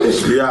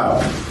Wish, we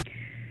out.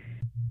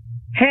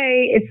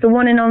 Hey, it's the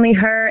one and only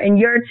her, and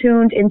you're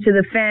tuned into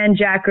the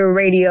Fanjacker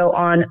radio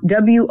on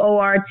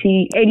WORT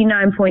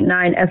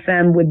 89.9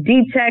 FM with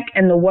D-Tech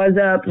and the Was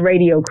Up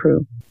radio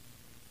crew.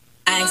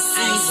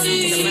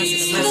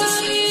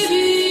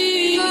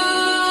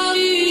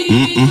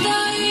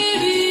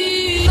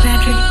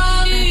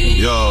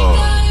 Yo.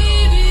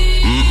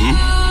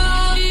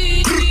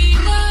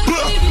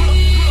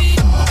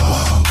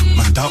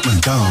 Man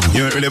down.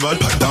 You ain't really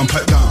bad, pipe down.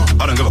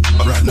 I don't give a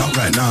fuck right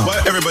now. Why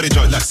everybody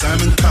judge like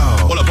Simon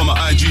Cowell? All up on my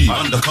IG,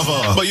 undercover.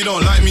 But you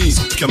don't like me,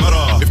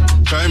 camera. If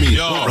try me,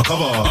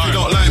 recover. If you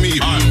don't like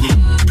me,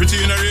 pretty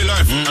in a real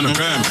life, and a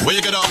crime. Where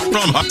you get that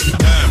from?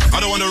 Damn,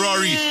 I don't want a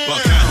Rari, but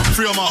I can.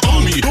 Free on my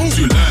army,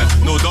 too land.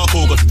 No dark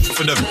hole, got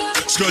for them.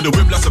 Skirt the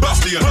whip like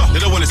Sebastian.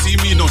 They don't wanna see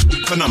me, no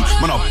for them.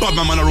 Man, I bad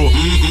man, I roll.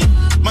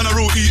 Man, I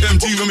roll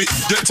EMT when me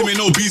get to me,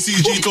 no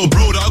BCG. So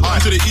bro, that I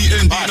go to the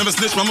END. Never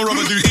snitch, man, I'm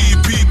rather do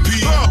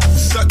EPP.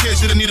 That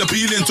case shouldn't need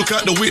appealing. Took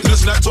out the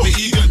witness like Tommy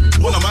Egan.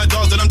 One of my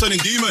dogs that I'm turning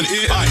demon.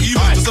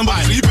 Even to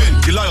somebody sleeping.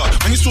 You liar,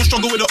 and you still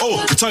struggle with the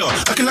O. Retire,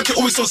 acting like you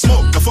always on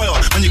smoke. The fire,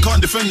 and you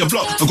can't defend your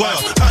block. Aguire,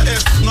 I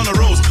air none of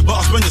roads, but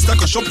I spend your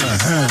stack on shopping.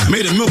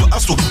 Made a meal, but I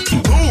still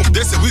boom.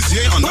 They said we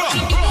ain't on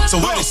that. So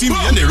why they see me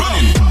and they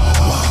running?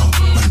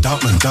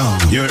 Man down.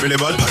 You ain't really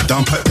bad,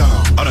 pipe down.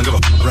 I don't give a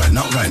right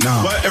now.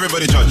 Why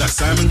everybody judge like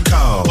Simon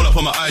Cowell? All up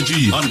on my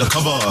IG,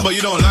 undercover. But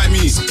you don't like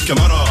me,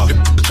 camera.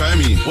 Try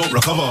me, won't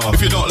recover.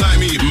 If you don't like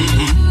me,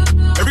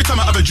 every time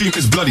I have a dream,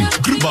 it's bloody.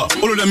 But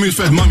all of them moves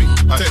fed mommy.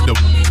 I take the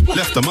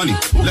left the money,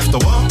 left the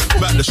what?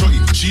 Back the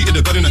shorty. She eated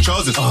the gun in the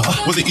trousers.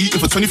 Wasn't eating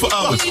for 24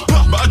 hours.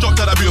 But I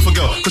dropped out that beautiful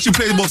girl, cause she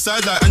plays both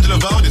sides like Angela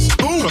Valdez.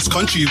 Cross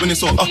country when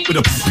it's all up with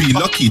a be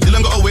lucky. Dylan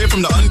got away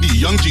from the undie.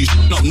 Young G,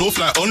 up no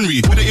fly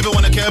Henri. We don't even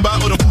wanna care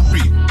about all the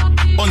free.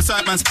 On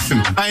site man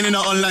him. I ain't in the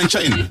online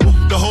chatting.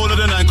 The whole of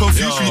the night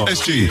confused with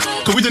SG.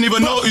 Cause we don't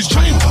even know who's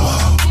chatting.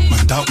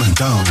 Man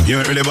down. You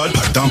ain't really bad,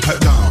 pipe down.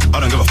 I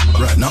don't give a fuck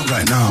right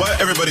now. Why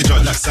everybody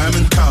judge like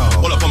Simon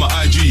Cowell? All up on my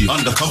IG,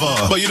 undercover.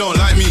 But you don't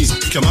like me,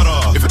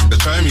 camera. If you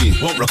try me,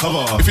 won't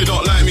recover. If you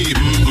don't like me,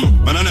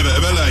 man, I never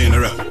ever lie in the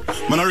rap.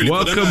 Man, I really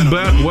Welcome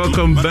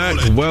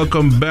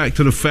back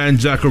to the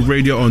Fanjacker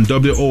Radio on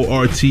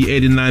WORT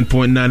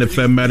 89.9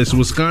 FM, Madison,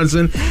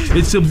 Wisconsin.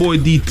 It's your boy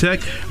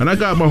D-Tech, and I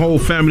got my whole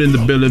family in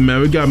the building,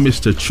 man. We got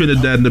Mr.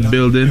 Trinidad in the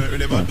building.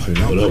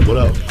 What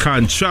up?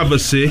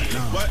 Controversy.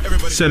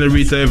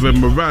 Senorita Eva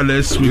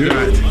Morales.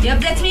 Yep,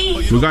 that's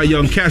me. We got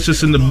Young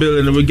Cassius in the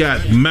building, and we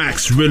got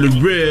Max Really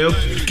Real.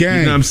 Gang.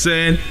 You know what I'm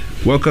saying?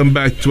 Welcome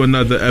back to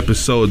another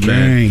episode,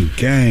 man.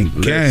 Gang.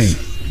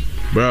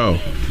 Bro,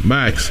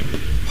 Max,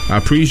 I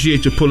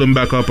appreciate you pulling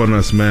back up on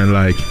us, man.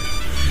 Like,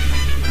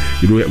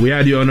 we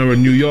had you on our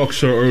New York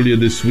show earlier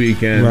this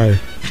week, and right.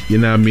 You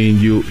know what I mean?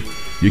 You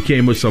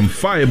came with some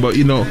fire, but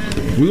you know,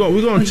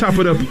 we're gonna chop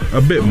it up a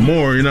bit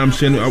more, you know what I'm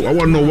saying? I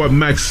wanna know what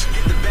Max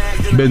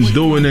been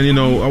doing, and you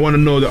know, I wanna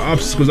know the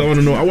obstacles, I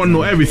wanna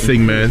know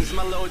everything, man.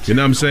 You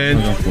know what I'm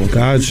saying?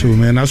 Got you,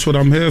 man. That's what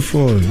I'm here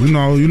for. You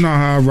know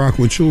how I rock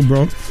with you,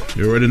 bro.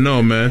 You already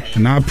know, man.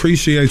 And I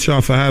appreciate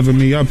y'all for having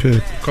me up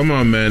here. Come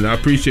on, man. I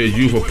appreciate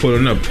you for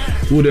pulling up.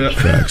 Who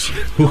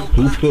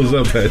pulls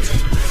up at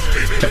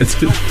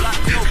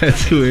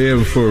 2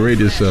 a.m. for a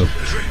radio show?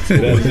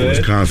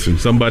 Wisconsin.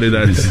 Somebody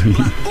that's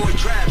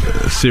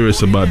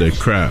serious about their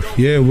craft.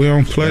 Yeah, we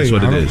don't play. That's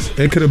what it is.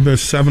 It could have been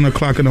 7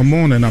 o'clock in the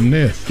morning. I'm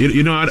there.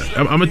 You know,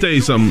 I'm gonna tell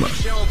you something.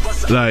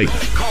 Like,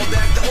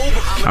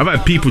 I've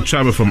had people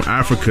travel from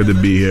Africa to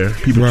be here.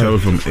 People travel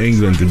from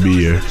England to be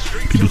here.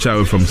 People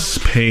travel from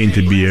Spain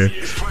to be here.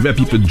 We've had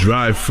people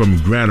drive from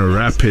Grand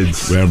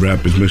Rapids,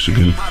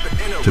 Michigan,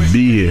 to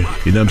be here.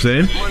 You know what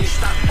I'm saying?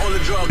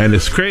 And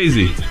it's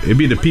crazy. It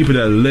be the people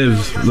that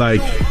live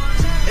like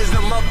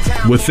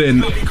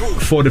within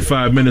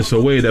 45 minutes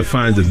away that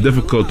finds it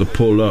difficult to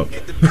pull up.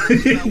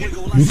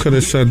 You could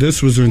have said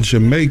this was in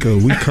Jamaica.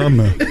 We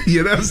coming.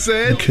 You know what I'm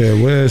saying? Okay,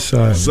 where's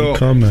side? So, we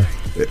coming.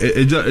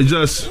 It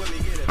just,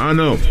 I don't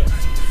know.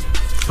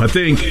 I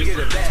think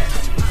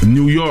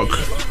New York,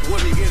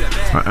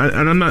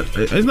 and I'm not,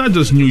 it's not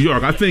just New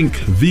York. I think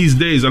these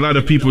days a lot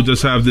of people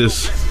just have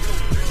this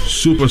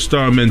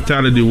superstar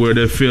mentality where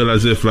they feel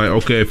as if, like,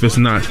 okay, if it's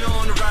not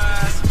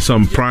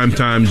some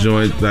primetime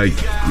joint, like,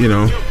 you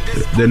know,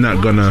 they're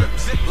not gonna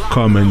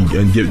come and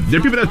give. There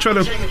are people that try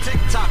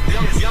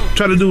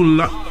to do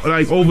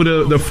like over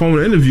the phone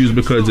interviews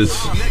because it's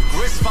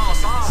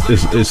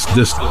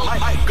this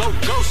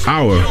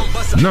hour.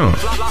 No,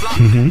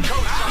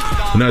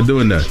 we're not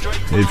doing that.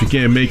 If you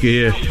can't make it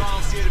here,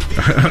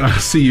 I'll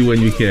see you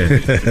when you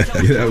can.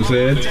 You know what I'm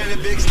saying?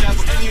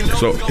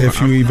 So if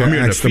you even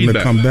ask them to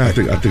come back,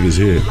 I think it's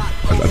here.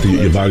 I think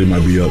your volume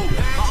might be up.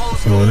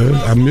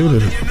 Oh, I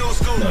muted it.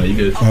 No, you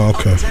good. Oh,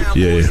 okay.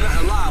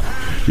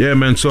 Yeah,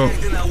 man. So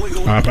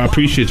I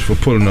appreciate you for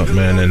pulling up,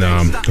 man. And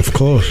of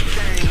course.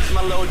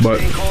 But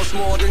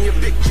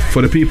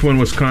for the people in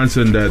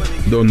Wisconsin that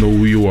don't know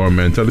who you are,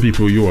 man, tell the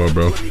people who you are,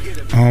 bro.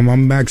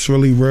 I'm Max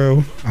Really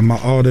Real. I'm an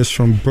artist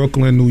from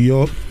Brooklyn, New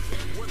York,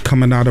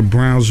 coming out of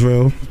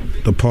Brownsville,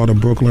 the part of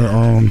Brooklyn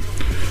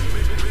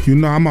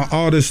I'm an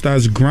artist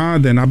that's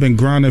grinding. I've been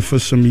grinding for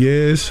some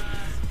years.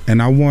 And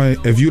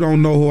if you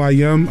don't know who I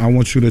am, I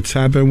want you to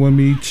tap in with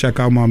me, check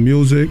out my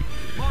music.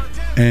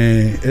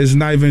 And it's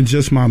not even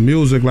just my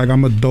music. Like,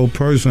 I'm a dope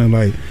person.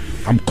 Like,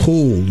 I'm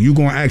cool. You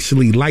gonna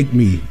actually like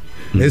me.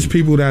 There's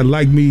people that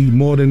like me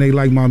more than they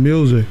like my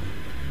music.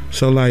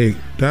 So, like,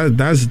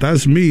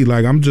 that's me.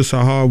 Like, I'm just a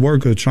hard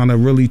worker trying to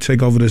really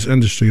take over this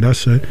industry.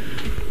 That's it.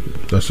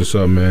 That's what's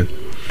up, man.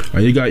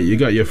 And you got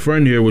your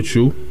friend here with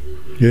you.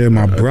 Yeah,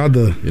 my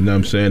brother. You know what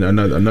I'm saying?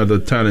 Another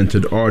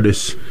talented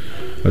artist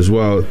as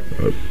well.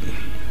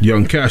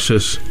 Young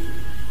Cassius.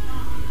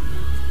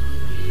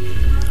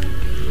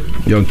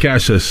 Young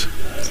Cassius.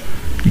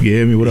 You can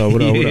hear me? What up?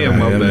 Yeah,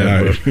 my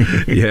man, bro.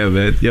 Yeah,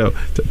 man. Yo,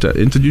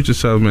 introduce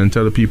yourself, man.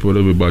 Tell the people a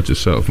little bit about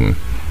yourself, man.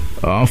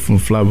 I'm from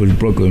Flatbush,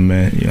 Brooklyn,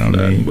 man. You know what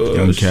I mean?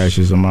 Young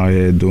Cassius. I'm out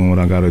here doing what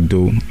I gotta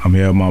do. I'm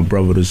here with my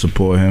brother to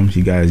support him.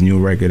 He got his new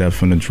record that's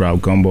finna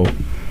drop, Gumbo.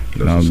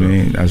 You know what I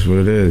mean? That's what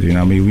it is. You know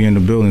what I mean? We in the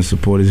building,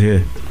 support is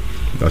here.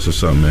 That's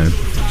what's up, man.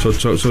 So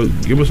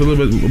give us a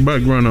little bit of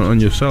background on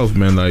yourself,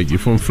 man. Like, you're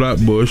from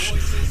Flatbush.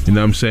 You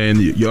know what I'm saying?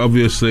 You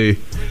obviously,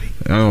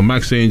 I don't know,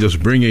 Max saying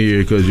just bring it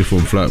here because you're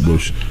from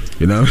Flatbush.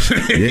 You know what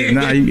I'm saying?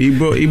 Yeah, nah,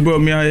 he brought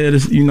me out here to,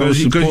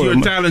 support. Because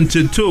you're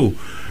talented too.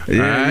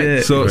 Yeah, right?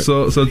 yeah. So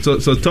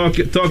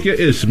talk your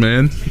ish,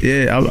 man.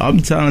 Yeah, I'm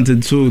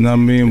talented too, you know what I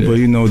mean?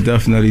 Yeah. But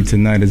definitely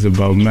tonight is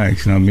about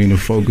Max. You know what I mean? The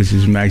focus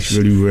is Max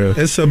really real.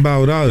 It's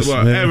about us,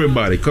 about man.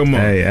 Everybody, come on.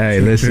 Hey,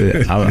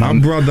 listen. My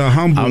brother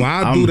humble.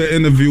 I'll do the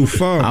interview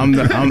first. I'm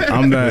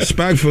that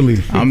respectfully.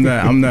 I'm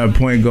that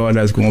point guard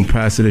that's gonna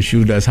pass to the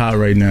shoe that's hot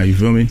right now. You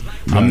feel me?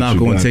 I'm not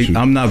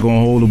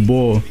gonna hold the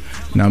ball.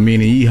 Now,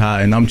 meaning he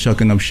hot and I'm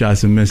chucking up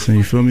shots and missing.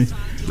 You feel me?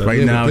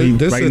 Right now he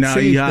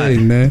hot.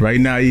 Thing, man. Right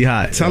now he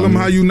hot. Tell him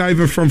how you not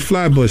even from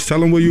Flatbush.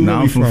 Tell him where you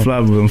really from. I'm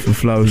from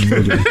Flatbush,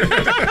 Brooklyn.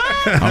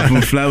 I'm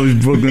from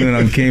Flatbush, Brooklyn, and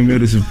I came here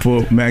to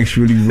support Max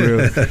Really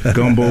Real.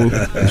 Gumbo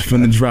is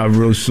finna drop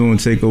real soon,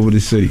 take over the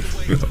city.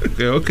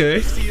 Okay.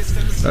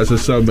 That's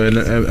what's up, man.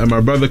 And my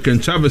brother Ken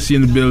Chavez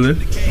in the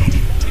building.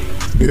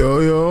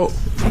 Yo.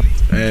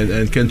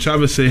 And Ken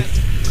Chavez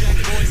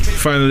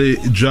finally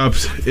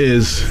dropped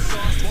his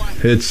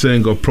hit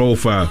single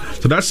Profile.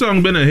 So that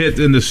song been a hit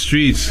in the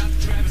streets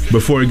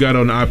before it got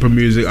on Apple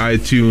Music,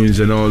 iTunes,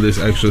 and all this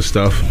extra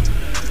stuff.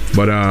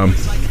 But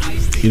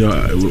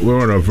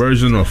we're on a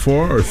version of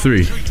 4 or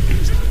 3.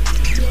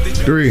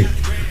 3.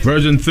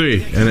 Version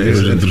 3, and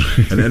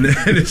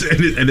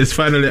it's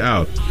finally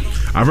out.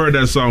 I've heard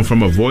that song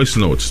from a voice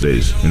note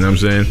stage. You know what I'm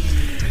saying?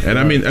 And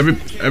I mean,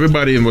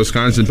 everybody in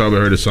Wisconsin probably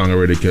heard the song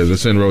already because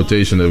it's in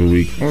rotation every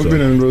week. It's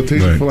been in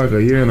rotation for like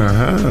a year and a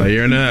half. A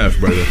year and a half,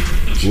 brother.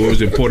 We was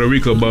in Puerto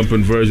Rico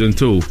bumping version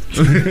 2.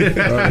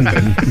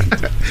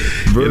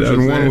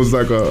 Version 1 was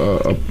like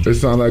it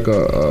sounded like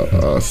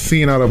a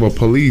scene out of a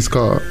police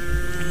car.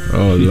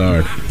 Oh,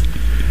 Lord.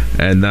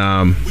 And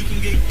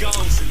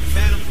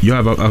you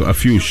have a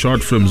few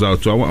short films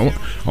out, so I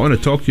want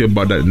to talk to you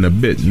about that in a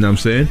bit, you know what I'm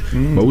saying?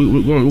 But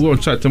we're going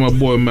to chat to my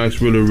boy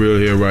Max Really Real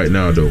here right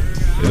now, though.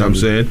 You know what I'm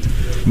saying?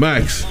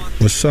 Max.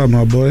 What's up,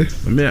 my boy?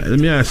 Let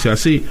me ask you. I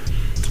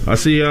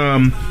see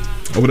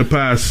over the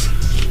past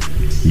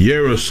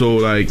year or so,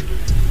 like,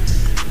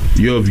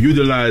 you have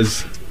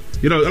utilized,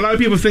 a lot of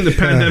people think the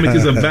pandemic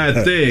is a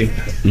bad thing.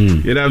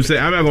 You know what I'm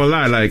saying? I'm not going to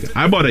lie. Like,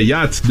 I bought a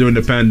yacht during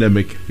the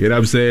pandemic. You know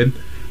what I'm saying?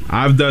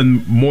 I've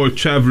done more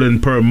traveling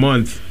per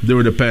month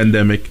during the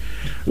pandemic.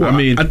 Well, I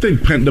mean, I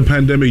think the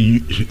pandemic,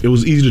 it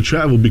was easy to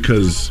travel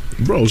because,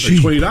 bro, it's like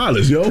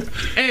 $20, yo.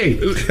 Hey,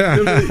 we went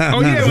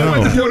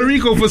to Puerto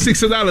Rico for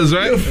 $60,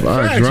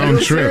 right?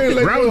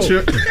 Round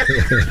trip.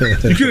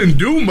 You couldn't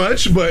do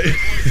much, but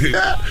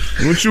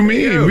what you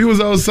mean? Yeah. We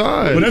was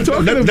outside. But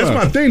that's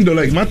my thing, though.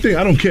 Like, my thing,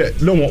 I don't care.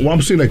 No, what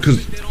I'm saying, like,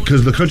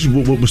 because the country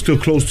was still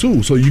closed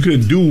too, so you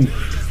couldn't do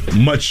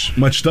much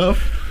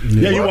stuff.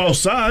 Yeah, you were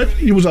outside.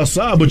 You was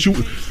outside, but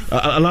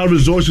a lot of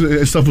resorts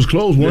and stuff was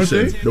closed, weren't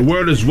they? The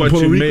world is what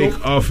you make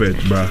of it,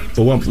 bro.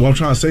 But what I'm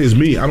trying to say is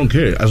me. I don't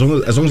care. As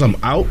long as I'm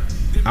out,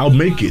 I'll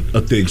make it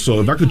a thing. So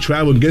if I could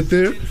travel and get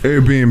there,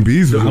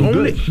 Airbnb's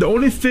the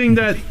only thing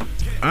that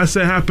I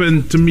say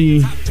happened to me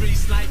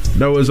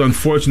that was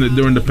unfortunate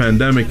during the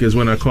pandemic is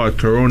when I caught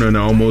Corona and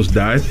I almost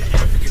died.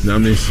 You know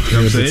what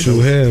I'm saying? You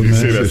have, man. You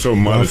say that so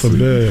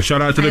modestly.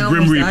 Shout out to the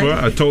Grim Reaper.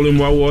 I told him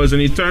what I was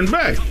and he turned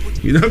back.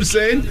 You know what I'm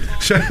saying?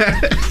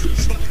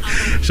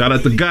 Shout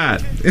out to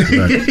God.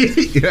 Right.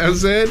 You know what I'm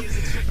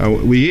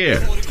saying? We here.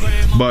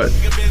 But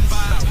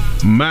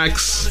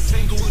Max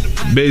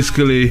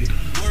basically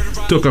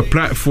took a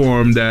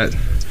platform that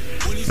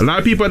a lot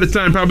of people at the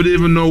time probably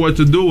didn't even know what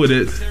to do with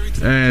it.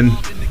 And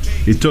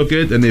he took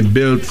it and he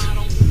built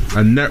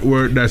a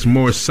network that's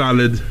more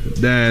solid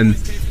than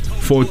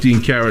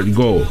 14 karat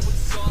gold.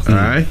 All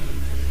right?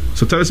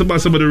 So tell us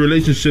about some of the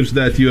relationships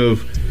that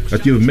you've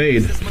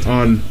made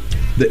on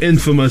the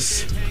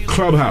infamous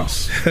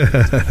Clubhouse.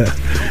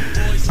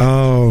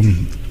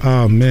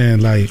 Oh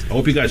man, like, I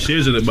hope you got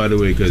shares in it, by the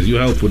way, because you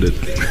helped with it.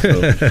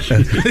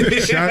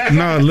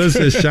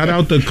 So. Shout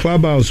out to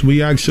Clubhouse.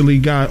 We actually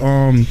got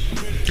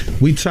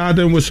we tied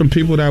in with some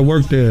people that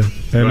work there,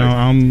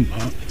 and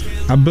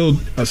I built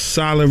a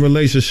solid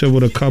relationship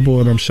with a couple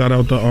of them. Shout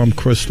out to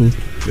Crystal.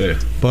 Yeah.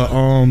 But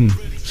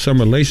some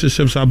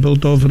relationships I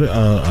built over there,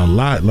 a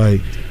lot.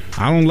 Like,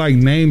 I don't like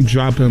name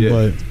dropping,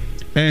 but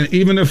and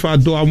even if I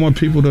do, I want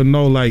people to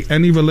know, like,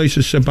 any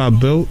relationship I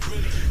built,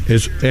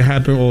 it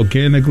happened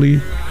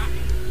organically.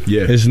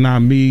 Yeah. It's not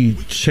me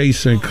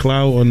chasing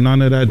clout or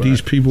none of that. Right.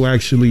 These people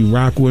actually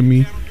rock with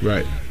me.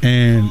 Right.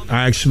 And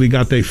I actually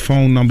got their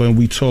phone number and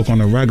we talk on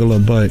a regular.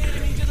 But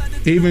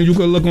even you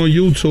can look on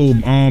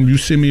YouTube. You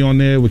see me on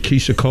there with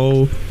Keisha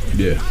Cole.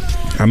 Yeah.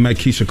 I met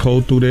Keisha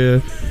Cole through there.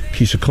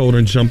 Keisha Cole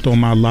done jumped on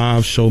my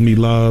live, showed me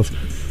love.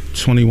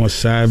 21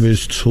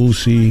 Savage,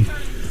 Tusi,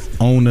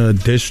 Owner,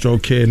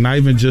 Distro Kid. Not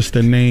even just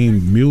the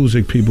name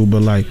music people,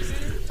 but like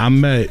I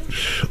met,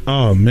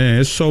 oh man,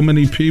 it's so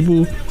many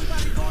people.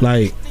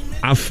 Like,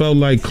 I felt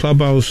like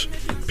Clubhouse,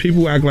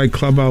 people act like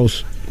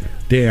Clubhouse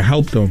didn't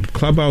help them.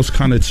 Clubhouse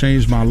kind of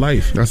changed my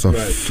life. That's a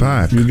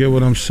fact. You get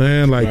what I'm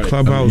saying? Like,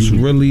 Clubhouse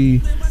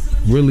really,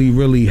 really,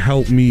 really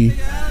helped me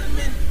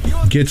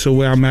get to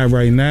where I'm at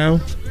right now.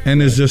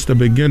 And it's just the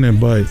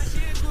beginning, but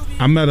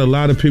I met a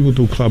lot of people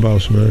through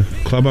Clubhouse, man.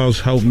 Clubhouse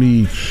helped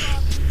me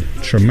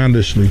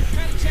tremendously.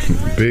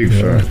 Big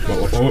fact.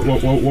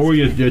 What were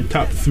your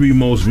top 3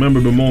 most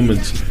memorable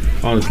moments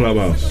on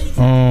Clubhouse?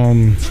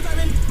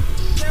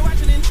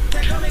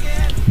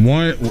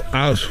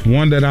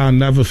 One that I'll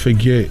never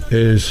forget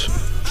is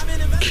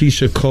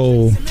Keisha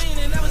Cole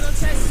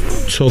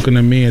talking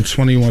to me and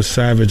 21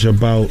 Savage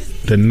about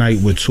the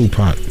night with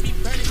Tupac.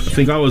 I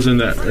think I was in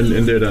there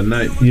that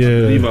night. Yeah.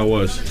 I believe I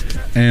was.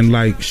 And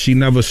like, she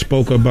never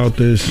spoke about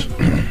this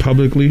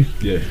publicly.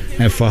 Yeah.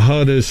 And for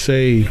her to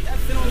say,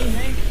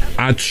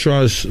 I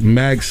trust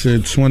Max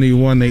and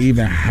 21 to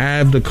even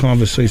have the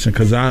conversation,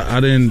 because I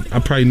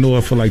probably knew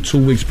her for like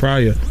 2 weeks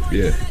prior.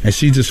 Yeah. And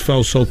she just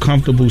felt so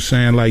comfortable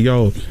saying like,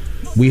 yo,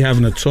 we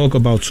having a talk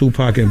about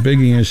Tupac and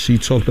Biggie, and she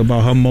talked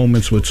about her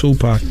moments with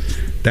Tupac.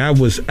 That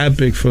was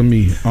epic for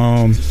me.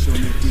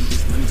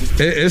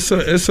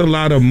 It's a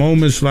lot of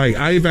moments. Like,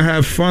 I even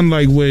have fun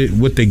like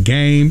with the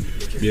game.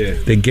 Yeah.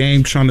 The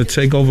game trying to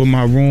take over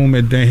my room,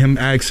 and then him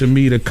asking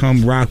me to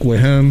come rock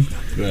with him.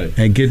 Right.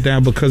 And get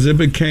down, because it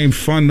became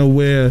fun to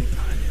where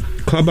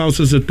Clubhouse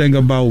is a thing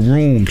about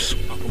rooms.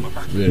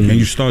 Yeah. And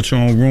you start your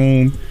own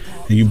room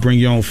and you bring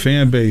your own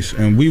fan base.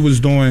 And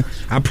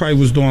I probably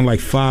was doing like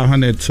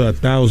 500 to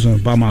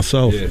 1,000 by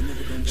myself. Yeah.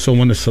 So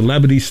when the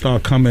celebrities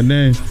start coming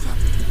in,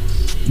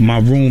 my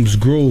rooms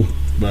grew.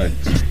 Right.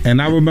 And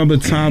I remember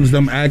times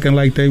them acting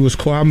like they was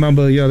cool. I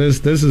remember,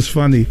 this is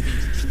funny.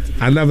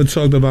 I never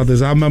talked about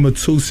this. I remember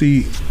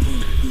Tusi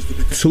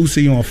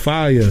on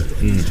fire.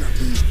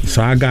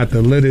 So I got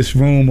the littest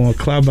room on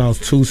Clubhouse.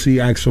 Tusi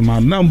asked for my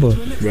number.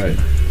 Right.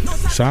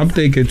 So I'm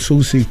thinking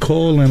Tusi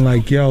calling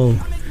like, yo,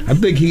 I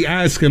think he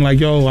asking like,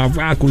 yo, I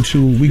rock with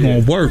you. We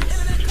gonna work.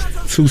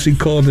 Tusi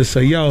called and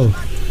say, yo,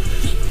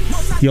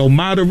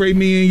 moderate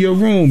me in your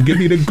room. Give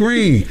me the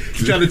green.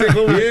 You trying to take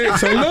over? Yeah,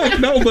 so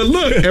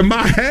look, in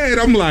my head,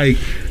 I'm like,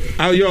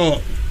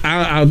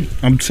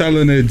 I'm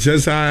telling it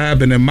just how it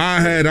happened. In my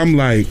head, I'm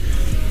like,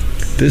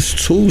 this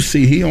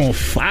Tusi, he on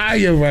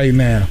fire right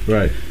now.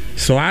 Right.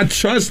 So I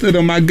trusted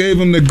him. I gave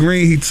him the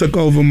green. He took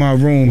over my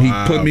room. Wow,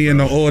 he put me in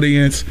the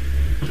audience.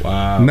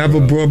 Wow. Never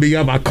brought me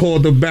up. I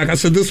called him back. I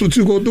said, this what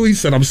you gonna do? He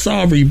said, I'm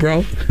sorry,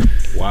 bro.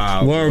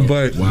 Wow. Word,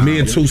 but me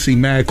and Tusi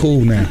mad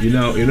cool now. You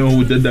know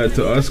who did that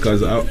to us?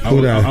 Because I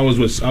was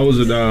with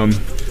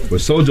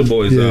Soulja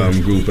Boy's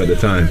group at the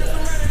time,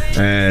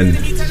 and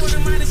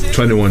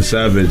 21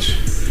 Savage.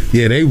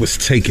 Yeah, they was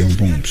taking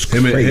rooms.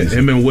 Crazy.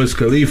 Him and Wiz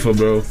Khalifa,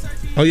 bro.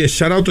 Oh yeah,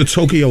 shout out to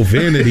Tokyo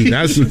Vanity.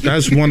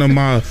 That's one of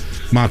my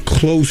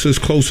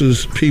closest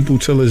people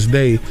till this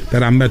day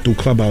that I met through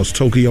Clubhouse.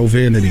 Tokyo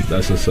Vanity.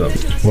 That's what's up.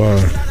 Wow.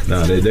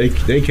 Nah,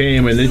 they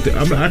came and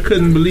I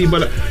couldn't believe,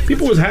 but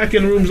people was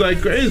hacking rooms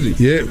like crazy.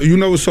 Yeah, you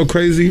know what's so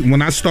crazy?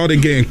 When I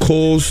started getting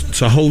calls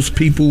to host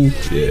people,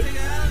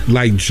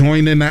 like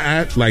joining the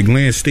app, like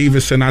Lance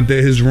Stevenson, I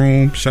did his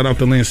room. Shout out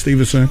to Lance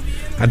Stevenson.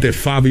 I did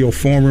Fabio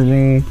Foreign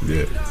room.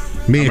 Yeah.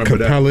 Me and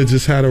Capella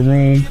just had a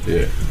room.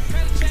 Yeah.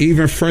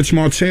 Even French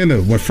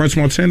Montana. When French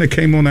Montana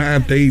came on the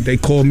app, they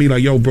called me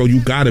like, yo, bro,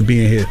 you gotta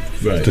be in here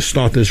to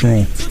start this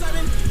room.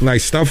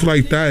 Like stuff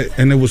like that,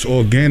 and it was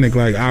organic.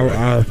 Like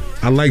I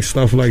like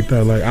stuff like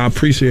that. Like I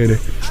appreciate it.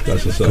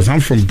 That's what's up. Cause I'm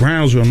from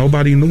Brownsville.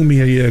 Nobody knew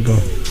me a year ago.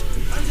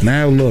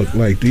 Now look,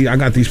 like I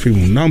got these people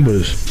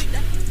numbers.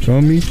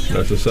 Feel me?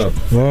 That's what's up.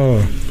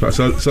 Wow.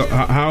 So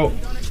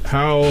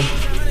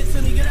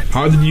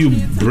how did you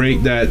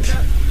break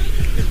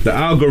the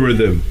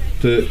algorithm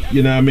to,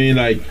 you know what I mean,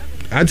 like?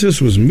 I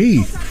just was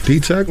me,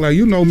 D-Tech. Like,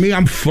 you know me,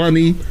 I'm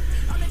funny.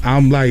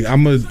 I'm not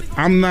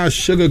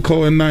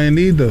sugarcoating nothing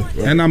either.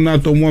 Right. And I'm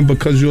not the one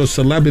because you're a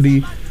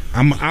celebrity.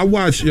 I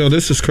watch,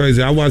 this is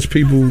crazy. I watch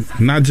people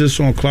not just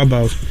on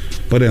Clubhouse,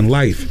 but in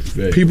life.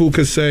 Right. People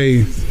could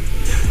say,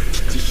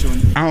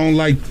 I don't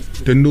like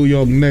the New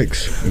York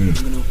Knicks,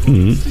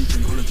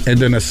 and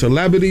then a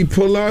celebrity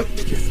pull up,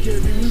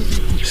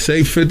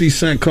 say 50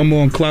 Cent come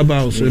on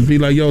Clubhouse and be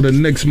like, yo, the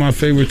Knicks my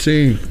favorite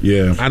team.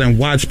 Yeah. I done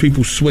watch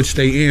people switch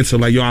their answer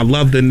like, yo, I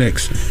love the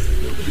Knicks.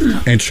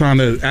 And trying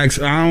to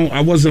ask,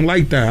 I wasn't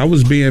like that. I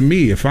was being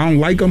me. If I don't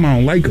like them, I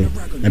don't like them.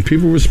 And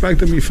people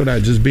respected me for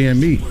that, just being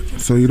me.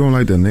 So you don't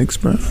like the Knicks,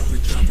 bro?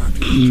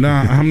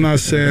 Nah, I'm not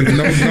saying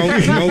no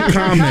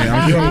comment.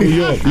 I'm from New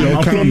York.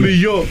 I'm from New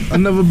York. I've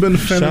never been a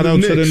fan Shout of the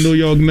Knicks. out to the New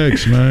York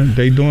Knicks, man.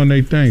 They doing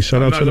their thing.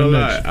 Shout out to the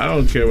Knicks. I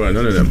don't care about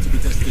none of them.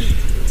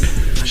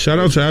 Shout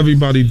out to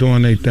everybody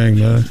doing their thing,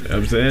 man.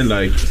 I'm saying,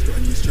 like,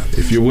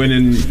 if you're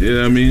winning, you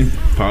know what I mean?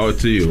 Power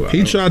to you.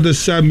 He tried to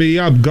set me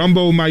up.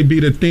 Gumbo might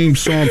be the theme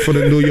song for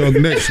the New York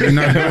Knicks. We're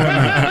not doing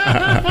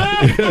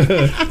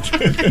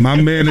that. My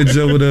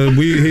manager with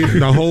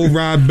the whole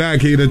ride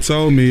back, he'd have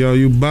told me, yo,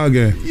 you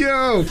bugging.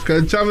 Yo,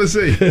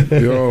 controversy.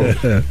 Yo.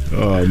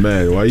 Oh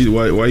man, why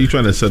you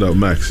trying to set up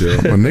Max, yo?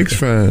 I'm a Knicks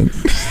fan.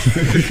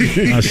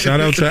 Shout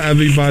out to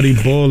everybody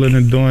balling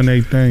and doing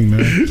their thing,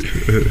 man.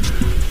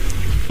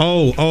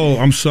 Oh,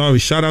 I'm sorry.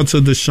 Shout out to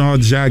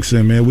Deshaun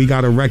Jackson, man. We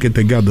got a record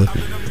together.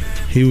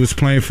 He was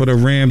playing for the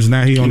Rams.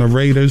 Now he on the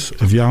Raiders.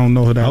 If y'all don't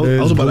know who that is.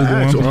 I was about to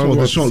ask. I'm talking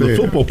about the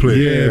football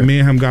player. Yeah, me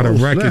and him got a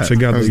record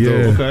together.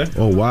 Yeah. Okay.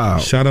 Oh, wow.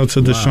 Shout out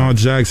to Deshaun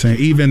Jackson.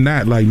 Even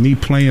that, like me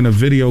playing a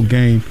video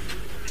game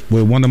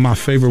with one of my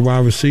favorite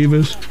wide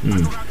receivers,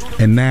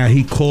 and now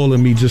he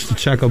calling me just to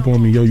check up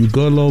on me. Yo, you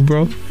good, little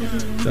bro?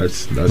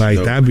 That's like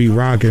dope. that be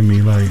rocking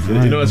me. Like,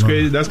 you know what's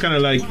crazy? That's kind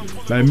of like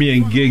me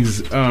and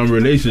Giggs'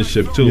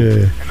 relationship too.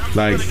 Yeah.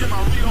 Like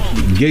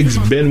Giggs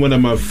been one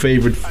of my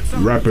favorite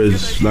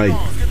rappers. Like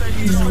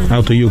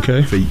out the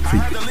UK.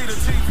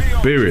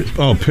 Period.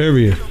 Oh,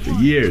 period. For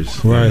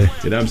years. Right.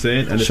 You know what I'm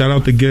saying? And shout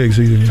out to Giggs.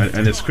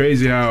 And it's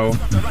crazy how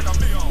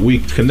we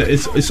connect.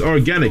 It's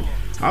organic.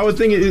 I was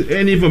thinking it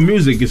ain't even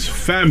music, it's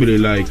family.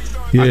 Like,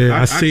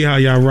 yeah, I see how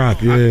y'all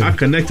rock. Yeah, I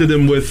connected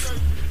him with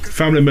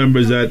family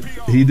members that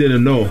he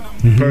didn't know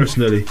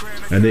personally,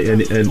 and you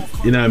know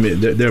what I mean.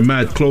 They're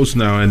mad close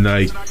now, and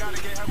like,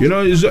 you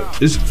know,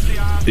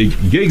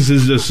 Giggs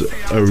is just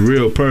a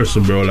real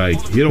person, bro. Like,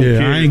 he don't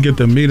care. I ain't get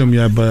to meet him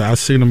yet, but I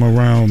seen him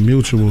around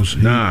mutuals.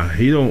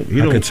 He don't.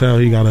 I could tell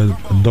he got a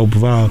dope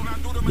vibe.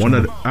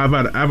 I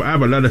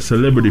have a lot of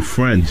celebrity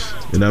friends,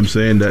 you know what I'm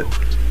saying, that,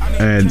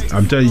 and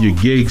I'm telling you,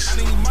 Giggs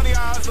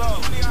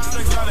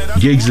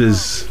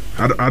is,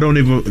 I don't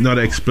even know how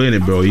to explain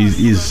it, bro.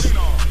 He's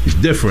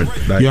different.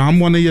 Like, yo, I'm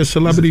one of your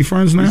celebrity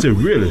friends now. He's a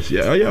realist.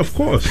 Yeah, of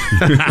course.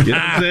 You know what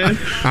I'm saying?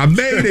 I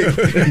made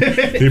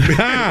it. You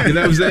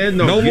know what I'm saying?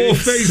 No more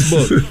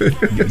Facebook.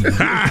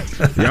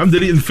 Yeah, I'm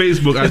deleting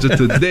Facebook after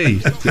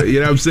today. You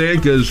know what I'm saying?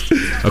 Because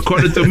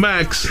according to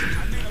Max,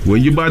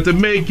 when you about to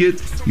make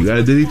it, you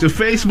gotta delete your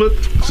Facebook.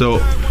 So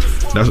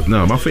that's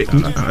my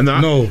Facebook.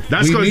 No,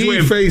 that's because you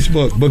need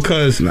Facebook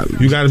because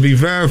you gotta be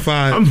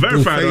verified. I'm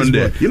verified on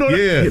there. You know,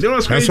 yeah, you know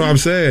what's crazy? That's what I'm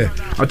saying.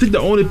 I think the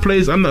only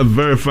place I'm not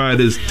verified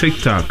is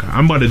TikTok.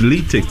 I'm about to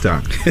delete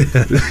TikTok.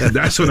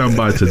 That's what I'm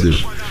about to do.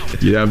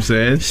 You know what I'm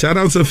saying? Shout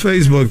out to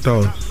Facebook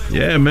though.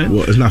 Yeah, man.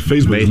 Well, it's not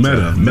Facebook, it's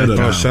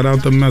Meta. Oh, shout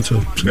out to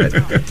Meta.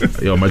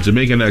 Yo, my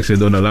Jamaican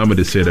accent don't allow me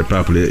to say that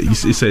properly. It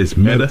says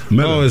Meta.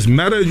 Oh, it's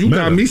Meta? You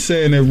got me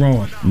saying it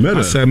wrong. Meta.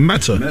 I said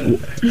Meta.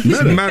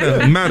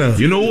 Meta.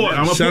 You know what?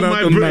 I'm going to put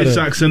my British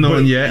accent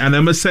on, yeah, and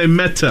I'm going to say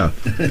Meta.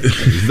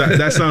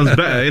 that sounds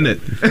better, innit?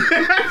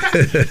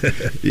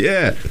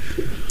 Yeah.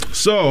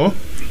 So,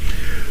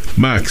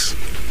 Max.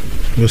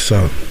 What's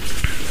up?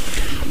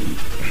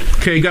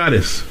 K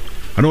Goddess.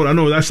 I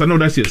know that's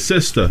your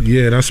sister.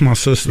 Yeah, that's my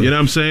sister. You know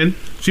what I'm saying?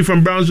 She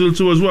from Brownsville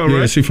too as well, right?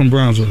 Yeah, she from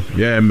Brownsville.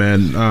 Yeah,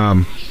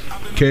 man.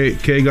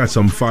 K got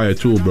some fire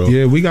too, bro.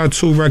 Yeah, we got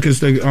 2 records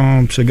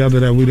that, together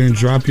that we didn't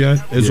drop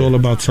yet. It's all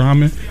about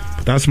timing.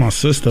 But that's my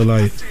sister.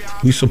 Like,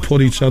 we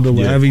support each other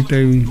with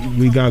everything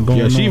we got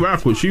going on. Yeah, she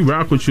rock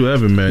with you,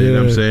 Evan, man. Yeah. You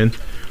know what I'm saying?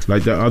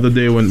 Like the other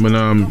day when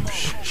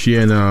she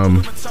and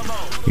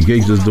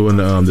Giggs was doing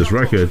this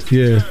record.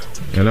 Yeah.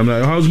 And I'm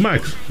like, how's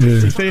Max?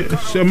 Yeah.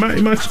 So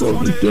Max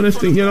doing this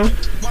thing, you know?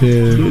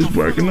 Yeah. He's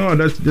working on.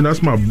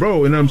 That's my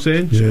bro, you know what I'm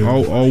saying? Yeah.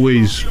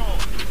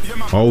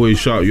 Always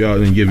shout you out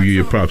and give you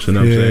your props, you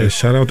know what I'm saying?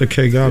 Shout out to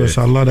K Goddess.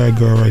 I love that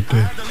girl right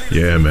there.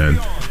 Yeah, man.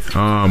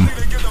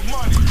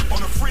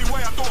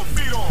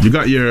 You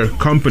got your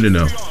company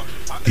now.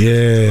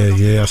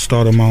 Yeah. I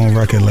started my own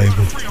record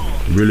label.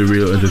 Really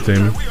Real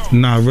Entertainment?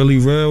 Nah, Really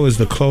Real is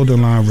the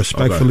clothing line.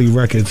 Respectfully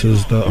Records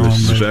is the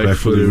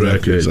Respectfully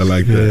Records. I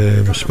like that.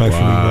 Yeah,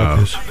 Respectfully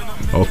Records.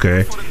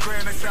 Okay.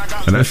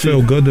 And I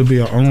feel good to be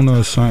an owner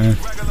of something.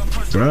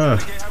 Bruh.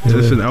 Yeah.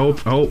 Listen, I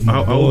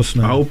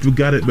hope you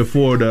got it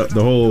before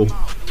the whole.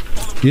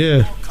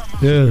 Yeah.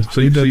 So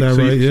you did that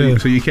right. Yeah.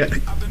 So you can't.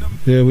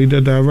 Yeah, we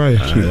did that right.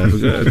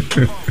 That's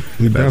good.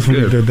 We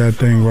definitely did that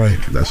thing right.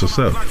 That's what's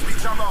up.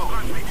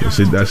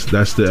 See, that's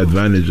the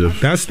advantage of.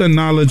 That's the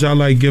knowledge I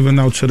like giving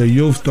out to the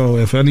youth, though.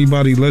 If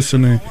anybody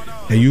listening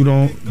and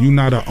you're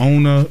not an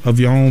owner of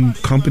your own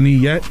company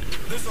yet,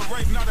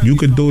 you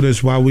could do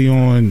this while we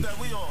on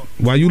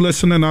while you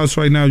listening to us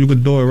right now, you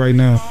could do it right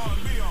now.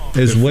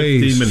 It's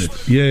 15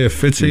 minutes. Yeah,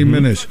 15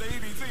 minutes.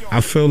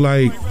 I feel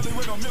like,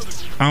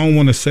 I don't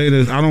want to say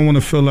this. I don't want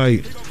to feel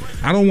like,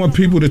 I don't want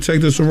people to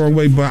take this the wrong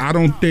way, but I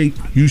don't think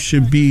you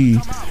should be,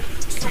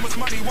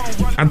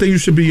 I think you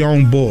should be your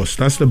own boss.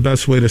 That's the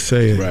best way to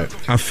say it.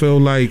 Right. I feel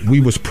like we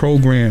was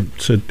programmed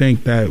to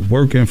think that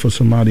working for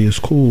somebody is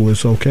cool,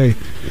 it's okay.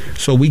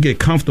 So we get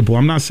comfortable.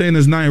 I'm not saying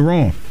there's nothing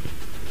wrong.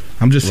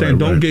 I'm just saying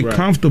don't get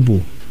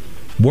comfortable.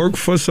 Work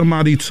for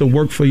somebody to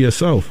work for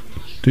yourself.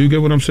 Do you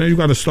get what I'm saying? You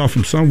got to start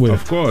from somewhere.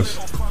 Of course.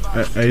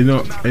 You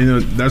know,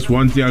 that's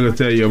one thing I can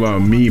tell you about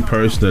me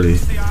personally.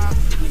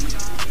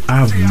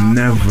 I've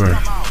never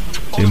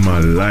in my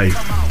life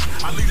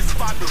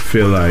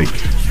feel like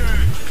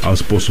I was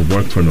supposed to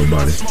work for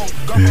nobody.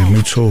 Yeah,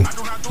 me too.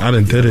 I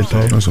done did it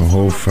though. That's a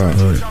whole fact.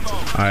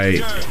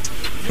 I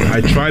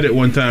tried it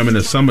one time in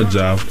a summer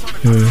job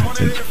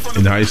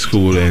in high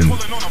school, and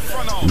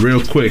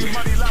real quick,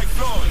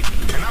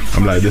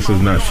 I'm like, this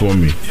is not for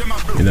me.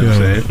 You know what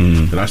I'm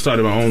saying? And I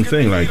started my own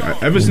thing. Like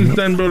ever since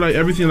then, bro. Like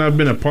everything I've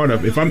been a part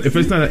of. If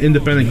it's not an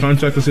independent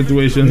contractor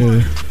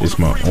situation, it's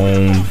my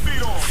own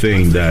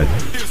thing. That.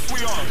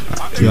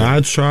 Yeah, I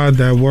tried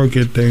that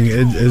working thing.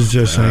 It's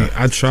just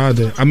I tried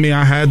it. I mean,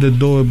 I had to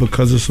do it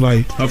because it's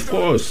like, of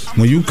course,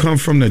 when you come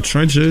from the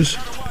trenches,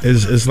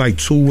 it's like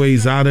two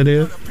ways out of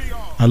there.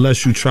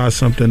 Unless you try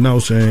something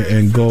else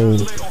and go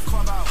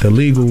the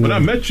legal way. When I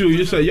met you,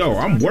 you said, "Yo,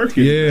 I'm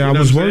working." Yeah, you know I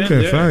was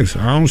working. Facts.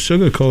 I don't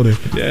sugarcoat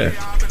it. Yeah.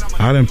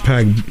 I done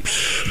pack,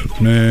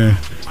 man.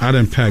 I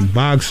done pack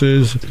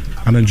boxes.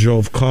 I done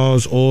drove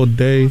cars all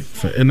day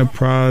for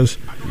Enterprise.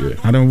 Yeah.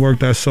 I done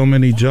worked at so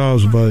many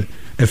jobs, but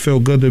it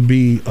felt good to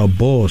be a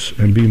boss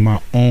and be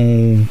my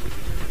own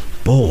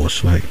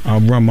boss. Like, I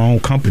run my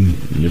own company.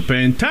 You're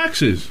paying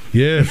taxes.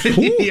 Yeah.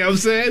 You know what I'm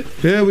saying?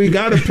 Yeah, we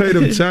got to pay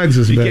them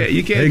taxes, man.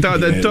 You can't talk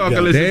that talk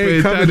unless you pay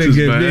They taxes, ain't coming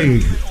to man.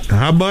 get me.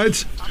 How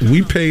much?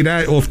 We pay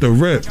that off the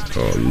rip.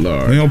 Oh,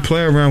 Lord. We don't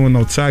play around with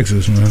no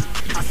taxes, man.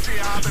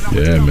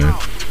 Yeah, man.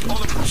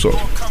 So,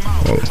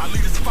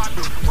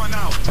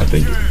 I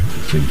think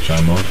you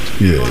chime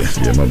off.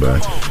 Yeah, my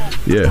bad.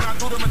 Yeah.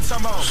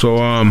 So,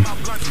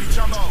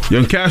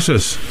 Young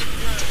Cassius.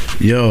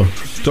 Yo.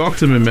 Talk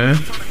to me, man.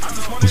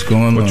 What's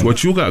going on?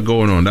 What you got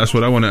going on? That's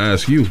what I want to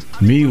ask you.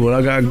 Me, what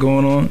I got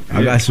going on? Yeah.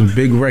 I got some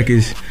big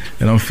records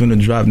that I'm finna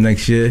drop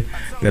next year.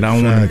 That I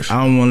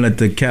don't want to let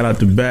the cat out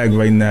the bag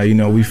right now. You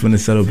know, we finna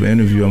set up an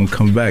interview. I'm gonna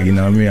come back. You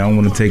know what I mean? I don't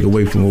want to take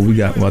away from what we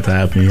got about to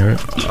happen. You heard?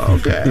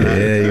 Okay.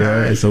 Yeah, you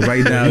heard. So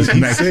right now, it's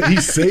Max.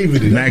 He's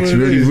saving it. Max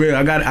really real.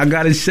 I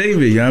got to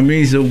save it. You know what I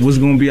mean? So what's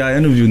gonna be our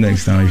interview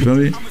next time? You feel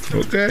me?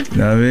 Okay. You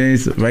know what I mean?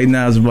 So right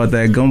now, it's about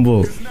that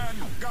gumbo.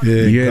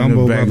 Yeah,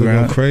 Gumbo about to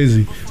go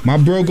crazy. My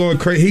bro going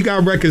crazy. He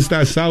got records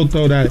that's out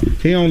though that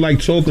he don't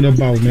like talking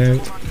about, man.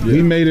 Yeah.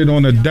 We made it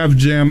on a Def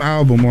Jam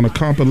album on a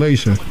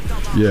compilation.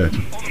 Yeah.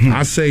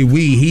 I say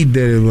we, he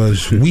did it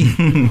was we.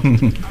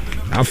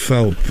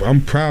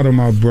 I'm proud of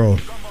my bro.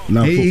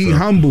 He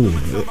humble.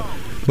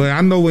 But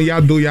I know when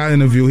y'all do y'all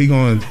interview, he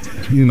gonna,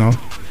 you know,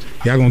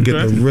 y'all gonna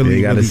get the really.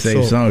 You gotta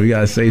say something. You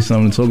gotta say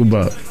something to talk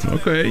about.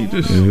 Okay,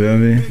 you feel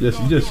me?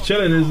 Just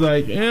chilling is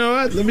like, you know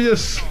what? Let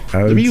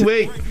me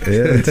wait.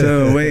 Yeah,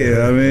 tell him wait.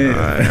 I mean,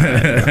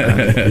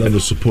 I love the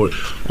support.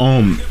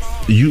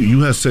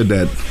 You had said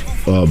that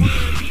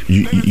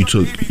you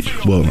took,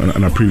 well,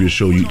 on our previous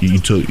show, you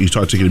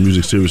started taking the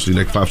music seriously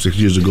like 5-6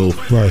 years ago.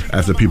 Right.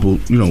 After people,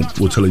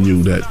 were telling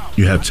you that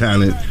you have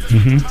talent.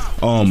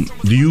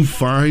 Mm-hmm. Do you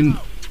find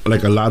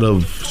like a lot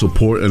of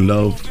support and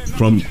love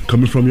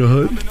coming from your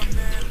hood?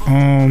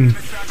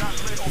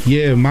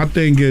 Yeah, my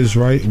thing is,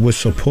 right, with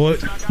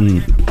support,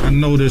 I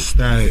noticed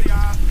that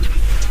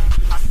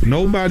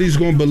nobody's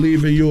gonna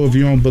believe in you if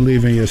you don't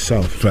believe in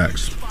yourself.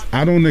 Facts.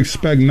 I don't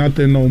expect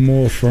nothing no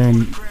more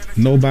from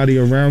nobody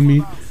around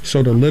me,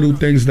 so the little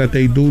things that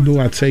they do,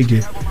 I take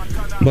it.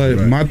 But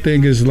my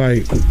thing is,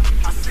 like,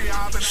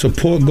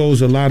 support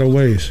goes a lot of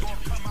ways.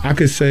 I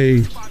could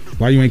say,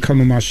 why you ain't come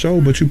to my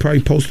show, but you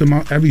probably posted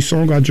every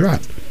song I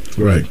dropped.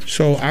 Right.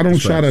 So I don't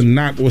try to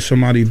knock what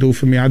somebody do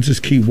for me. I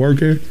just keep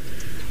working.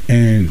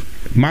 And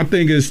my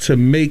thing is to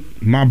make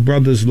my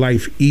brother's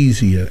life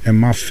easier and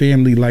my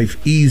family life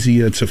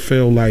easier to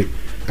feel like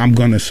I'm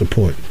gonna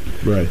support.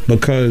 Right.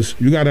 Because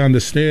you gotta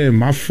understand,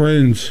 my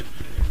friends,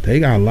 they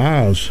got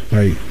lives.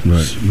 Like,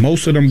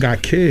 most of them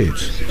got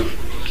kids.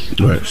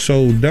 Right.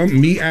 So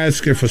me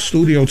asking for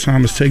studio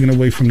time is taken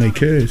away from their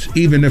kids,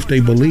 even if they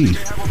believe.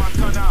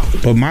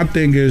 But my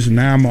thing is,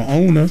 now I'm an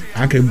owner.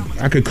 I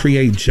could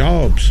create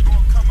jobs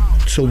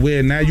to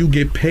where now you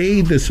get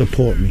paid to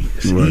support me.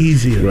 It's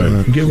easier.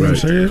 Right. You get what I'm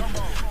saying?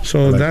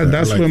 So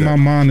that's where my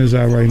mind is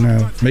at right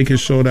now, making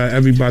sure that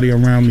everybody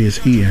around me is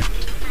here.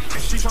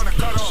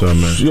 So,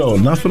 man. Yo,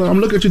 I'm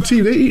looking at your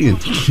team. They eating.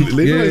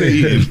 They know they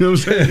eating. You know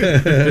what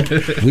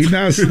I'm saying? We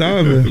not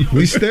starving.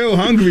 We still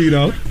hungry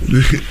though.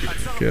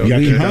 Y'all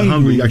keep that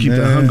hungry. Y'all keep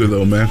that hunger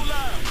though, man.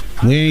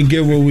 We ain't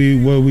get what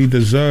we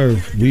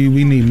deserve. We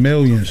need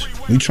millions.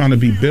 We trying to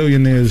be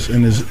billionaires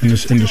in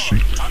this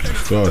industry.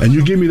 And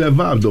you give me that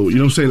vibe though. You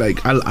know what I'm saying?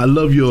 Like I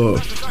love your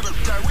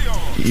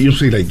You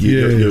say like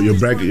you're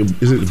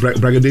is it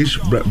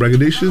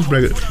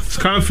braggadocious? It's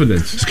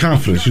confidence. It's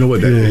confidence. You know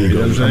what? There you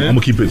go. I'm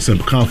gonna keep it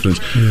simple. Confidence.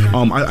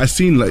 Yeah. I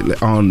seen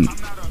like on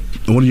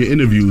one of your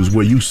interviews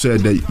where you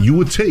said that you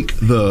would take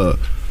the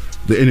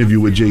interview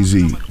with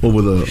Jay-Z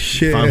over the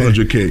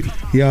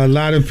 $500K. Yeah, a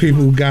lot of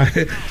people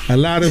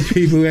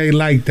ain't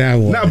like that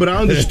one. Nah, but I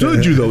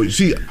understood you though.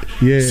 See,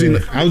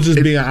 I was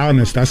just being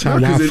honest. That's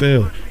how I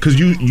feel. Because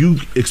you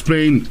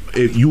explained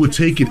if you would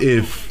take it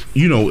if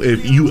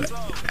you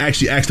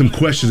actually asked them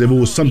questions, if it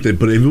was something.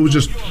 But if it was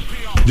just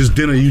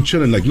dinner, you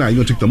chilling, like, nah, you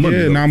gonna take the money.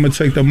 Yeah, now I'm gonna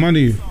take the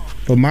money.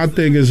 But my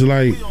thing is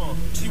like,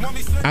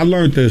 I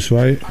learned this,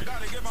 right?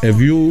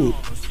 If you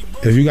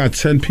got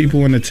 10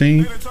 people in the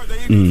team,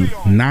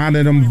 9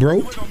 of them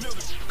broke,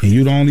 and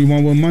you the only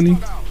one with money,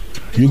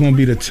 you're gonna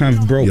be the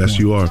 10th broke. Yes,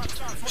 you are.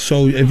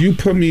 So if you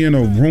put me in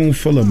a room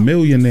full of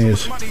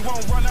millionaires,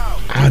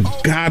 I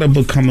gotta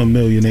become a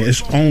millionaire.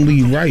 It's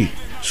only right.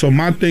 So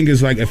my thing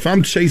is like, if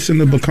I'm chasing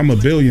to become a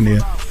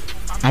billionaire,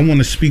 I want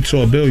to speak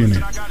to a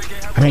billionaire.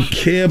 I don't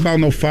care about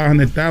no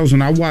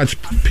 500,000. I watch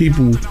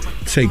people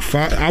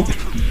I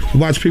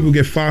watch people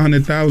get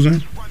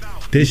 500,000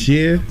 this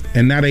year,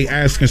 and now they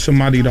asking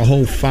somebody to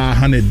hold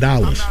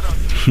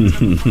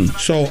 $500.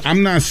 So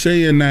I'm not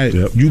saying that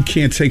you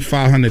can't take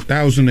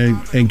 500,000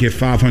 and get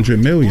 500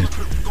 million.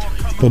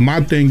 But my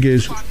thing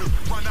is,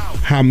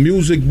 how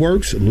music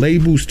works,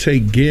 labels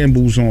take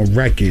gambles on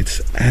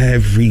records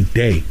every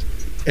day.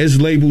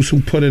 There's labels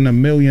who put in $1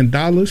 million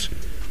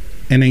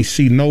and they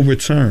see no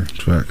return.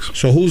 Facts.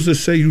 So who's to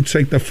say you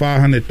take the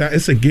 500,000?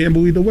 It's a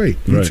gamble either way.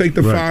 You take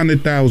the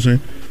 500,000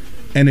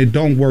 and it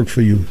don't work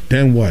for you,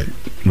 then what?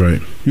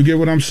 Right. You get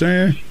what I'm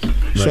saying?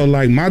 Right. So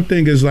like my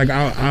thing is like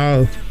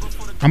I'm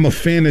a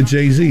fan of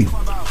Jay-Z.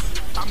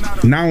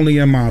 Not only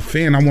am I a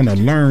fan, I want to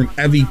learn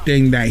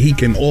everything that he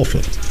can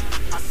offer.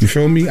 You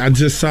feel me? I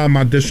just signed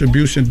my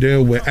distribution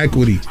deal with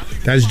Equity.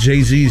 That's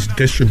Jay-Z's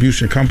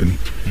distribution company.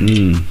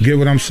 Get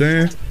what I'm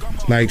saying?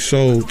 Like,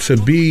 so to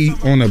be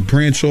on a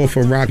branch off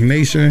of Rock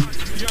Nation,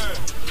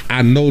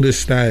 I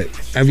noticed that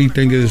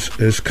everything is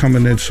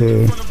coming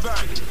into,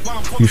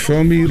 you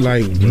feel me?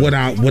 Like what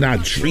I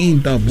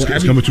dreamed of.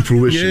 It's coming to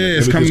fruition. Yeah,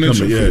 it's coming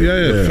into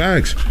fruition.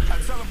 Facts.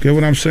 Get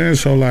what I'm saying?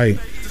 So like,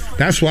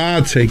 that's why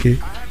I take it.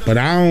 But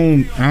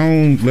I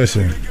don't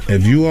listen.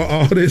 If you are an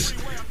artist,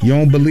 you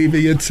don't believe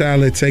in your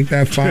talent, take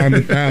that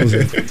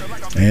 500,000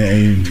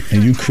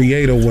 and you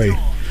create a way.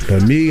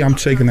 But me, I'm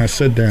taking that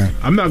sit down.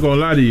 I'm not gonna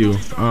lie to you.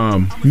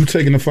 You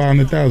taking the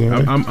 500,000?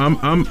 Right?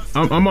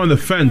 I'm on the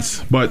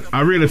fence, but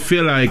I really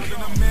feel like,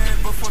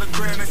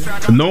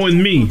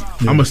 knowing me,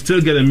 I'ma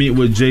still get a meet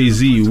with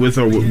Jay-Z with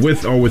or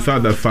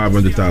without that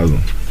 500,000.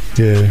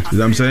 Yeah, you know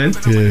what I'm saying?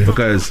 Yeah,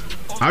 because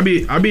I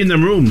be in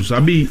them rooms. I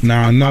be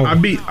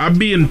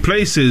in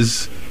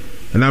places,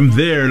 and I'm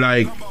there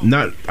like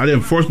not. I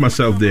didn't force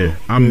myself there.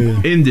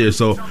 I'm in there,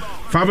 so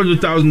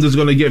 500,000 is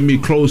gonna get me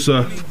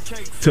closer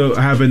to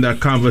having that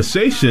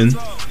conversation.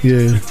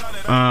 Yeah.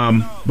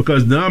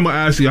 Because now I'm gonna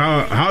ask you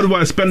how do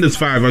I spend this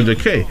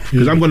 500K?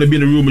 Because I'm gonna be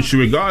in the room with you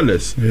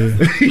regardless. Yeah.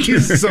 But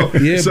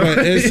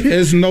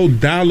it's no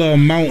dollar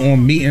amount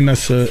on meeting a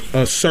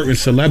certain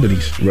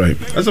celebrities. Right.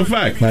 That's a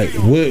fact. Like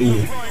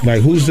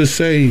who's to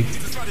say?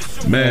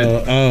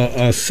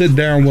 Man, sit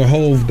down with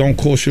Hov don't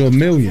cost you $1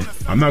 million.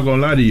 I'm not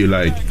gonna lie to you,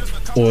 like,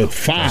 or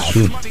 5.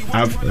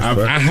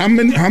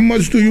 How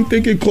much do you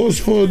think it costs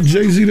for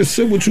Jay-Z to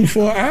sit with you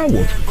for an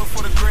hour?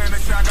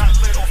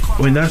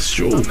 I mean, that's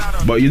true,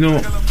 but you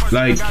know,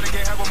 like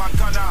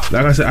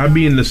I said, I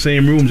be in the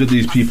same rooms with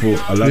these people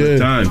a lot of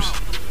times,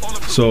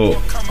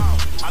 so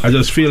I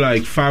just feel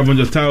like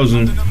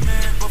 500,000.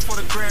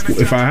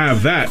 If I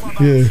have that,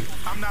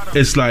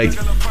 it's like,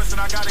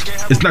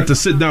 it's not to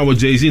sit down with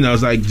Jay-Z now.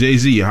 It's like,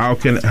 Jay-Z, how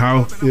can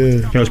I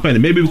spend it?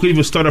 Maybe we could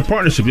even start a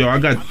partnership. Yo, I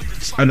got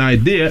an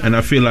idea, and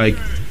I feel like,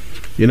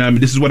 you know what I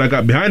mean, this is what I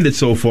got behind it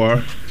so far.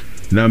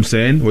 You know what I'm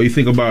saying? What do you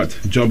think about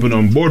jumping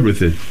on board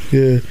with it?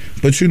 Yeah,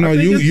 but you know,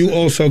 you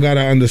also got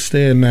to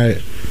understand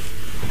that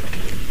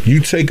you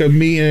take a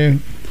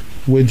meeting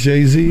with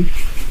Jay-Z,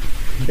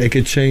 it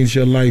could change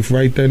your life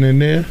right then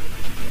and there,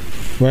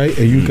 right?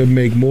 And you can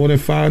make more than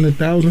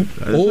 500,000,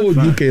 or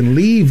you can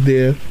leave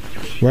there,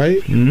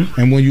 right?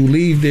 And when you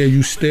leave there,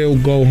 you still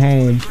go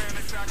home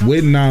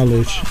with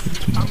knowledge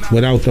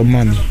without the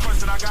money.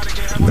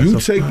 You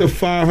take the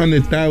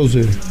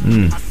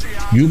 500,000,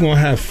 you're going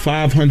to have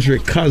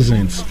 500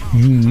 cousins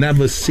you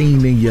never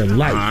seen in your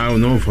life. I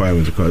don't know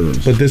 500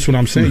 cousins. But this is what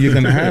I'm saying. You're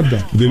going to have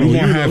them. You're going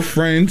to have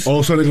friends.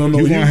 Also, they're going to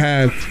know you're going to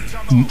have...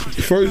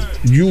 First,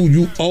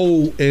 you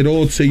owe it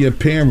all to your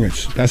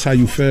parents. That's how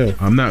you feel.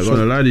 I'm not going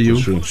to lie to you.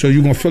 So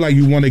you're going to feel like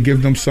you want to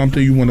give them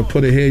something. You want to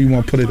put it here. You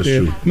want to put it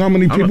there. You know how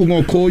many people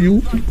going to call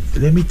you?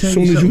 Let me tell you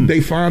something. As soon as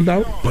they find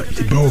out? But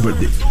you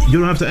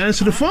don't have to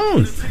answer the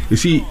phone. You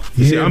see,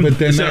 but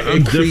then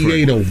it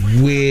create a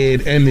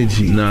weird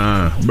energy.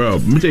 Nah, bro.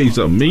 Let me tell you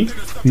something. Me?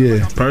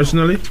 Yeah.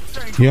 Personally?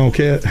 You don't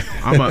care?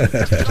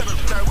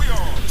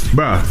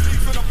 Bruh,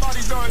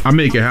 I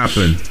make it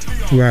happen.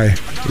 Right.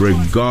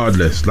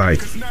 Regardless.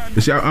 Like,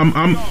 you see,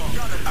 I'm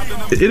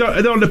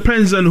it all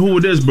depends on who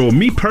it is, bro.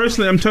 Me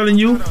personally, I'm telling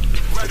you,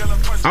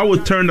 I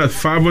would turn that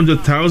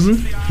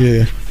 500,000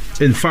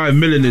 in 5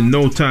 million in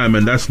no time,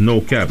 and that's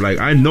no cap. Like,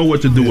 I know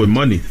what to do with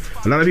money.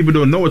 A lot of people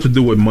don't know what to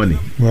do with money.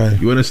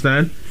 Right. You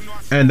understand?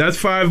 And that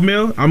 5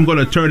 mil, I'm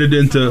gonna turn it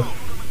into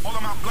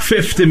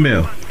 50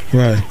 mil.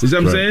 Right. You see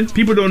what I'm saying?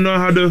 People don't know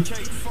how to.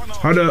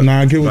 Nah,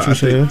 I get what you're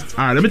saying. All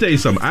right, let me tell you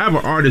something. I have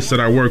an artist that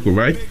I work with,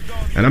 right?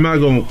 And I'm not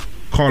gonna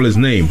call his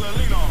name.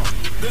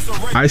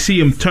 I see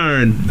him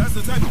turn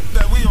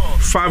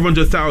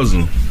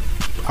 500,000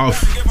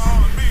 off.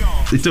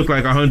 He took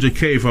like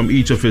 100K from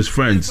each of his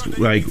friends,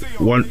 like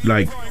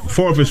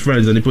 4 of his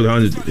friends, and he put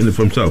 100 in it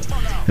for himself,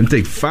 and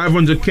take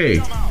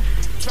 500K,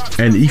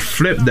 and he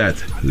flipped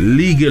that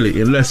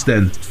legally in less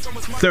than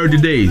 30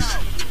 days.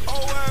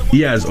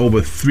 He has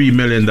over $3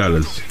 million.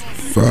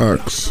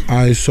 Facts. All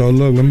right, so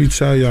look, let me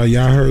tell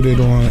y'all heard it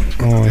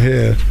on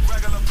here.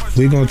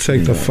 We gonna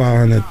take the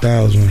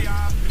 500,000.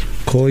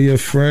 Call your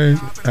friend,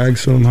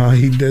 ask him how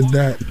he did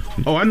that.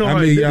 Oh, I know.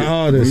 I mean, your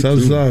artist. I'm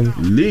sorry.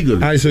 Legally.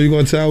 All right, so you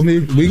gonna tell me?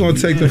 We gonna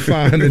take the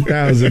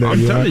 500,000.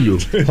 I'm telling you.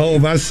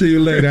 Hope I see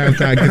you later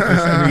after I get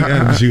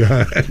this 3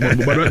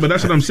 M's. But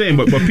that's what I'm saying.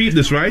 But peep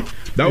this, right?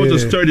 That was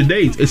just 30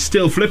 days. It's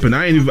still flipping.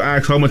 I ain't even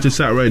asked how much it's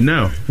at right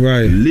now.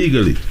 Right.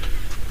 Legally.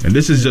 And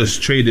this is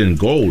just trading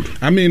gold.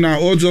 I mean, now,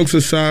 all jokes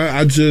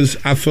aside,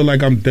 I feel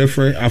like I'm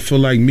different. I feel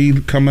like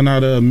me coming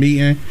out of a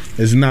meeting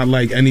is not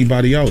like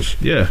anybody else.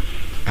 Yeah.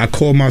 I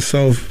call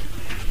myself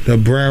the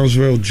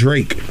Brownsville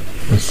Drake.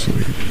 That's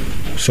sweet.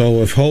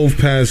 So if Hove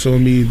passed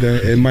on me,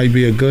 then it might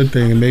be a good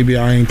thing, and maybe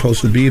I ain't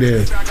supposed to be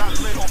there.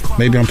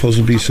 Maybe I'm supposed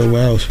to be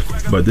somewhere else.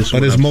 But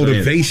it's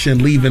motivation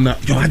saying. Leaving up.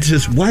 Yo,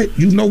 what?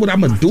 You know what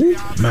I'm gonna do,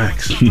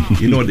 Max?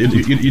 you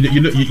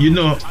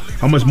know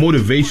how much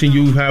motivation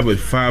you have with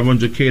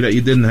 500K that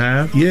you didn't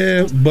have.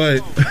 Yeah,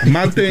 but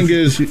my thing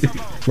is,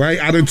 right?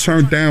 I done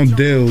turned down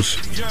deals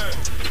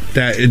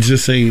that it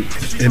just ain't.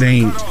 It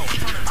ain't.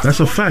 That's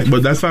a fact,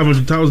 but that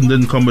 500,000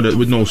 didn't come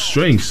with no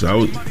strings.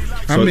 I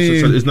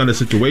mean, it's not a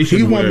situation.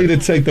 He want me to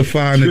take the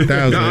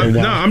 500,000. He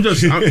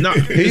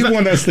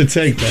want us to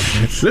take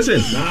that. Listen,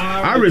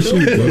 I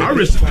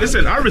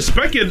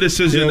respect your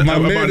decision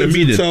about the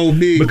meeting. Told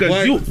me because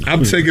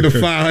I'm taking the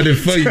 500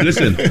 for you.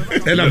 Listen,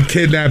 and I'm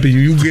kidnapping you.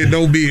 You get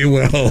no meeting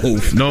with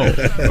Hove. No,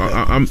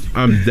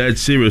 I'm dead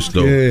serious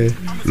though. Yeah.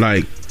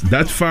 Like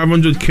that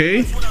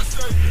 500K.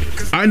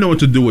 I know what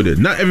to do with it.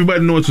 Not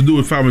everybody knows what to do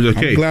with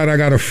 500K. I'm glad I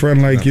got a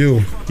friend like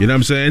you. You know what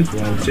I'm saying?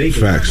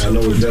 Facts.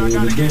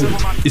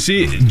 You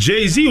see,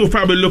 Jay-Z will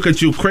probably look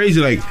at you crazy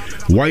like,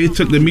 why you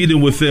took the meeting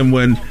with him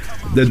when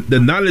the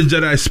knowledge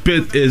that I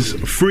spit is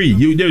free.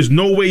 There's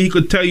no way he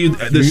could tell you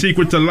the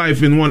secret to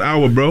life in 1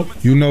 hour, bro.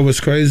 You know what's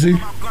crazy?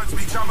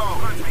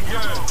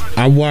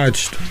 I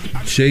watched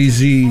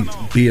Jay-Z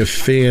be a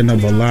fan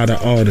of a lot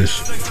of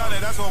artists,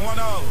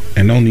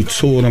 and only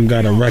 2 of them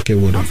got a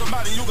record with him.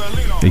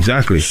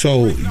 Exactly.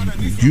 So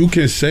you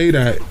can say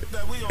that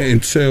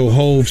until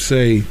Hove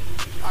say,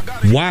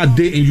 why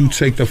didn't you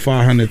take the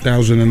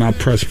 500,000 and I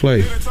press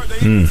play?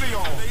 And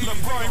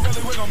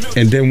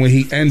then when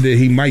he ended,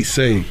 he might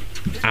say,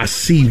 I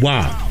see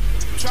why.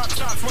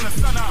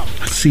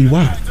 I see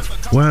why.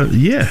 Well,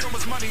 yeah,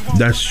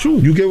 that's true.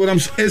 You get what I'm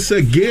saying? It's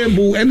a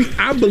gamble, and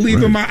I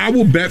believe in I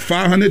will bet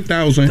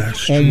 500,000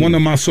 on one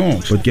of my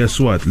songs. But guess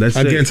what?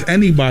 Against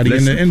anybody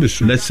in the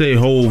industry. Let's say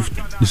Hove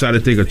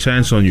decided to take a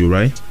chance on you,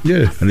 right?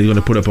 Yeah. And he's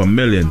gonna put up $1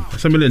 million.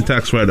 That's $1 million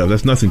tax write-off.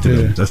 That's nothing to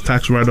them. That's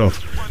tax write-off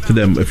to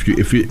them. If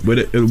you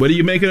whether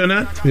you make it or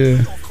not. Yeah. You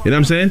know what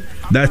I'm saying?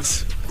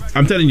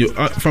 I'm telling you,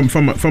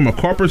 from a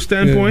corporate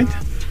standpoint.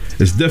 Yeah.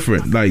 It's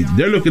different. Like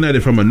they're looking at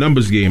it from a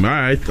numbers game. All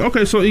right,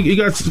 okay. So you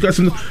got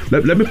some.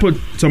 Let me put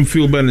some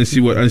fuel behind and see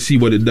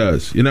what it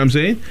does. You know what I'm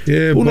saying?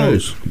 Yeah. Who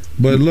knows?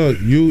 But look,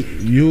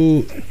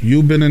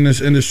 you've been in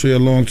this industry a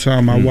long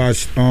time. I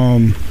watched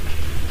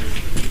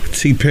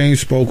T-Pain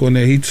spoke on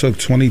there. He took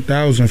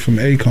 20,000 from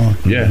Akon.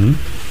 Yeah.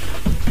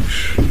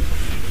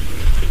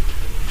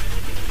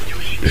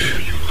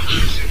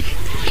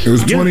 It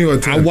was 20 or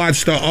 10. I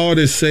watched the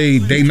artists say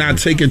they not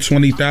taking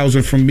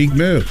 20,000 from Meek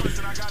Mill.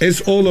 It's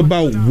all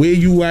about where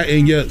you at,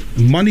 and your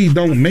money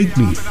don't make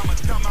me.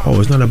 Oh,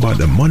 it's not about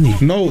the money.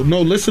 No.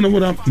 Listen to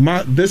what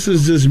this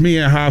is just me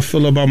and how I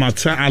feel about my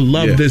time. I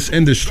love this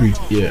industry.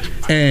 Yeah.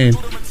 And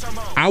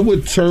I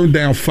would turn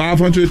down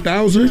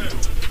 500,000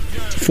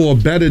 for a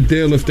better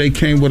deal if they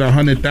came with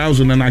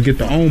 100,000 and I get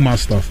to own my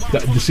stuff.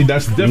 That's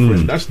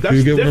different. That's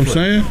you get different. What I'm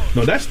saying?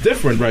 No, that's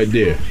different right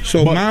there.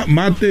 So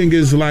my thing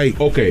is like,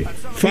 okay,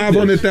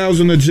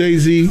 500,000 to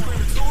Jay-Z.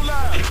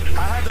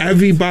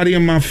 Everybody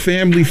in my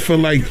family feel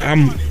like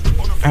I'm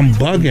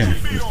bugging.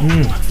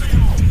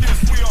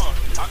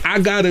 I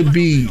gotta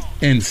be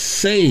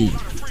insane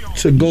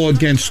to go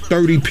against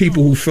 30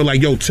 people who feel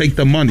like, yo, take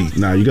the money.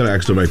 Nah, you gotta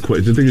ask the right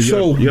questions.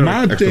 So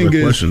my thing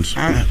is,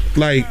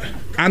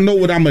 I know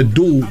what I'm gonna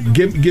do.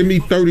 Give me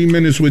 30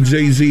 minutes with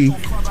Jay-Z,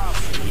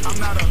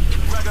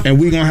 and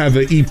we gonna have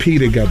an EP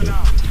together.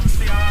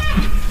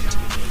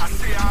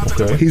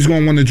 Okay. He's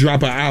gonna want to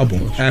drop an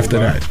album after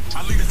that.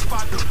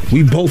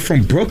 We both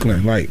from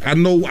Brooklyn. Like I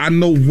know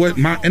what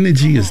my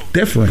energy is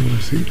different.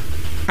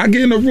 I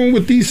get in a room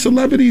with these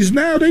celebrities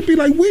now, they be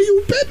like, where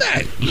you been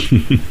at?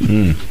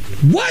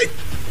 What?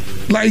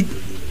 Like,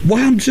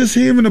 why I'm just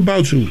hearing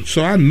about you.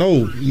 So I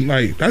know,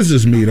 like, that's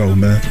just me though,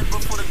 man.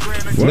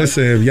 What?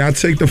 Listen, if y'all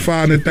take the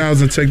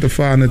 500,000, take the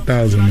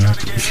 500,000, man.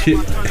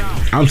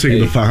 I'm taking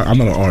the 500. I'm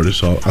not an artist,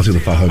 so I'll take the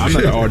 500. I'm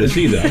not an artist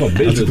either. I'm a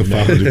businessman.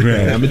 I'll take the 500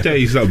 grand. I'm gonna tell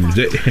you something.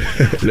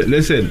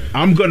 Listen,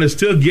 I'm gonna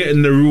still get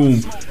in the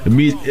room.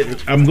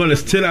 I'm gonna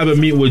still have a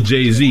meet with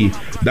Jay-Z.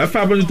 That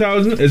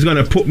 500,000 is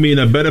gonna put me in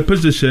a better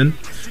position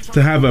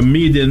to have a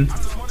meeting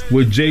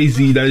with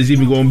Jay-Z that is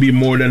even gonna be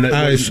more than that.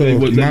 Alright, so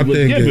my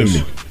thing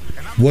is,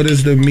 what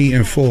is the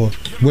meeting for?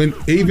 When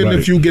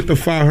if you get the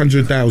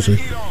 500,000,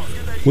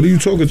 what are you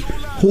talking?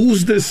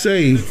 Who's to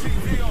say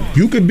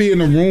you could be in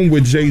a room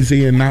with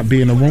Jay-Z and not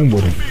be in a room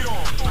with him?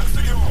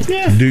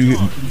 Yeah. Do you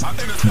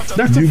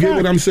get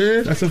what I'm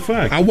saying? That's a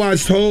fact. I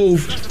watched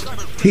Hove.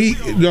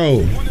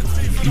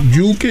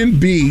 You can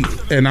be,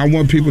 and I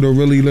want people to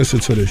really listen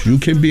to this. You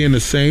can be in the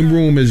same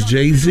room as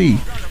Jay-Z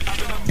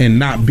and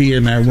not be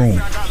in that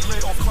room.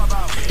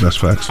 That's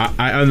facts.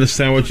 I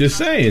understand what you're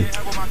saying,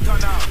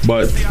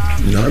 but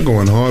y'all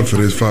going hard for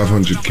this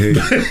 500K.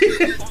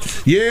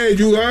 Yeah,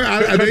 you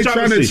are. They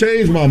trying to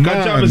change my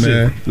mind,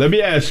 man. Let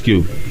me ask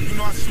you,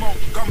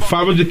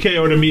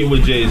 500K or the meeting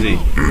with Jay-Z?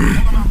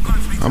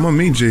 I'm gonna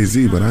meet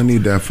Jay-Z, but I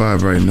need that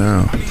 5 right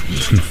now.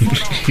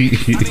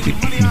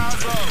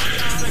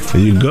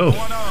 There you go.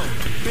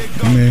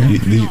 Man.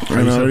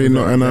 And I already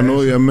know, and I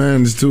know your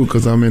man's too,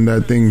 because I'm in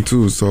that thing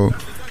too. So,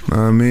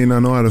 I mean, I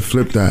know how to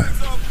flip that.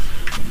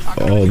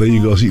 Oh, there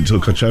you go. See, so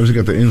Travis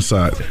got the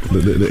inside,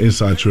 the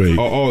inside trade.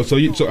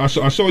 So I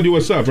showed you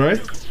what's up,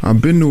 right? I've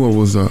been knew what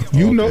was up.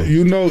 You know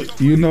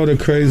the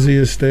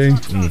craziest thing.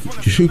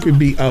 You could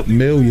be up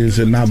millions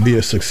and not be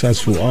a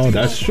successful artist.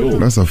 That's true.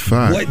 That's a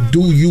fact. What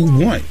do you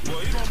want?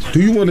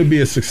 Do you want to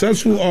be a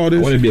successful artist?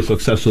 I want to be a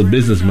successful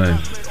businessman.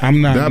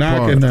 I'm not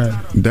knocking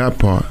that. That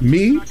part.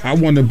 Me, I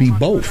want to be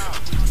both.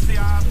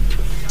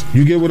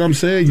 You get what I'm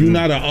saying? You're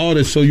not an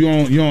artist, so you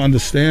don't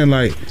understand.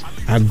 Like,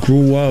 I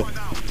grew up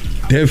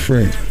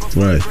different.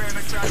 Right.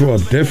 Grew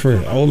up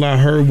different. All I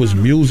heard was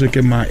music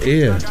in my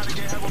ear.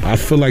 I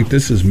feel like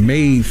this is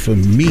made for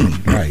me.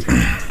 Like,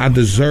 I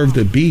deserve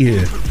to be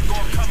here.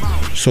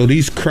 So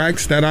these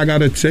cracks that I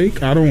gotta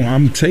take,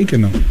 I'm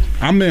taking them.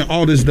 I'm in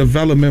artist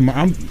development.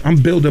 I'm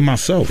building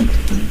myself.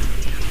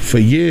 For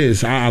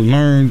years, I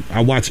learned.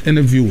 I watch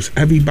interviews.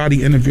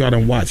 Everybody interview I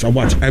done watch. I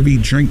watch every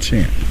Drink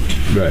Champ.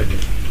 Right.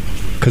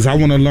 Because I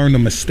want to learn the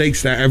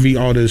mistakes that every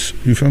artist,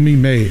 you feel me,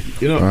 made.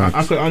 You know,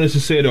 I could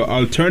honestly say though,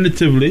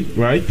 alternatively,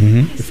 right?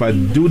 Mm-hmm. If I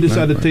do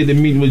decide to take the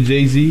meeting with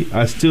Jay-Z,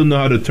 I still know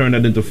how to turn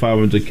that into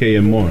 500K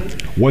and more.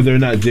 Whether or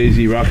not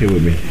Jay-Z rocking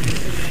with me.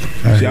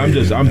 See, I'm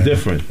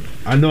different.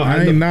 I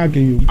ain't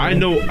knocking you. Bro. I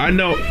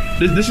know.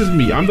 This is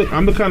me. I'm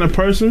the kind of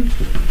person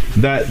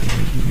that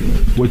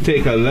would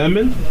take a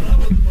lemon,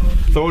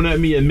 throw it at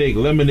me, and make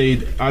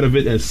lemonade out of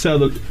it, and sell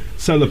the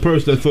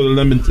person that throw the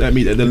lemon at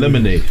me at the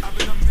lemonade.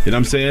 You know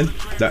what I'm saying?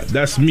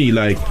 That's me.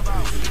 Like,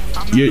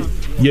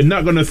 you're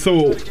not gonna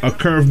throw a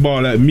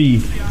curveball at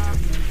me,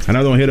 and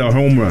I don't hit a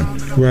home run.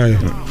 Right.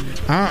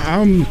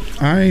 I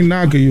ain't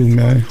knocking you,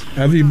 man.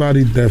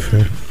 Everybody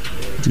different.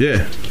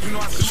 Yeah.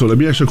 So let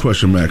me ask you a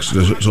question, Max.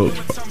 So,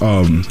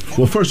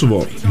 well, first of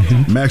all,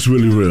 Max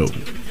Really Real.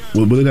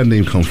 Where did that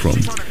name come from?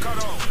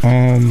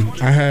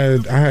 I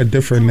had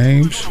different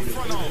names,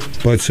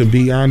 but to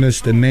be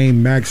honest, the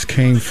name Max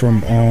came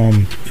from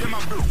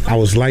I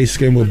was light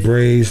skinned with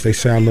braids. They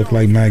say I look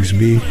like Max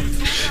B,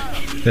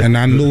 and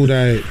I knew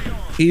that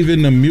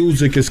even the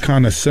music is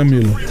kind of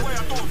similar.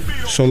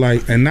 So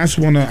like, and that's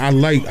one of I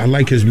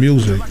like his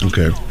music.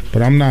 Okay,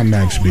 but I'm not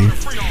Max B.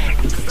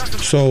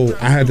 So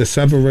I had to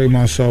separate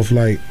myself.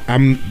 Like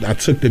I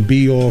took the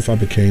B off. I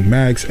became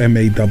Max,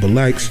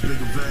 MAXX.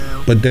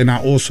 But then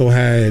I also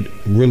had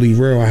Really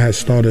Real. I had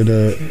started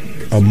a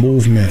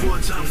movement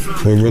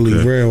with Really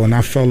Real, and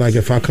I felt like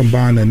if I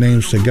combine the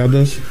names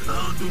together,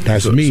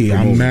 that's me.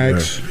 I'm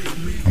Max.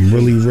 I'm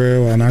Really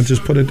Real, and I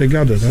just put it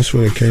together. That's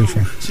where it came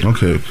from.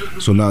 Okay,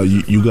 so now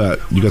you got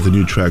the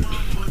new track,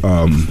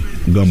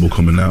 Gumbo,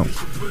 coming out.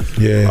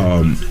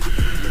 Yeah.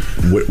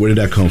 Where did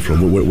that come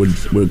from?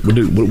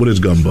 What is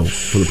Gumbo?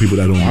 For the people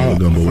that don't know what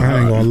Gumbo is. I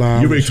ain't gonna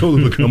lie. You already told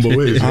them what Gumbo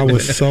is. I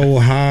was so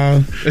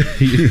high.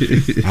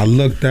 I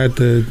looked at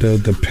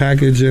the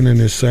packaging and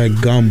it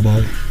said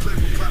Gumbo.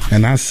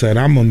 And I said,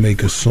 I'm gonna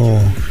make a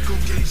song.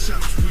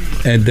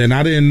 And then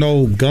I didn't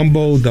know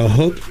Gumbo, the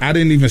hook. I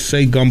didn't even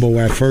say Gumbo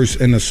at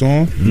first in the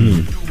song.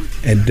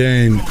 And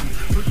then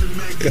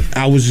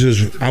I was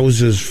just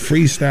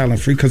freestyling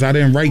because I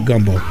didn't write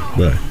Gumbo.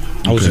 Right.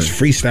 I was just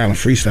freestyling.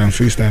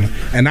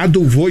 And I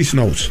do voice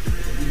notes.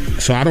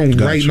 So I don't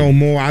write no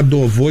more. I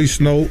do a voice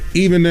note.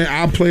 Even then,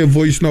 I'll play a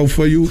voice note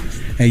for you,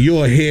 and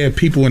you'll hear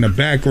people in the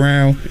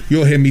background.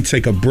 You'll hear me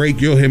take a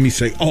break. You'll hear me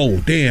say, oh,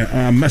 damn,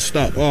 I messed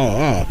up.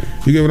 Oh.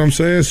 You get what I'm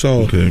saying?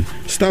 So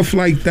stuff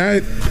like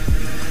that,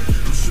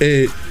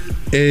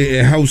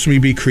 it helps me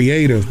be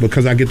creative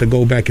because I get to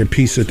go back and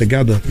piece it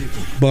together.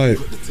 But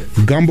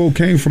Gumbo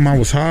came from I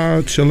was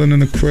high, chilling in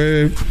the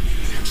crib,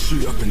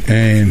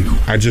 and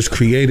I just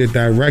created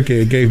that record.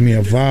 It gave me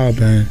a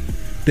vibe, and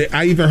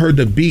I even heard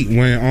the beat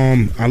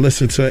when I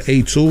listened to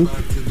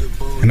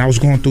A2, and I was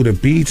going through the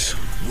beats,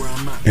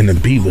 and the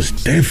beat was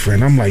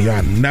different. I'm like, yo,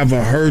 I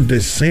never heard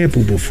this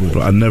sample before.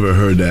 Bro, I never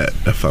heard that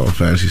Final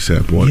Fantasy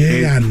sample.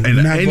 Yeah, I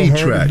never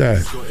heard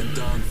that.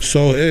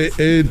 So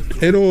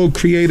it all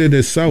created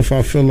itself.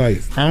 I feel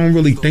like I don't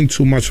really think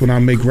too much when I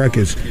make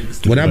records.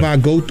 Whatever I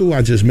go through,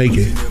 I just make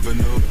it.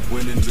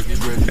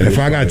 And if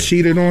I got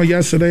cheated on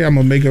yesterday, I'm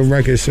gonna make a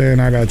record saying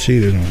I got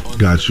cheated on.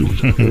 Got you.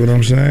 You know what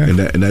I'm saying?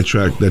 And that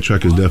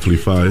track is definitely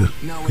fire.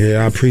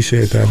 Yeah, I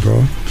appreciate that,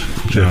 bro.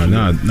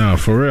 No,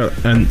 for real.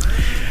 And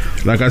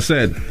like I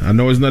said, I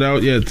know it's not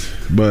out yet,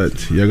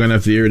 but you're gonna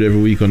have to hear it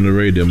every week on the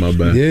radio, my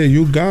bad. Yeah,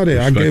 you got it.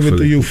 I gave it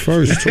to you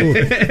first too.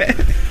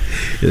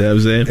 You know what I'm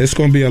saying? It's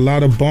gonna be a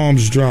lot of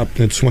bombs dropped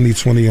in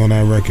 2020 on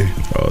that record.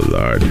 Oh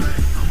Lord.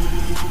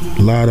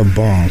 A lot of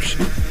bombs.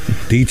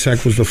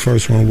 D-Tech was the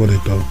first one with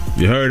it though.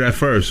 You heard that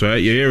first, right?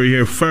 You hear it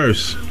here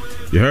first.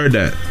 You heard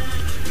that.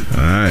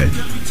 Alright.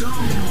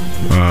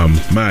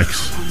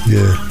 Max.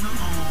 Yeah.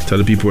 Tell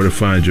the people where to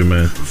find you,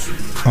 man.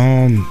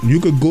 You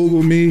could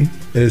Google me.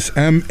 It's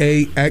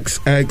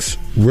MAXX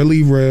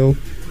Really Real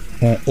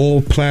on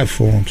all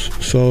platforms.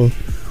 So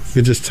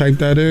you just type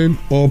that in,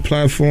 all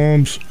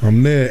platforms.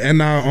 I'm there,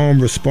 and I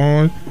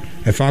respond.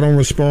 If I don't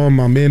respond,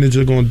 my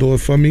manager gonna do it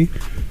for me.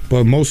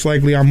 But most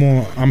likely,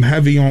 I'm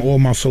heavy on all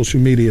my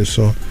social media.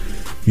 So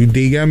you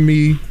DM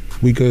me.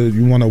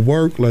 You want to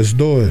work? Let's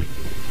do it.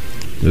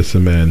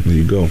 Listen, man. There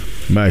you go,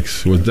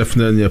 Max. It was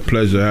definitely a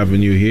pleasure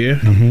having you here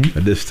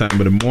at this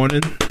time of the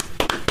morning.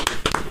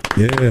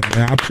 Yeah, man,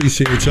 I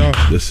appreciate y'all.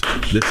 This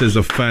is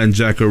a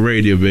Fanjacker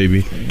radio,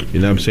 baby. You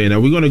know what I'm saying?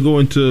 Now we're gonna go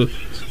into,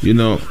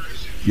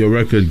 your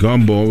record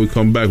Gumbo. When we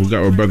come back, we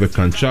got our brother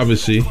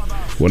Controversy.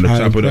 Want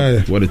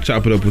to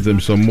chop it up with him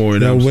some more. You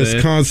know what I'm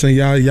Wisconsin,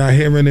 saying? y'all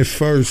hearing it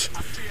first.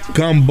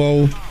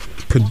 Gumbo,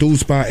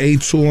 produced by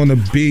A2 on the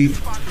beat.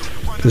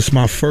 This is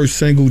my first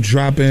single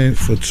dropping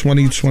for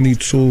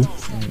 2022.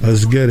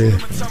 Let's get it.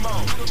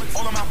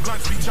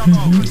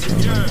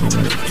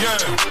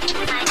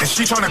 And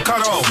she tryna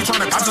cut off.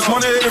 I just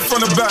wanna hit it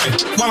from the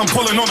back while I'm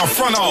pulling on the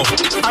front off.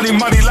 I need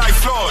money like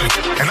Floyd,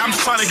 and I'm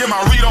just trying to get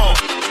my read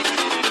off.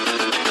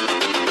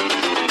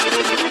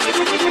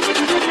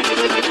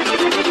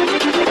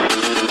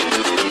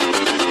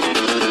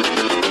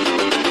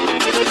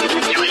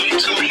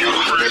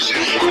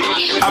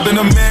 I've been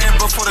a man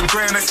before the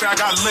grand. They say I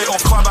got lit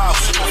off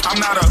Clubhouse. I'm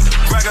not a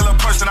regular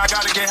person. I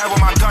gotta get head with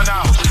my gun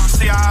out.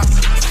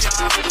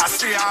 I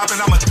see how I've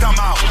been, I'm a dumb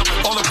out.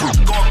 All the group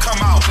gon'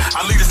 come out.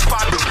 I leave the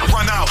spot,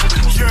 run out.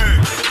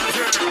 Yeah.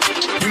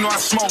 You know I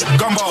smoke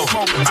Gumbo.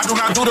 I do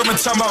not do them in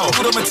tumbo.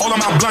 All of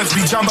my blunts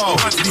be jumbo.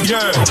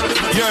 Yeah.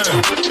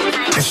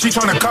 And she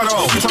tryna cut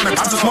off.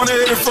 I just wanna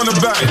hit it from the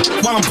back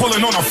while I'm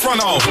pulling on the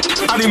front off.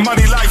 I need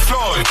money like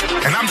Floyd,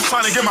 and I'm just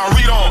trying to get my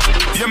read on.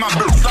 Yeah, my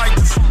bitch like.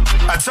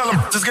 I tell them,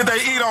 just get they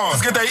eat on.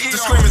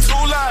 Just screaming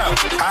too loud.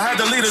 I had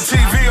to leave the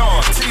TV on.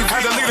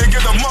 Had to leave to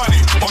get the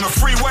money. On the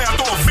freeway, I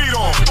throw a beat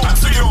on. I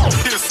see on,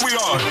 yeah,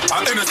 sweetheart.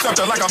 I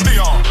intercept her like I'm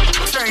Leon.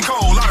 Chain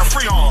cold, lot of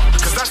free on.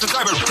 Cause that's the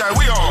type of that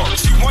we on.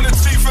 She wanted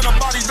teeth in her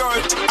body, though.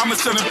 I'ma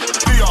send it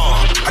PR.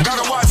 I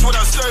gotta watch what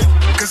I say.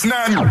 Cause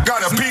now I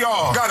got a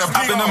PR.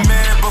 I've been a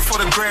man before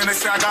the grand. They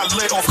say I got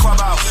lit off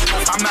Clubhouse.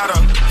 I'm not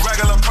a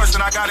regular person.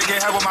 I gotta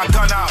get head with my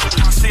gun out.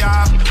 I see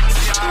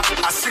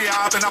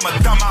how I've been, I'm a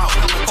dumb out.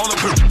 All the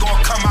people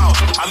gon' come out.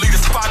 I leave the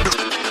spot.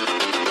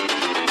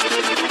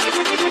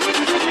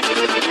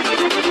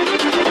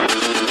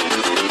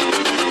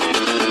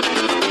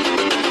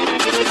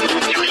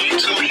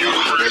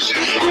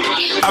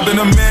 I've been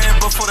a man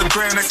before the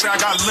grand. They say I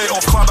got lit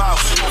off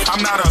Clubhouse.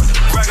 I'm not a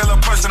regular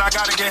person. I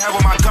gotta get head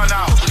with my gun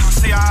out.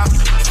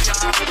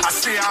 I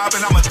see how I've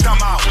been, I'm a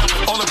dumb out.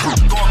 All the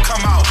people gon'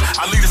 come out.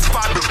 I leave the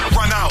spot,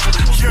 run out.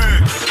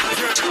 Yeah.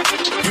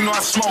 You know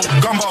I smoke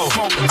Gumbo.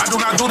 I do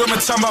not do them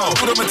in tumbo.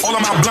 All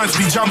of my blunts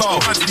be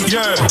jumbo.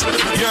 Yeah.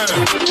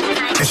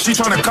 And she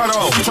tryna cut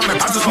off.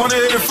 I just wanna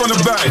hit it from the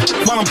back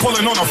while I'm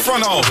pulling on the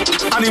front off.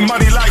 I need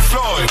money like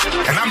Floyd,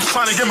 and I'm just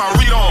trying to get my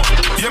read on.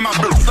 Yeah, my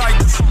bitch like.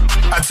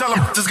 I tell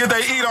them, just get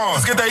they eat on.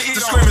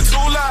 Just screaming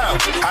too loud.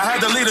 I had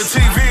to leave the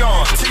TV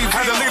on.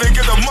 Had to leave to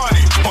get the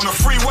money. On the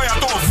freeway, I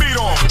throw a beat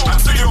on. I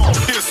see you on,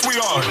 yeah,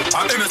 sweetheart.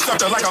 I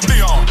intercept her like I'm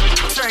Leon.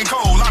 Chain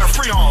cold, lot of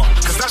free on.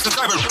 Cause that's the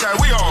type of that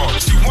we on.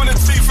 She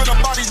wanted teeth in her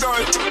body, though.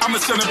 I'ma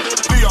send it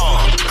PR.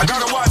 I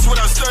gotta watch what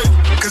I say.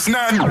 Cause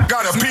now I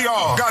got a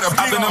PR.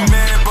 I've been a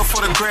man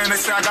before the grand. They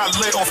say I got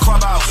lit off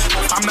Clubhouse.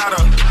 I'm not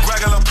a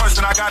regular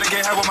person. I gotta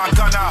get head with my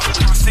gun out.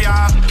 I see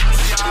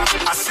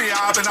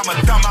how I've been, I'm a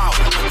dumb out.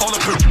 All the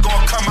people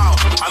gon' come out.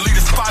 I leave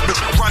the spot,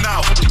 run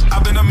out.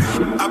 I've been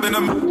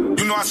a,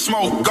 you know I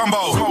smoke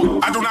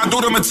Gumbo. I do not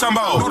do them in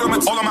tumbo.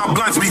 All of my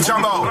blunts be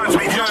jumbo.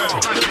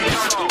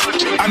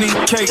 Yeah. I need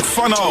cake,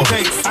 funnel.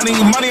 I need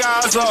money,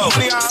 eyes up.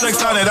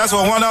 600, that's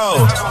what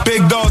 1-0.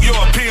 Big dog, you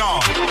a peon.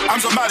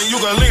 I'm somebody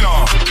you can lean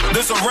on.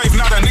 This a rape,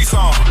 not a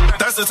Nissan.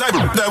 That's the type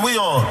that we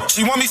on.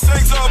 She want me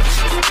sex up,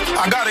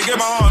 I gotta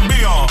get my R&B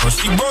on.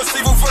 She brought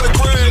seafood for the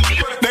crib,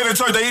 they done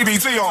turned the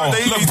EBT on.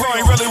 LeBron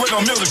ain't really with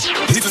no music.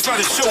 He just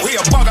tried to shoot, he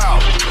a bug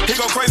out. He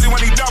go crazy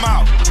when he dumb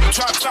out.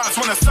 Trap shots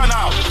when the sun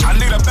out. I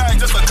need a bag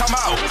just to come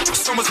out.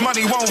 So much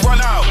money won't run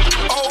out.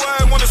 Oh,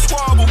 I wanna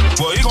squabble.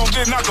 Well, he gon'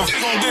 get knocked off.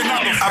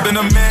 I've been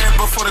a man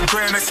before the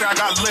grand. They say I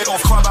got lit off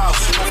Clubhouse.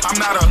 I'm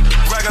not a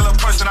regular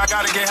person. I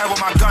gotta get head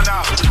with my gun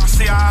out. I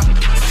see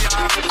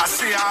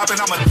how I've been.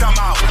 I'm a dumb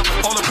out.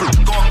 All the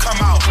gon' come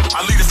out.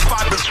 I leave the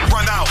spot but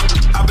run out.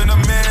 I've been a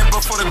man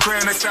before the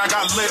grand. They say I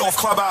got lit off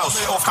Clubhouse.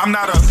 I'm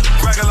not a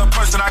regular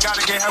person. I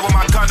gotta get head with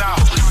my gun out.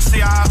 I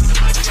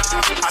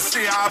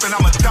see how I've been.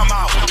 I'm a dumb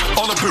out.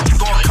 All the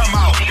gon' come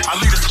out. I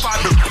leave the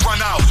spot but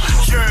run out.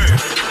 Yeah.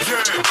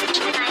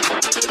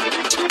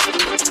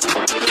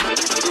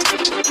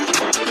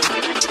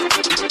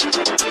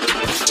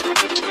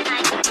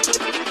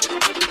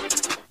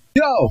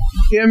 Yo,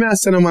 hear me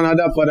say no man a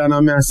dapper than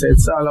a me say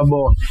it's all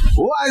about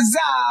what's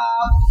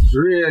up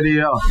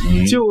radio.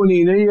 Tune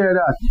in, you hear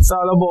that? It's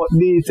all about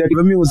D-Tech,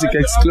 the music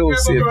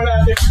exclusive.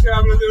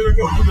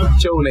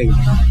 Tune in.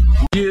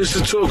 Yeah, it's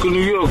the Talk of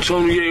New York.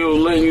 Tony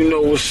Yayo letting you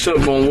know what's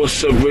up on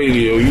What's Up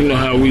Radio. You know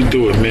how we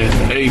do it, man.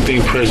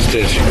 Everything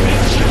presidential,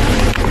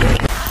 man.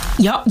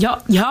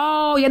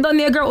 Yo, you done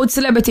there, girl with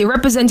celebrity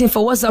representing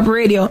for What's Up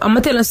Radio.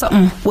 I'ma tell you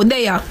something. What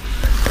they are?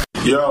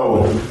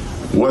 Yo,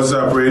 What's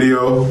Up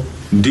Radio?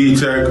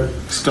 D-Tech,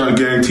 Stunt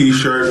Gang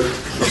T-shirt.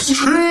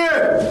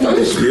 Straight!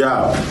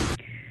 Yeah.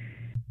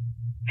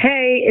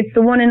 Hey, it's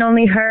the one and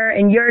only her,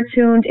 and you're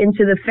tuned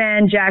into the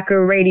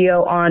Fanjacker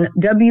Radio on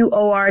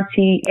WORT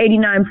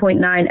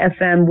 89.9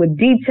 FM with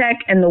D-Tech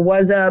and the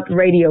What's Up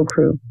Radio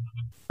crew.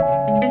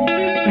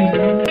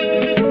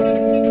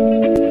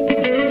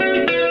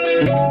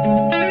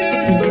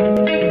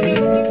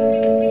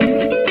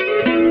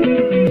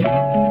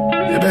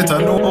 You better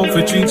know how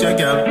to treat your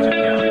girl.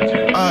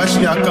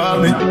 She a call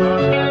me,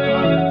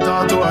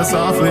 talk to her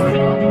softly.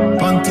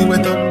 Panty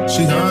wet up,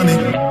 she honey.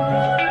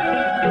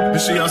 When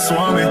she a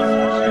swami,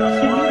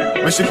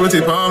 when she put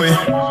it on me.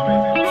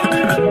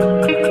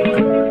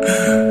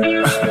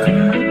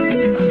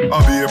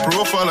 I'll be a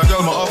profile, a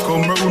girl my off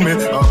come round me.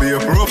 I'll be a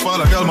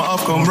profile, a girl my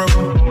off come round.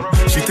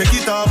 She take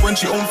it off when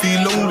she don't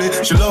feel lonely.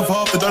 She love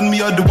half the done, me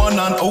are the one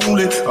and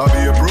only. I'll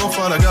be a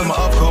profile, a girl my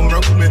off come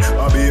round me.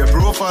 I'll be a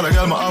profile, a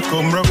girl my off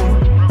come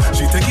round.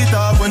 She take it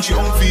off when she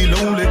don't feel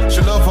lonely. She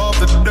love half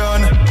the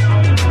done.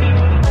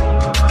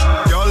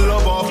 Y'all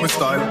love off my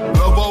style.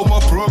 Love out my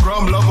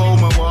program, love out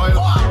my wild.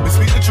 Me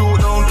speak the truth,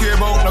 don't care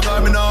about no guy.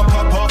 Me not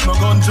pop off, no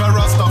gunja,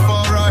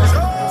 Rastafari.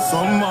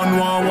 Some man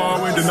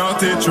want with the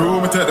naughty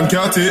true. Me take them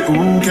catty,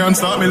 ooh, can't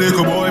stop me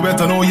little boy.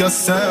 Better know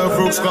yourself.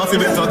 Brooks Coffee,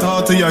 better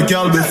talk to your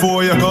gal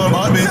before you come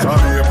at me. I'll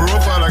be a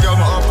profile, a gal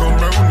my off come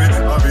round me.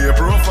 I'll be a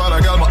profile,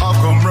 a gal my off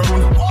come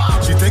round.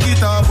 She take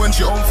it off when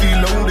she don't feel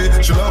lonely.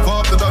 She love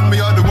half the done, me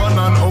are the one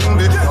and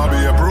only. I'll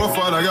be a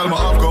profile, a girl my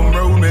off come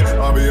round me.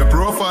 I'll be a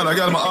profile, a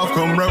girl my off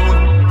come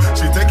round.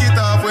 She take it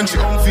off when she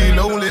don't feel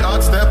lonely.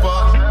 Hot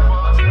stepper.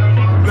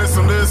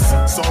 Listen this,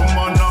 some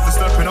man off is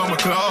stepping on my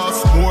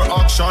class. More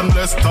action,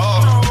 less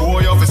talk.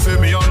 Boy off is see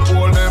me on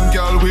all them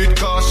girl with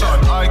caution.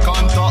 I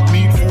can't talk,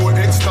 need for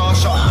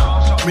extortion.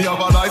 Me have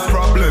a life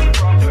problem.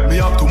 Me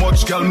have too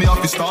much girl, me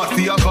have to start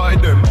to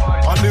avoid them.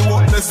 And the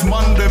worthless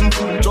man them,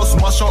 just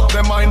mash up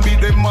them mind, beat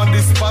them and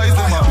despise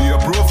them. I be a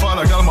profile,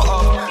 a girl my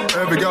off.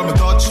 Every girl me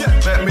touch,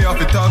 let me have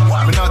it talk.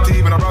 Me not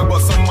even a rag, but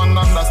some man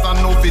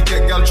understand. No fit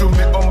get girl through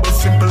me humble,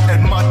 simple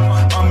and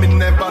mad. And me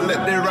never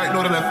let the right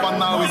know the left.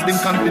 And always been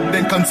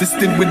confident,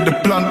 consistent with the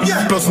plan.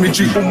 Plus me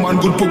treat woman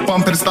good, put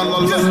pump pedestal.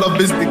 Love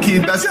is the key,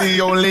 that's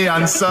the only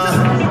answer.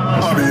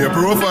 I be a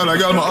profile, a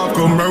girl my off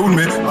come round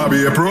me. I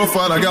be a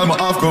profile, a girl my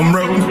off come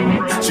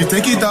round. She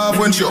take it off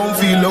when she don't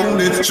feel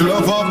lonely. She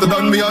love half the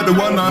done, me are the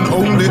one and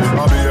only.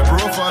 I be a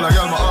profile, a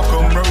girl my off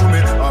come round me.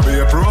 I be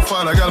a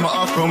profile, a girl my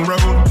off come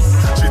round.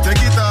 She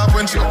take it off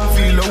when she don't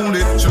feel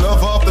lonely. She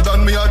love half the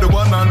done, me are the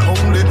one and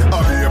only.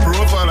 I be a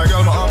profile, a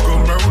girl my off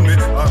come round me.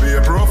 I be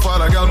a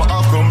profile, a girl my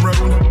off come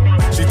round.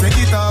 She take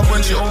it off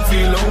when she don't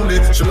feel lonely.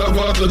 She love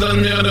half the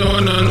done, me are the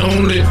one and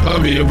only. I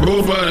be a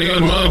profile, a girl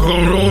my off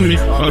come round me.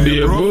 I be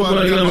a profile,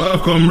 a girl my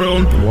off come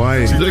round.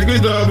 Why? She take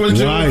it off when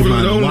she don't feel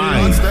lonely.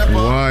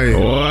 Why?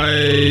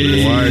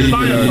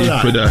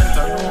 For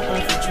that.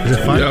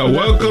 Yeah,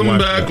 welcome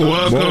back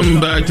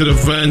to the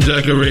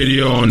Fanjacker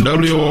Radio on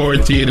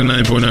WORT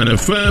 89.9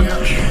 FM.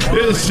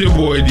 It's your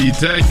boy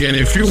D-Tech, and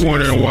if you're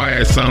wondering why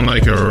I sound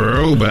like a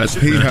robot,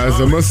 he has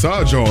a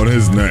massage on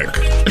his neck.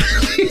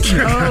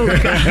 Oh,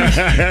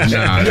 God.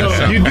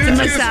 Nah, you did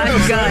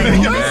massage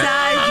gun.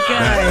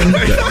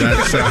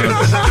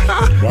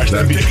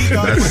 Massage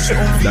gun.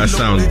 That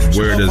sounds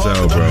weird as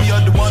hell, bro.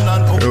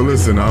 Yo,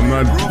 listen, I'm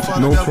not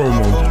no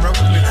promo.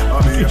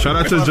 Shout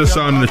out to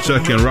Jason in the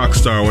check-in,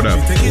 Rockstar, what up?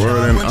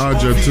 Word and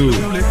Aja too.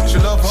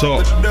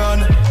 So,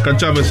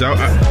 controversy.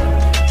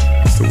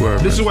 That's the word.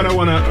 This is what I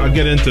want to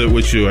get into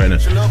with you right now.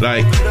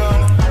 Like,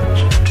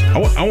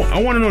 I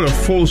want to know the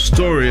full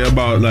story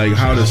about like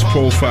how this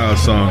Profile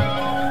song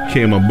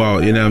came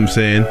about. You know what I'm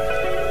saying?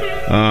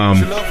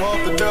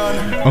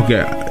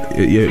 Okay,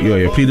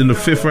 you're pleading the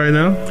fifth right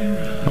now.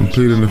 I'm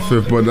pleading the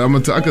fifth, but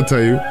I can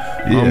tell you.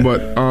 Yeah.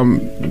 But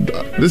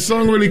this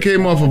song really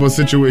came off of a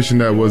situation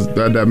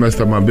that messed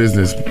up my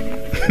business.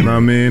 You know what I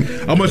mean?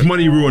 How much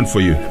money ruined for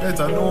you?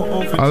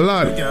 A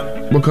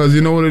lot. Because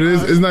you know what it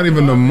is? It's not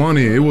even the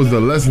money. It was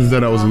the lessons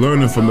that I was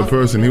learning from the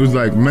person. He was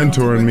like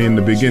mentoring me in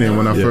the beginning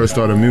when I first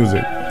started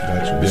music.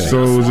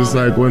 So it was just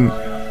like when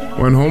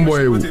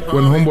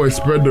homeboy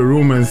spread the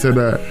rumor and said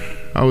that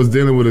I was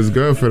dealing with his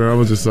girlfriend, and I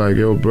was just like,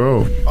 yo,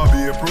 bro,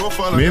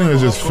 me and her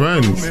just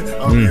friends.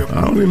 I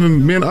don't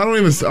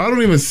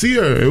even see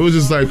her. It was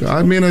just like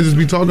me and her just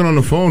be talking on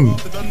the phone.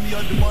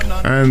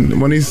 And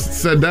when he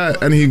said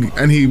that, and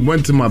he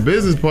went to my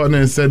business partner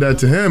and said that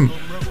to him,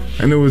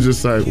 and it was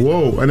just like,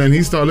 whoa. And then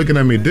he started looking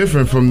at me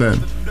different from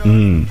then.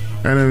 And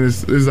then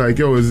it's like,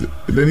 yo,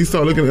 then he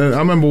started looking at, I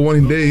remember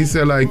one day he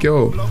said like,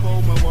 yo,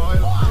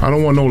 I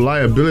don't want no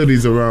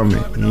liabilities around me.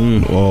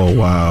 Oh,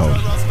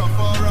 wow.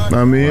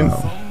 I mean,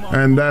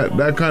 and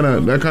that kind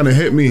of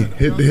hit me,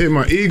 hit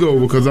my ego,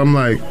 because I'm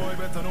like,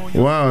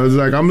 wow, it's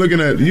like I'm looking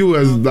at you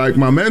as like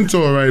my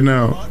mentor right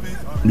now.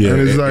 Yeah,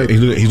 and it's like he's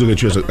looking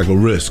at you as like a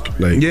risk,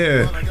 like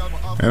yeah.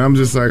 And I'm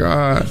just like,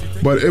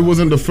 but it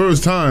wasn't the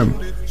first time,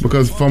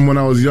 because from when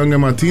I was young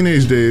in my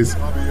teenage days,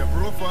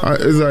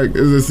 it's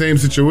the same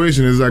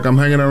situation. It's like I'm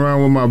hanging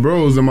around with my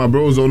bros, and my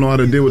bros don't know how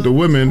to deal with the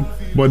women,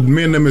 but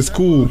me and them is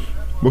cool.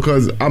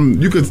 Because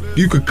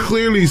you could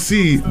clearly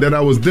see that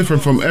I was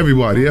different from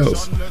everybody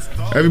else.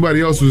 Everybody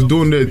else was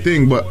doing their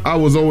thing, but I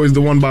was always the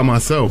one by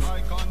myself.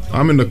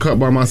 I'm in the cut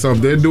by myself.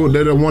 They're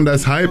the one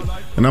that's hype,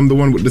 and I'm the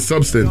one with the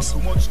substance.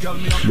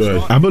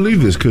 But I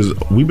believe this because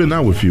we've been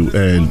out with you,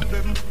 and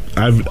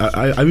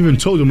I've even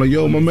told them like,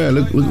 yo, my man,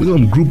 look at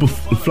them group of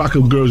flock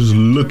of girls just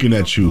looking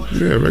at you.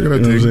 Yeah, regular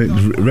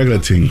thing. Regular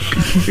thing.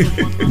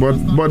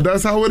 but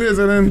that's how it is,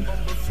 and then.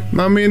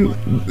 I mean,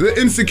 the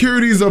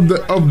insecurities of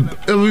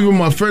even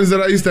my friends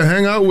that I used to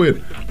hang out with,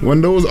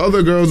 when those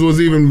other girls was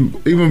even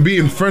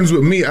being friends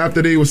with me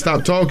after they would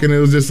stop talking, it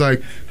was just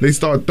like they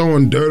start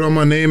throwing dirt on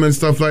my name and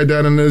stuff like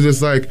that, and it was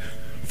just like,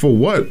 for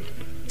what?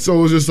 So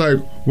it was just like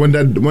when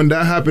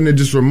that happened, it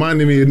just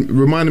reminded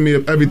me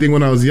of everything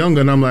when I was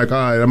younger, and I'm like, all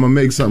right, I'm gonna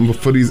make something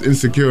for these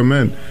insecure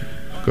men.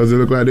 Because they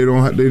look like they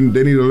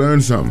need to learn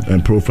something.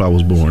 And Profile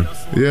was born.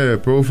 Yeah,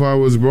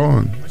 Profile was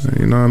born.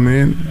 You know what I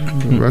mean?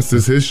 The rest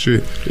is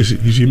history.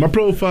 You see, my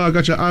profile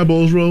got your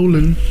eyeballs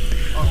rolling.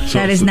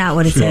 That is not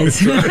what it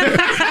says. Yo,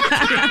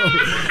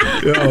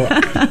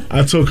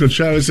 I told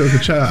Kachawa,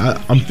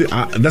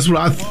 that's what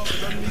I.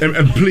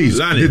 And please,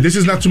 this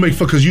is not to make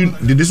fun, because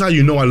this is how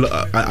you know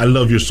I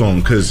love your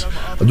song, because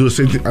I do the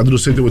same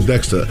thing with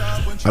Dexter.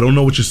 I don't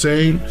know what you're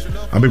saying.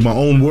 I make my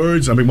own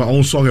words. I make my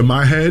own song in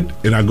my head,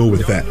 and I go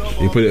with that.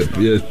 You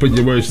put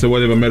your words to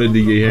whatever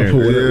melody you hear.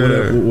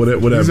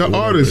 Whatever. He's an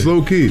artist,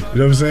 low key. You know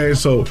what I'm saying?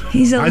 So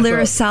he's a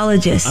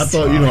lyricologist. I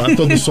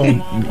thought the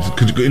song,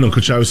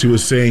 Kachawa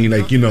was saying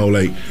like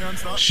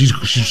she's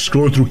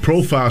scrolling through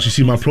profiles. She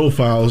see my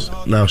profiles.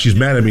 Now she's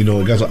mad at me.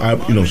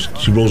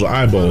 She rolls her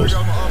eyeballs.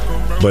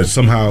 But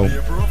somehow,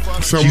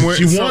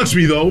 she wants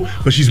me though.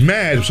 But she's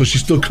mad, so she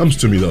still comes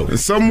to me though.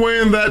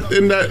 Somewhere in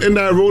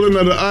that rolling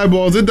of the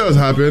eyeballs, it does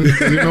happen.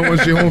 You know, when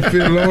she don't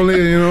feel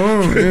lonely, you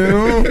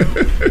know,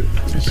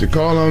 she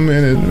call on me.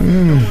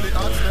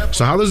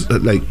 So how does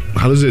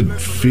it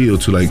feel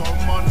to like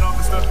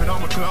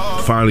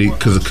finally?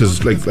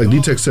 Because like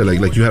D-Tech said,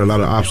 like you had a lot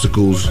of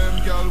obstacles.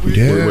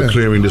 With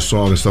clearing this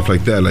song and stuff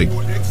like that. Like,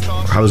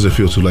 how does it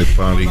feel to like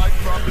finally?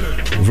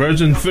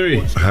 Version 3.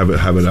 Have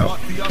it out.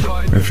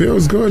 It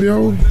feels good,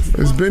 yo.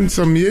 It's been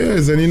some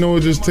years, and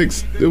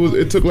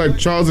it took like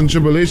trials and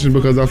tribulations,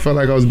 because I felt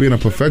like I was being a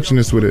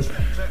perfectionist with it.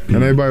 And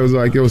everybody was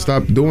like, yo,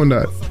 stop doing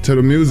that to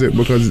the music,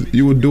 because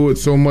you would do it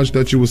so much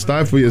that you would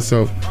stifle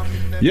yourself.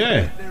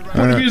 Yeah.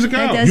 Put the music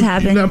out. It does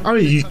happen. I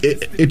mean,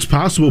 it's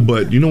possible,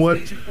 but you know what?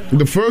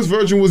 The first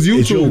version was YouTube.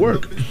 It's your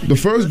work. The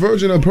first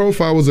version of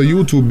Profile was a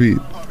YouTube beat.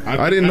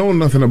 I didn't know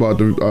nothing about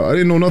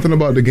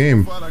the game.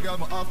 You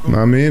know what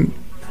I mean?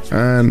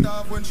 And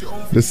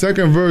the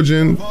second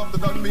version,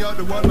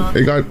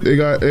 it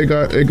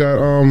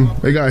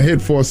got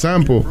hit for a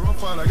sample.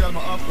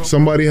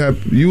 Somebody had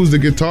used the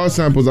guitar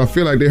samples. I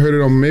feel like they heard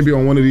it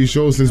on one of these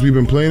shows since we've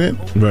been playing it.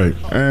 Right.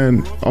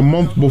 And a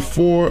month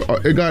before,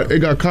 it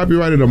got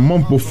copyrighted a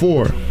month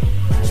before.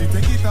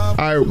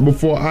 I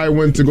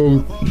went to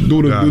go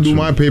do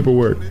my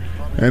paperwork,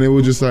 and it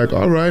was just like,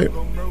 all right,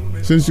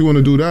 since you want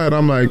to do that,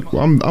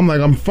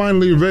 I'm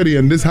finally ready,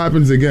 and this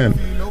happens again.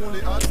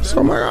 So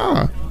I'm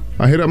like,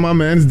 I hit up my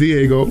man's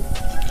Diego.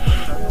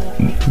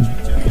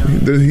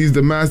 He's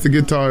the master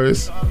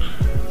guitarist,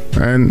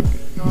 and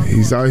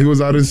he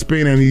was out in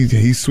Spain, and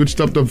he switched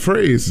up the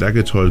phrase. That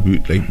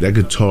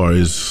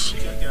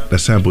that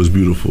sample is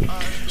beautiful.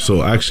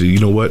 So actually, you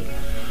know what?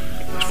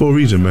 for a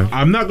reason, man.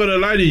 I'm not gonna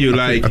lie to you.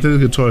 I think the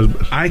guitar is.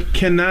 I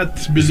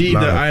cannot believe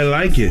that I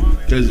like it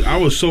because I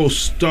was so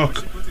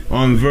stuck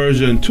on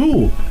version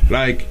 2.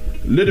 Like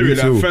literally,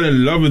 I fell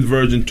in love with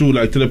version 2,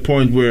 like to the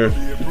point where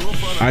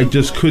I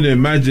just couldn't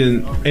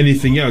imagine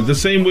anything else. The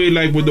same way,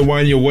 like with the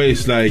Wind Your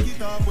Waist, like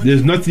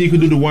there's nothing you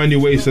can do to Wind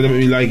Your Waist that make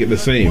me like it the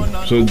same.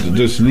 So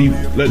just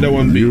let that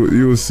one be.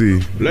 You will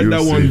see. Let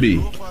that one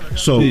be.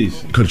 So,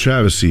 please.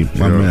 Controversy,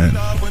 my man.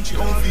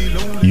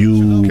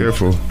 You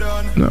careful.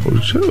 No,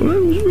 chill,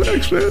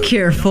 relax, man.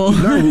 Careful.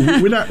 No,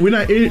 we're not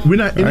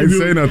interviewing. I ain't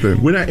say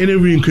nothing. We're not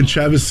interviewing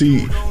Controversy,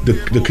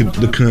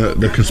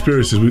 the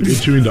conspiracies. We're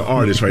interviewing the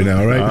artist right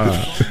now,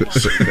 right?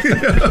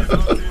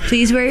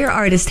 Please wear your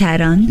artist hat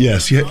on.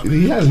 Yes, he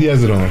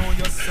has it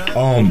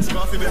on.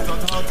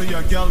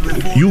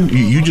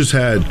 You just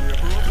had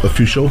a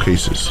few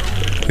showcases.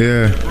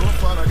 Yeah.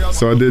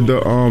 So I did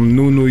the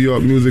New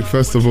York Music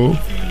Festival.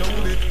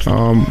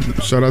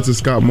 Shout out to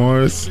Scott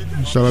Morris.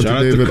 Shout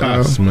out to David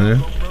Cox,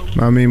 man.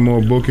 I mean,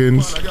 more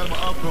bookings.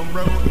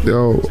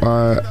 Yo,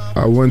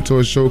 I went to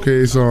a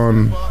showcase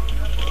on,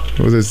 what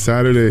was it,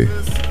 Saturday,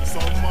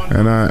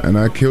 and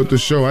I killed the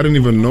show. I didn't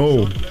even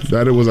know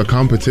that it was a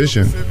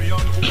competition.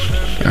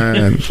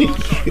 And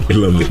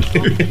love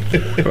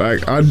it.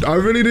 Like I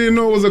really didn't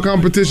know it was a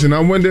competition. I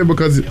went there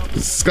because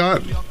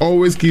Scott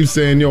always keeps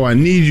saying, yo, I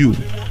need you.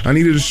 I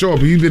needed to show up.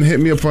 He's been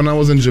hitting me up when I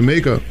was in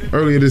Jamaica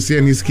earlier this year,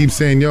 and he keeps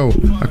saying, yo,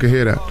 I can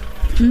hear that.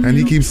 Mm-hmm. And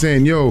he keeps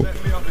saying, yo,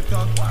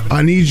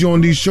 I need you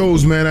on these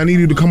shows, man. I need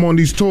you to come on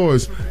these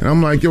tours. And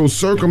I'm like, yo,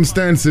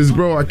 circumstances,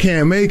 bro, I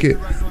can't make it.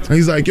 And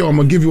he's like, yo, I'm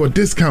gonna give you a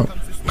discount.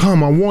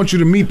 Come, I want you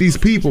to meet these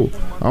people.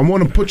 I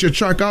want to put your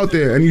track out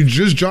there. And you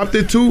just dropped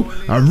it too?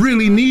 I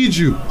really need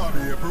you.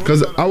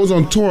 Because I was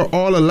on tour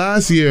all of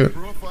last year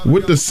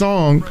with the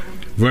song.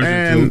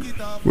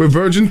 With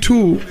Virgin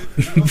 2.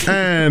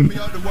 And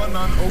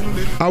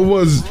I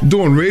was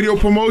doing radio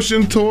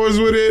promotion tours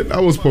with it. I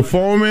was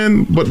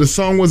performing, but the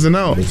song wasn't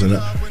out.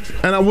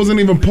 And I wasn't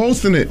even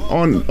posting it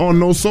on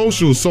no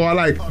socials. So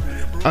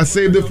I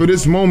saved it for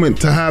this moment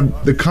to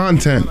have the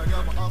content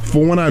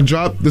for when I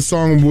dropped the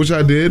song, which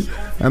I did,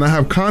 and I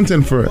have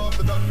content for it.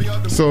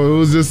 So it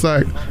was just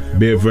like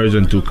be a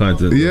Version 2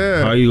 content.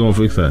 Yeah. How are you gonna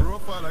fix that?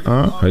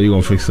 How you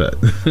gonna fix that?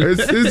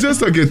 It's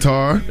just a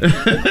guitar.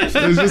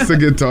 It's just a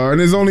guitar,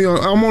 and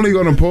I'm only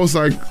gonna post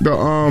like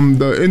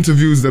the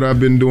interviews that I've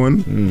been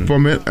doing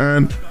from it.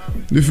 And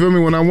you feel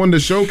me? When I won the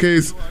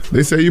showcase,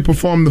 they say you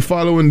perform the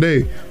following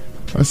day.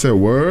 I said,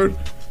 word.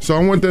 So I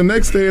went the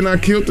next day and I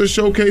killed the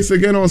showcase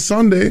again on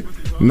Sunday.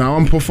 Now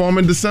I'm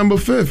performing December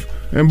 5th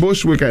in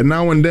Bushwick at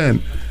Now and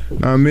Then.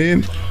 I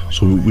mean,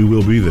 so we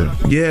will be there.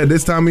 Yeah,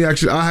 this time I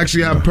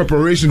actually have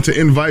preparation to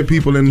invite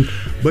people in.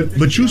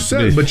 But you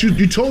said,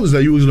 you told us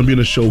that you was gonna be in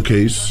a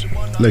showcase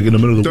like in the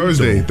middle of the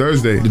week.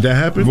 Thursday. Did that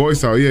happen?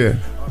 Voice Out, yeah.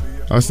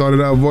 I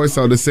started out Voice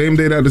Out the same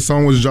day that the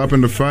song was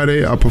dropping, the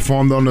Friday. I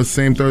performed on the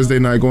same Thursday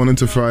night going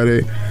into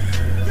Friday.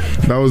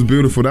 That was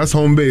beautiful. That's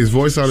home base.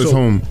 Voice Out is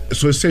home.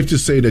 So it's safe to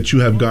say that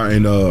you have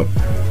gotten a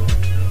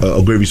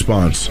great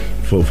response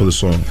for the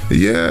song.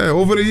 Yeah,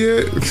 over the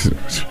year.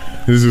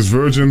 This is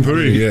Virgin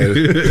 3. Yeah.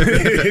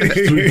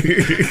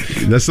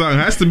 That song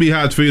has to be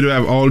hard for you to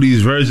have all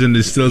these versions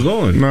that's still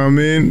going. Know what I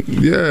mean?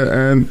 Yeah,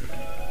 and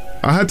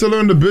I had to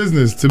learn the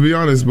business, to be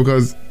honest,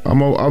 because I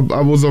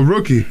was a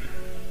rookie.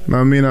 Know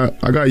what I mean?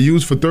 I got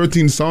used for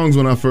 13 songs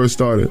when I first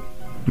started.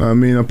 Know what I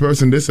mean? A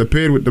person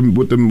disappeared with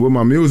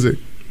my music.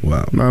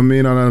 Wow. Know what I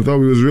mean? And I thought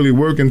we was really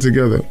working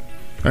together.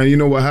 And you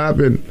know what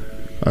happened?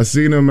 I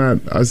seen him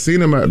at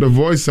the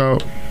Voice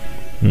Out.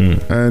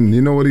 And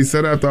you know what he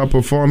said after I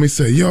performed? He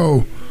said,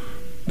 yo,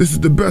 this is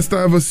the best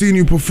I ever seen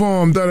you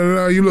perform. Da da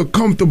da. You look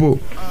comfortable.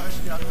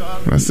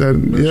 And I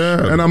said,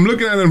 yeah. And I'm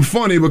looking at him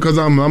funny because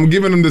I'm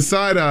giving him the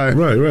side eye.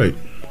 Right.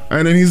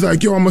 And then he's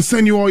like, yo, I'm gonna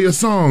send you all your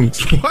songs.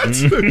 What?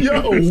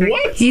 Yo,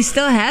 what? He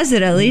still has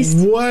it at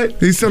least. What?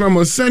 He said, I'm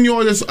gonna send you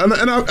all your songs.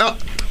 And I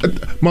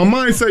my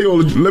mind said, yo,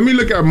 let me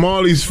look at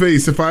Marley's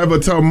face if I ever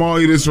tell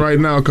Marley this right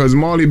now, because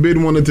Marley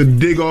Bid wanted to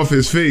dig off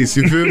his face.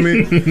 You feel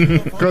me?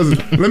 Because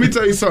let me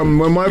tell you something.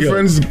 When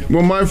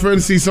my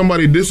friends see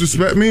somebody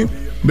disrespect me,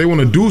 they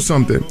want to do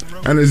something,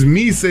 and it's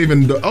me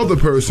saving the other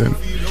person.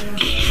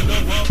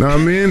 Know what I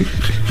mean?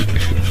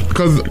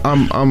 Because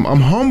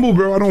I'm humble,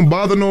 bro. I don't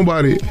bother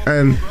nobody,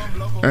 and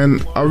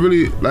I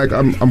really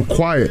I'm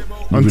quiet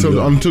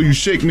until you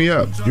shake me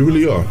up. You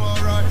really are.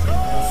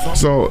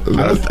 So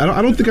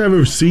I don't think I've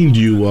ever seen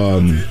you.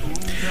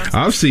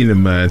 I've seen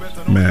him mad.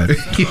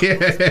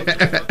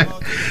 Yeah.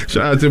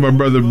 Shout out to my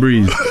brother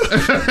Breeze.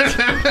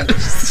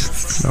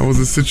 That was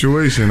a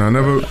situation.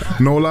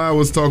 No lie, I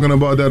was talking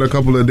about that a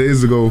couple of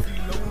days ago.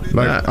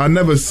 I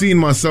never seen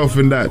myself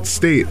in that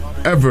state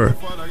ever.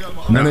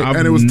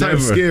 And it was type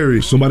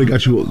scary. Somebody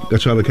got you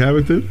out of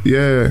character?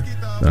 Yeah.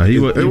 It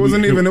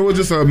was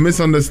just a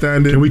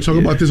misunderstanding. Can we talk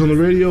about this on the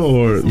radio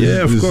or?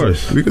 Yeah, of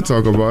course. We could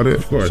talk about it.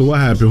 Of course. So what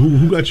happened?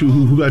 Who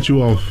got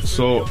you off?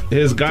 So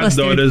his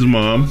goddaughter's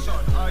mom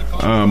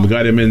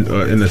got him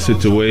in a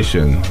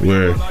situation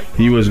where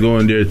he was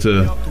going there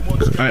to,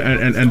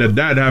 and the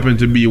dad happened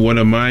to be one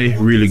of my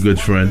really good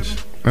friends.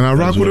 And I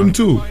rock with him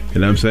too. You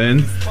know what I'm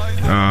saying?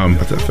 I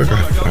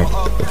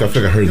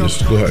think I heard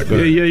this. Go ahead.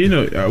 Yeah, you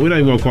know, we're not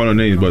even gonna call no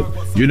names, but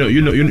you know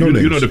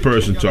the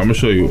person too. I'm gonna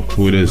show you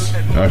who it is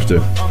after.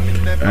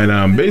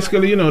 And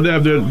basically, you know, they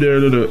have their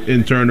little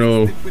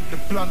internal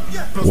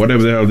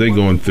whatever the hell they're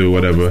going through,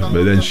 whatever.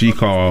 But then she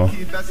called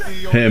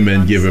him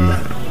and give him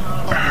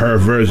her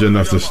version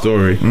of the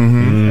story,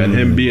 and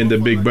him being the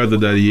big brother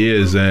that he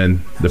is and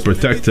the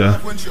protector,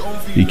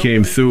 he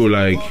came through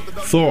like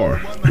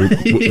Thor.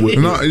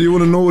 No, you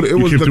want to know what it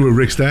was? You came through with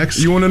Rick Stacks.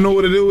 You want to know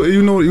what it is?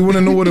 You want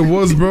to know what it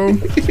was, bro?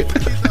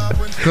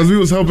 Because we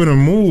was helping her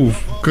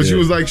move. Because she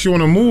was like, she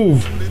want to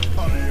move,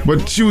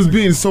 but she was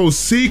being so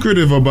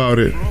secretive about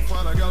it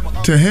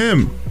to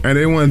him, and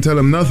they wouldn't tell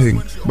him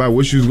nothing about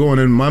where she was going.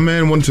 And my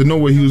man wanted to know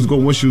where she was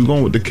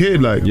going with the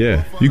kid. Like,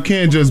 you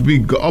can't just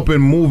be up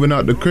and moving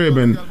out the crib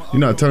and you're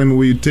not telling me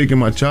where you're taking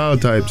my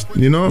child types.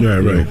 You know? Yeah,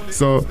 right.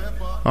 So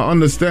I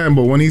understand,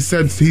 but when he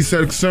said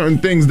certain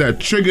things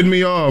that triggered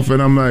me off,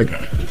 and I'm like,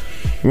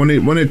 when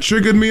it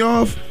triggered me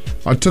off,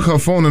 I took her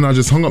phone and I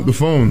just hung up the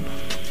phone,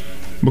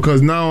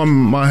 because now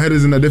my head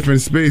is in a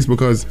different space,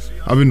 because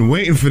I've been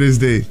waiting for this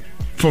day.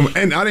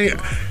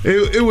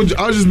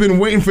 I just been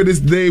waiting for this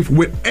day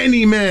with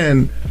any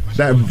man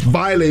that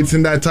violates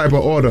in that type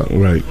of order.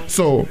 Right.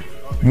 So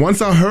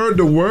once I heard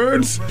the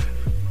words,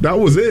 that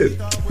was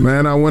it,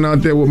 man. I went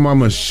out there with my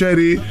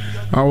machete.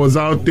 I was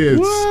out there.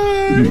 He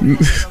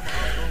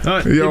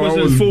was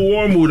in full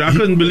war mood. I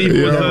couldn't believe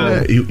it was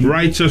a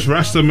righteous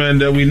Rasta man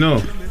that we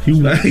know. He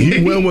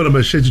went with a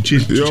machete to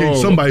change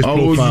somebody's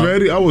profile. I was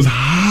ready. I was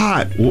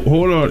hot.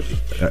 Hold on.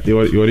 You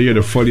want to hear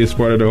the funniest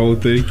part of the whole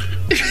thing?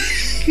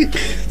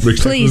 Rick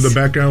Stacks in the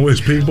background with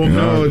his paintball.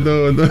 No.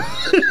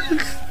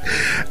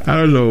 I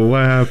don't know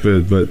what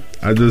happened, but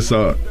I just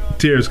saw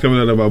tears coming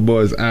out of my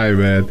boy's eye,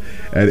 man,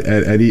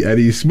 and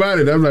he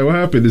smiled. I'm like, what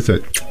happened? He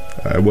said,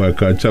 "I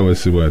can't tell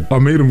us what." I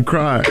made him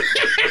cry.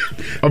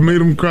 But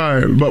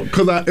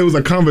because it was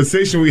a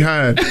conversation we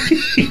had,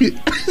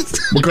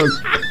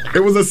 because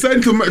it was a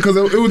sentiment, because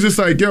it was just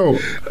like, yo,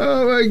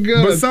 oh my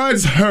God.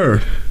 Besides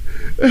her,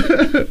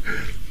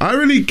 I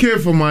really care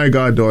for my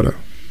goddaughter.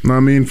 I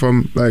mean,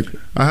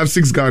 I have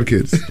 6 god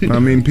kids. I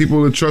mean,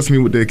 people that trust me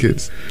with their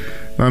kids.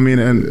 I mean,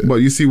 but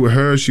you see with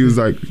her, she was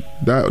like,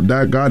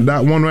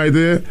 that one right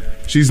there,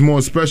 she's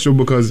more special,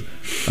 because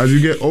as you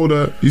get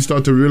older, you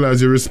start to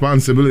realize your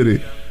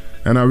responsibility.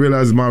 And I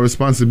realized my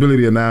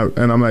responsibility, and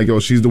I'm like,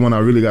 yo, she's the one I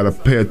really got to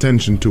pay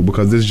attention to,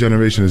 because this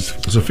generation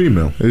it's a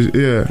female.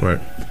 Right.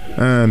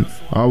 And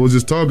I was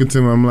just talking to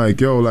him. I'm like,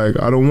 yo, like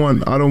I don't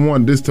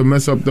want this to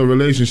mess up the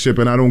relationship,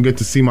 and I don't get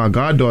to see my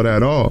goddaughter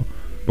at all,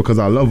 because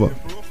I love her.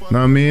 Know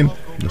what I mean?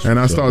 And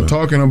I start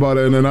talking about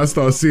it, and then I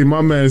start seeing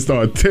my man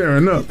start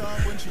tearing up,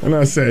 and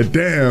I said,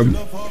 "Damn!"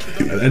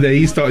 And then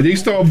he start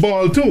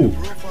ball too,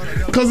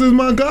 cause it's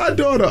my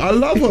goddaughter. I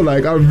love her, I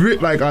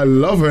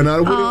love her, and I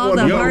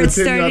wouldn't want to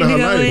take her out of her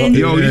life.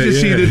 Yo, you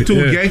should see the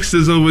 2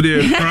 gangsters over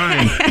there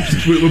crying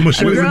with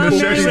machetes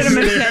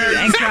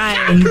and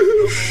crying.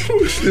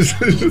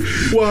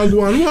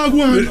 Wagwan.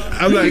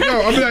 I'm like,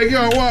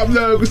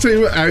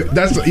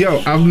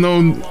 yo, I've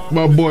known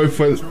my boy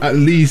for at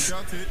least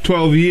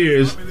 12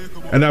 years,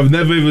 and I've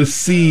never even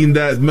seen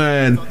that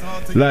man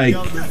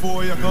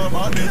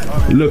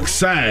look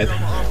sad.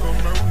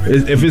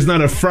 If it's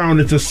not a frown,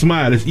 it's a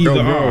smile. It's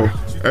either or.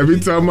 Every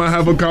time I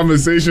have a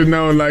conversation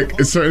now, and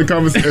a certain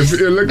conversation,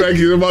 it look like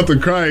he's about to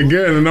cry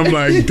again, and I'm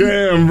like,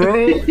 damn,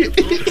 bro.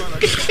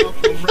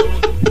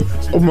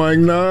 I'm like,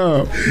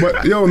 nah.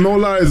 But yo, no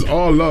lie, it's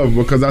all love,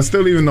 because I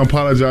still even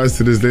apologize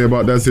to this day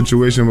about that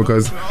situation,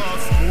 because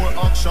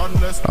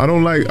I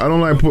don't like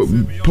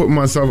putting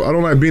myself. I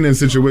don't like being in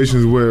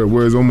situations where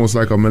it's almost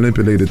like a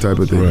manipulated type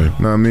of thing. Right.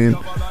 Know what I mean?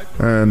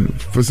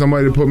 And for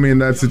somebody to put me in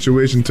that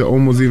situation to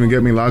almost even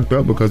get me locked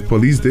up, because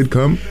police did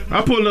come.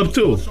 I pulled up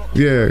too.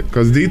 Yeah,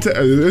 because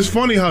it's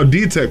funny how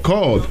D-Tech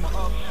called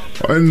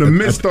in the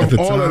midst of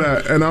all of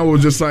that, and I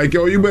was just like,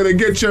 yo, you better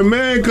get your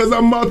man, because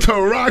I'm about to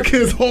rock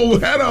his whole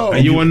head off.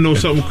 And you want to know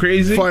something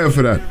crazy? Fire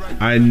for that.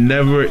 I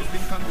never...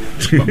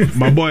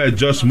 my boy had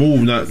just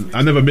moved.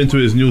 I never been to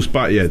his new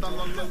spot yet.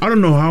 I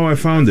don't know how I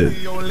found it.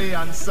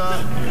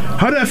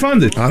 How did I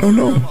find it? I don't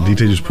know.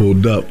 DJ just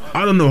pulled up.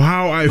 I don't know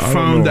how I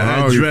found the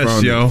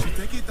address, yo.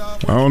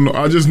 I don't know.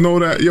 I just know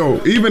that, yo,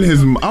 even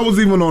I was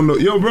even on the,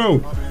 yo,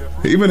 bro,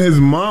 even his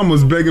mom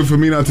was begging for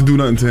me not to do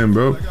nothing to him,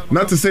 bro.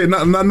 Not to say,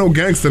 not no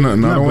gangster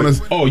nothing. I don't want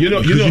to. Oh, you know,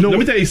 let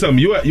me tell you something.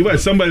 You had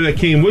somebody that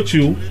came with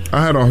you.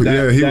 I had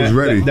he was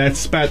ready. That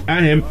spat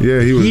at him.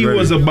 Yeah, he was ready. He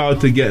was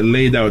about to get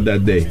laid out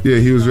that day. Yeah,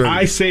 he was ready.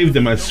 I saved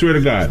him, I swear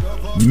to God.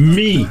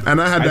 Me. And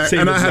I had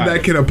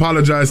that kid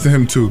apologize to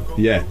him too.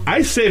 Yeah.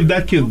 I saved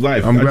that kid's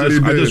life. I'm glad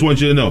I just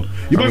want you to know.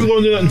 You wasn't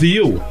going to do nothing to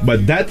you,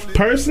 but that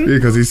person? Yeah,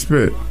 because he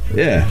spit.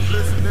 Yeah.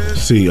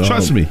 See,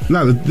 trust me.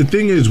 Now the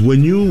thing is,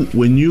 when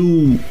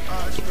you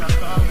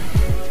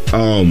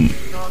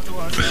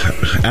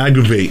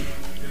aggravate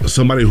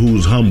somebody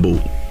who's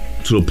humble,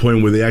 to the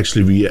point where they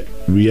actually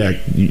react.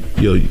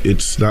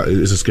 It's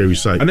a scary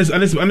sight. And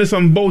it's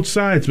on both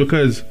sides,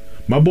 because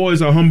my boy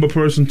is a humble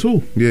person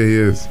too. Yeah, he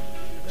is.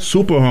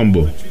 Super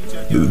humble.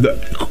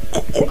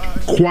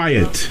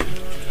 Quiet.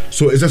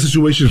 So is that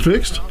situation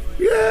fixed?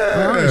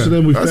 Yeah. All right, so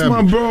then that's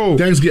my bro.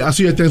 Thanksgiving. I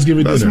see you at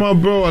Thanksgiving dinner. That's my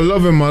bro. I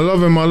love him.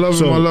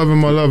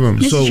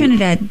 Mr.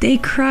 Trinidad, they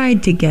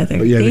cried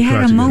together. Yeah, they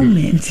had a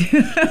moment.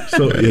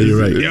 So yeah, you're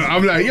right. Yeah,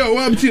 I'm like, yo,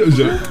 what up to you?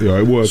 Yo,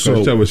 it was.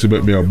 So Travis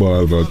met me a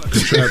bar about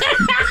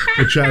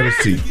the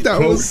travesty. That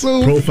was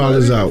so profile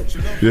funny. is out.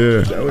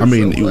 Yeah, I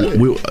mean,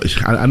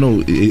 I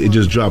know it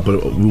just dropped,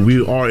 but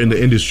we are in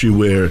the industry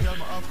where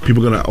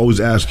people are gonna always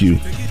ask you,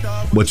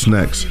 "What's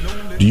next?"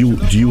 Do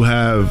you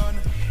have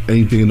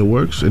anything in the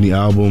works? Any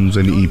albums?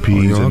 Any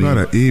EPs? I got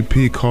an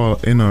EP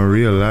called "In a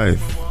Real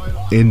Life."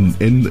 In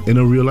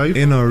a real life.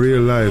 In a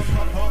real life.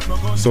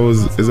 So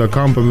it's a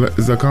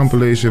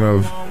compilation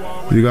of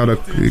you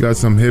got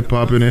some hip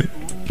hop in it.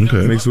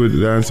 Okay. Mixed with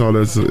dancehall.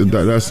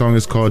 That song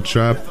is called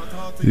Trap.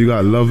 You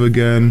got Love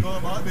Again.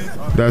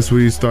 That's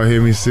where you start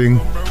hearing me sing.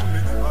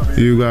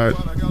 You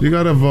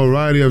got a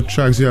variety of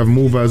tracks. You have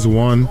Move As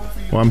One,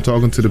 where I'm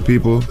talking to the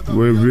people.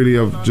 We're really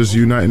just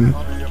uniting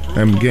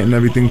and getting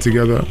everything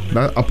together.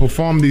 I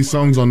perform these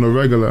songs on the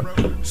regular,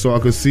 so I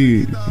could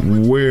see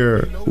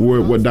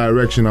what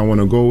direction I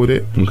want to go with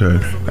it. Okay.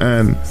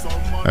 And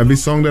every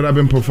song that I've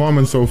been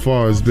performing so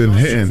far has been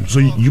hitting. So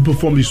you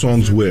perform these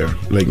songs where?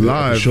 Like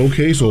live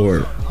showcase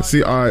or?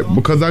 See,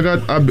 because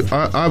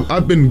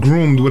I've been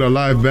groomed with a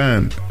live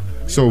band.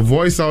 So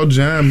Voice Out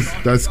Jams,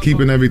 that's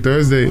keeping every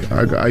Thursday.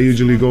 I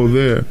usually go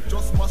there.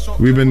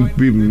 Me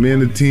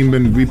and the team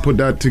we put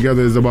that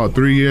together. It's about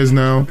 3 years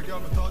now.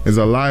 It's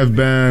a live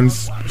band,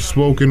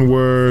 spoken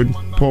word,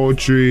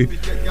 poetry.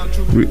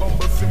 You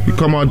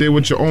come out there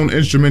with your own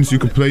instruments. You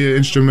can play your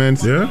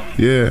instruments. Yeah.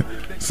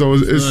 So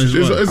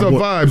it's a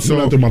vibe.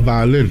 So my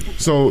violin.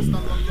 So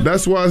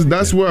that's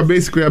where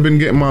basically I've been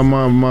getting my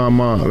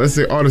let's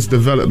say artist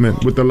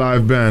development with the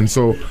live band.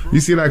 So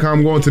you see, like how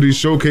I'm going to these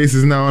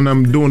showcases now and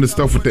I'm doing the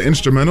stuff with the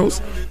instrumentals.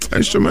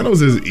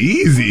 Instrumentals is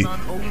easy.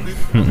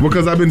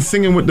 Because I've been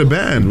singing with the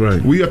band.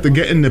 Right. We have to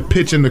get in the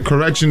pitch and the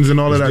corrections and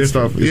all of that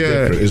stuff.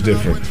 It's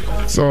different.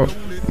 So,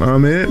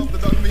 man,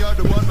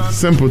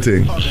 simple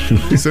thing.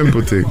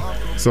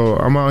 So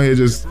I'm out here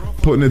just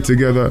putting it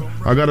together.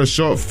 I got a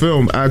short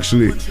film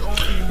actually.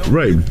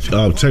 Right. You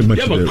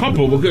have a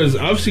couple, because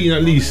I've seen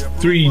at least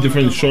 3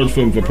 different short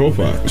films for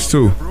Profile. It's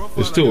 2.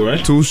 It's 2,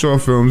 right? 2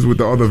 short films with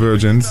the other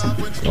virgins.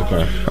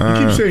 Okay.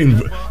 You keep saying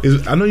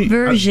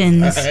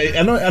versions.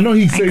 I know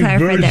he's saying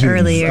virgins. That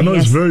earlier. I know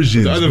it's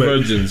virgins. The other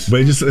virgins.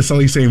 But it's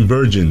only saying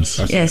virgins.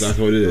 Yes. That's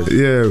what it is.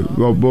 Yeah,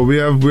 but we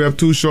have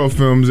 2 short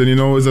films, and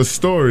it's a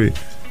story.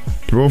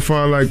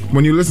 Profile, like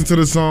when you listen to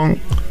the song,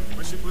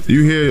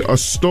 you hear a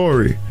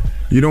story.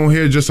 You don't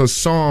hear just a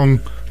song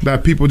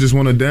that people just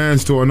want to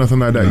dance to or nothing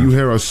like that. You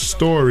hear a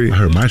story. I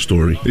heard my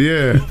story.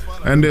 Yeah,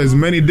 and there's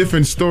many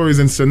different stories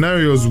and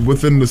scenarios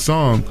within the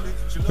song.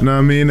 You know what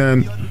I mean?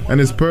 And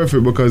it's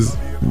perfect because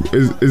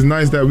it's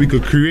nice that we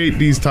could create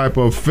these type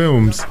of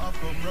films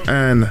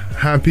and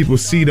have people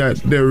see that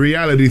their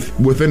reality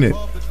within it.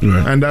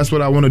 Right. And that's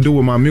what I want to do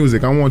with my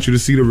music. I want you to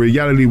see the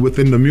reality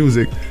within the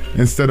music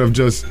instead of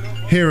just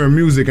hearing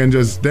music and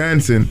just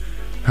dancing.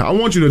 I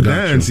want you to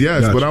dance,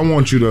 yes, but I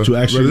want you to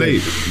actually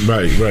relate.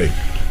 Right.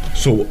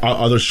 So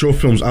are the short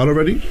films out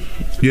already?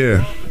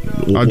 Yeah.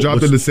 I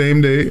dropped it the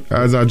same day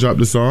as I dropped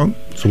the song.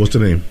 So what's the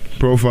name?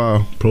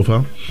 Profile,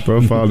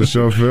 the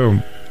short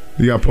film.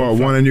 You got part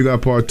 1 and you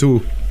got part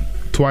 2.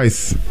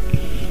 Twice.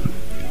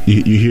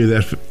 You hear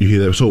that?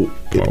 So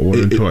part 1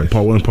 and twice.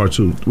 Part 1 and part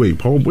 2.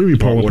 Wait, what do you mean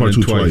part 1 part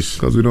 2 twice?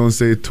 Because we don't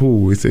say 2,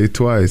 we say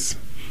twice.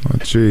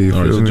 Alright, so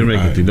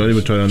Jamaican thing. Don't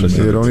even try to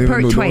understand. Yeah, don't even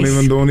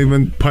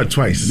part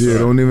twice. Yeah,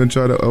 don't even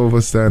try to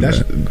overstand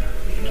that.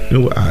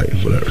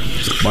 Whatever.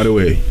 By the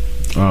way,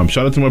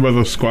 shout out to my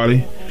brother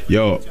Squally.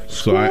 Yo,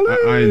 so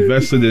I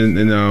invested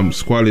in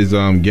Squally's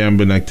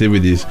gambling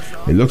activities.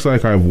 It looks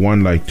like I've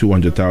won like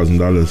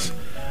 $200,000.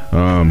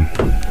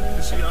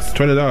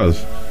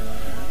 $20.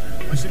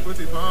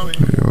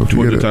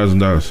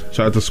 $200,000.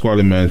 Shout out to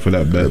Squally, man, for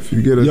that bet.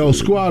 Yo,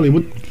 Squally,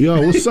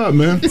 what's up,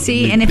 man?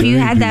 See, and if you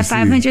had that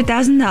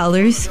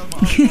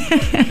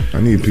 $500,000,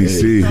 I need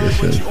PC.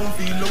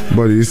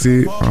 But you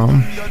see,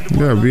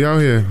 we out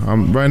here.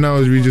 Right now,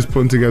 we just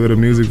putting together the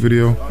music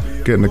video,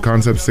 getting the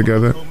concepts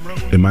together.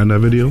 Am I in that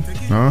video?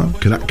 Huh?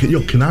 Can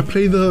I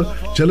play the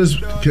jealous?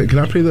 Can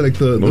I play the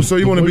So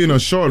you want to be in a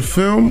short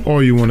film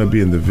or you want to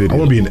be in the video? I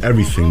want to be in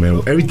everything,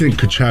 man. Everything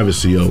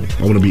controversy, yo.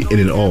 I want to be in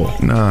it all.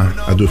 Nah,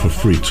 I do it for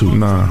free too.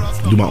 Nah,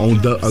 I do my own.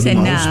 I do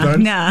my own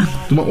stunts. Nah.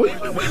 What do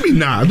you mean?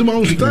 Nah, I do my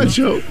own stunts,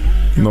 yo.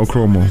 No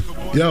chromo.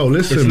 Yo,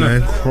 listen, it's man.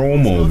 Not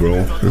chromo,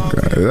 bro.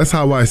 Okay, that's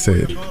how I say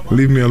it.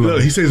 Leave me alone.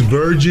 Look, he says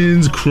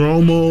virgins,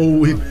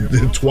 chromo,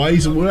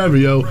 twice, whatever,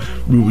 yo.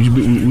 We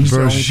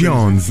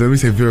versions. Let me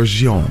say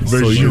versions.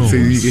 So you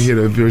can hear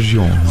the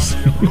versions.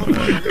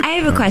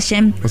 I have a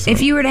question. If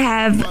you were to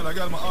have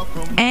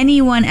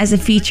anyone as a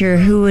feature,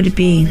 who would it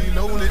be?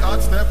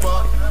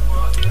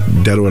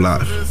 Dead or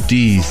alive?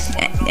 D's.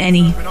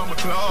 Any.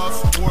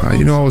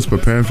 You know, I was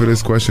preparing for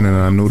this question and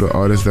I knew the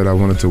artist that I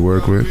wanted to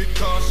work with.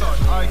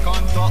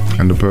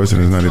 And the person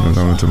is not even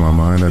coming to my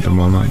mind at the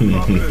moment.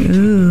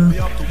 Ooh.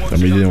 I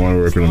mean, you didn't want to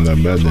work with him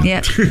that bad then.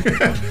 Yep.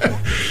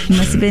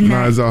 Must have been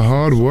that. He's a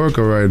hard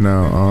worker right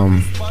now.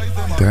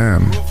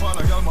 Damn.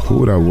 Who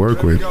would I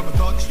work with?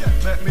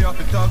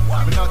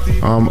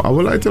 I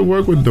would like to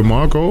work with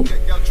DeMarco.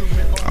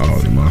 Oh,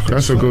 DeMarco.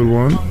 That's a good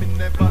one.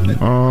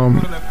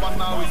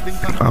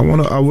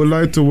 I would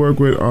like to work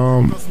with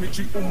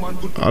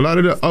a lot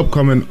of the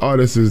upcoming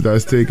artists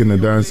that's taking the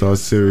dancehall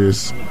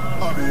serious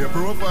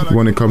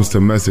when it comes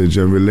to message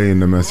and relaying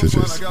the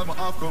messages.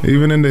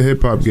 Even in the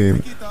hip hop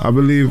game, I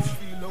believe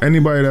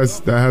anybody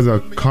that has a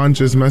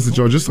conscious message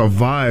or just a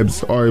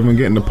vibes or even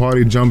getting the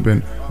party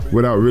jumping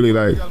without really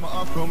like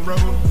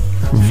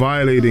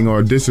violating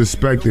or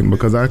disrespecting,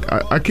 because I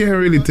can't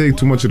really take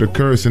too much of the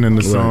cursing in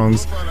the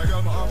songs.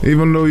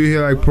 Even though you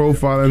hear like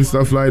Profile and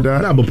stuff like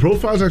that. Nah, but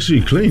Profile's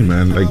actually clean,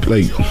 man. Like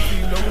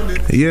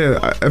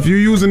yeah, if you're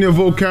using your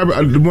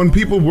vocabulary, when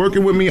people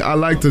working with me, I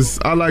like to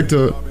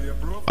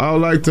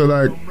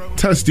like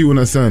test you in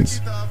a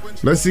sense.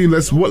 Let's see,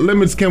 what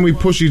limits can we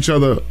push each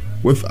other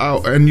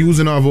without and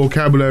using our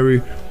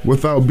vocabulary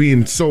without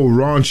being so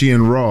raunchy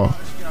and raw.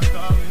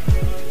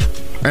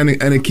 And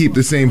keep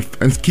the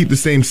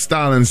same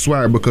style and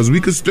swag, because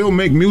we could still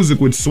make music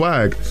with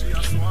swag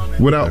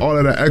without all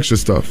of that extra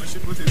stuff.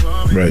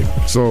 Right.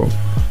 So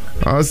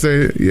I'll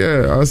say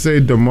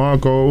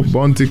DeMarco,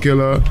 Bounty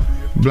Killer,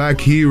 Black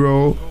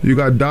Hero. You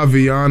got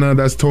Daviana,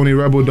 that's Tony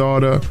Rebel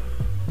daughter.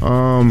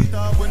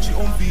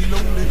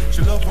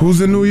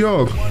 Who's in New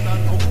York?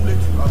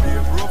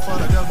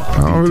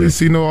 I don't really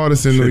see no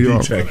artists in New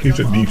York. He's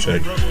a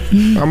D-Tech.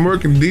 I'm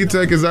working.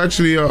 D-Tech is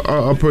actually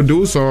a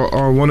producer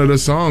on one of the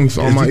songs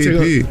on my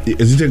EP.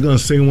 Is D-Tech gonna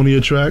sing one of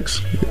your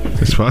tracks?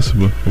 It's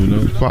possible. Who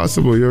knows? It's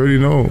possible. You already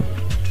know.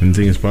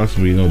 Anything is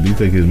possible. You know,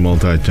 D-Tech is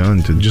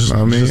multi-talented. Just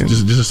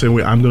the same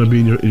way I'm gonna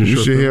be in your you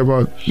short should film. hear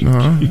about.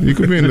 You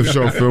could be in the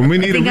short film. We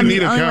need a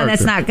character. One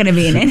that's not gonna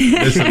be in it.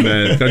 Listen,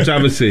 man.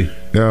 Controversy.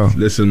 Yeah.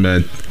 Listen,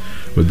 man.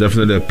 It was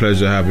definitely a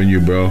pleasure having you,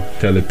 bro.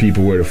 Tell the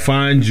people where to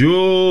find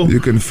you.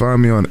 You can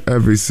find me on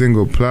every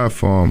single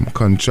platform.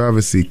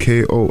 Controversy,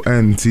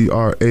 KONTRAVASY.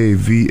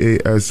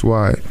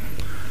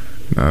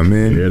 I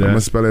mean, I'm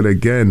gonna spell it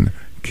again.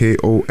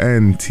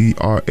 KONTRAVASY.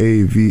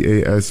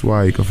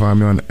 You can find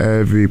me on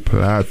every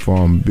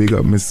platform. Big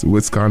up, Miss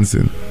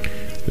Wisconsin.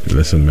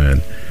 Listen,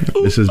 man.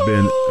 This has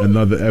been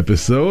another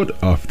episode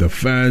of the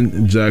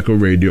Fanjacker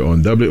Radio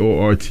on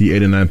WORT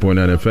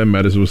 89.9 FM,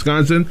 Madison,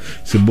 Wisconsin.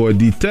 It's your boy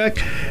D-Tech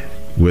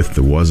with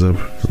the What's Up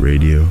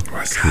Radio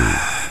crew.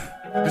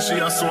 She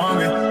a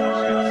swami,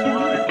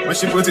 when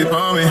she put it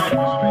on me.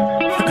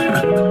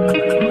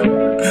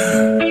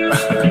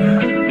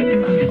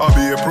 I'll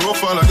be a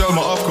profile, a girl,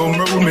 my off come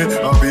round me.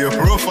 I'll be a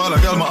profile, a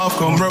girl, my off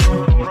come round.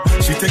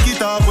 She take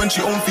it off when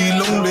she don't feel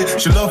lonely.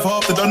 She love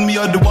half the done, me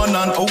are the one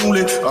and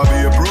only. I'll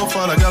be a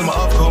profile, a girl, my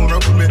off come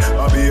round me.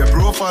 I'll be a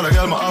profile, a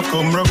girl, my off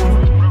come round.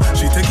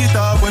 She take it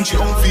off when she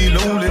don't feel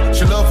lonely.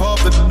 She love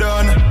half the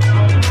done.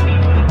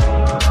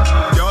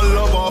 Y'all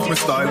love off my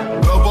style,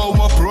 love how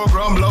my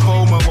program, love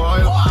how my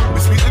wild. Me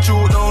speak the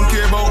truth, don't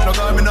care about no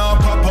guy, me now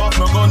pop off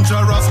no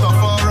gunja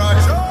Rastafari.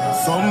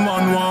 Some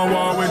man want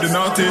war with the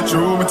naughty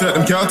true. Me tell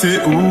them can't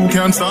take, ooh,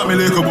 can't stop me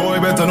little boy.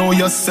 Better know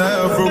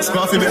yourself. Brooks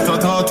coffee, better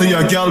talk to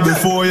your gal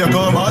before you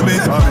come at me.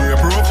 I'll be a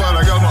profile,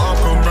 I got my off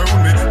come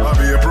round me. I'll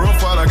be a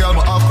profile, I got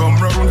my off come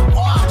round.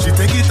 She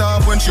take it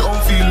off when she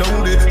don't feel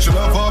lonely. She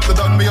love off the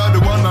done, me are the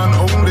one and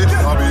only.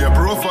 I'll be a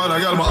profile, I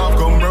got my off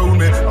come round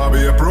me. I'll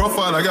be a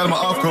profile, I got my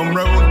off come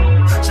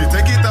round. She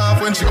take it off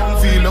when she don't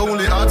feel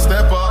lonely. Hot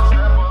stepper.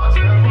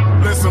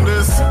 Listen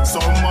this,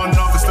 some man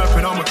have to step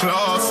in on my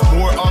class.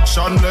 More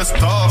action, less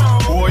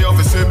talk. Boy, have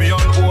to see me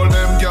on all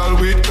them gal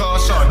with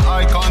caution.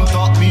 I can't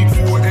talk, need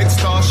for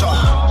extortion.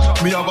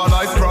 Me have a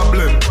life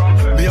problem.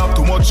 Me have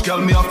too much gal,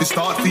 me have to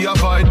start to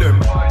avoid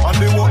them. And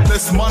they want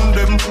less man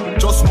them.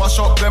 Just mash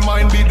up them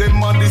mind, be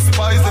them and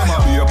despise them. I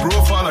be a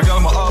profile, a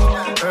gal my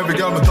up. Every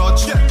gal me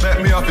touch,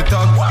 let me have to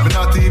talk. Me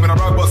not even a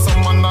rag, but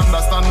some man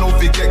understand. No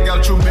fi get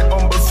gal through me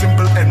humble,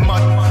 simple and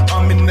mad.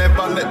 And me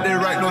never let the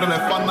right know the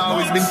left. And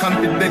always been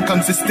confident,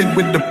 consistent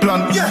with the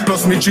plan.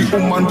 Plus me treat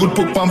woman good,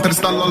 put pump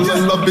pedestal. All the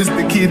love is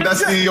the key,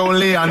 that's the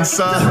only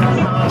answer.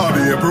 I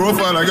be a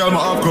profile, a gal my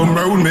off come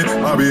round me.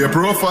 I be a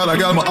profile, a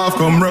gal my off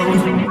come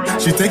round.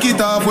 She take it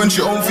off when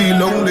she don't feel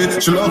lonely.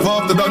 She love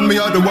off the done, me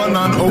are the one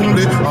and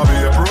only. I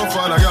be a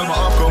profile, a gal my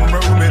off come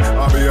round me.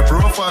 I be a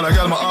profile, a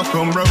gal my off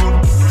come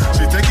round.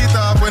 She take it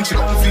off when she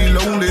don't feel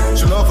lonely.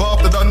 She love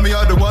off the done, me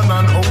are the one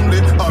and only.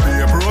 I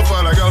be a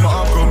profile, a gal my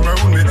off come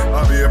round me.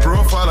 I be a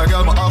profile, a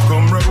gal my off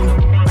come round.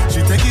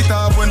 She take it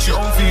off when she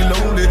don't feel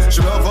lonely.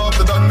 She love off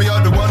the done, me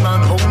are the one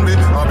and only.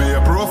 I be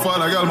a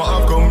profile, a gal my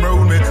off come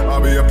round me. I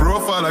be a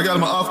profile, a gal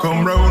my off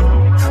come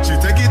round. She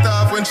take it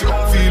off when she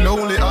don't feel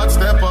lonely. Hot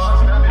stepper.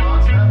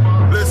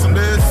 Listen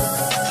this.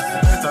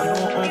 Better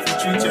know how to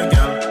treat your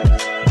girl.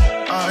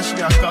 She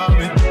a call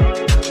me.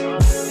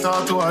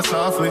 Talk to her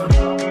softly.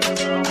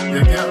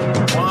 Yeah, yeah,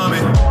 want me.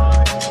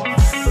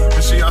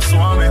 And she a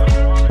swan me.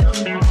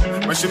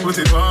 When she put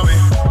it on me.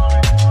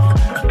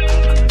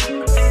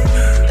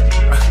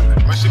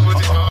 When she put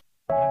it on me.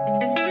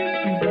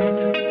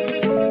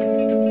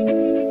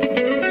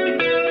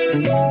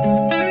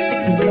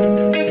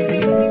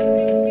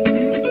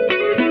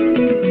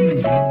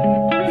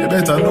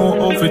 Better know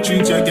how to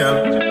treat your girl.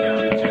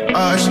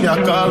 Ah, she a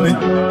call me.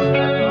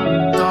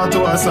 Talk to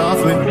her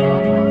softly.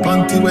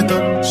 Panty wet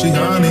up, she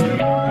honey.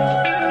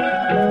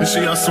 And she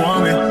a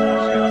swan me.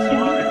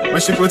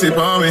 When she put it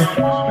on me.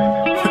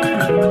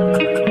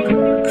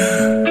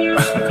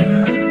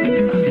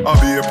 I'll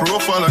be a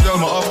profile, a girl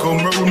my off come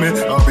round me.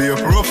 I'll be a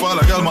profile,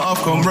 a girl my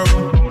off come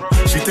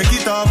round. She take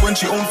it off when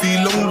she don't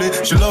feel lonely.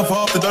 She love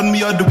half the done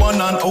me are the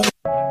one and only.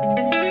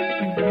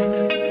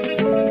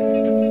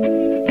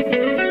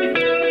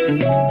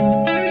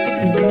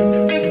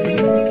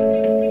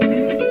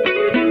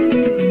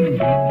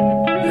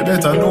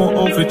 Better know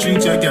how to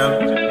treat your girl.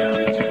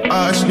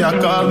 Ah, she a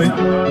call me.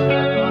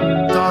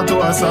 Talk to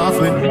her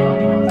softly.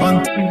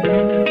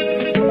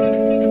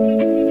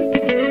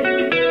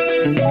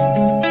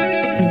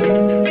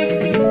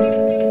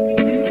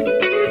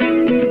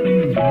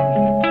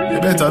 You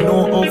better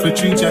know how to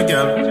treat your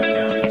girl.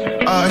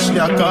 Ah, she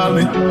a call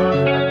me.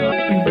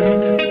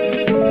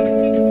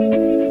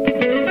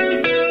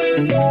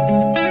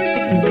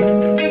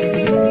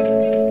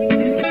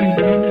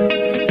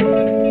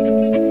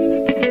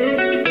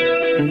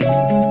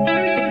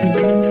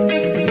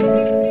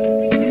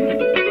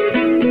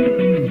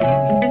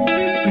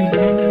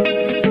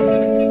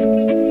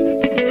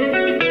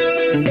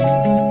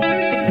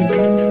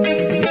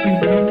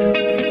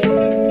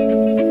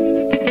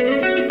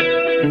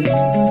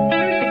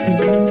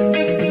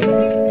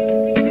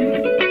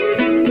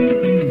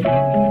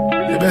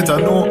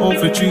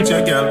 Treat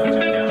your girl.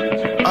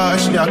 Ah,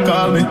 she a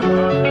call me.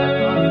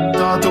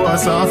 Talk to her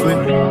softly.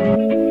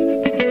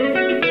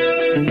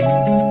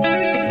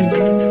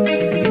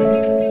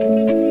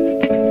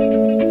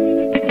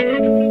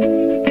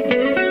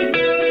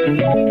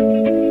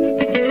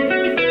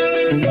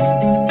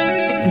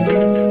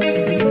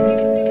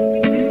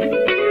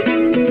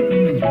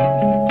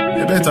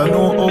 You better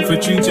know how to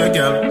treat your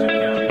girl.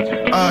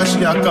 Ah,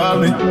 she a call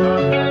me.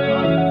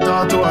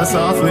 Talk to her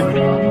softly.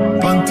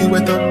 Panty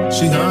wet up,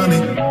 she honey.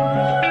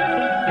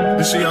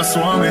 She a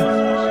swan me.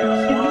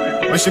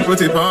 When she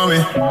put it on me.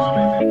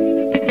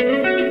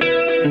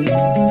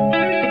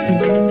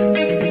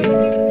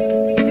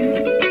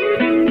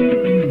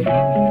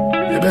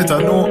 You better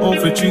know how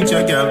to treat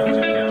your girl.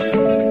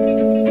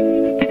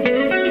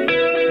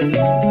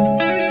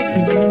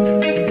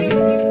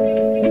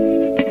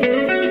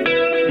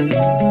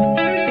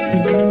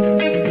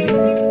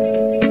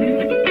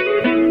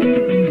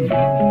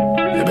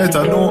 You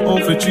better know how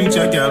to treat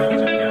your girl.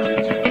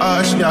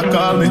 Ah, she a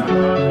call me.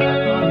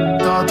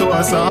 Talk to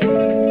us up.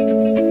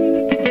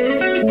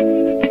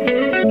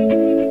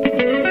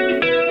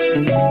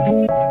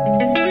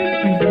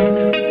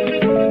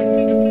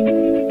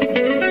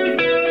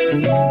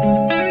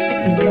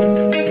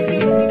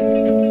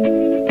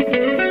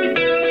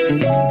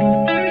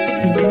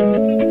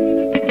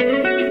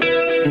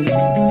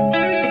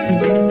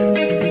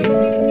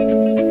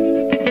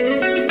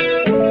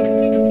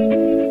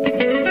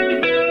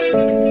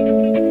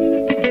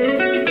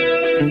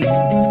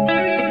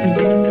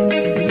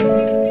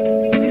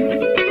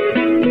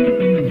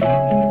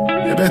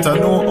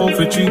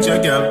 Treat your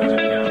girl.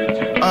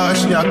 Ah,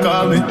 she a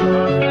call me.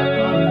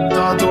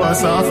 Talk to her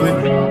softly.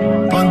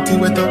 Panty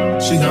wet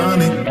up, she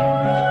honey.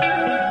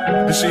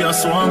 And she a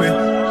swan me.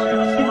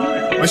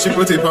 When she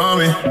put it on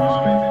me.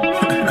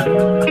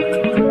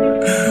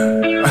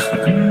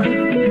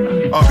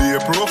 I'll be a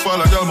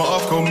profile, a girl my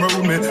off come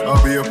round me.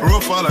 I'll be a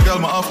profile, a girl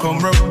my off come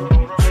round.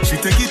 She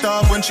take it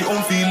off when she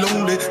don't feel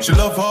lonely. She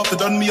love half the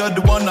done me are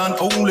the one and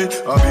only.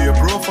 I'll be a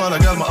profile, a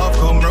girl my off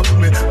come round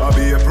me. I'll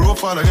be a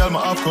profile, a girl my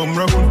off come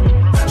round.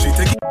 She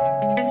take it.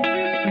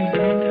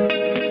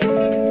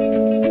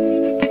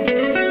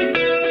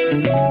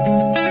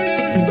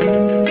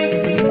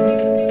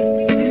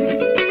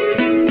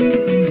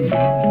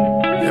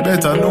 You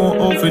better know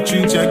how to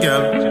treat your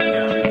girl.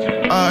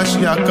 Ah,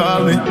 she a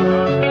call me.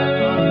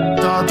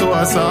 Talk to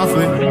her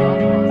softly.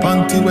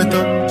 Panty wet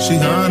up, she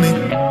honey.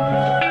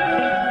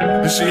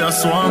 And she a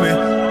swan me.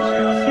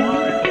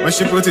 When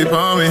she put it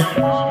on me.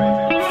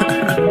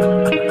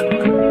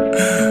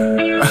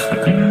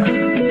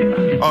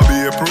 I'll be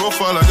a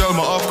profile, a girl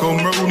my off come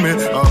round me.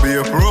 I'll be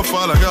a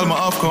profile, a girl my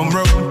off come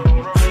round.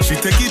 She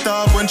take it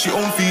off when she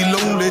don't feel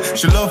lonely.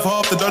 She love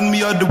half the done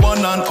me are the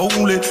one and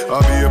only.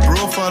 I'll be a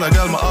profile, a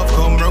girl my off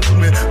come round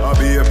me. I'll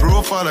be a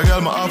profile, a girl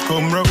my off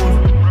come round.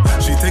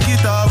 She take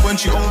it off when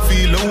she don't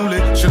feel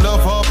lonely. She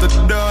love half the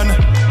done.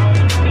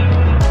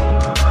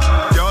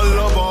 Y'all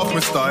love off my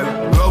style.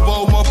 Love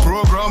all my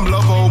program,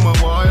 love all my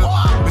while.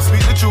 Me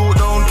speak the truth,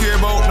 don't care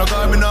about no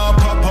guy. Me nah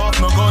pop off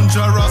no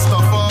gunja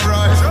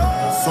Rastafari.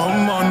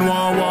 Some man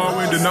want war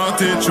with the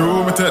naughty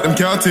true. Me take them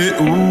cat it,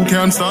 ooh.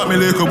 Can't stop me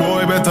little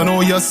boy, better know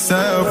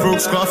yourself.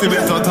 Brooks Coffee,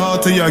 better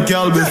talk to your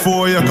gal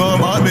before you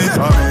come at me.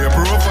 I'll be a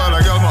profile.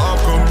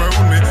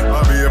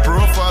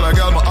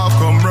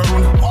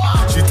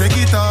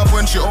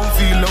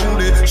 feel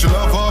lonely. She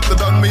love after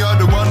done, me are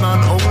the one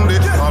and only.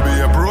 I'll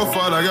be a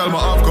profile, a girl, my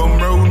half come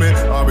round me.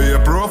 I'll be a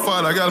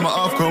profile, a girl, my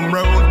half come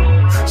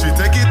round. She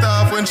take it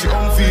off when she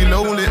don't feel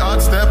lonely.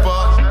 Hard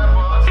stepper.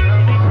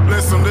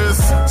 Listen this,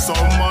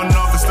 someone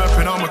off is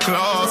stepping on my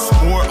class.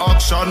 More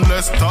action,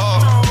 less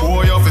talk.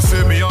 Boy off is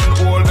see me on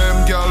all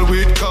them girl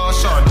with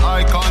caution.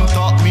 I can't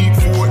talk me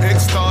for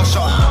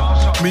extortion.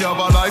 Me have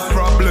a life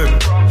problem.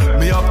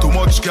 Me have too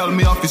much girl,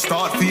 me have to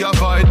start to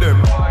avoid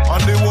them.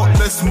 And they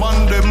worthless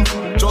man them.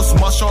 Just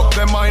mash up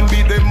them mind,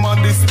 beat them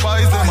and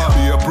despise them. I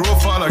be a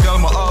profile, a girl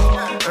my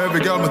up.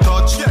 Every girl me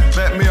touch,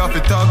 let me have to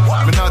talk.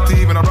 Me not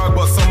even a rag,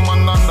 but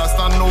someone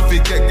understand. No fi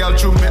get girl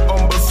through me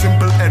humble,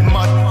 simple and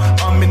mad.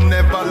 And me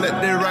never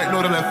let the right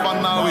know the left.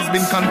 And always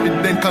been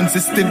confident,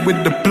 consistent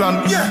with the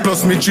plan.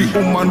 Plus me treat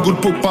woman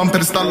good, put on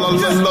pedestal. All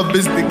love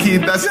is the key,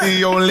 that's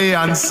the only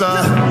answer.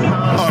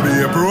 I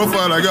be a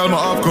profile, a girl my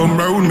half come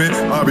round me.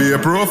 I be a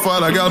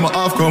profile, a girl my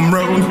half come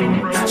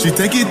round. She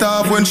take it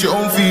off when she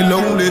don't feel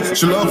lonely.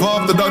 She love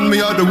half the done, me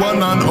are the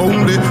one and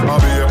only. I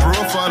be a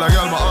profile, a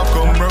girl my half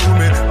come round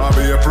me. I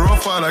be a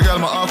profile, a girl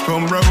my half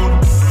come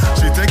round.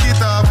 She take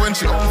it off when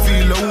she don't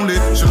feel lonely.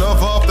 She love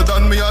half the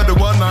done, me are the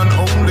one and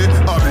only.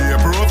 I be a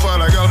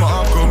profile, a girl my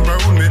half come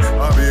round me.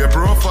 I be a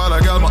profile,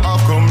 a girl my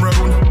half come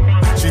round.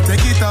 She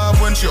take it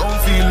off when she don't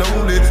feel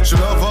lonely. She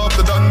love half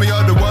the done, me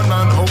are the one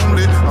and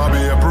only. I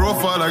be a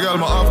profile, a girl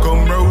my half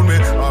come round me.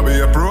 I be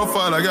a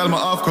profile, a girl my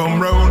half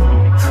come round.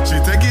 She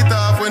take it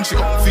off when she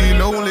don't feel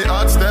lonely.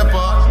 Hard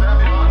stepper.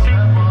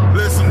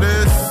 Listen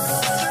this.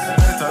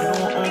 Better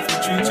know how to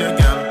treat your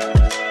girl.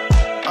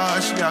 Ah,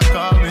 she a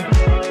call me.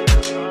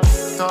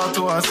 Talk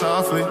to her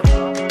softly.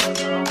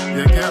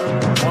 You get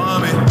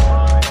want me.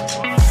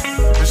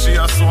 But she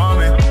a swan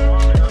me.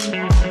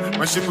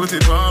 When she put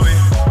it on me.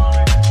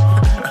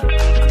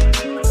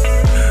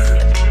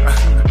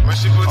 When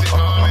she put it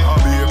on me. I'll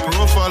be a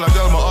profile, a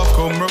girl my half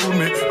come round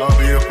me. I'll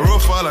be a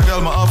profile, a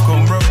girl my half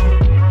come round.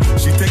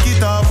 She take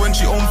it off when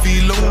she don't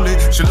feel lonely.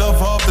 She love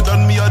half the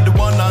done, me are the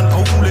one and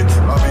only.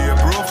 I'll be a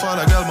profile,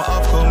 a girl my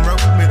half come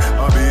round me.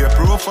 I'll be a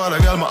profile, a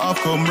girl my half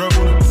come round.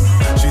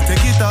 She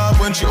take it off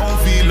when she don't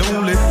feel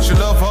lonely. She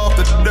love half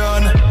the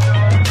done.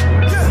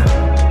 Yeah.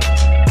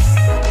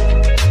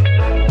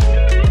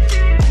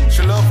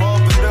 She love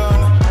half the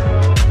done.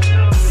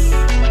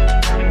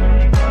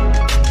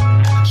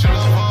 She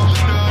love half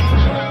the done.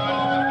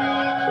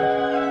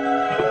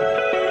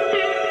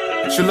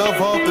 She love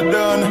half the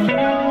done.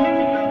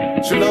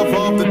 She love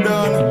half the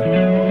done.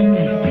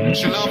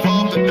 She love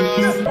half the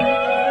done.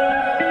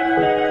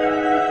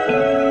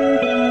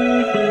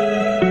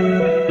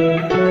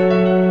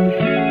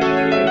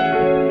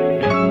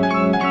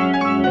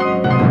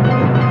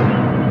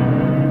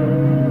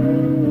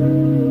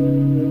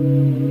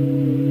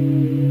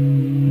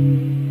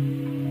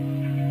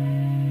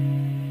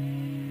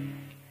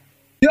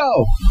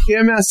 Yo,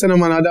 hear me say no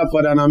man a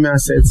dapper than a me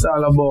say it's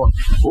all about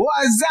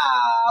what's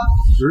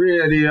up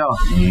radio.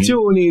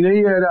 Tune in, you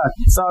hear that?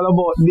 It's all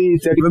about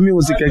D-Tech, the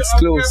music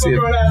exclusive.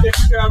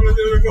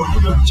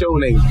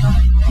 Tune in.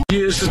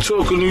 Yeah, it's the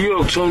talk of New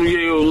York. Tony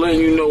Yayo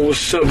letting you know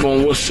what's up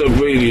on What's Up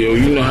Radio.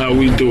 You know how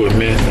we do it,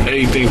 man.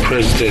 Everything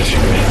presidential,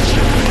 man.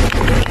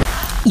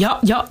 Yo,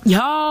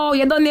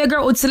 you done there,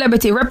 girl with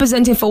celebrity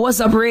representing for What's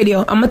Up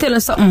Radio. I'ma tell you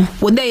something.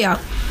 What they are?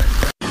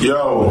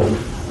 Yo,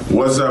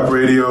 What's Up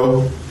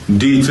Radio?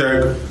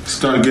 D-Tech,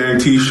 Stunt Gang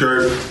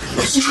T-shirt.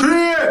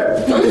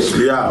 Straight!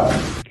 Yeah.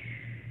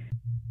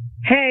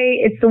 Hey,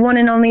 it's the one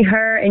and only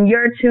her, and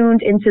you're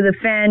tuned into the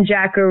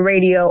Fanjacker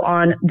Radio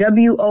on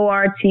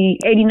WORT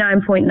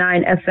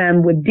 89.9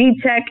 FM with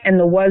D-Tech and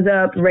the What's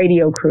Up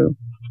Radio crew.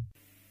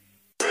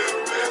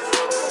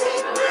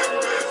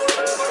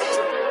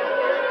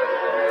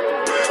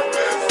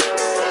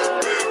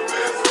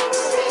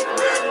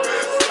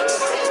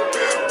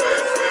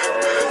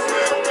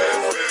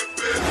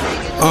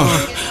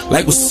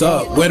 Like what's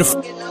up? Where the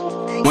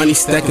money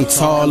stacking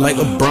tall like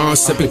LeBron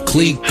sipping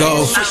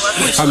Clico.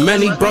 How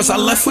many bros I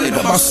left with?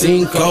 About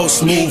cinco.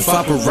 Smooth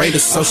operator,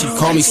 so she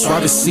call me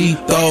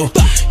Suavecito.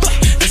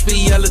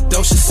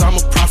 Espialidocious, I'm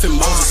a prophet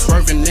Moses.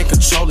 Swerving and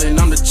controlling,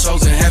 I'm the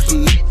chosen. Half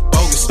them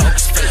bogus.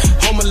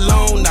 Home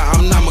alone, nah,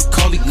 I'm not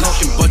Macaulay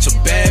Culkin. Bunch of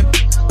bad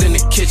in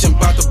the kitchen,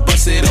 bout to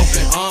bust it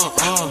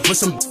open. With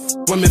some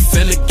women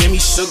feeling, give me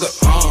sugar.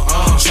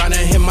 Tryna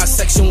hit my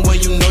section where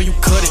you know you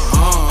cut it.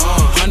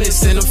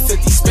 Hundreds and them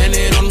 50, spend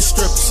it on them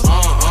strippers.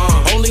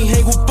 Only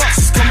hang with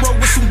bosses, come up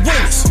with some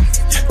winners.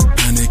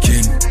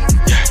 Panicking,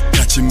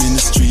 catch him in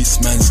the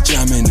streets, man's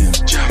jamming him.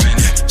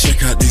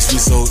 Check out these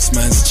results,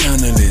 man's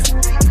channeling.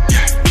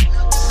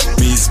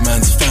 Me's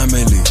man's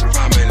family.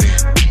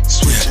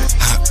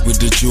 Hat with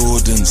the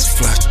Jordans,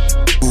 flash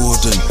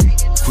Gordon.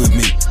 With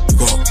me,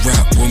 got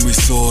rap when we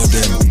saw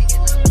them.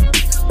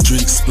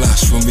 Drink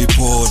splash when we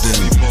pour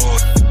them.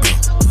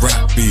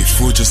 Rap beef,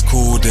 we'll just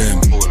call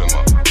them.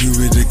 Who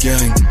with the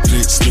gang?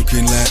 Plates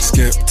looking like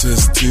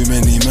Skeptors. Too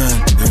many man,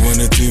 they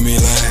wanna do me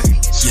like.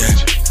 Yeah,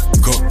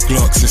 got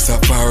Glocks, it's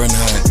that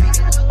Fahrenheit.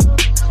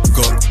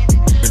 Got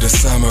with a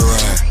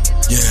samurai.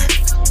 Yeah,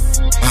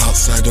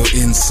 outside or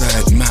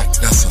inside, Mac,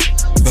 that's a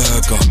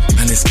burger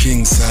and it's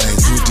king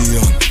size. Hoodie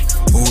on,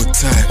 all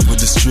tight with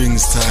the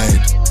strings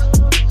tied.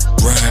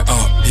 Right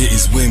up, hit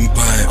his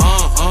windpipe.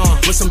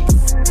 With some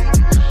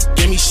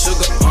give me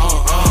sugar.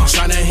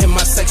 Tryna hit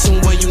my section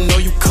when you know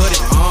you cut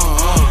it.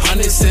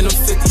 Hundreds and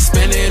them 50,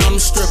 spend it on them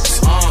strippers.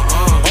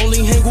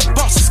 Only hang with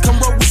bosses, come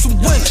roll with some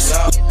winners.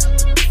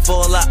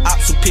 Full of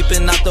ops who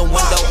peeping out the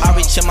window. I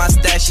reach in my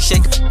stash, she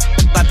shake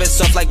clap it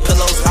soft like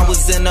pillows. I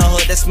was in the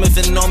hood, that's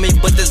smithing on me,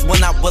 but this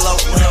one not willow.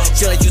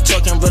 Feel like you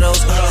talking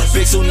riddles.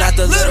 Big suit, not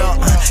the little.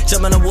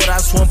 Jump in the water, I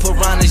swim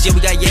piranhas. Yeah,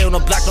 we got yeah on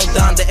the block, no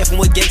dime. The F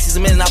with gangsters,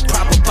 I'm in, I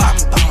proper pop.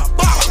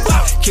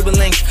 Keep it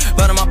links,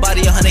 burning my body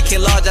 100K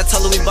large. I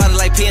told her we bought it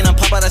like P and I'm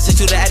pop out. I sent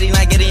you the Addy,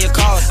 not getting your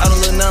cars. I don't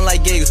look nothing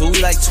like gigs, but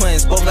we like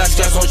twins. Both got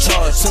straps on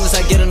charge. Soon as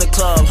I get in the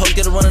club, hope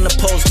get a run in the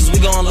post, cause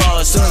we going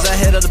large. Soon as I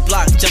hit of the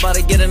block, jump out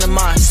and get in the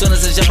mine. Soon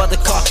as I jump out the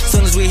car,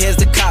 soon as we hears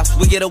the cops,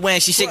 we get a win.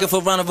 She shaking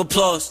for a round of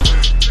applause.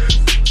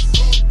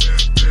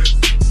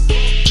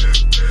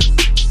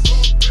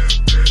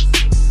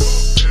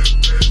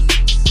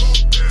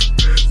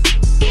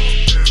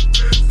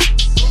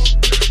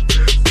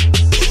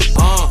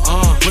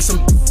 With some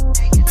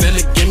feel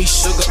it, give me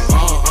sugar.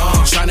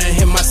 Tryna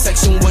hit my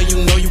section when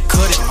you know you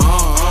cut it.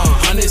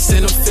 Hundreds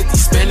and them 50,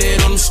 spend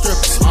it on them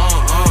strippers.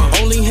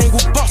 Only hang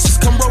with bosses,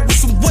 come roll with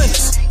some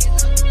winners.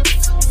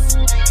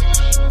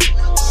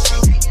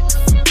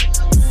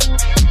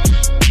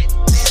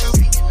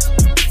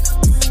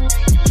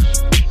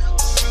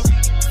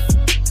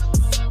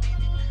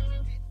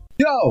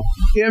 Yo,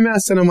 hear me a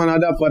say no man a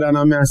dapper than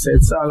a me a say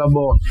it's all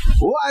about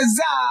What's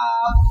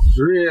Up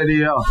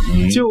Radio.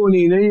 Tune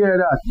in, you hear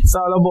that? It's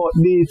all about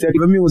D-Tech,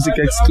 the music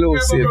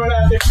exclusive.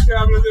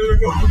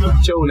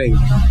 Tune in.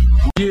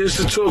 Yeah, it's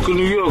the talk of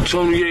New York.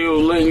 Tony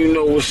Yayo letting you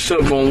know what's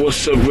up on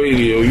What's Up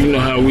Radio. You know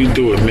how we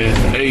do it, man.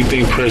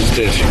 Everything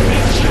presidential,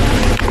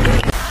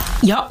 man.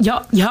 Yo,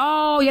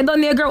 you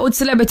done there, girl with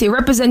celebrity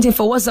representing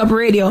for What's Up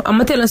Radio. I'm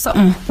gonna tell you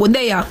something. What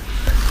they are?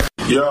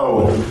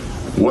 Yo,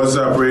 What's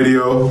Up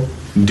Radio?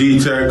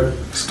 D-Tech,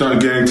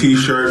 Stunt Gang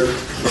T-shirt.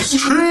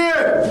 Straight!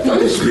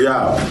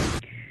 Yeah.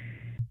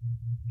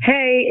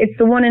 Hey, it's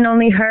the one and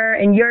only her,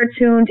 and you're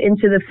tuned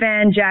into the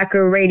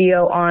Fanjacker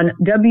Radio on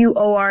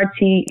WORT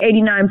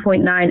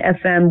 89.9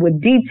 FM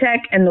with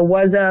D-Tech and the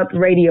What's Up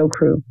Radio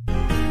crew.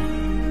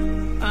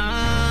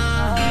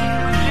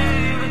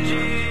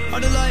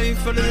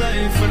 For the life.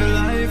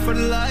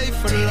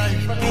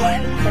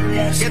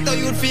 Get the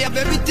youth for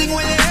everything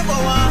when you ever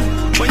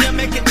want. When you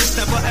make it, just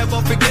never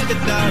ever forget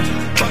it down.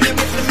 From you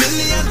make the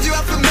millions, you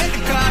have to make the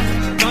car.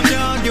 From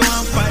your hand, you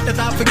want fight that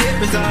I forget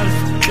resolve.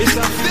 It's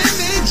a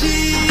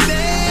G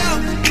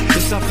there.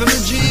 It's a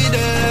G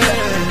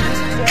there.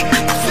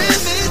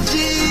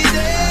 G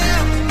there.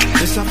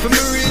 It's a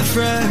real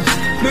friend,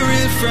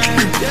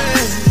 yeah.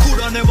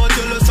 Coulda never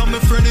tell us I'm a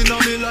friend in my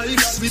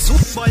life. We so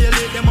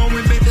violate them and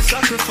we make the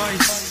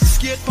sacrifice.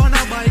 Skate on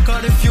a bike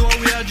or the fuel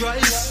we a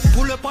drive.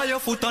 Pull up on your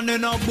foot and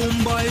then a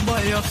boom bye.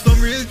 Have some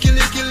real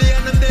killy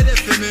and them dead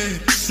for me.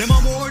 Them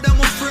a more than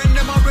my friend,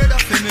 them a brother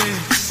for me.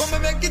 But me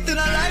make it in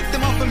a life,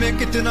 them have to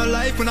make it in a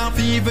life. When I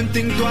even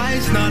think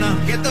twice, nah.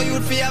 Get the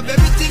youth for have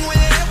everything when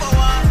you ever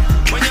want.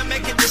 When you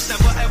make it, just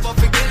never ever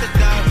forget it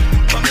down.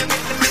 From you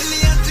make the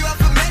millions, you have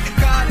to make the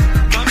call.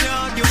 From your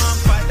hand, you want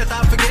fight that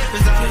I forget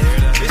resolve.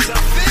 It's a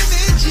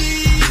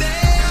G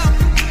there.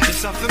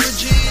 It's a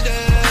G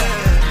there.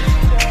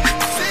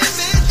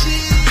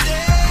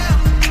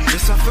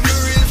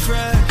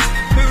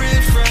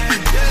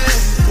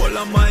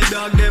 My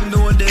dog, them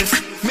know this.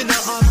 Me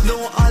not have no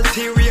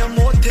ulterior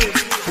motive.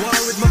 War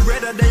with my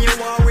brother, then you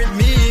war with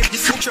me. You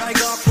see, try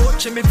to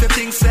approach him if you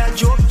think it's a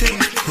joke thing.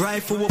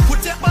 Rifle will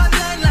put your bad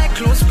line like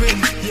clothespin.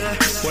 Yeah,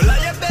 well, I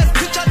your best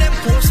picture them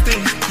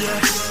posting. Yeah,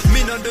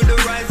 me not do the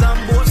rise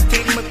and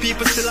boasting. My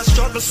people still a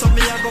struggle, so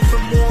me I go for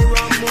more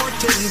and more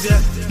things.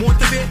 Yeah,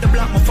 motivate the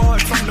black, my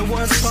forward from the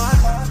worst part.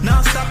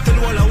 Now stop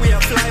till all we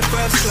a fly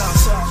first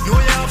class. Know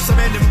you have some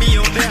enemy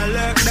out there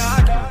lurk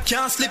that.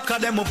 Can't sleep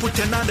cause them will put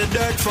you on the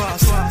dirt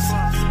fast.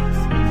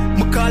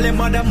 Me call your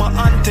mother my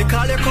auntie,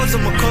 call your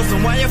cousin my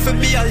cousin. Why you fi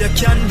be all you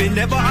can be?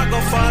 Never I go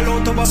fall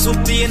out of a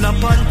soutie in a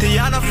panty.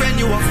 And a friend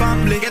you a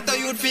family. Get the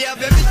youth fi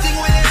have everything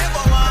when you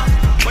ever want.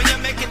 When you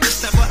make it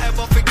just never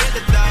ever forget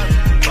it down.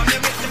 From you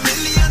make the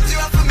millions you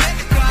have to make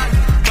it call.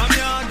 From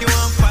your hand you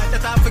want fight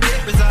that I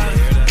forget resolve.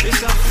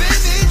 It's a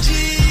G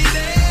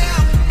there.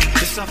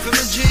 It's a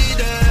G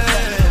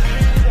there.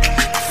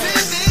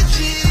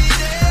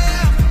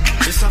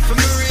 It's a for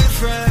me real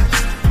friend.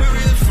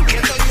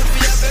 Get the youth fi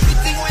have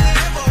everything when you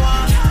ever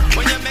want.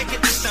 When you make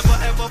it just never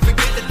ever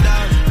forget it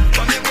down.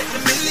 From you make the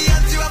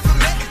millions you have to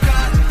make it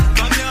call.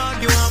 From your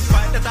hand you want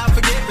fight that I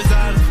forget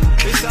resolve.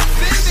 It's a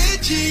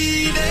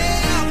G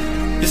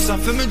there. It's a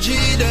G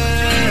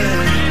there.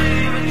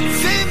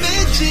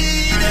 G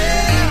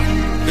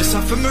there. It's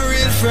a for me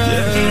real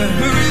friend.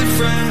 Me real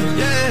friend,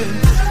 yeah.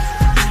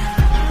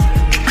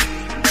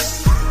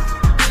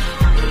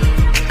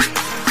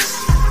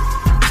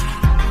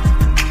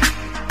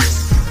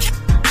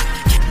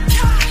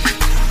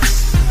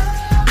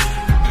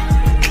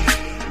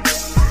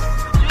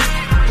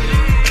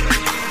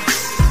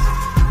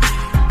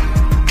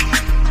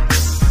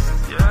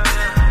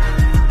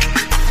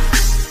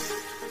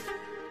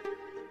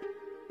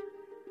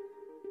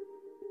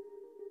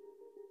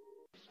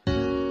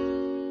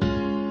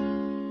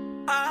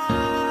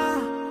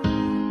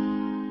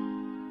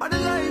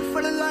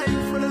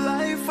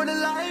 for the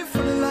life,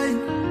 for the life.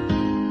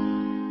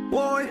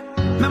 Boy,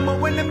 remember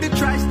when them did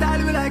try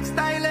style we like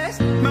stylists?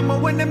 Remember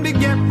when them did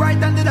get right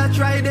and did I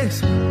try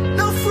this?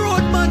 No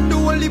fraud man do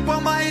a leap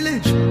of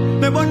mileage.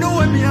 Never know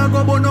when me I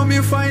go but know me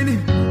find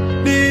it.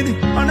 Did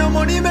it? And the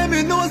money make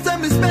me know say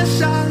me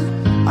special.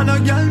 And a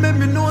girl make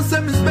me know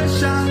say me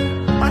special.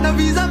 And a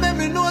visa make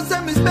me know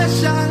say me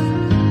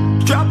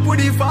special. Drop with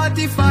the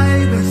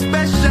 45,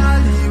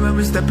 especially when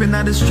we stepping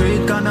on the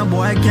street, cause a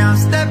boy can't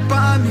step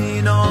on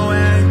me, no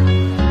way.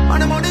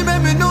 And the money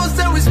make me know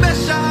say we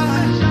special.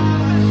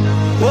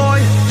 Boy,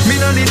 me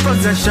no need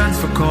possessions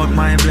for count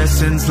my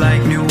blessings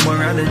like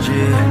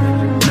numerology.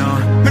 No,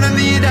 me no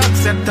need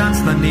acceptance,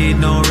 no need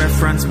no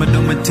reference, but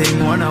do my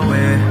thing one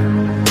away.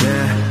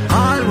 Yeah,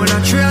 all when I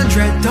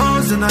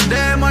 300,000 of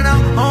them and I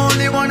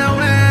only one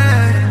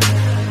away.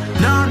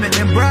 Now make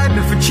them bribe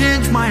me for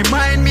change my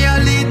mind, me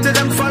I lead to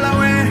them fall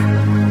away.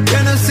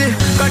 You know see,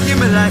 God give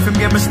me life, him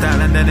give me style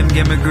and then him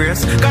give me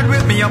grace. God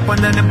wake me up and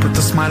then him put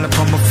a smile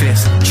upon my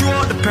face.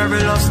 Throughout the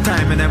perilous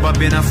time, I never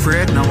been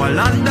afraid. Now I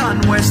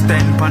London, West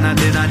End, pan a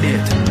dinner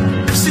date.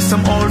 See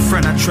some old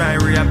friend I try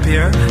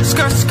reappear.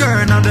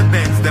 Skirt on the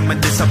bench, them a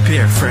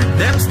disappear. Friend,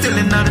 them still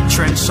in the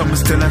trench, some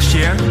still a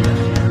share.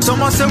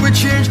 Someone say we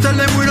change, tell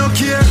them we don't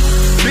care.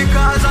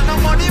 Because I know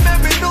money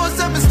make me know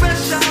something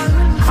special.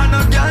 And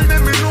a girl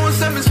make me know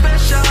something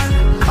special.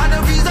 And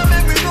a visa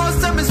make me know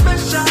something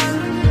special.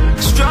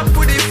 Strap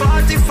with the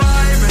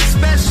 45,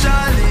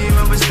 especially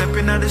when we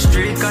stepping on the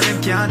street, cause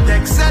them can't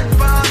accept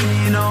for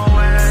me, no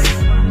way.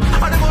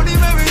 And the money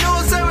make me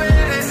know something,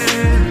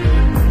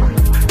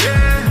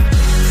 yeah.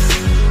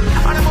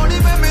 And the money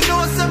make me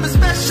know something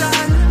special.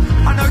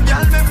 And a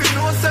girl make me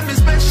know something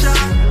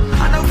special.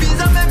 And a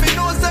visa make me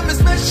know something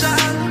special.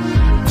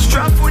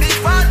 Strap with the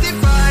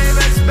 45,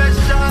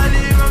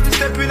 especially when we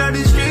stepping on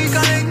the street,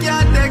 cause them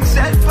can't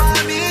accept for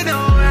me, no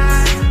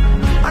way.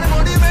 And the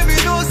money make me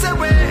know something.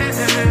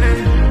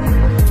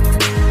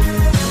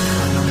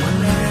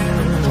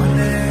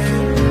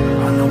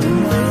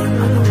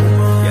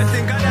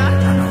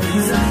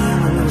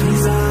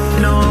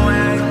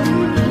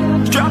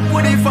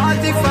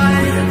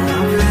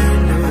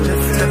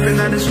 Stepping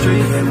on the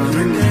street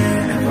every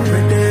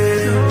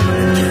day.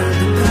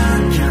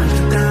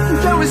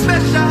 So we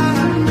special.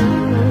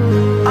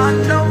 I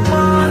know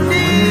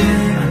money,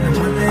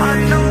 I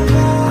know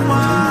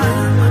woman,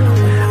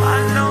 I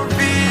know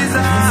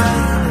visa.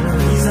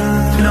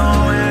 No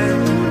way.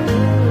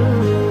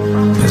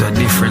 There's a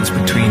difference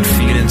between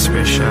feeling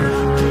special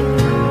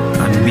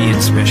and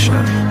being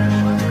special.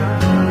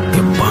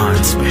 You're born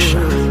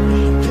special.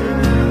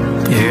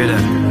 You hear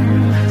that?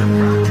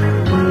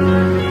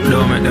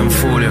 Don't make them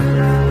fool you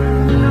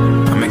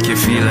and make you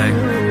feel like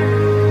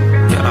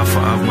you have to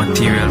have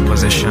material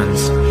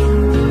possessions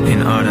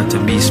in order to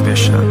be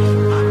special.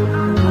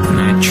 And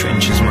the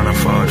trenches man I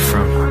fought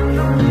from.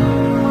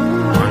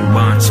 One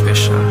born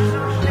special.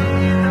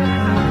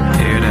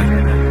 You hear that?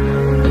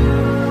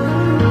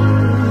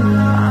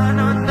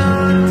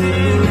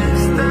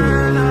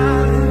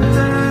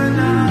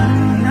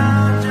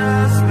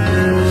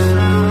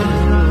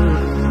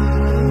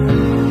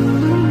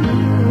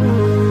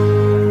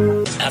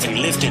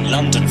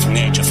 London from the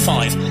age of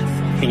 5,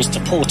 he was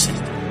deported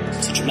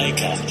to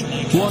Jamaica.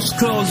 Wash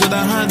clothes with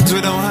our hands,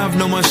 we don't have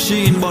no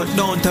machine. But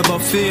don't ever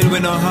feel we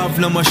don't have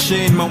no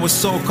machine. Man, we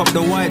soak up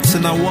the whites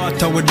in the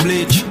water with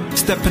bleach.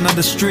 Stepping on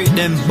the street,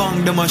 then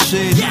bang the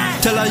machine.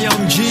 Tell a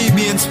young G,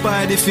 be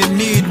inspired if you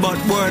need. But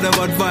word of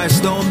advice,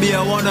 don't be a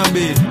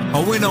wannabe.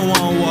 A we don't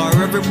want war,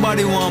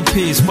 everybody want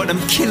peace. But them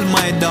kill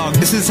my dog,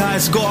 this is how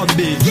it's gotta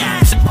be.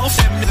 Off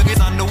them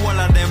niggas on the wall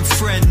of them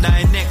friend.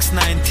 I next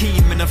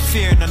 19, me no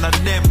fear none of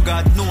them.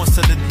 God knows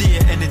to the day,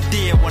 any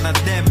day one of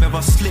them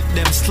ever slip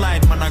them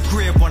slide. Man, I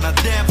grab one of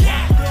them.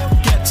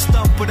 Get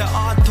stopped with the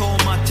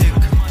automatic,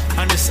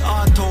 and it's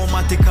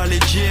automatically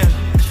jail.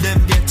 Them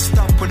get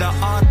stopped with the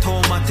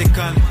automatic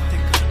and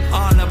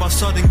all of a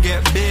sudden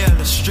get bail.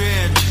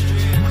 Strange.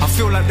 I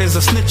feel like there's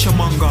a snitch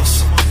among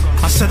us.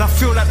 I said I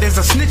feel like there's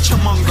a snitch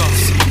among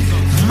us.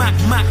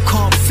 Mac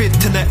can't fit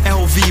in the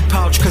LV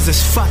pouch cause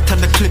it's fat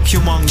and the clip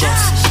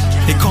humongous.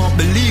 He can't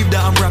believe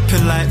that I'm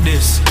rapping like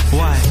this.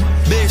 Why?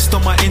 Based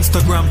on my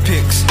Instagram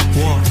pics.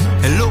 What?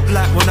 It looked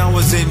like when I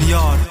was in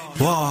yard.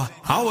 Wow,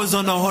 I was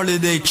on a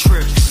holiday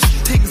trip.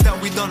 Things that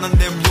we done on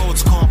them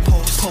roads can't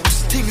post.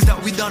 Things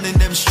that we done in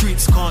them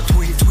streets can't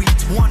tweet.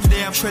 One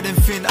day I'm shredding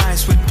thin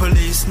ice with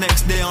police.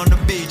 Next day on the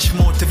beach,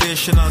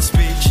 motivational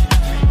speech.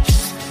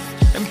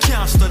 Them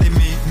can't study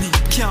me,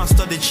 can't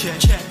study check,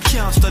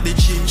 can't study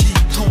G,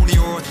 Tony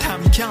or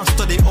Tam, can't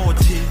study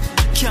OT,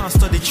 can't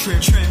study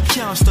Trim,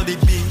 can't study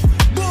B,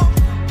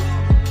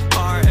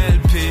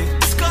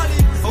 RLP,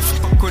 Scully, oh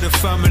fuck with a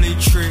family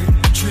tree,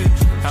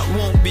 that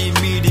won't be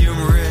medium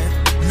rare.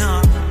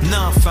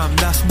 Nah fam,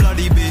 that's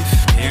bloody beef.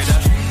 Hear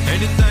that?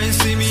 Anytime you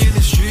see me in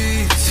the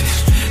streets,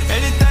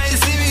 anytime you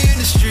see me in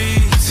the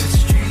streets,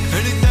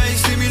 anytime you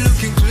see me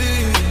looking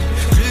clean.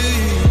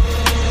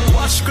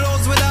 Wash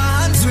clothes with our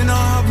hands, we don't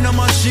have no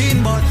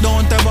machine, but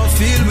don't ever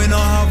feel, we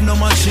don't have no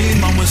machine.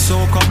 Man, we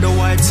soak up the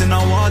whites in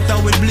our water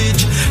with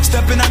bleach.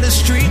 Stepping on the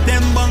street,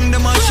 them bang the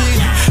machine.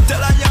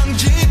 Tell a young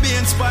G, be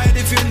inspired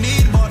if you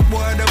need. But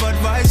word of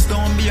advice,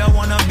 don't be a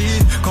wannabe.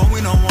 Cause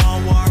we don't want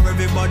war,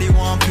 everybody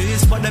want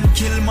peace. But them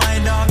kill my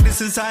dog,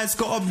 this is how it's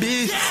gotta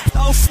be.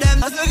 Off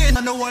them,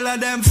 and the whole of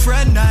them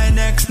friend.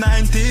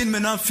 9x19, me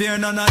not fear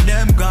none of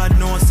them. God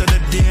knows to the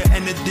day,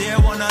 any day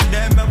one of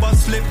them ever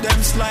slip them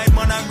slide,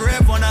 man, I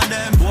grab one of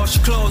them. Wash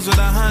clothes with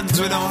our hands,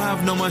 we don't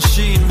have no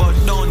machine. But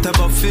don't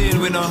ever feel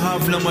we don't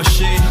have no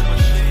machine.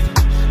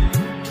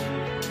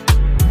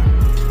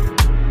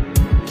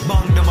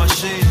 Bang the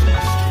machine.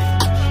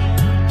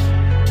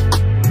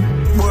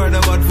 Word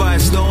of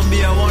advice, don't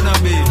be a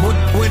wannabe.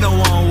 We don't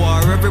want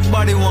war,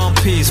 everybody want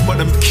peace. But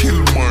them kill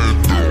my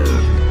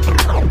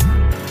dog.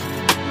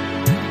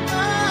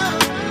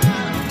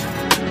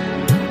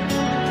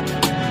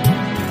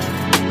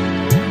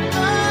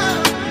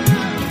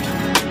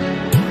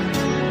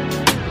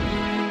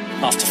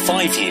 After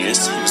 5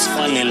 years, he was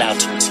finally allowed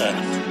to return.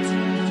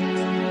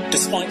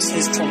 Despite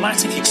his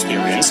traumatic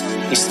experience,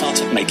 he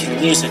started making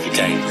music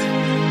again.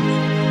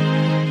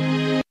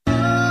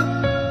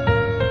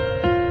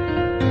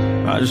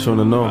 I just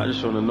wanna know.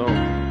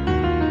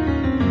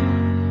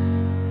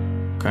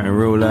 Kind of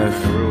real life.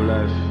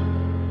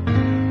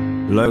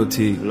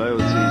 Loyalty.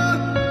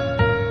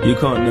 You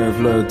can't know if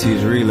loyalty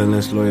is real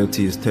unless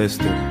loyalty is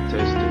tested.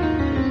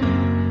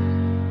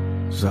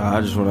 So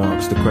I just wanna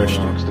ask the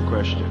question.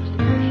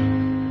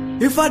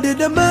 If I did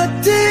the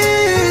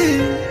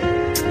thing,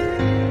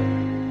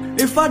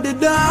 if I did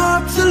the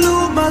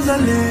absolute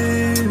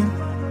mausoleum,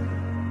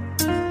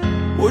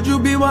 would you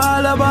be my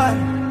alibi?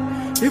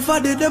 If I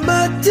did the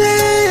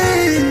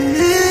thing,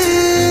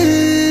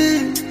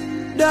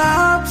 the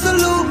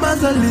absolute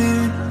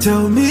mausoleum,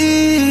 tell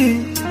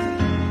me,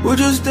 would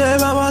you stay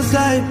by my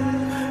side?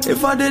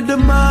 If I did the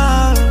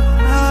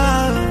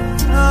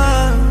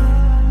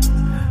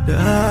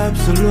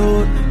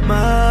absolute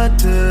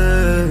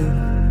matter.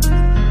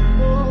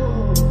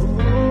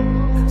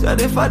 Said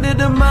if I did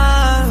the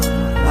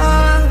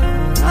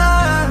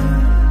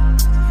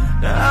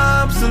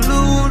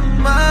absolute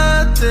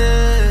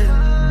matter.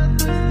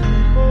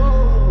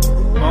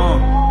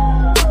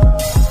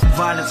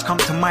 Violence come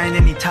to mind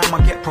anytime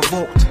I get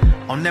provoked.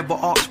 I'll never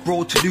ask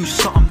bro to do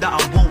something that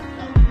I won't.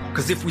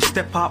 Cause if we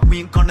step up, we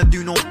ain't gonna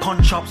do no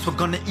punch-ups. We're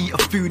gonna eat a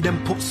food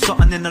and put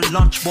something in the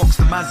lunchbox,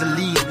 the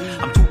Mazzoline.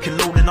 I'm talking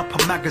loading up a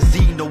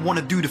magazine. Don't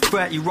wanna do the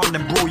 30 run,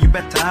 then bro, you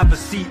better have a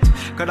seat.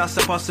 Cause that's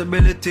a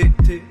possibility.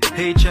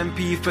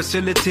 HMP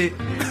facility.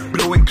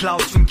 Blowing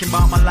clouds, thinking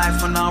about my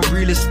life and how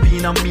real it's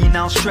been. I mean,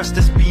 how stressed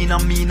it's been. I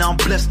mean, how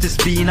blessed it's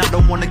been. I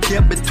don't wanna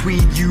get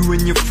between you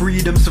and your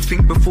freedom. So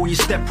think before you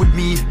step with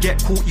me.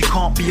 Get caught, you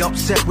can't be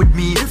upset with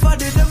me. If I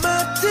did the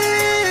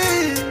thing,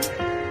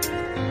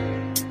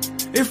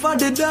 if I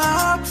did the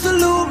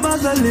absolute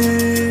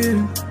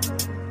mausoleum,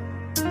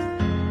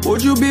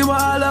 would you be my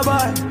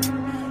alibi?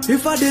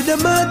 If I did the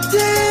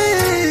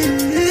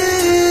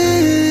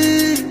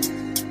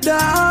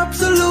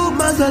absolute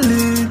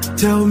mausoleum,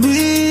 tell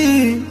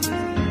me,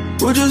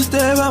 would you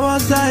stay by my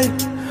side?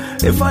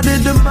 If I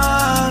did the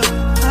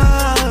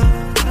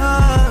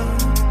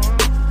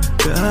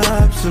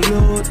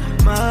absolute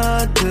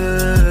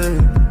matter.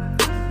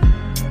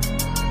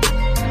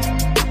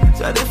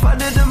 Said if I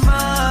did the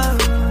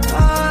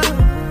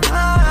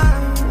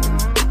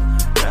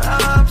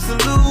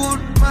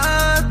absolute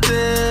matter.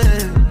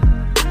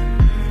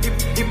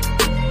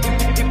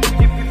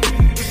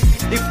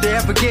 If they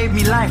ever gave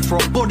me life for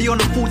a body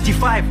on a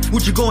 45,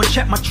 would you go and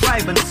check my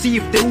tribe and see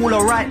if they're all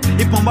alright?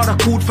 If my mother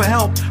called for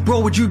help, bro,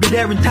 would you be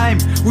there in time?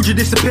 Would you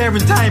disappear in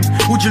time?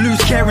 Would you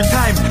lose care in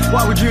time?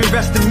 Why would you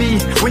invest in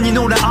me when you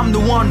know that I'm the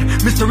one?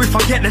 Mister, if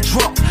I get the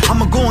drop,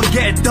 I'ma go and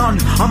get it done.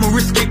 I'ma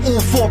risk it all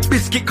for a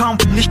biscuit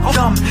company.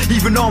 Dumb,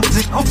 even though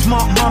I'm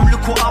smart, mom,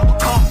 look what I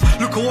become.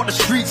 Look at what the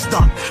streets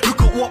done.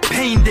 Look at what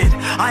pain did.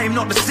 I am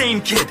not the same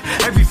kid.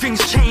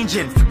 Everything's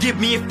changing. Forgive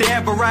me if they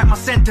ever write my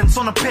sentence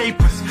on the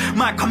papers.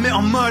 Might commit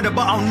a murder,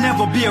 but I'll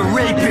never be a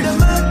rapist.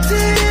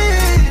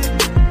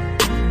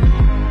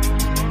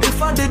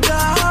 If I did the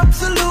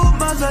absolute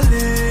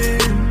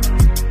mausoleum,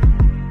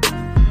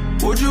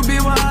 would you be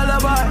my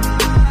alibi?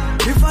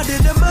 If I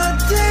did the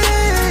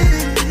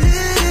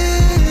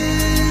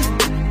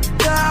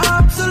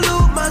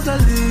absolute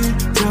mausoleum,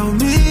 tell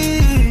me,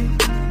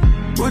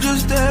 would you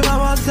stay by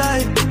my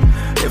side?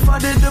 If I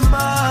did the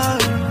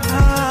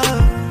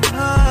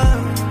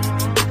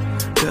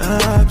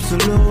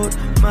absolute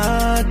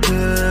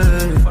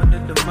matter. If I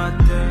did the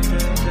matter.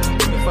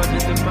 If I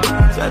did the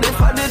matter. Said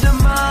if I did the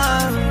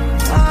matter.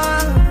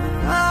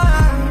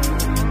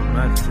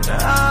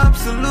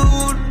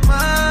 Absolute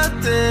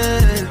matter.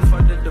 If I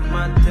did the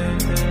matter.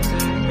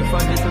 If I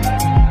did the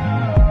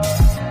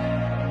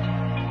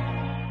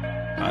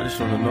I just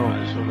wanna know.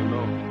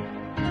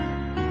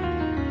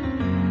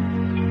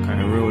 Kind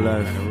of real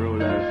life.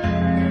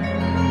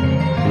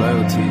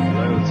 Loyalty.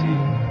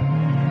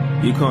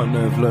 You can't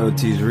know if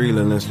loyalty is real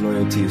unless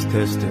loyalty is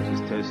tested.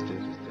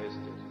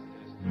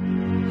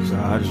 So I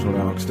Nah, I just want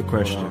to ask the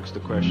question.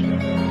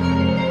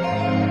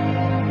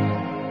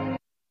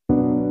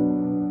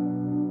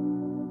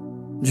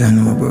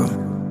 Jano, bro.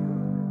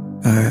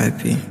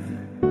 R.I.P.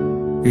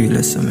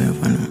 Realest of me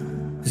ever know.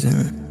 See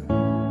me?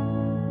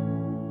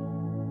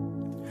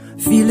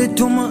 Feel it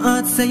to my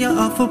heart, say you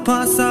have to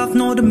pass off.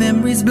 Now the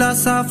memories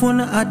blast off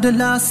when I had the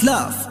last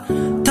laugh.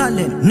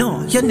 Talent,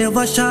 no, you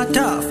never shut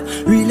off.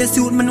 Realest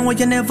youth, me know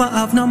you never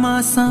have no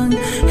more son.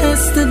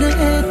 S to the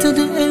A to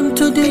the M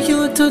to the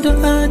U to the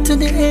R to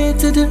the A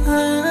to the I.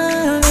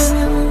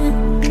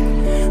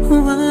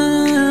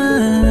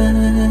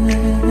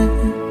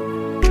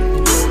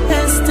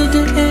 S to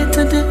the A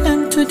to the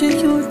M to the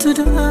U to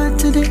the R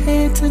to the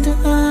A to the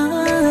I.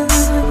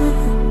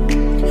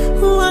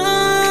 Why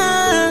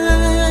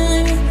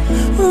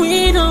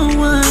we don't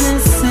wanna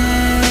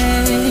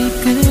say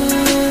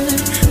goodbye?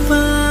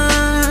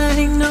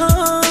 No,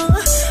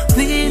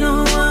 we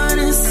don't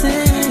wanna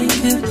say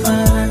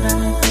goodbye.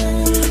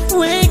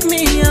 Wake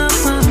me up,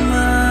 I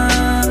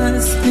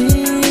must be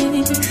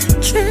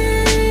dreaming.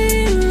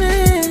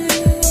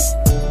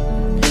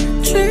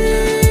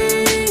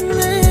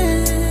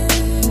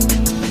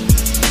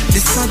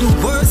 This are the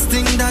worst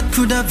thing that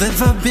could have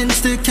ever been.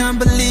 Still can't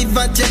believe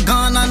that you're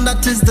gone, and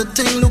that is the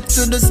thing. Look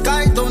to the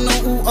sky, don't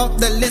know who up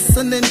there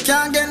listening.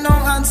 Can't get no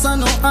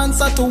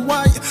answer to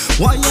why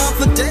you have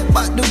to take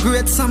back the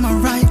great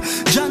samurai.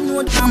 John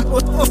would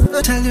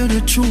tell you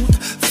the truth.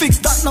 Fix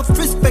that, not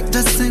respect,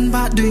 just send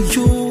back the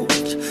youth.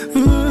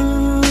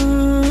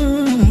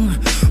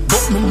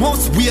 But me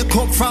must wake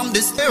up from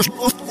this air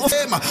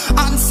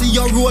and see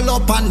you roll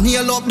up and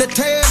nail up the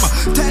team.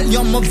 Tell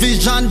you my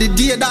vision the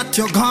day that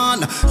you're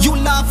gone. You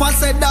laugh and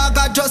say, dog,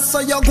 I just saw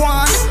you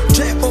gone.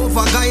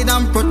 Jehovah guide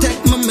and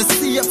protect me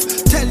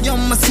safe. Tell you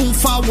me soon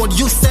forward,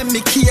 you send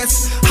me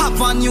case. Have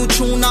a new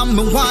tune and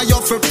me want you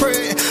for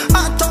pray.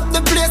 I top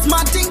the place, my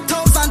thing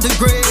 1,000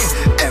 degree.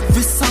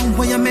 Every song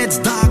where you made,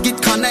 dog,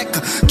 it connect.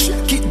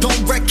 Check it,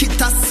 don't wreck it,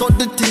 that's so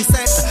the thing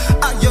set.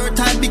 At your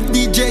time, big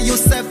DJ, you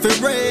set for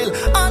real.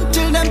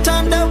 Until them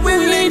time that we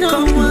link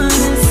up.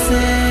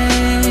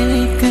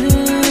 Say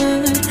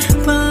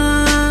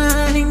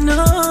goodbye,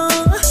 no,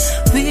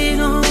 we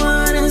don't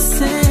wanna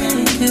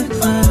say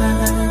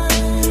goodbye.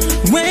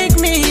 Wake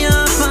me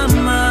up, I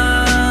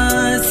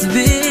must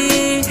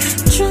be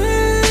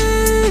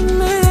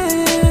dreaming.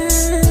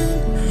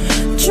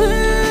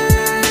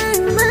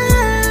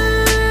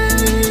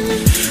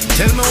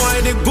 Tell me why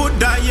the good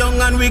die young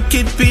and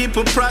wicked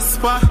people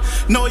prosper.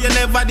 No, you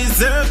never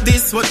deserve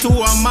this, but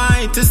who am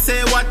I to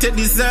say what you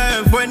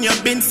deserve? When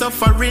you've been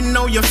suffering,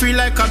 now you feel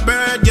like a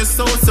bird, you're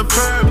so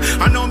superb.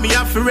 I know me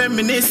have to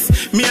reminisce,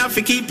 me have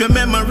to keep your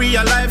memory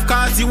alive,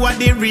 cause you are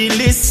the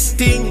realest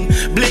thing.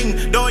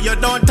 Bling, though you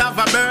don't have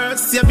a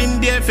burst, you've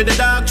been there for the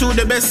dog, through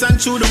the best and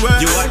through the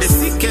worst. You are the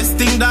sickest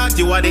thing, dog,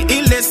 you are the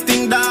illest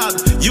thing, dog.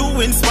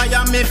 You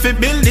inspire me to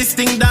build this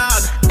thing,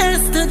 dog.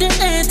 S to the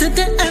A to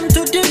the M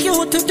to the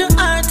U to the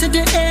R to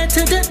the A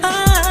to the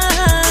I.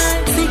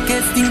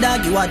 Sickest thing,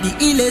 dog, you are the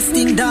illest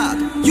thing, dog.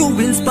 You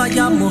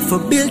inspire me for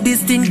build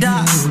this thing,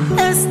 dog.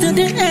 S to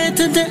the A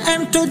to the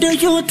M to the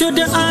U to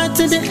the R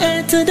to the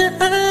A to the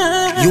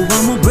I. You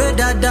are my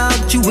brother,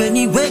 dog, you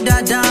any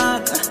weather,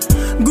 dog.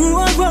 Grew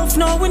up rough,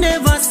 now we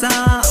never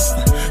stop.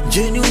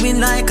 Genuine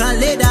like a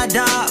leather,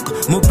 dog.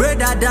 My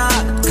brother,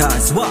 dog,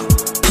 cause what?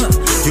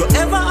 You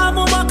ever have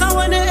a back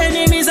when the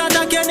enemies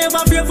attack? You never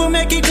fear for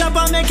make it clap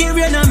and make it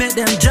rain and make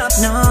them drop.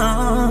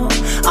 No,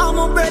 I'm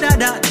a brother,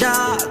 that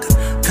dog.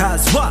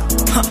 Cause what?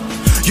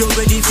 You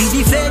ready for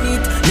defend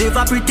it,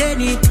 never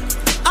pretend it.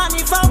 And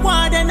if I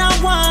want, then I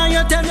want.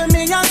 You tell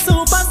me a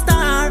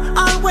superstar.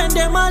 And when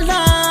them a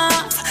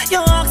laugh, you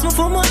ask me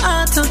for my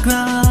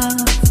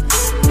autograph.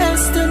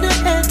 S to the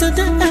A to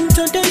the M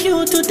to the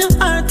U to the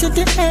R to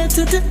the A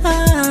to the I.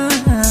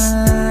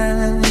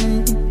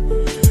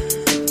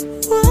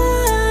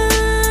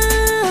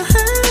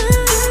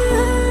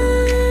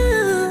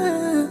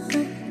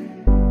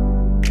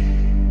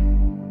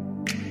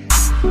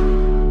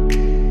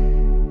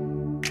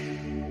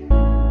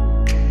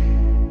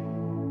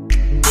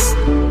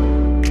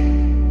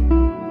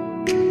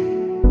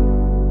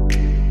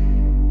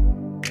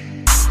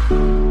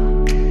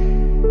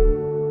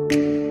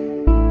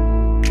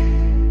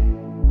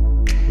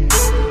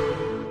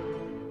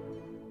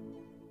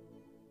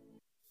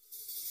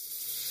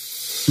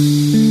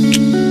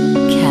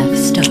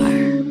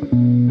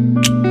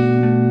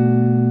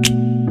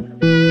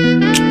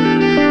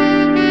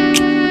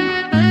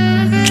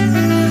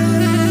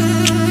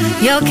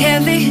 Yo,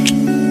 Kevin,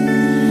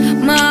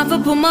 ma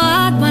have put my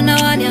heart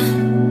on ya.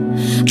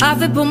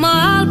 Have put my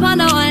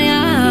heart on ya.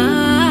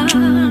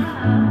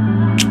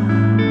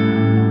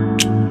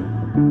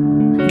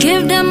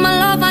 Give them my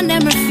love and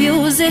them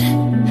refuse it.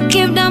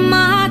 Give them my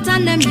heart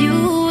and them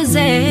use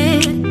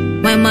it.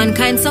 When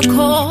mankind so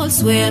cold,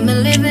 swear me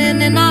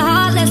living in a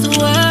heartless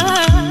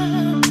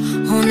world.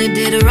 Only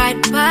did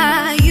right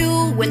by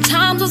you When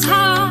times was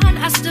hard,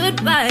 I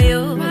stood by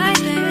you.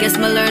 Guess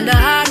me learned the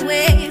hard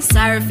way.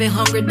 Sorry if you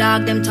hungry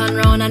dog, them turn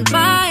round and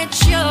bite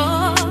you.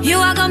 You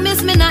are gonna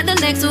miss me, not the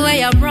next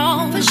way I'm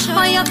wrong. For sure.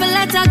 Or you have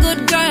let a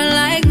good girl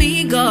like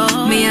me go.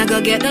 Me, I go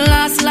get the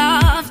last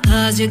laugh,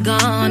 cause you're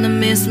gonna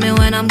miss me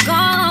when I'm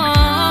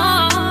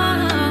gone.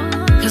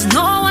 Cause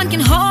no one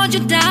can hold you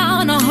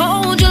down or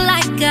hold you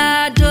like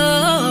I do.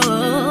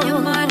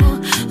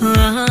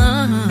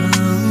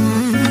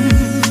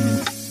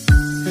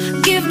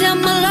 Give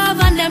them my love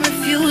and them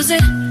refuse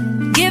it.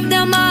 Give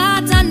them my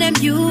heart and them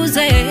use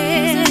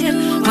it.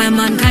 Why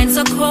mankind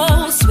so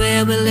cold,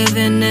 swear we're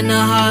living in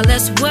a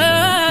heartless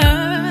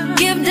world.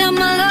 Give them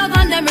my love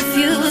and them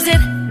refuse it.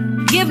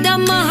 Give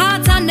them my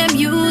heart and them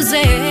use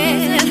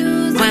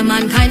it. Why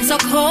mankind so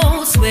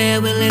cold, swear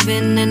we're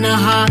living in a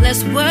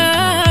heartless world.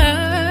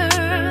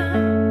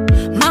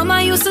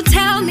 Mama used to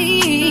tell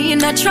me,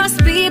 not trust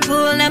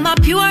people, them are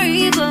pure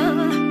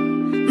evil.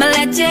 I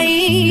let you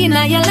in,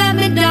 now you let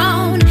me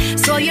down.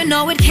 So you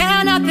know it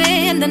can't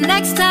happen the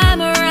next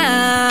time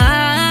around.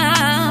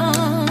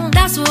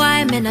 That's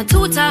why I'm in a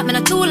too talk, I'm in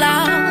a too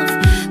loud.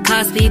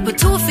 Cause people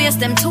too fierce,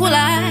 them too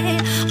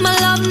lie. My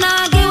love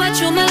now give what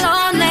you me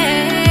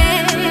lonely.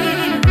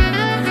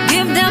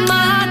 Give them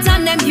my heart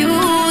and them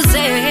use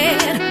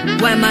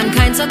it. Why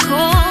mankind so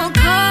cold,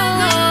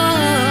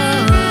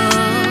 cold.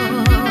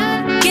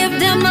 Give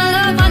them my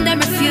love and them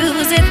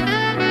refuse it.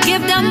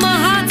 Give them my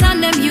heart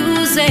and them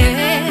use it.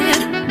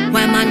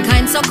 Why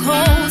mankind so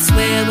cold,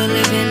 swear we're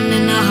living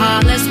in a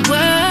heartless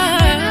world.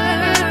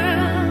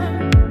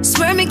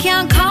 Swear me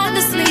can't count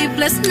the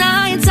sleepless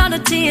nights, all the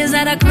tears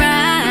that I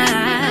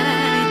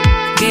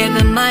cried. Gave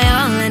him my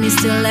all and he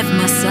still left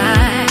my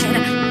side.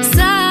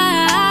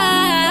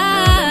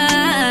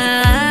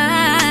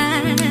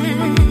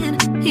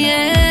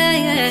 Yeah,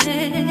 yeah.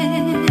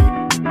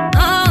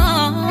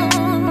 Oh,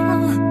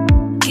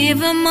 give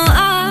him my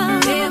all.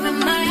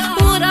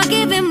 Would I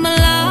give him my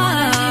love?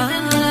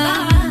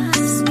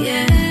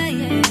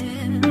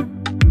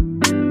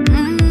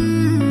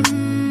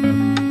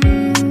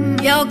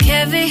 Yo,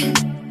 Kevin,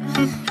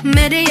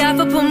 maybe I have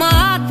put my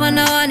heart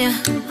on ya.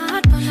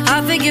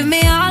 I forgive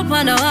me all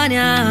on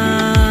ya.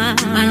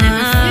 I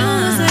never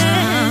refuse it.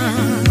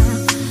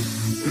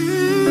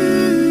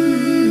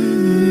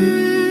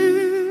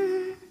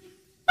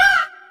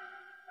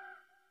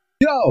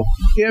 Yo,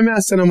 hear me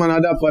say no man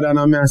a dapper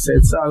than me say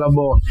it's all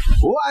about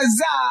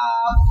what's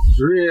up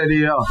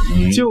radio.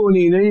 Tune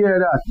in, you hear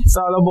that? It's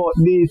all about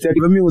D-Tech,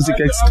 the music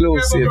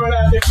exclusive.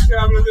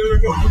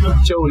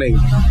 Tune in.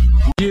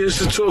 Yeah, it's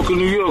the talk of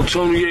New York.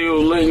 Tony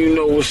Yayo letting you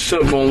know what's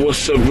up on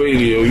What's Up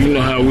Radio. You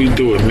know how we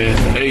do it, man.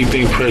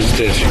 Everything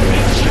presidential,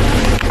 man.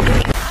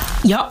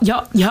 Yo,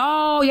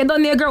 you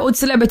done there, girl with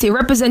celebrity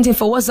representing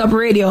for What's Up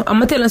Radio.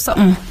 I'ma tell you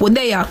something. What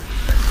they are?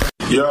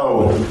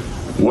 Yo,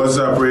 What's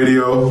Up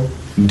Radio?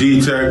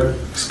 D-Tech,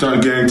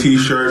 Stunt Gang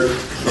T-shirt.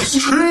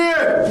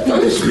 Straight!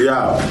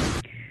 Yeah.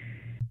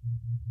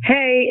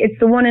 Hey, it's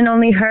the one and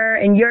only her,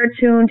 and you're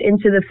tuned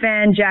into the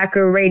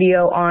Fanjacker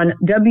Radio on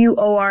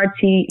WORT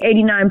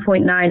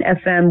 89.9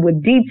 FM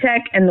with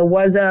D-Tech and the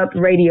What's Up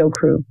Radio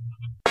crew.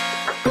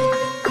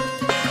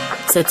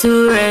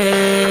 Sature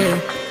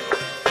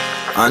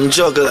and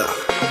Juggler,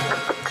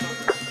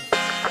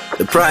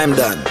 the Prime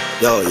Dan.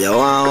 Yo, you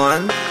want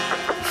one?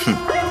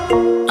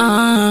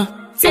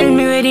 Tell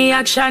me where the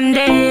action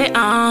day,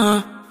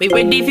 we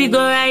ready if you go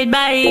ride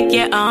bike,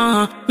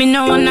 yeah, me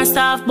no wanna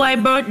soft boy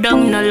broke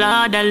down, no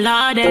Lord,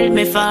 help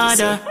me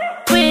Father.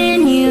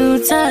 When you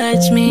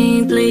touch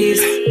me, please,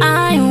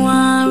 I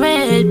want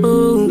Red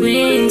Bull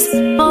wings.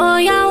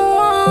 Boy, I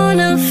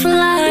wanna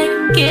fly,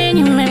 can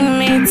you make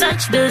me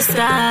touch the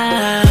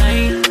sky?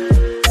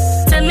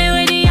 Tell me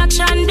where the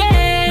action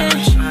day,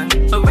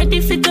 we ready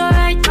if you go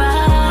ride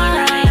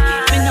bike.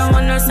 Me no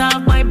wanna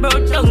soft boy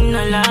broke down,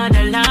 no Lord,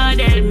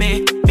 help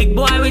me. Big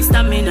boy with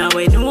stamina,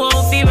 when you won't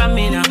feel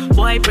ramina.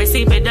 Boy, press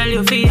the pedal,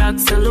 you feel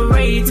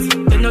accelerate.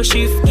 You no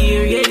shift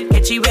gear yet,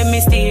 catch it when me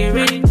steer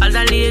it. All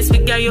the lace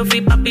figure, you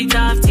feel pop it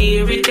off,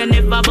 tear it. You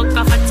never buck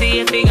a fatty,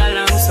 you feel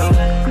long so.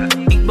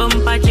 Big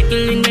bumper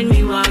jiggling when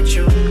me watch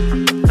you.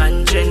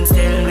 Conscience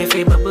tell me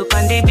feel bubble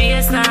on the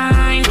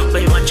baseline.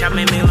 But watch out,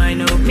 me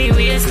wind up me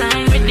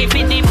waistline. Ready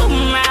for the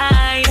boom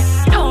ride.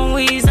 Don't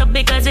ease up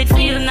because it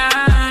feel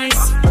nice.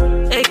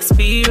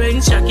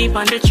 Experience, I keep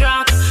on the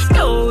track.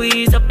 Don't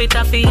ease up, it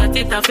a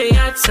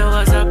fiat, so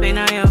what's up in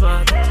your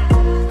back?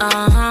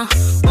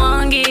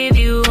 Won't give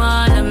you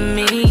all of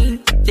me.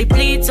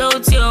 Deplete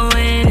out your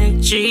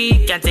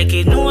energy. Can't take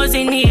it, nose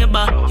in here,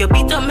 but you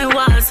beat up me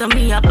walls, so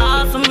me a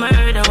ball for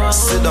murder.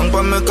 Sit down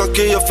by me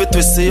cocky, you fit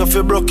twisty, you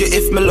fit broke it.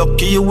 If me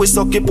lucky, you will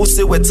suck it,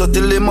 pussy wet, so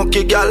till the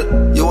monkey gal.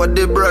 You are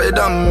the bride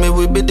and me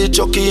will be the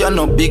jockey. And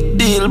no big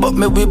deal, but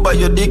me will buy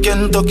you the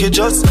Kentucky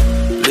just.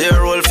 Play a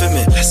role for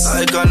me,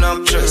 like an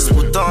actress.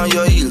 Put on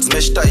your heels,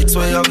 mesh tights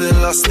where you have the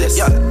elastic.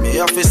 Yeah, me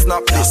have to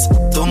snap this.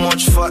 Too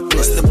much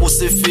fatness, the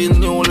pussy feel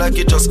new like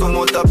it just come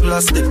out of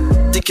plastic.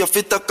 Tick your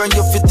fit up and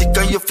your fit tick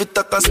and your fit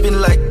up and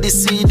spin like the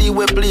CD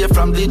we play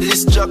from the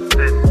disc jack.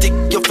 Tick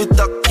your fit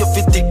up, your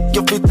fit tick, your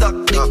you fit talk.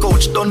 The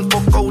coach don't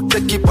fuck out,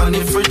 take it on the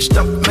fridge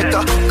top. Make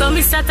a come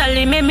Mr.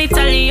 Tally, make me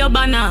tell you your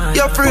banana.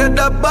 You afraid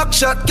that back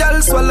shot,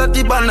 girl, swallow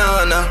the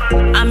banana.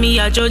 I'm me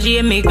a judge,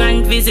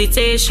 immigrant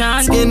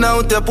visitation. Skin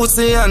out your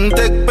pussy and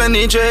take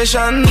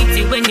penetration.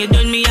 Pity when you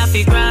done me, I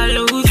feel crawl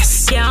out.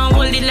 Yes. Can't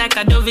hold it like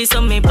a dovey,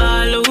 so me ball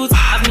out.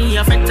 Have me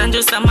a friend and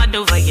just a mad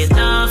over your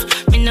love.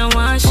 Me no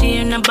want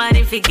share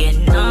nobody forget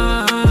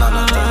none.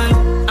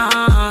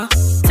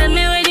 Tell me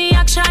where the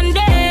action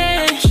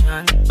day.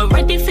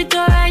 Ready for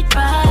go right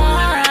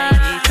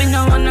back. Me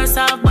no want no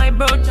soft boy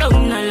broke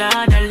down. No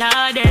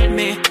lord help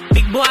me.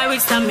 Big boy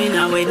with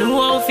stamina. We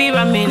know how fi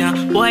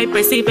ramina. Boy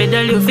press the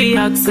pedal you fi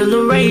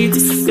accelerate.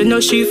 You no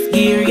shift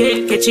gear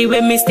yet. Catch it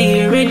when me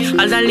steer it.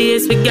 All the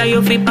lace figure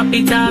you fi pop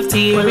it off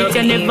tear it.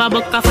 You never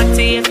buck a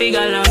fatty you fi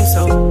galang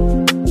so.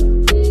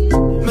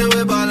 Me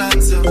we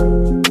balance you.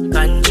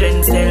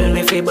 Conscience tell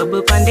me fi bubble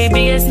on the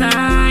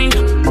baseline.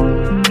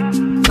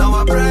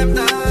 Now a prime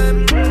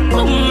time.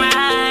 Boom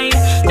right.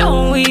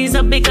 Don't ease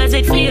up because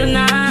it feel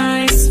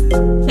nice.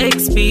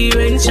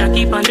 Experience, I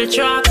keep on the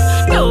track.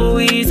 Don't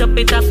ease up,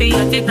 it a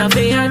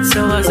fiat,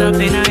 so what's up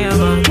in your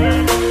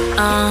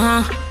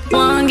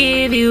wanna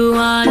give you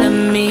all of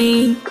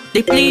me.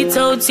 Deplete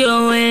out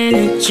your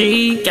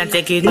energy. Can't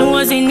take it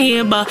nose in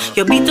here, but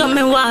you beat up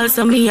me wall,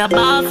 so me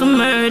about for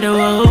murder,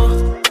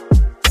 oh.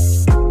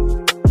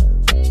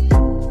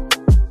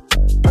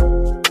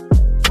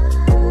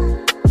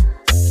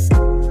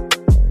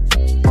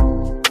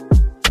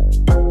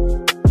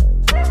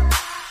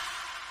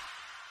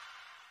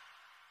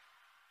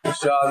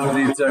 Shout out to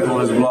D-Tech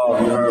on his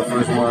blog. You heard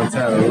first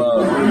Montana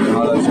Love.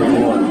 I'll let your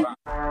boy.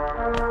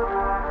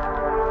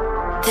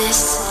 This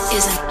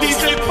is a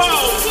DJ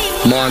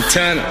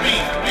Montana.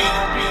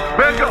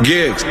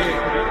 Gigs.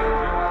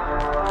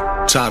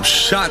 Top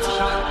shot.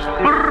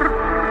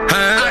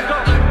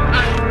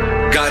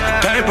 Got the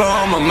paper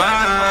on my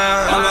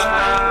mind.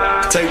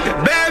 Take that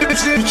bad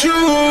bitch with you.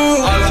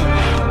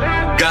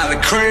 Got a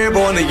crib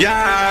on the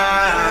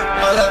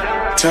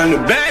yacht. Turn the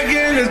bag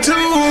into two.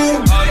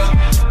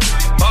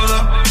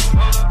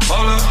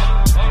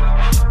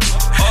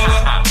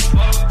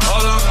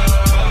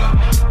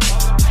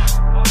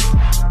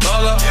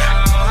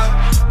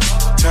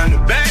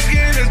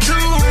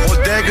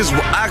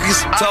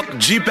 Talking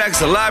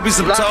G-Packs and lobbies,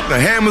 I'm talking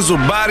hammers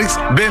with bodies.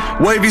 Been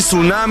wavy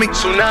tsunami.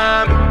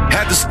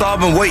 Had to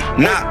starve and wait,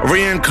 not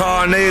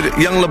reincarnated.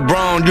 Young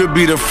LeBron, you'll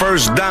be the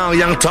first down.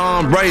 Young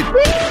Tom Brady.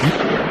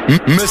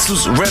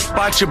 Missiles, rep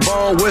out your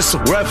ball whistle.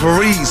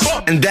 Referees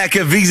and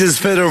DACA visas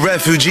for the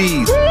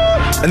refugees.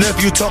 And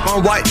if you talk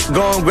on white,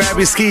 go and grab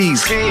your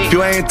skis.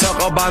 You ain't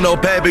talk about no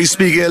Pepe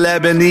speaking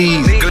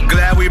Lebanese.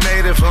 Glad we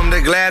made it from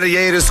the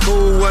gladiator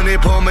school. When they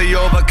pull me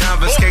over,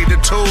 confiscate the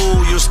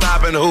tool. You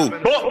stopping who?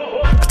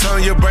 I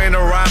turn your brain to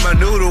rhyme a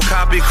noodle.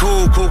 Copy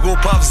cool, Cuckoo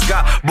Puffs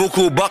got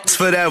buku bucks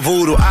for that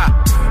voodoo.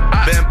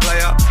 Ben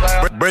player,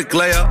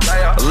 bricklayer,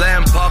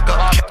 lamb pucker,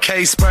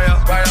 K-sprayer,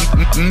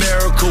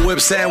 miracle whip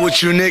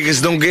sandwich. You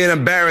niggas don't get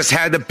embarrassed.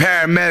 Had the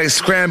paramedics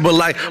scramble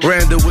like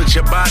Randall with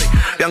your body.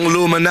 Young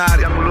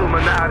Illuminati.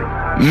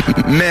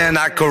 Man,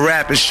 I could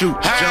rap and shoot.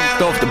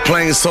 Jumped off the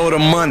plane, sold the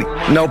money,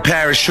 no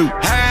parachute.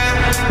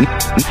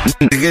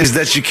 Niggas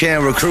that you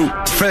can't recruit.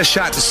 Fresh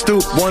out the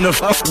stoop, wanna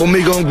fuck when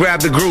me gon'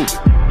 grab the group.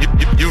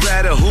 You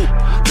rather hoop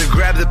than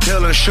grab the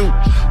pill and shoot.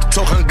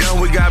 Talking gun,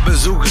 we got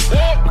bazookas.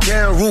 We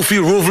can't roofie,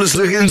 roofless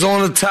niggas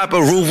on the top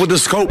of roof with a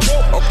scope.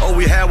 All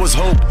we had was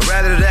hope.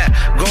 Rather that,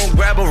 go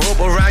grab a rope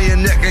around your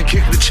neck and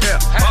kick the chair.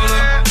 Hold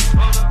up,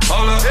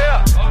 hold up,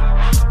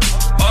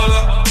 hold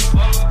up,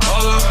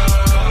 hold up,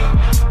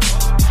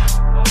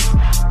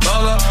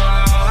 hold up.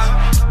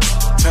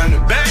 Turn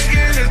it back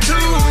into two.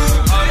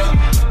 Hold up,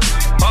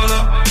 hold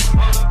up,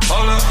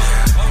 hold up,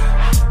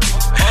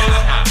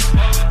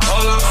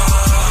 hold up,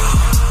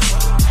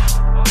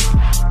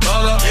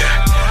 hold up.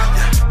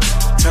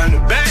 Turn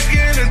it back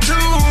into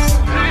two.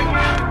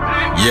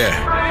 Yeah,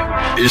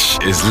 ish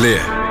is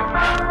lit.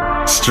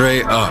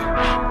 Straight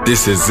up,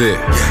 this is it.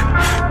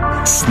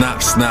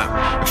 Snap, snap,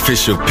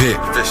 official pic.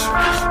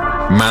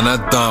 Man, I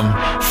dumb,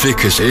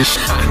 thickish ish.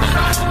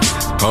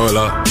 Hold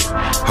up,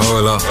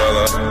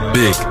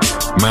 big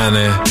man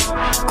here,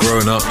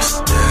 grown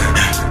ups.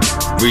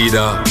 Read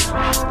up,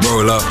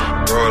 roll up,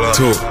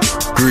 talk,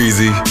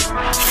 greasy,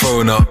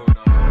 phone up.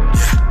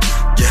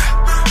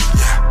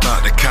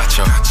 About to catch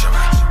up.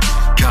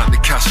 Count the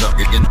cash up,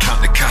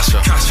 count the cash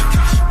up.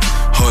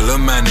 Holler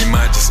man, he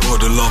might just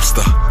order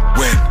lobster.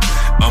 When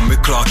I'm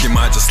with Clark, he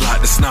might just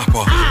like the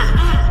snapper.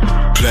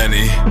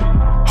 Plenty,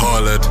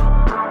 hollered,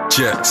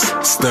 jets,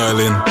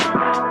 sterling,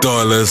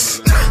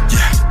 dollars.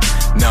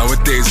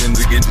 Nowadays, when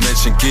they get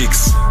mentioned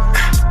gigs,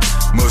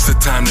 most of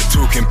the time they're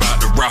talking about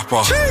the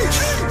rapper.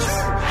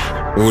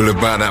 All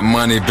about that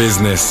money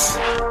business.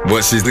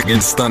 But she's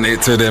looking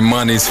stunted till their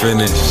money's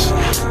finished.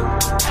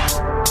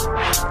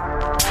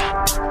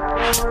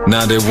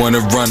 Now they wanna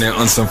run it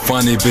on some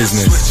funny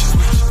business.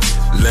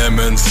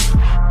 Lemons,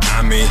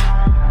 Amy,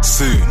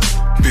 soon,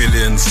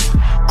 billions,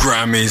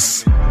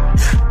 Grammys.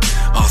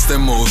 Ask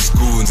them old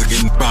schools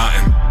again about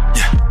him.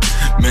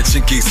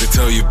 Mention geese to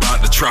tell you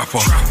about the trapper.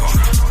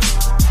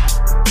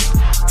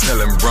 Tell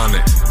him run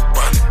it.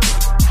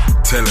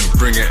 Tell him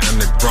bring it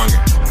and they brung it.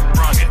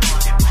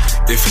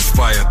 If it's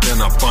fire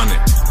then I bun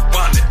it.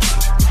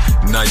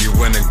 Now you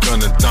went and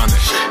gone and done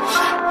it.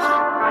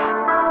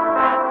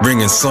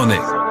 Ringing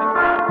Sonic.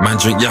 Man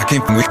drink yak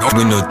ain't with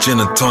no gin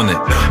and tonic.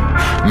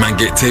 Man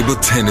get table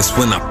tennis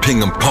when I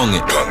ping and pong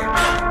it.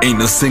 Ain't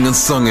no singing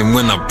songing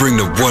when I bring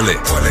the wallet.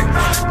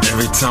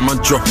 Every time I'm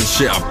dropping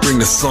shit, I bring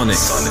the sonic.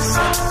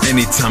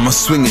 Anytime I'm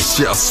swinging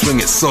shit, I swing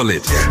it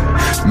solid.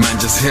 Man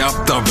just hit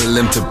up double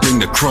M to bring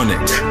the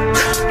chronic.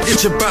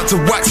 It's about to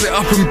wax it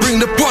up and bring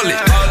the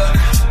bollock.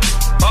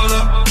 Hold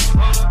up,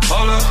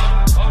 hold up,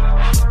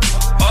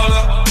 hold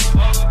up,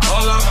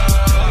 hold up,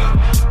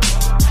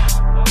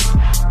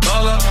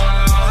 hold up.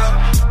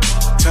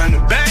 Turn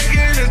it back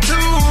into two.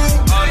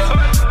 Hold up,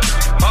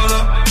 hold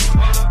up,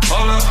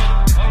 hold up,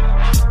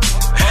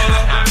 hold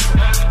up,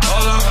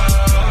 hold up.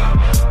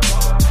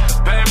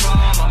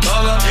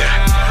 Hold up, yeah.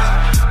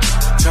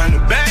 Turn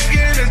it back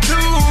into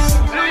two.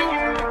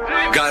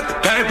 Got the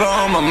paper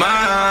on my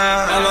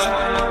mind.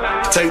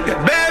 Take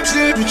that bad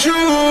shit with you.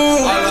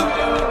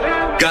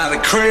 Got a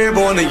crib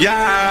on the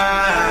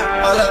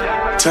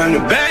yacht. Turn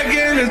it back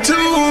into two.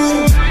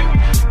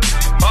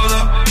 Hold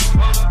up,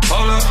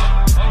 hold up,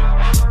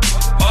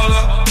 hold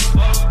up,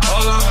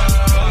 hold up,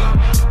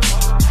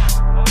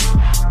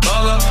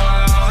 hold up.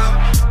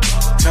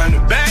 Turn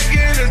it back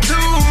into two.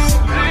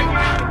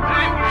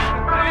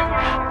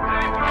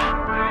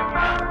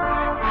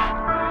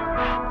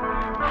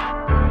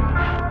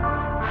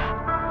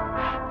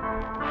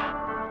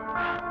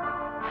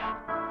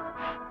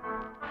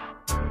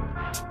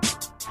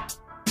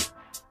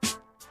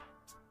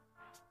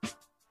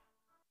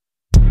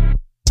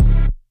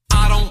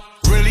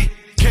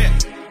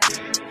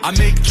 I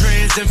make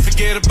trends and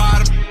forget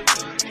about them.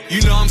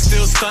 You know I'm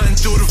still stunting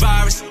through the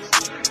virus.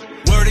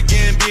 Word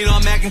again, beat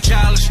on Mac and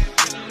childish.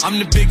 I'm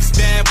the biggest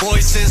bad boy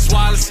since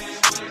Wallace.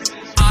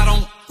 I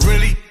don't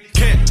really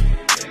care.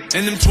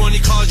 And them 20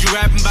 cars you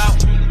rapping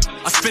about,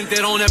 I spent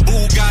that on that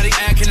Bugatti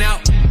acting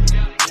out.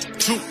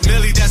 2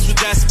 milli, that's what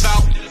that's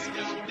about.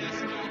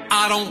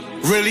 I don't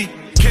really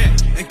care.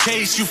 In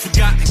case you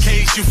forgot,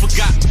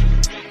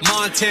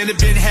 Montana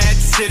been had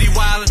the city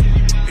wildin',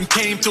 and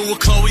came through with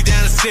Chloe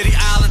down the city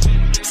island.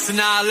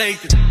 Sanaa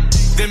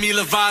Lathan, Demi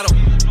Lovato,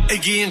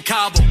 Iggy and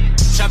Cabo,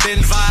 I've been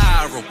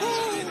viral.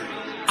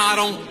 I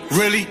don't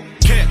really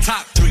care.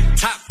 Top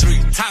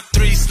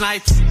three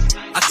snipes.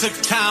 I took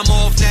time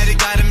off, now they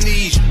got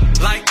amnesia.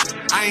 Like,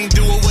 I ain't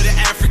do it with an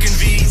African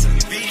visa.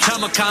 Tell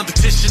my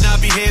competition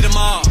I'll be here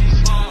tomorrow.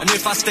 And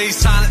if I stay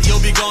silent, you'll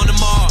be gone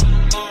tomorrow.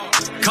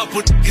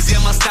 Couple niggas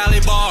in my style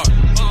bar.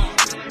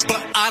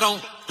 But I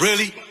don't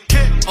really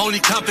care. Only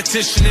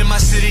competition in my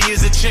city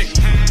is a chick.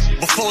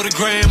 Before the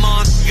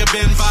grandma, nigga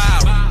been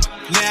viral.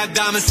 Now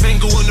diamond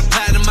single on the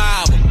platinum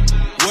album.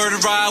 Word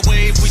of ride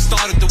wave, we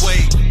started the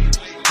wave.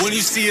 When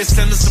you see us,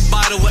 send us a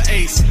bottle of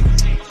Ace.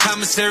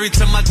 Commissary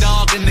to my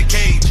dog in the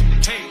cage.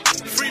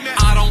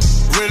 I don't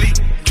really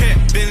care.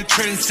 Been a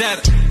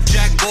trendsetter.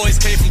 Jack boys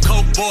came from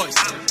Coke boys.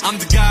 I'm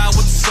the guy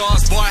with the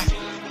sauce, boy.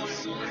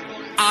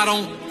 I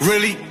don't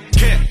really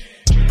care.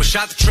 But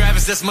shout to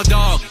Travis, that's my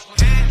dog.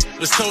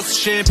 Let's toast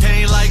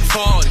champagne like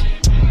 40.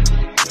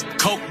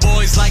 Coke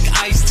boys like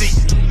iced tea.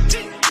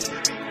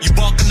 You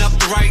barking up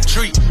the right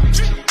tree.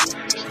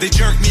 They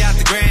jerk me out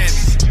the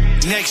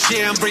Grammys. Next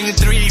year I'm bringing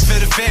 3 for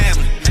the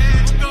family.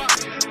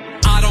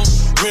 I don't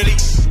really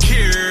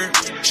care.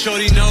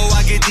 Shorty know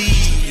I get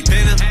deep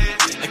in her.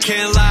 I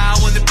can't lie, I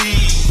wanna be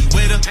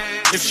with her.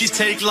 If she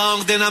take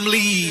long, then I'm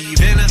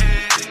leaving her.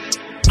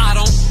 I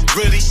don't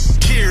really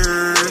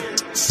care.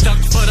 Stuck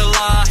for the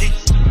lahi.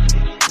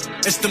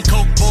 It's them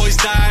Coke boys'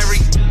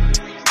 diary.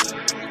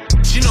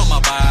 She know my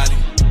body.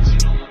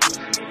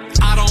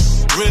 I don't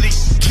really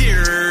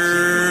care.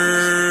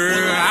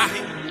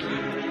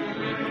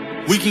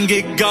 We can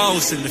get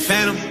ghosts in the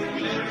Phantom.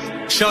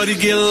 Shorty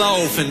get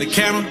low in the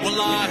camera.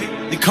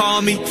 They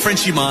call me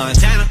Frenchie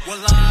Montana.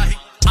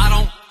 I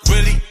don't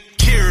really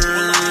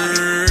care.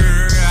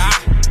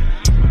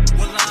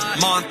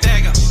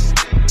 Montega,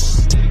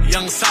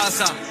 Young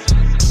Sasa,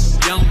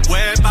 Young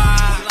Weba,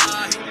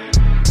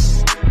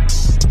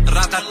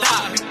 Ratata,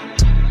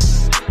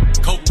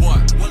 Coke boy.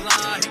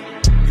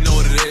 You know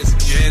what it is?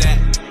 You hear that?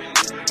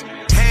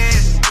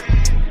 Hand,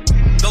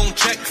 don't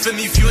check for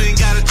me if you ain't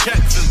gotta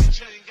check for me.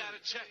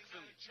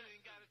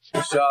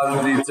 Shout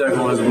out to D-Tech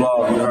on his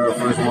blog. You heard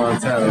First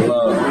Montana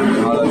Love.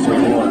 Holla at your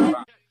boy.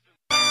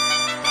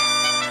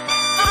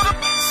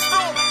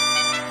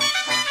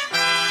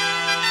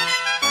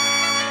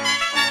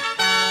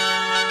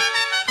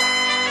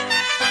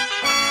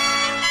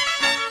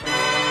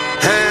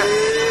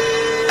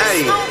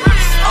 Hey,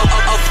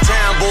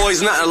 uptown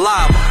boys, nothing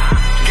liable.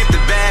 Get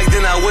the bag,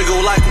 then I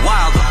wiggle like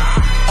Wilder.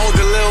 All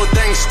the little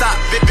things stop,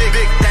 big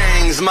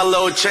things. My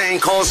little chain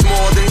costs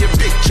more than your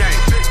big chain.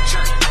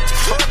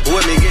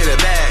 Let me get a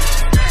bag.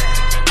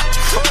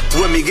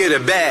 Let me get a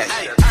bag.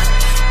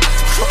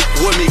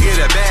 Let me get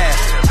a bag.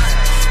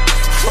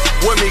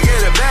 Let me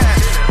get a bag.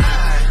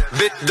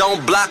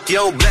 don't block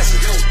your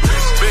blessings.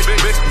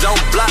 Bit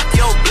don't block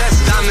your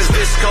blessings. Diamonds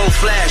disco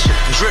flashing,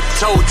 drip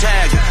toe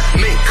tagging,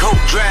 mink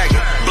coat dragging,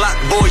 block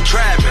boy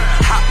trapping,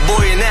 hot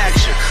boy in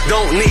action.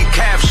 Don't need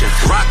caption,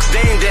 rocks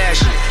dame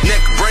dashing,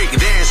 neck break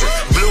dancing,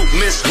 blue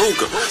miss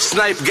hookah,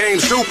 snipe game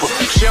super.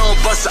 She don't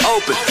bust it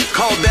open,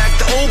 call back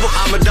the Uber.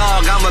 I'm a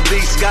dog, I'm a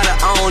beast, gotta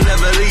own,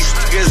 never lease.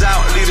 Niggas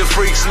out, lead the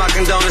freaks,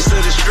 smocking donuts to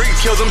the streets.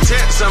 Kill them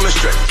tents, summer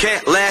straight,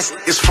 can't last.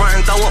 It's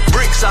frontin', throwin'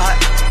 bricks out.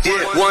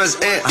 Yeah, ones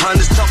and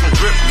hundreds, talking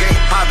drip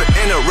game, poppin'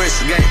 in a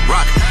wrist game,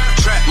 rockin'.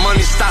 Trap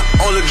money, stop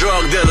all the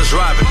drug dealers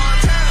robbing.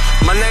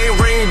 My name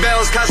ring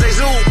bells, cause they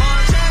zoo.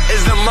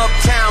 Is them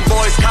uptown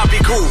boys, copy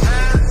cool.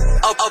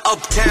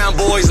 Uptown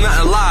boys,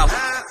 nothing live.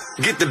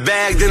 Get the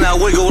bag, then I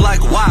wiggle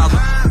like wild.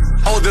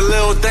 All the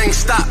little things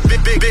stop, big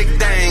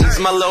things.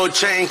 My little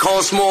chain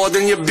costs more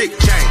than your big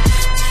chain.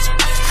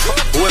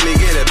 Let me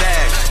get a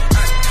bag.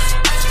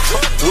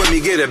 Let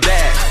me get a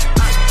bag.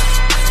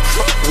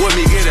 Let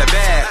me get a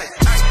bag.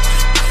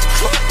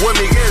 Let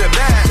me get a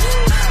bag.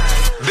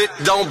 Bit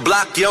don't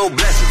block your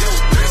blessings.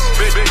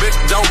 Bit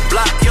don't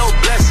block your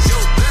blessings.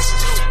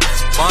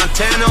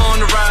 Montana on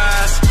the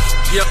rise.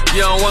 You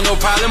don't want no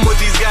problem with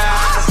these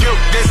guys. Skip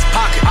this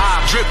pocket,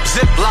 drip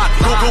zip lock,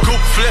 goop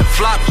flip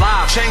flop,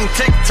 chain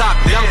tick tock.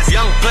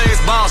 Young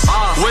players boss,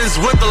 wins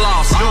with the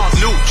loss.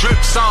 New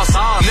drip sauce,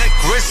 neck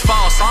wrist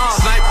false.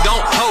 Snipe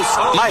don't post,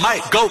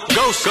 might go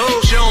ghost.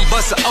 She don't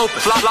bust it open,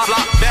 flop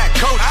back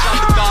coach. I'm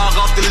the dog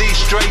off the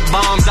leash, straight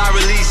bombs. I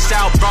release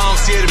South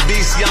Bronx, here the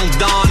beast, young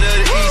Dawn of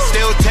the East.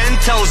 Still 10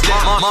 toes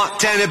down,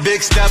 Montana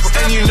big stepper,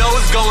 and you know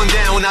it's going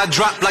down when I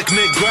drop like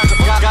Mick Greco.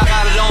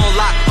 Got it on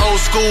lock, old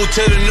school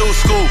to the new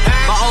school.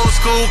 My old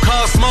school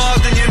costs more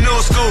than your new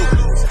school.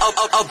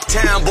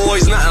 Uptown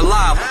boys, nothing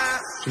live.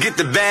 Get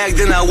the bag,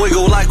 then I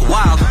wiggle like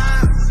wild.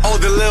 All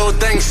the little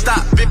things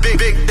stop, big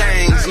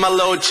things. My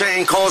little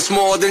chain costs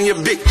more than your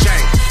big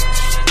chain.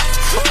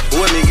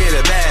 Let me get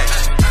a bag.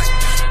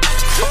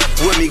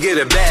 Let me get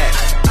a bag.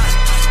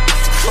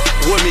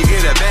 Let me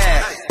get a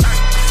bag.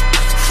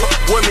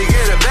 Let me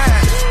get a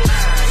bag.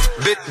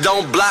 Bit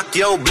don't block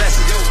your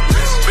blessings.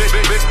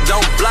 Bit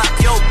don't block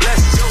your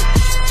blessings.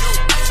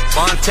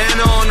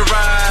 Montana on the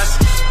rise.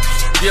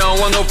 You don't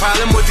want no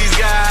problem with these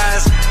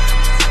guys.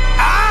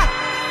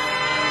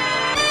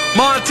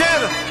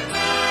 Montana.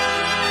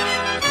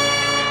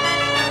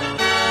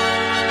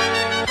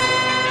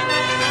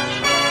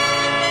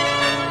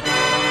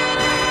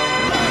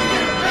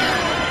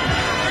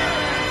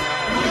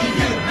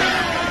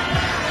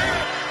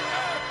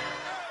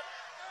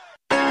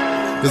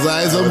 Cause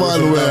I is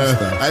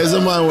a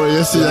man where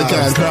you see you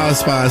can't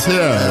cross pass here.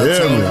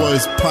 Tell them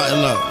boys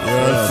potting up.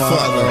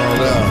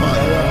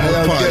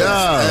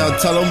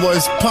 Tell them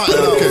boys potting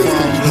up.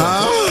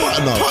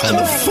 Potting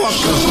the fuck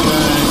up.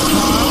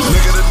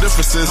 Nigga, the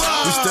differences.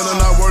 We still on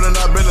our word and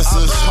our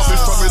businesses.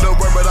 Hopping from me the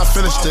word, but I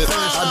finished it.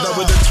 I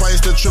doubled it twice,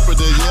 then tripled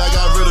it. Yeah, I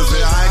got rid of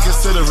it. I ain't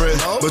consider it.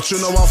 But you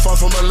know I'm far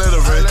from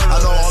illiterate. I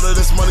know all of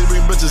this money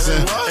bring bitches in.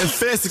 And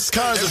fancy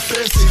cars and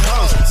fancy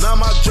house. Now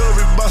my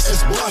jewelry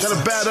busted. Got a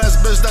badass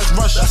bitch that's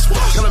Russian.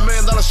 Got $1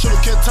 million shooter,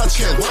 can't touch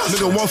it.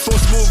 Nigga, one full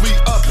smooth, we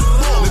up.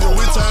 Nigga,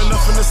 we turn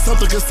nothing to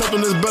something, cause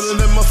something is better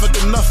than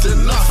motherfucking nothing.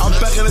 I'm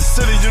back in the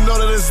city, you know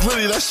that it's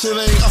litty. That shit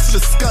ain't up for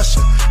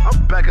discussion. I'm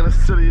back in the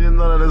city, you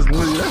know that it's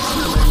litty. That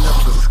shit ain't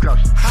up for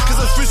discussion. Cause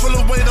it's free full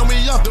of weight on me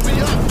up.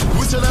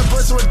 We tell that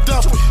boy to a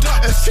duffel.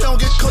 If he don't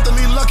get caught, then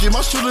he lucky.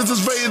 My shooters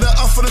is ready to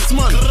up for this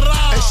money.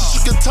 And she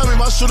can tell me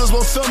my shooters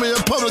won't film me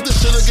in public. This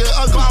shit'll get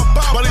ugly.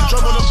 Body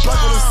drop on the block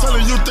when it's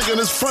sunny. You thinking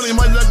it's funny,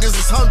 my youngest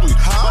is hungry.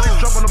 Body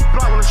drop on the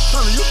block when it's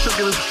sunny. You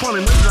thinking it's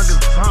funny, my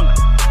youngest is hungry.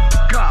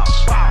 God,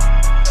 wow.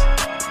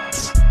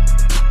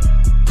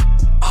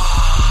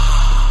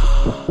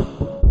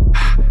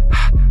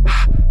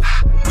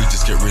 We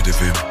just get rid of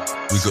him.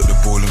 We got the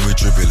ball and we're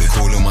dribbling.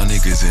 Calling my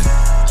niggas in.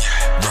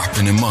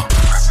 Wrapping him up.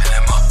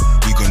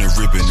 We gonna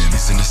ribbon him.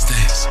 He's in the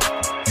States.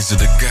 These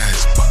are the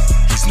guys, but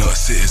he's not a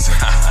citizen.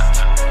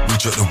 We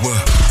drop the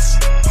work.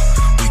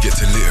 We get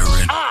to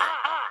littering.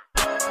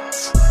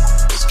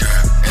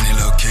 Skirt, any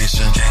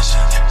location.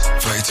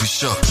 32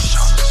 shots.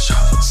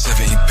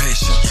 17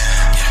 patient.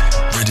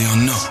 Ready or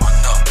not.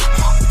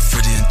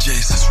 Freddy and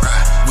Jason's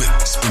right. Whip,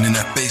 spinning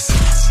that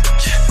basement.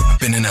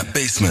 Been in that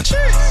basement.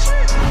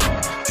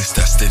 This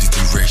that steady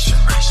duration.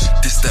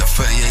 This that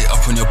 38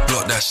 up on your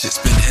block. That shit's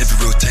been heavy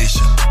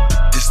rotation.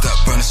 This that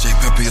burner shape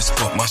pepper your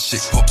spot. My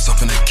shit pops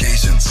up on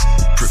occasions.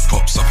 Prick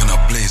pops up in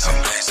our blazer.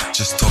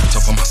 Just topped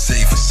up on my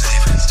savings.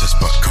 Just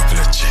bought a couple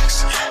of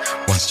chicks.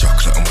 One's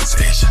chocolate and one's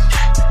Asian.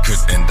 Could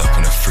end up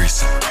in a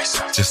freezer.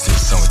 Just need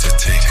someone to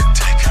take it.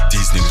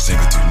 These niggas ain't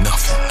gonna do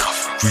nothing.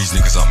 Grease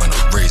niggas up and I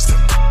raise them.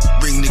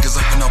 Ring niggas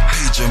up and I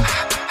page them.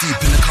 Deep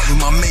in the cup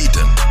with my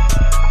maiden.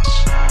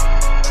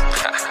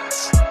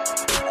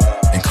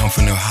 Ain't come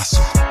for no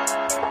hassle.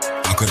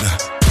 I got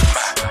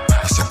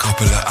that's a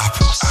couple of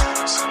apples.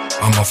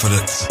 I'm off for the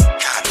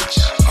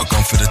I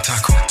gone for the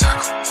tackle.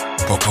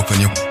 Pop up on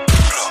your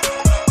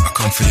I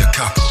come for your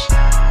cap.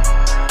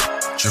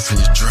 Dripping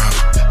your drum.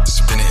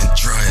 Spin it in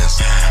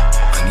dryers.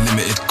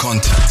 Unlimited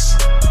contacts,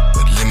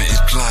 but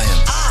limited clients.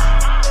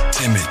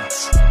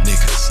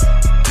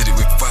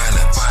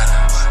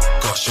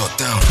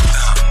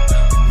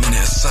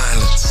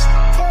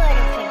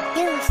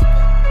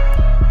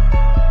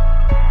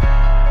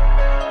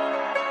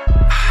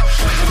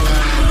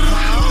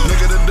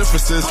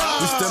 differences.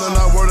 We stand on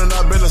our word and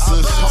our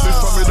businesses. Hoping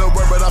for me to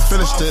work, but I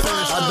finished it.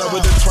 I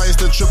doubled it twice,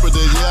 then tripled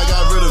it. Yeah, I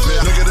got rid of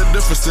it. Look at the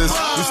differences.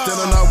 We stand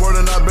on our word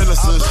and our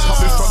businesses.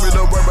 Hoping for me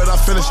to work, but I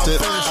finished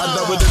it. I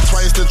doubled it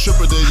twice, then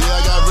tripled it. Yeah,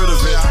 I got rid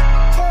of it.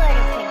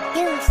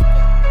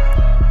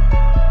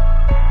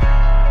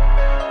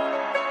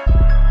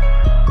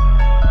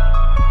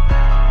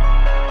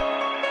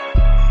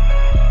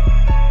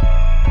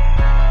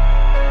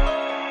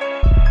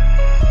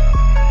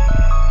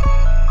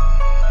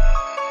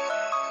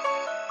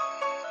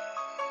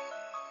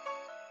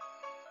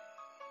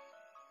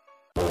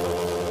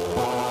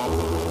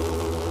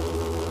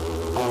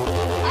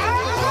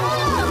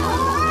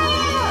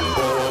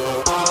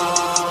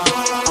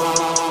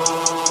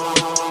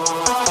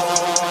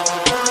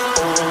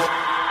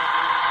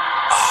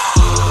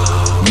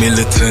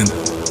 Militant,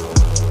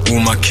 all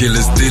my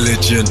killers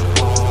diligent,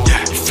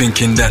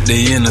 thinking that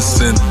they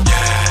innocent.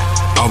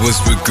 I was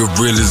with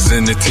gorillas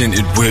in a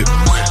tinted whip,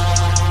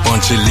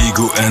 bunch of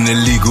legal and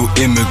illegal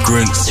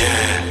immigrants.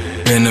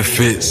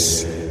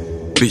 Benefits,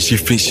 bitch you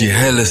think she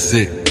hella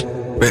sick,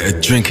 better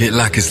drink it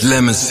like it's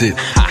lemon sip.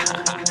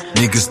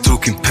 Niggas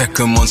talking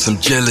Peckham on some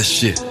jealous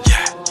shit.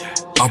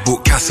 I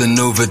brought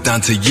Casanova down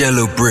to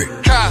yellow brick.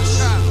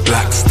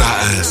 Black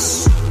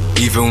status,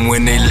 even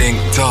when they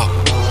linked up,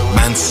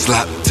 man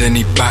slapped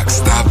any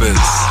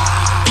backstabbers.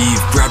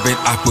 Eve grabbing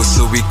apples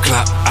so we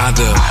clap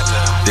Adder.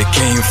 They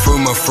came through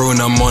my throne,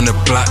 I'm on a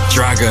black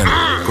dragon.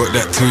 Got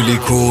that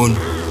toolie corn,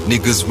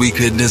 niggas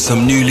weaker than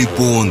some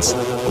newlyborns.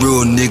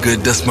 Real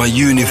nigga, that's my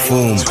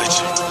uniform.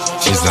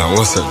 She's like,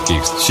 what's up,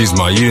 geeks? She's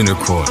my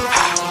unicorn.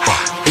 But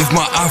if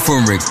my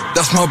iPhone rings,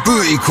 that's my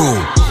booty call.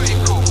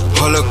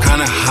 Hollow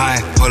kinda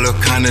high, hollow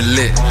kinda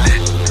lit.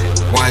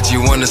 Why do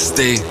you wanna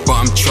stay, but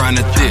I'm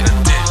tryna dip?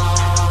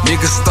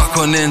 Niggas stuck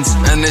on ends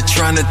and they're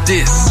tryna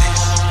diss.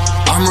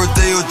 I'm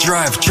Rodeo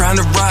Drive,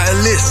 tryna write a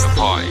list.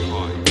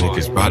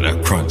 Niggas bout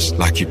that crunch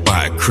like you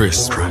buy a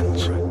crisp.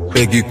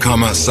 Beg you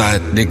come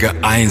outside, nigga,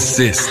 I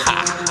insist.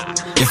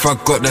 If I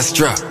got that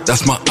strap,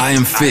 that's my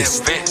iron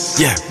fist.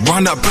 Yeah,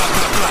 run that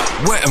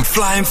black, wet and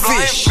flying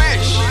fish.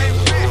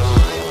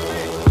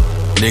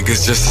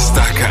 Niggas just a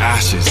stack of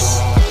ashes,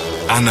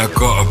 and I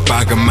got a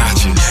bag of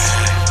matches.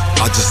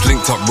 I just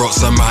linked up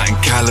rocks, I'm out in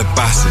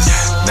Calabasas.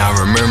 Now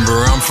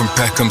remember I'm from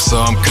Peckham, so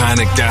I'm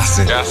kinda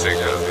gassing.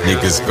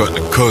 Niggas got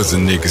the codes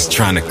and niggas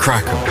tryna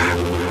crack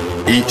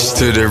 'em. Each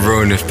to their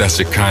own if that's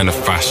your kind of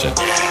fashion.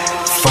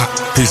 Fat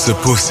piece of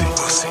pussy,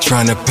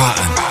 tryna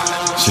pattern.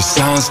 She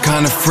sounds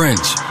kinda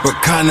French, but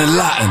kinda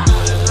Latin.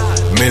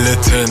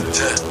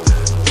 Militant,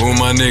 all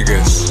my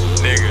niggas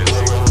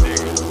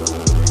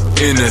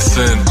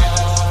innocent.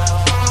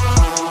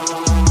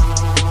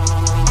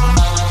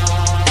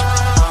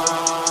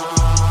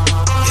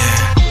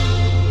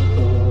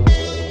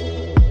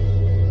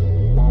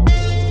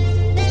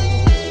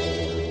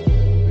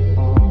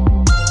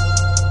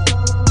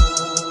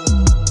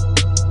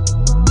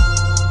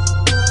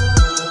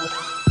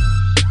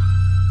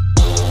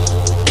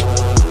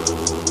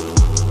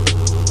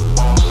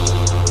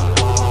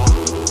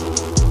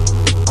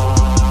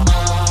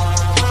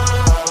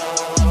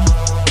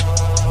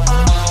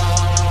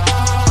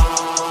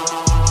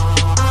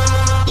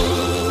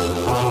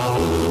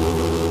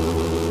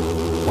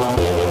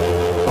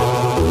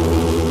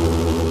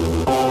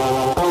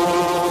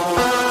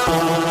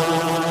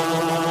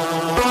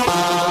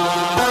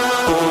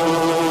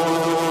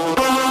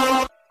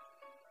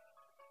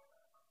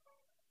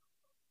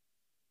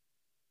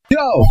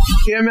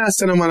 Yeah, me I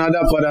say no man a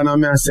dapper than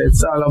me I say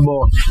it's all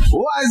about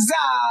what's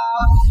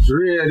up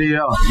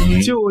radio.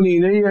 Tune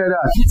in, you hear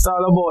that? It's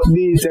all about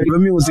D-Tech, the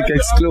music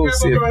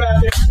exclusive.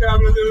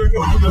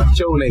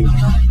 Tune in.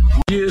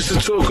 Yeah, it's the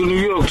talk of New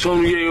York.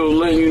 Tony Yayo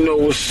letting you know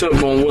what's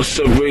up on What's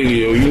Up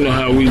Radio. You know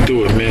how we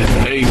do it, man.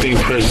 Everything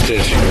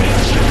presidential, man.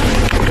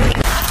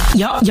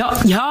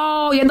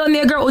 Yo, you done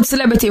there, girl with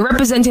celebrity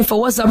representing for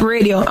What's Up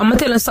Radio. I'm gonna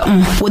tell you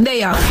something. What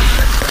they are?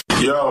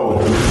 Yo,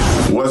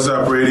 What's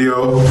Up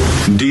Radio?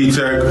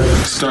 D-Tech,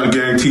 Stunt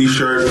Gang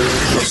T-shirt.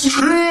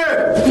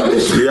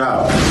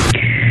 Yeah.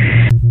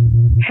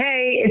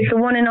 Hey, it's the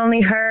one and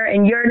only her,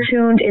 and you're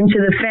tuned into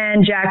the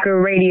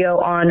Fanjacker Radio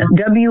on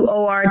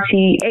WORT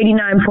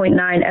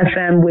 89.9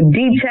 FM with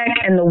D-Tech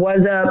and the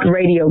What's Up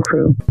Radio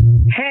crew.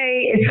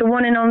 Hey, it's the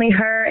one and only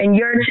her, and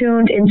you're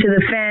tuned into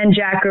the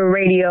Fanjacker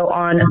Radio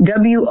on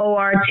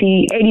WORT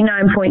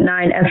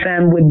 89.9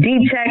 FM with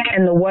D-Tech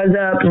and the What's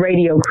Up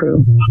Radio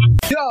crew.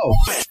 Yo!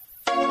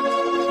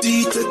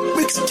 D-Tech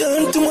bricks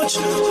can't too much.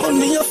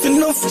 Money off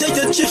enough, yeah,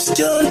 your chips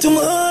can't too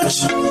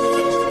much.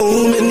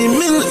 Oh, many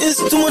mil is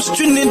too much.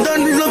 Trinidad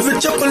love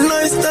it, chop a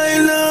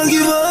lifestyle, now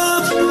give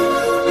up.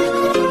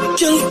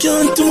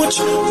 Can't too much.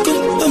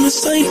 Come on my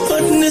side,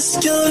 badness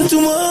can't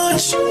too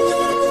much.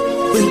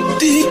 When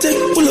D-Tech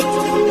pull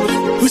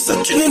up, we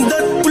start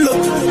Trinidad pull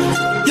up.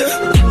 Yeah.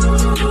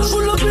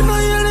 Pull up in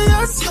my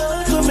area,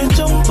 so me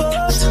jump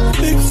out.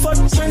 Big fat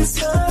friend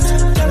start.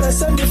 Can I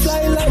send me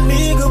fly like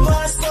me eagle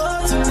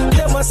passport?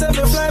 Them I send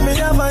me fly, me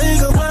have a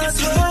eagle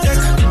passport. Yeah.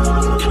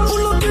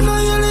 Pull up in my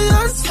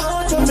area,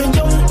 so me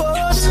jump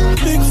out.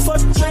 Big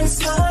fat friend start.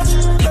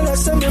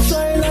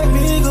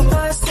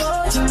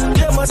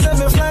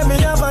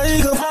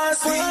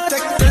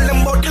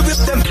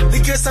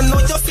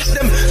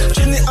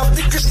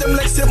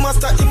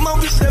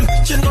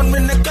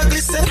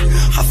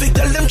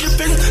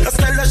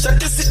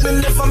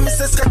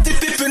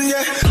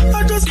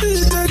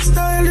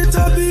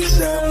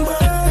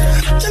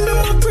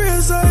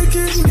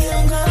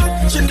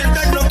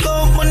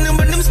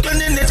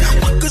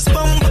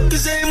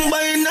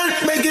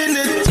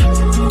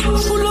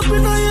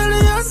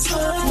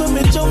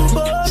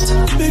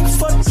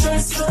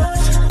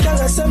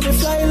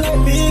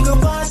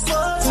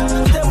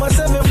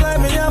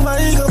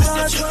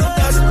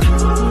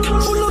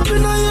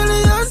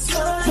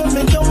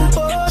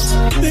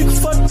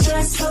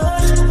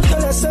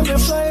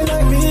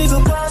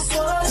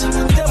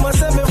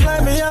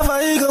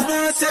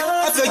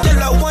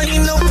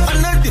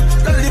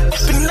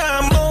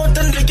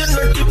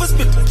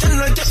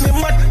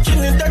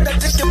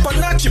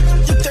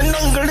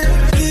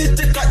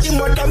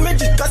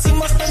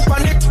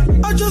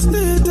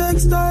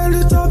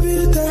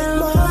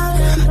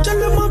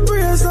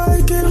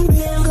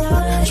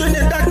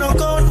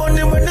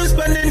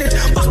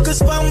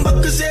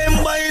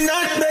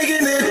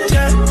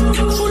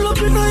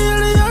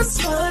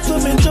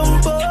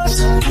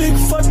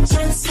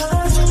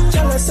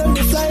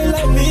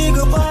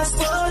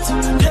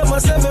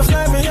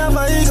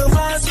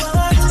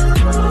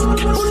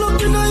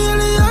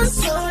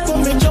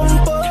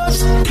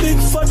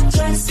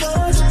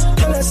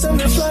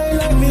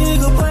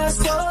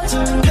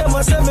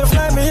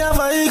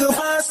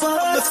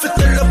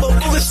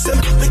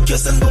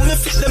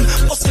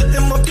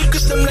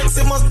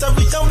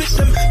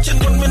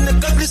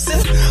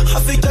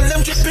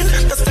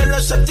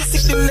 shot the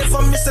sick, them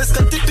never miss a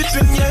Scotty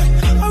Pippen,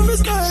 yeah. I'm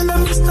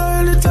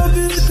style, it's a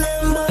bit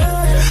them,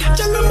 man.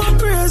 Tell me my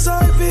prayers,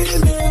 I feel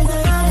them,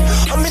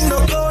 yeah. I'm in no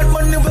God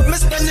money, but me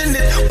spending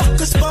it.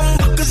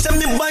 Backers, and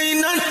me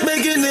buying and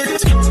begging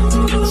it.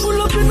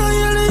 Pull up in a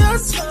area,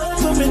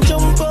 so me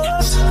jump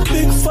out.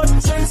 Big fat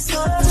chain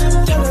start.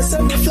 Tell us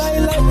me fly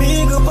like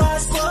me eagle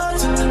passport.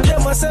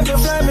 Them a say me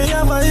fly, me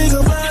have a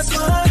eagle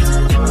passport.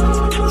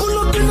 Pull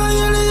up in a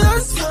area,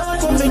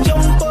 so me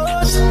jump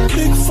out.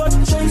 Big fat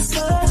chain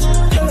start.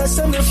 Tell us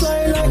me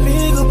fly like me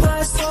eagle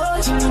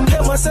passport.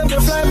 Them a say me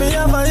fly, me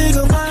have a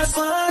eagle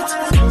passport.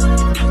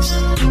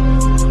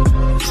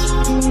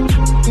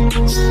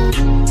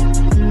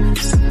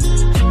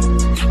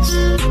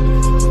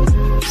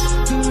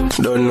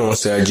 Don't know,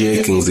 Sir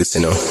J. Kings this,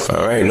 you know.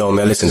 Alright, now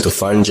I listen to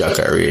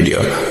Fanjacker Radio,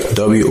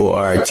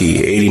 WORT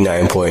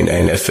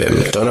 89.9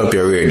 FM. Turn up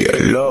your radio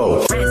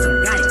low.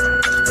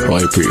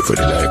 Why pray for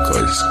the night,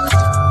 cause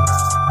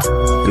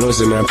you know,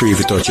 say I pray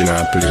for touching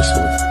our place,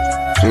 so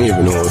I don't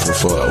even know if I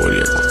forward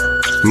yet.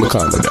 I'm a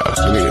calm dog,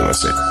 you know what I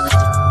say.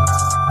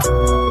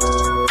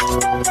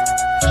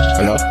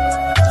 Hello?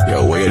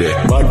 Yo, where you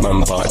there?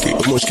 Badman party.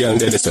 How much girl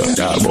there so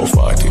talk about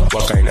 40?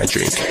 What kind of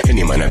drink?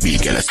 Any man a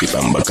big girl a sip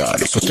and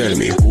Bacardi. So tell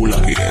me, who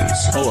lucky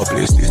ends? Our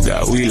place is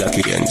that we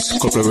lucky ends.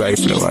 Couple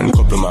rifle and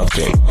couple Mark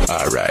 10.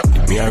 Alright,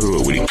 me a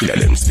roll with the killer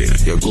them still.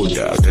 You good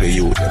dog, tell the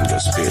youth them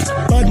just spill.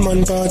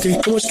 Badman party.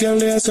 How much girl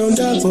there so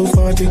talk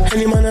about 40?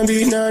 Any man a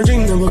beat now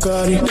drink no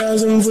Bacardi.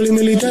 Thousand fully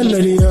militant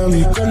of the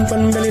army. Gun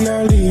pan belly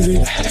now leave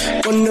it.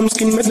 Gun them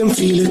skin make them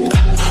feel it.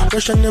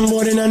 Russian them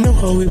board and I know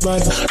how we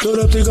bad. Load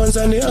up the guns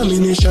and the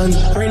ammunition.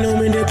 Right now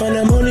me dip on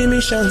a money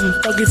mission.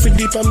 Pocket for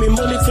deep and me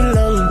money for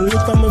long.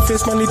 Look on my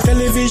face on the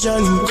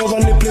television.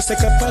 Govern the place like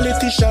a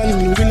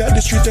politician. We like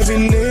the street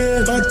every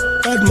day.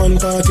 Bad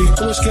man party.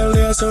 How much girl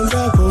there so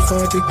dark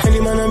about 40? Any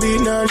man a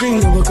beat now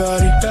drink no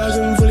Bacardi.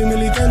 Thousand fully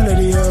militant of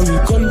the army.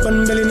 Gun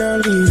pan belly now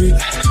leave it.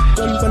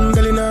 Gun pan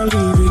belly now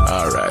leave it.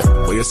 Alright,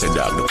 well you say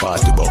dog the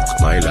party book.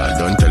 My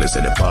lad don't tell us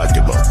the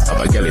party book.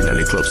 Have a girl in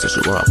the club so she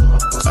want.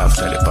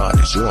 After the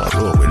party she want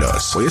roll with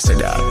us. Well you say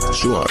dog,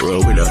 she want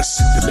roll with us.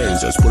 The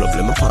Benz just pull up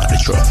let me park the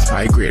truck.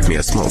 I grade me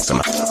a smoke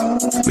some.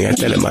 Me I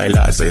tell him my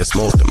lad so you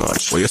smoke too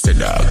much. Well you say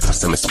dog,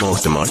 so me smoke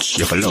too much.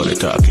 You follow the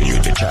talk and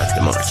you to chat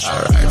too much.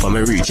 Alright, for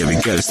me reach every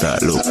girl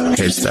start look.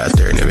 Head start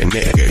turn every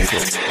neck get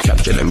cooked.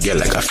 Capture them girl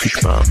like a fish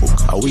pan hook.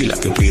 I wheel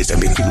like a place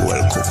everything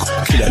well cook.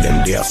 Killer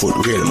them there foot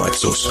real mad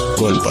sauce.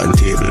 Gun pan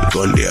table,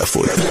 gun there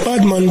foot.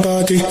 Bad man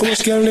party, how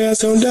much girl there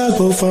so dark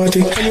about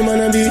 40? Any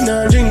man a beat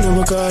now drink no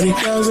Bacardi.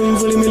 Thousand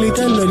fully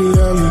militant of the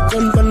army.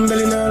 Gun pan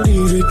belly now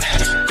leave it.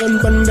 Gun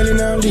pan belly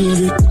now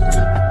leave it.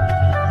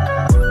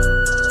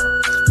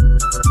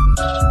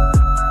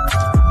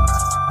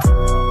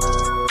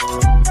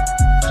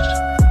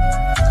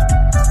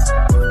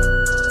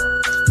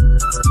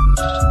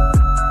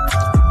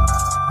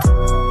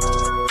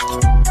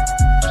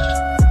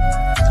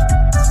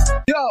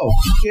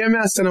 Yeah, me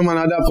a say no man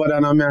a dapper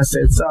than a me a say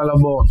it's all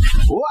about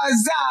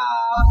what's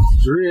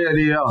up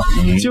radio.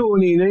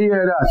 Tune in, you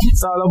hear that?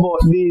 It's all about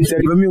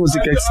the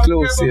music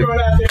exclusive.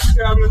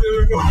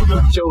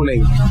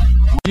 Tuning.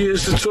 Yeah,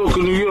 it's the Talk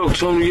of New York.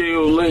 Tony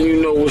Yayo letting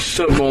you know what's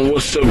up on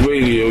What's Up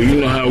Radio. You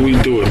know how we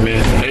do it,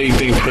 man.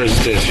 Everything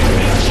presidential,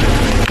 man.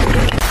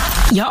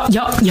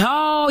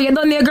 Yo, you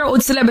done there, girl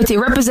with celebrity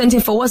representing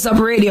for What's Up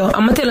Radio.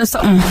 I'ma tell you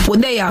something.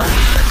 What they are?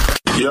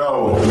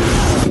 Yo,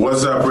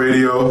 What's Up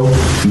Radio?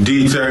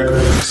 D-Tech,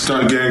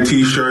 Stunt Gang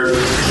T-shirt.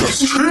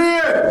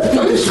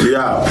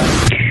 Yeah.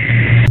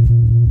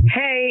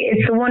 Hey,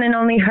 it's the one and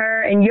only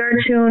her, and you're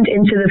tuned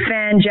into the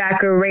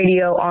Fanjacker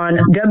Radio on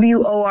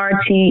WORT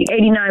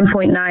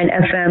 89.9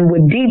 FM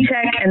with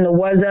D-Tech and the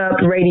What's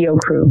Up Radio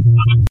crew.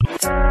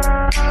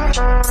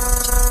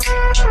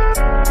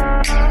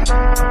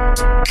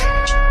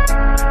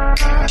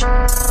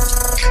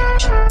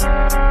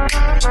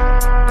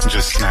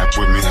 Just snap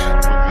with me.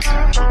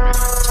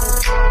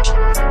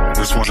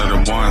 This one of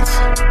them ones.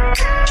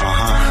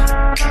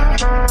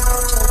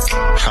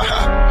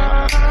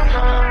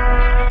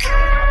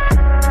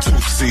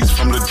 Two seeds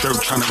from the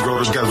dirt trying to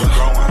grow together.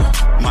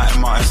 My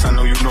MRS, I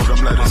know you know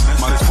them letters.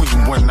 My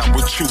queen, when I'm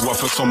with you, I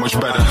feel so much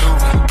better.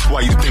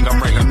 Why you think I'm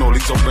writing all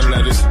these open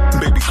letters?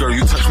 Baby girl,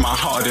 you touch my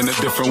heart in a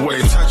different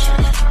way.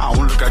 I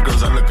don't look at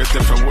girls, I look a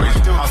different way.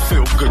 I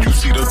feel good, you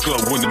see the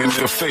glow when in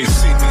your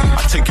face.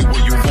 I take it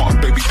where you want,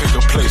 baby, pick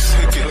a place.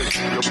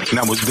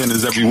 Now it's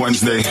dinners every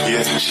Wednesday.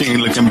 She ain't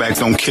looking back,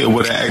 don't care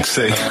what her ex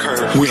say.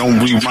 We don't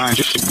rewind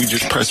shit, we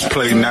just press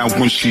play. Now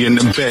when she in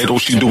the bed, all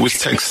she do is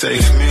text say.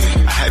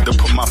 I had to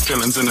put my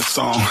feelings in a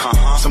song.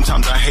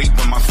 Sometimes I hate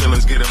when my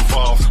feelings get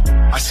involved.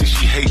 I see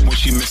she hate when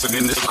she missing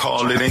in this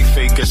call. It ain't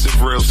fake, guess it's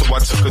real, so I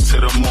took her to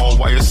the mall.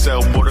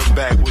 YSL, bought her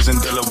back,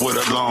 wasn't dealing with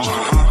her long.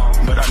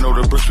 But I know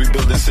the bricks we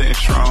building sitting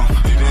strong.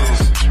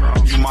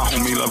 You my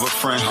homie, love a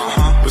friend.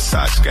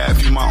 Besides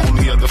Scaff, you my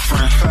only other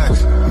friend.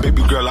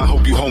 Baby girl, I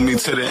hope you hold me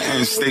to the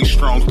end. Stay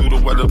strong through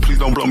the weather, please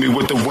don't blow me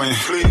with the wind.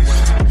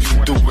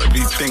 You do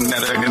everything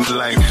that I can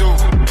like,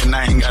 and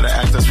I ain't gotta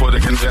act, that's what I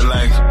can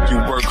like. You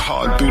work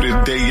hard through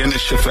the day and the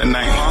shift at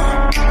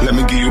night. Let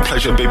me give you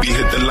pleasure, baby,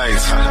 hit the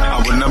lights. I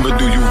would never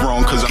do you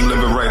wrong, cause I'm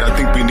living right. I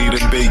think we need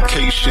a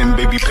vacation,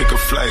 baby, pick a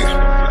flight.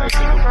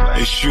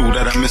 It's you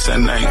that I miss at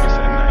night.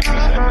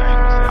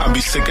 I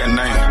be sick at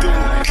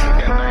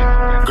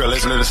night. Girl,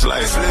 let's live this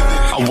life.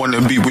 I wanna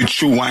be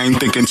with you, I ain't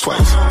thinking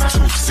twice.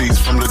 2 seeds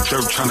from the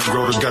dirt trying to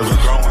grow together.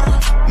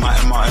 My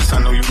MRS, I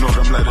know you know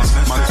them letters.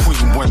 My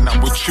queen, when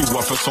I'm with you,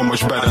 I feel so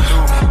much better.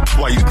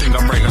 Why you think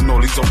I'm writing all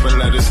these open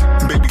letters?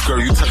 Baby girl,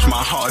 you touch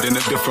my heart in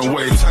a different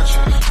way.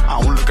 I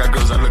don't look at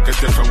girls, I look a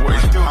different way.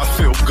 I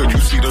feel good,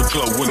 you see the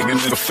glow winning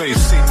in the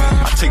face.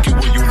 I take you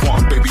where you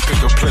want, baby, pick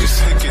a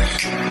place.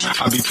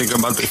 I be thinking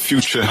about the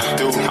future.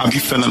 I be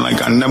feeling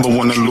like I never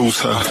wanna lose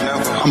her.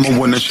 I'm a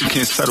winner, she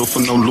can't settle for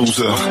no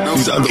loser.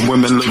 These other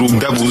women, little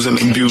devils and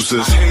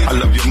abusers. I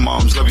love your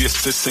moms, love your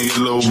sis and your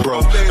little bro.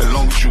 As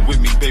long as you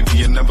with me, baby,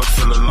 you never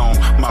feel alone.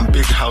 My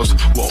big house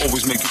will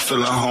always make you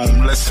feel at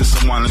home. Let's sit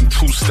someone in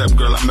 2-step,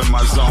 girl, I'm in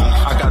my zone.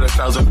 I got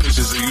 1,000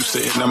 pictures of you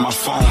sitting in my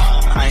phone.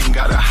 I ain't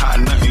gotta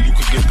hide nothing, you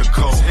could get the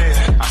code.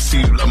 I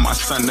see you love my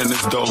son and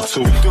his dog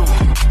too.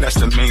 That's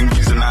the main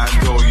reason I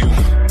adore you.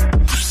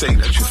 You say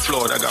that you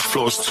flawed, I got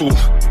flaws too.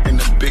 In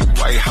the big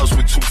white house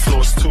with 2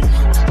 floors too.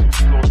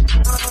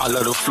 I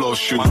love the floor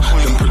shoe.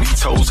 Them pretty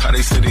toes, how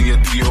they sit in your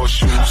Dior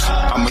shoes.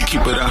 I'ma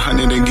keep it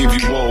 100 and give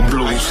you all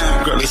blues.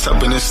 Girl, it's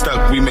up and it's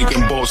stuck, we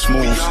making boss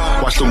moves.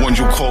 Watch the ones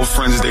you call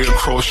friends, they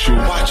across you.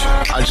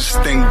 I just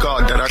thank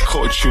God that I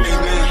caught you.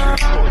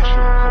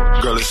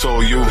 Girl, it's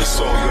all you.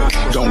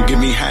 Don't give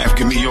me half,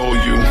 give me all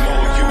you.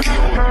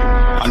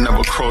 I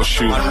never cross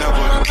you.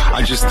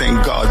 I just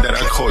thank God that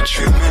I caught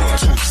you.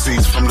 2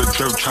 seeds from the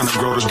dirt trying to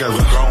grow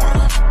together.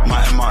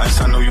 My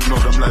MRS, I know you know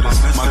them letters.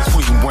 My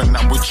queen, when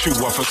I'm with you,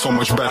 I feel so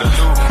much better.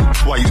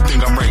 Why you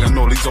think I'm writing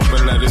all these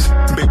open letters?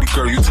 Baby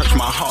girl, you touch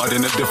my heart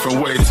in a different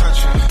way.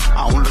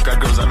 I don't look at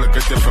girls, I look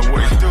a different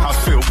way. I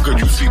feel good,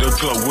 you see the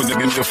glow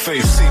winning in your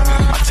face.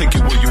 I take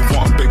you where you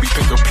want, baby,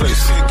 pick a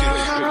place.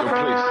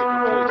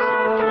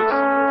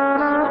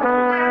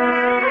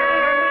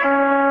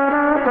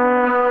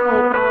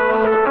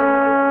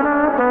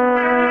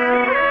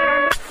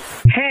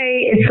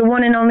 It's the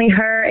one and only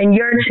her, and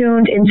you're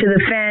tuned into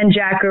the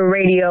Fanjacker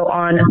radio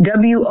on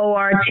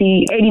WORT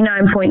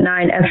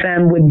 89.9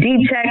 FM with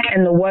D-Tech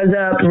and the Was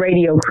Up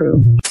radio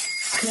crew.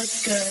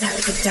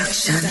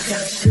 Production.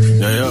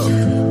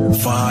 Yo,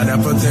 Father,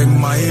 protect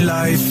my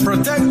life,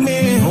 protect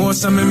me.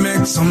 Also, me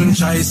make some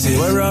choices.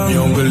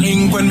 Young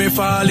link when me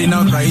fall in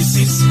a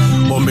crisis.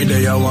 But me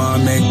there, I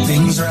want make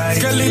things right.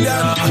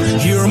 Skeleton,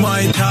 hear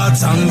my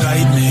thoughts and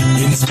guide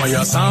me.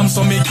 Inspire some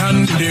so me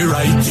can do the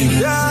right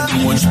thing.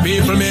 Much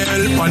people me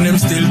help and them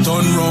still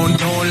turn round,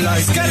 don't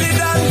like.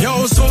 Skeleton,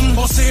 yo, some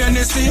bossy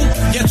anything.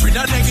 Get rid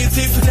of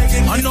negative.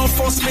 I know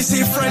first me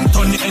see friend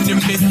turn the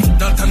enemy.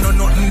 That I know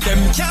nothing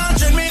them can't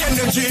drain me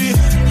energy.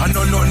 I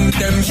know nothing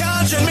them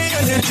can't drain me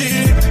energy.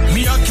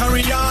 Me a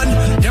carry on,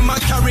 them a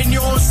carry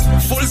news.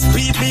 Full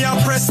speed me a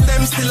press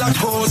them still a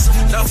cruise.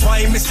 That's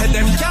why me say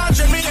them can't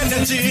drain me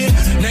energy.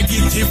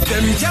 Negative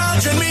them can't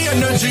drain me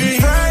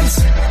energy.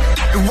 Friends,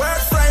 the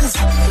word friends,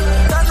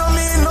 that don't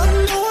mean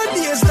nothing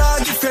nowadays,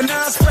 dog. If you're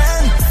not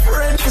spend,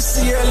 friend to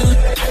seal.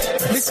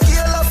 Me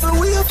scale up the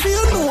way you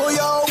feel, know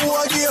y'all who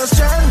I give you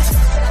strength.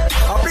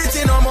 I beat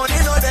no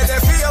money, no that they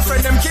fear your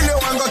friend, them kill you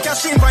and go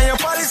cash in by your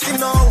policy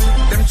now.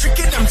 Them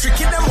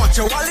tricky, them watch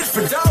your wallet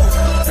for dough.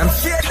 Them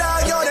fear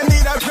dog, yo, them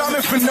need a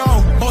promise for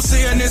now.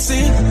 Bossy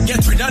anything,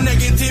 get rid of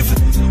negative.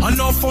 I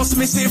know first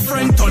me see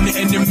friend turn the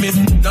enemy.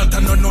 That I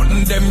know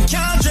nothing, them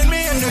can't drain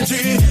me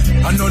energy.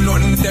 I know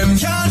nothing, them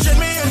can't drain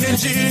me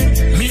energy.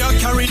 Me a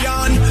carry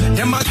on,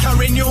 them a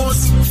carry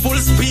news. Full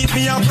speed,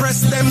 me a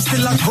press them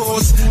still a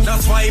cruise.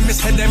 That's why me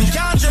say them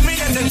can't drain me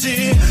energy.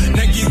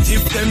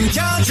 Negative, them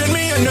can't drain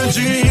me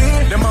energy.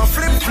 Them a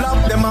flip flop,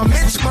 them a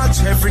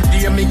mismatch. Every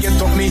day me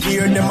get up me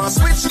here, them a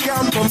switch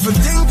camp. Come for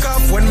think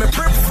of when me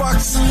prep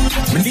fox.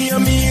 Me near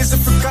me is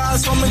if it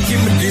cause, so me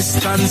keep me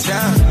distance,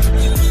 yeah.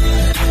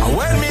 And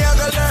when me I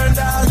go learn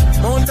that,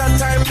 mount that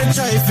time to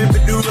try if it be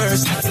the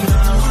worst.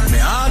 Me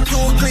heart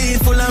too clean,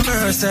 full of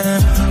mercy.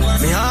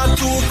 Me heart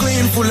too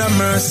clean, full of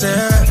mercy.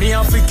 Me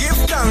have to give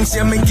thanks,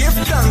 yeah, me give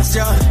thanks,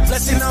 yeah.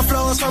 Blessing and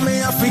flowers for me,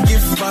 have to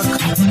give back.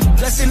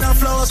 Blessing and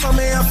flowers for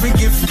me, have to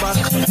give back.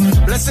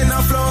 Blessing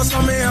and flowers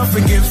for me, have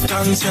to give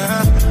thanks,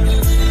 yeah.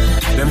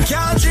 Them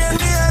can't drain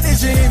the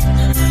energy.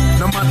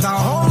 No matter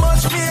how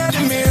much me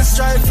enemies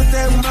try to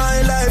take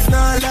my life,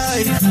 not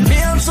lie. Me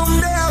and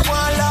someday I go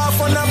and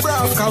laugh on the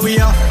brow, cause we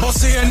are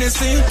bossy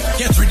anything.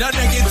 Get rid of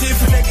negative.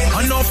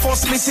 I know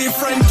first me see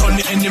friend turn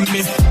the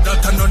enemy. That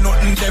I know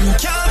nothing, them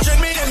can't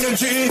drain me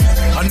energy.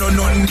 I know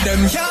nothing,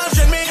 them can't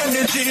drain me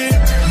energy.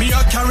 Me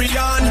a carry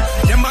on,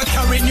 them a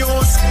carry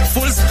news.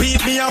 Full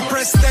speed, me a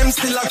press them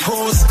still a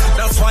cruise.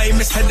 That's why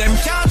me say them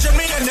can't drain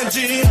me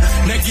energy.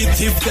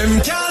 Negative,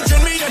 them can't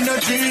drain me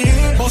energy.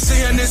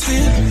 Bossy energy,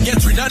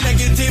 get rid of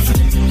negative.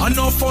 I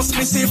know first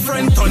me see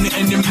friend turn the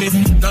enemy.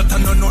 That I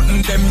know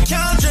nothing, them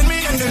can't drain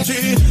me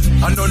energy.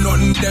 I know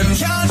nothing, them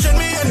can't drain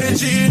me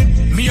energy.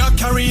 Me a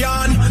carry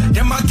on,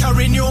 them a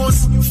carry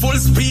news. Full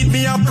speed,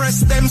 me a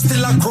press them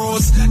still a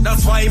cruise.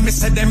 That's why me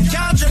say them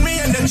can't drain me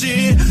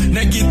energy.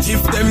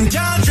 Negative, them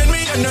can't drain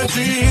me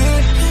energy.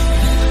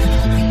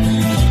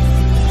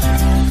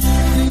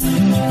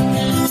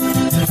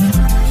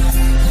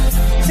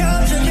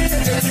 Can't drain me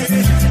energy.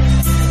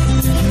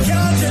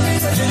 Can't drain me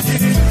energy.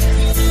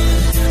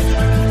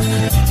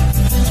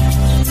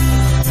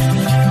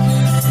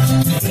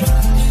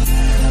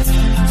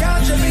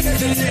 Can't drain me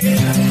energy.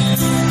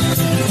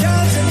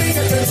 Can't drain me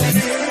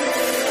energy.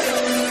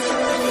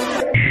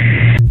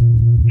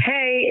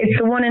 It's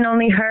the one and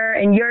only her,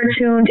 and you're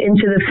tuned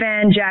into the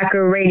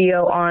Fanjacker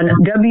radio on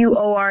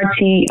WORT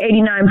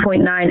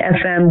 89.9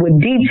 FM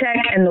with D-Tech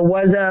and the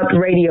Was Up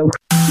radio.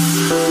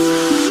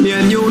 Me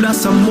and you,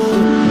 that's a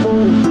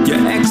move.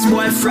 Your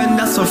ex-boyfriend,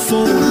 that's a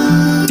fool.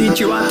 Teach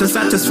you how to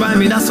satisfy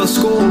me, that's a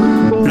school.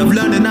 Love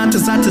learning how to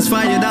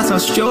satisfy you, that's a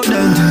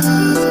student.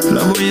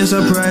 Love when you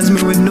surprise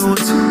me with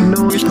notes.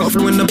 Wish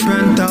coffee in the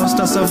penthouse,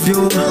 that's a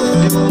view.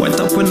 Wet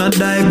up when I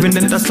dive in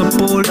it, that's a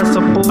pool.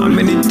 How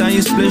many times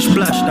you splish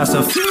splash, that's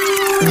a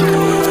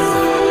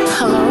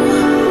Hello?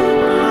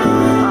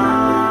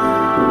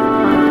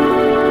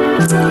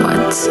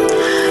 What?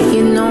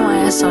 You know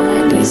why I sound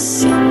like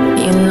this.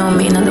 You know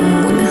me in the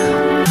mood.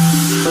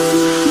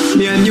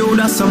 Me and you,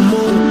 that's a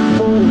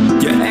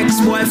move. Your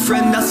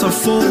ex-boyfriend, that's a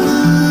fool.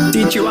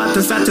 Teach you how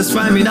to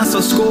satisfy me, that's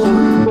a school.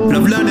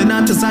 Love learning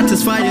how to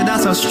satisfy you,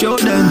 that's a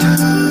student.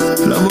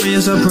 Love when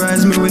you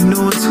surprise me with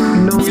notes.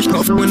 Wish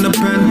coffee in the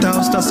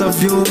penthouse, that's a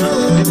view.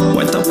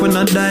 Wet up when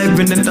I dive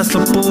in it, that's a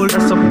pool.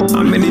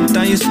 How many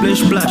times you splish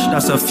splash,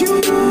 that's a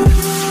few.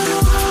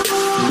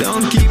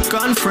 Don't keep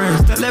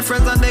conference. Tell their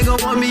friends that they gon'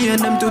 want me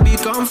and them to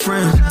become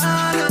friends.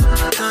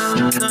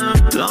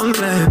 Long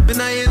life, me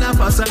not in a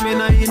pass, me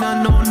not in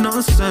a no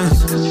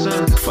nonsense.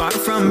 Far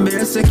from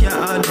basic, you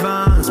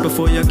advance.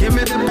 Before you give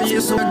me the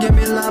piece, so give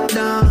me lap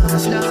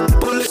dance.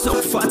 Pull it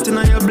so fat in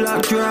your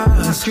black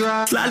dress.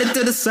 Slide it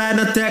to the side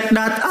and take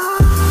that.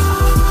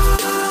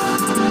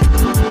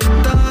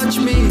 Touch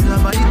me,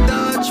 love how you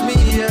touch me,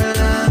 yeah.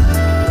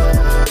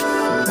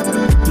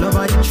 Love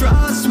how you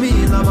trust me,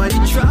 love how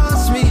you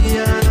trust me,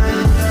 yeah.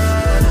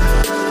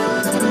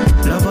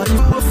 Love how you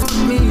offer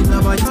me,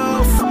 love how you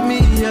offer me,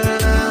 yeah.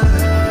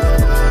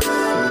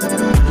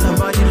 Love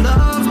how you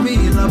love me,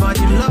 love how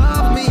you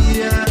love me,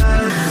 yeah.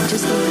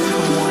 Just a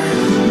little more.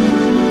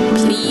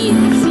 Please,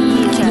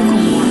 can you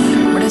come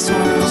more? But it's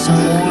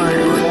some more.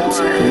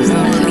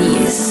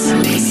 Please,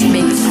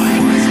 big for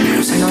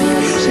I know you're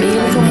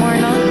begging for more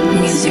now.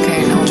 Music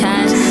right now.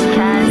 Can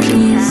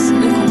please,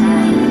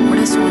 but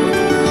it's more.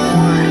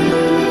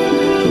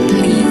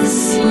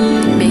 Please,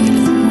 beg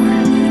for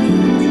more.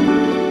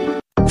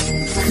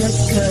 Look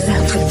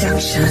good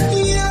production.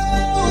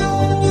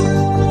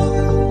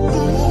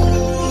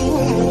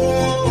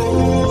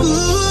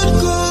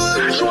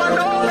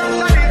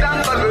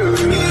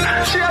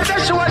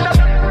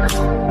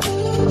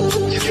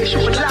 She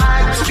would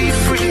like to be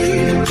free.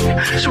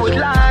 She would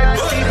like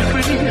to be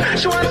free.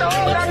 She would know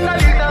that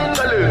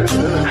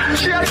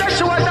she said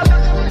she was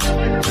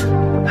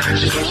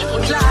she said she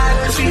would like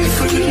to be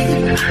free.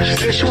 She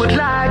said she would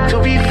like to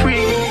be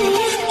free.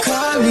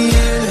 Call me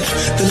in,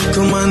 the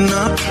little man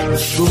not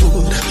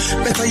good.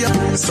 Better you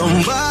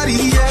somebody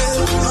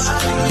else.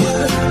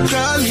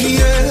 Call me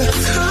in,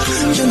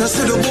 you know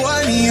say the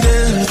boy need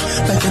it.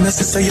 Like you know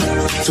say you're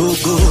too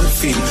good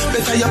for it.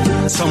 Better you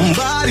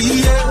somebody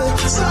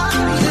else.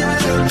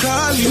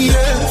 Call me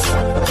in.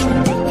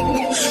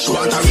 She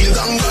want a real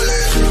gangale.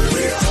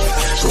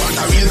 She want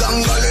a real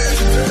gangale.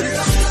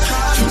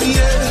 Call me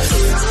in.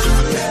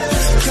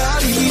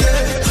 Call me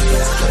in.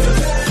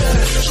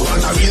 She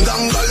want a real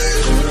gangale.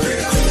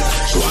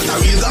 She want a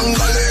real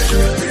gangale.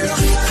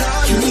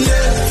 Call me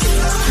in.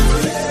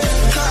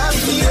 Call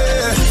me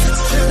in.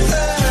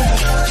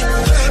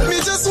 Me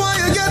just want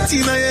you get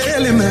in your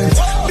element.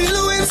 Bill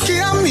Lewinsky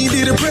and me be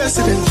the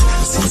president.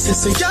 Since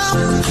it's a job,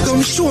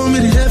 come show me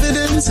the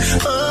evidence.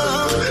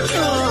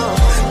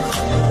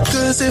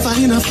 Cause if I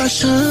in a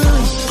fashion,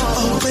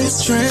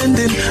 always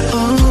trending.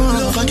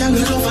 Love a gal,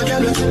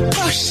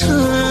 passion,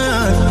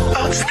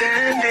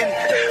 outstanding.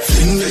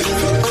 Fling it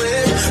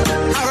away,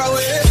 her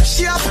away.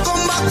 She have to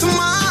come back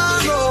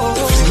tomorrow.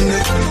 Fling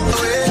it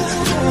away,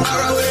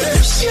 her away.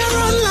 She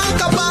run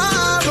like a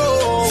barrow.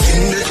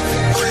 Fling it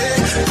away,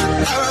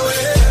 her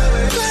away.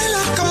 Play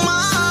like a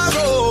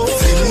marrow.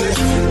 Fling it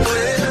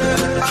away,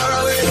 her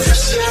away.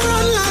 She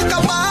run like a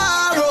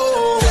barrow.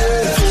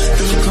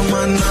 Come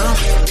on now,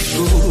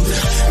 good.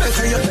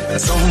 Better you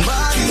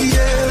somebody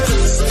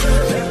else.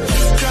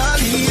 Call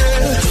me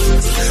else.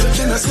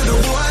 Can I say the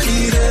boy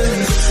need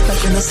it? Like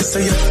can I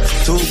say you're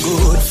too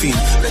good for it?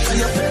 Better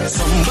you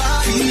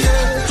somebody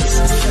else.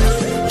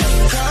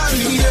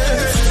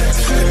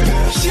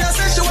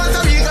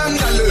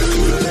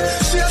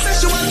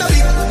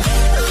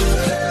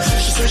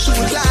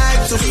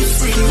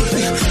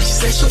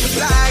 said she would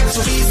like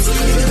to be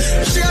free.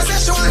 She said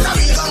she want a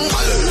big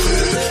uncle.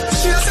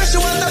 She said she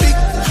want a big.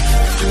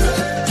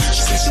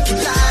 She said she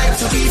would like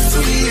to be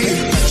free.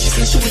 She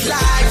said she would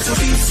like to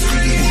be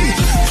free.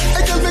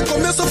 I tell me come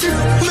here so feel,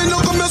 me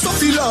no come here so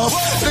feel love.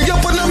 They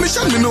up on a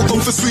mission, me no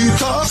come for sweet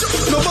talk.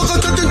 No bugger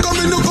to think of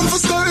me no come for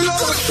style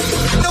up.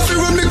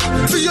 Nothing when me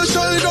for your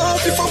shoulder.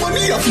 If I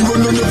money, if you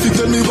run on your feet,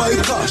 tell me why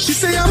car. She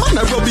say I'm on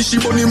a rubbish, she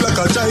burn him like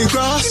a dry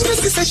grass.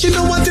 She say she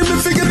don't want him to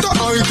forget the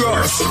high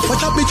grass.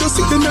 But I be just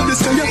sitting in the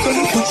sky, I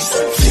can't put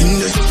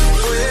fling it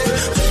away,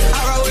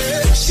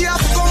 away. She have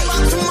to come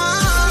back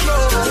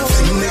tomorrow.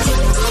 Fling it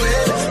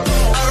away,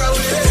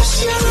 away.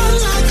 She run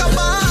like a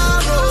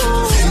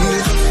barrow. Fling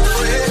it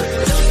away,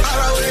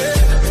 away.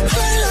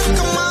 Like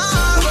a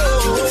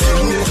marrow.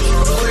 Fling it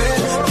away,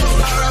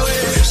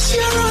 away. She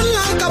run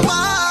like a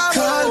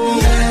barrow. Call me,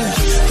 yeah.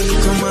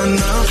 Come on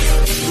now.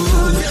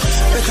 Ooh.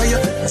 Better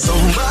you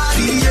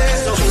somebody,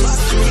 yeah.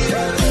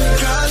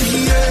 Call me,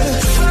 yeah.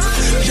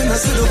 You know,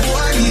 see the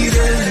boy need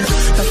it.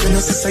 That you know,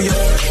 say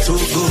you're too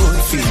good,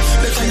 feel.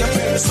 Better you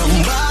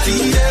somebody,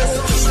 yeah.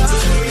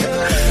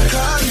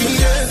 Call me,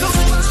 yeah.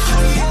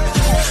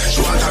 She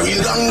want a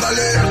real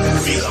gangale.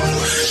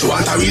 She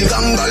want a real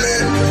gangale.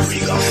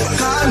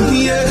 Call me,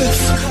 yeah.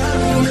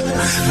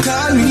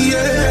 Call me,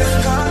 yeah.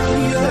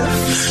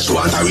 She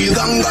want a real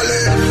gangale.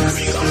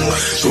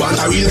 She want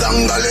a real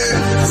gangale.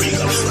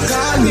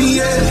 Call me,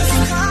 yeah.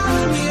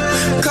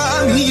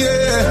 Call me,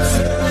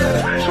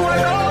 yeah. She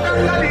want a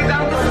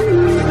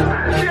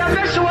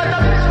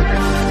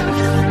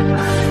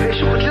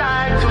she would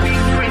like to be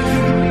free.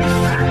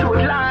 She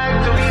would like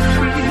to be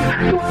free.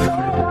 She would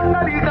like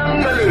to be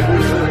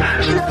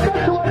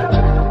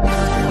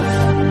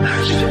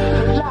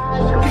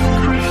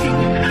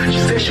free. She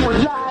said she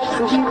would like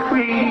to be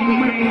free.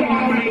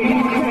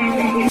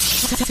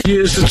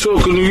 Yeah, it's the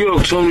Talk of New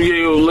York. Tony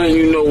Yayo letting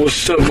you know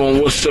what's up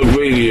on What's Up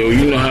Radio.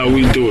 You know how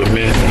we do it,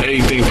 man.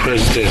 Everything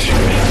presidential,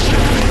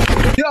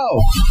 man.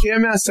 Yo, hear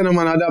me say no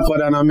man a dapper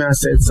than a me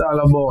say it's all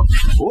about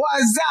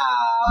What's Up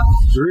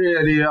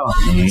Radio.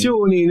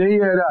 Tune in, you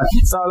hear that?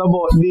 It's all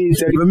about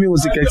D-Tech, the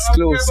music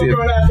exclusive.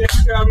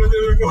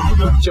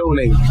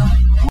 Tuning.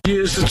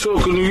 Yeah, it's the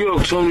Talk of New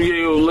York. Tony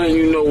Yayo letting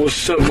you know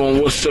what's up on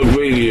What's Up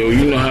Radio.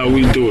 You know how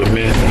we do it,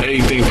 man.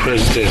 Everything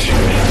presidential,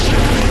 man.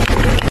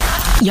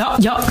 Yo,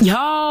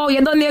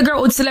 you done the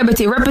girl with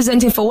celebrity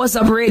representing for What's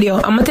Up Radio.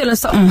 I'ma tell you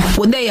something.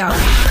 What they are?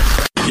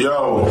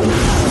 Yo,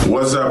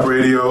 What's Up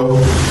Radio?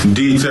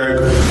 D-Tech,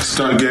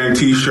 Stunt Gang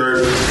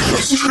T-shirt.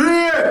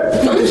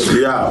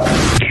 Yeah.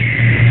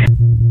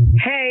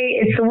 Hey,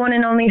 it's the one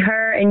and only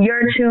her, and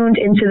you're tuned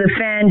into the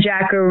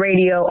Fanjacker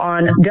Radio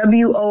on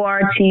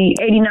WORT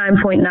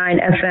 89.9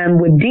 FM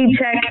with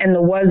D-Tech and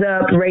the What's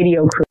Up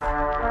Radio crew.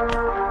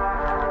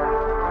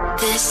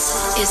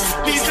 This is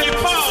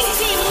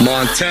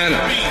Montana.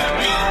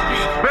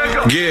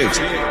 Gigs.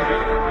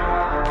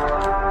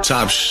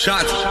 Top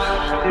shot.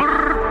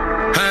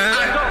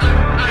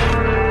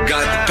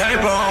 Got the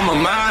paper on my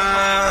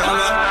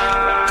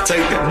mind.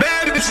 Take the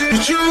bad bitch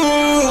and you.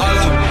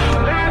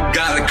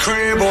 Got a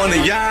crib on the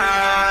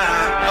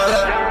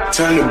yacht.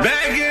 Turn it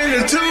back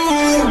into two.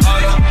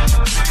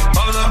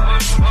 Hold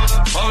up.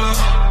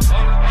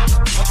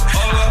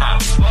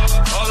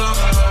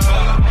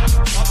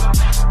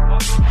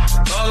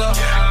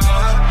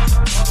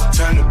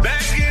 Turn it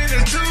back into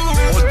two.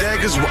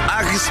 Bodegas with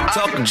Akis,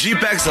 talking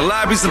G-Packs and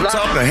lobbies, I'm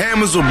talking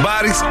hammers with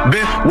bodies,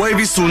 been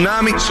wavy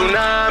tsunami.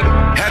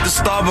 Had to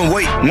starve and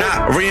wait,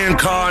 not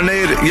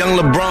reincarnated. Young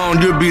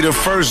LeBron, you'll be the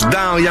first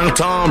down, young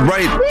Tom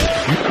Brady.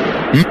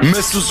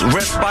 Missiles,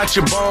 rep out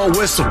your bone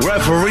whistle,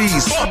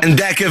 referees, and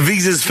DACA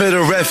visas for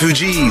the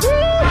refugees.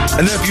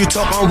 And if you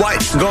talk on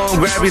white, go and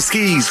grab your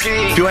skis.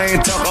 If you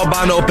ain't talk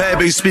about no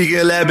Pepe, speaking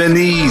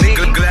Lebanese.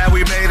 Glad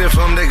we made it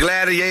from the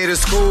gladiator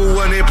school.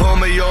 When they pull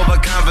me over,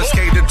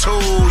 confiscate the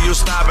tool. You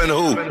stopping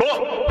who?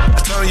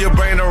 Turn your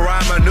brain to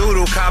rhyme a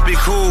noodle. Copy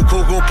cool,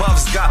 Cuckoo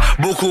Puffs got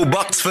buku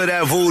bucks for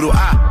that voodoo.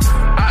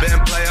 Ben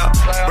player,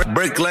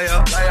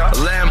 bricklayer,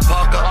 lamb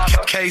pucker,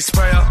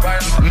 K-sprayer,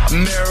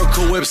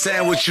 miracle whip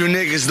sandwich. You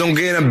niggas don't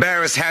get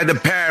embarrassed. Had the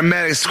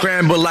paramedics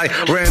scramble like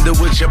Randall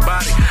with your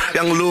body.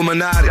 Young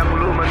Illuminati.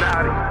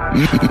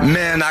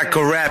 Man, I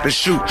could rap and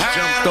shoot.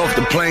 Jumped off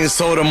the plane,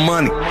 sold the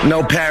money.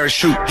 No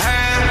parachute.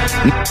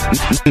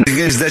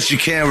 Niggas that you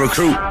can't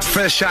recruit.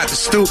 Fresh out the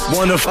stoop.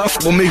 Wanna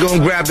fuck with me, gon'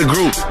 grab the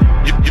group.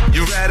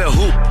 You rather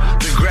hoop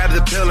than grab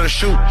the pill and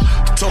shoot.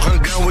 Talking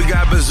gun, we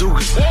got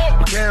bazookas. We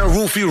can't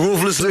roofie,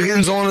 roofless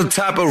niggas on the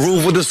top of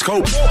roof with the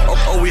scope.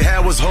 All we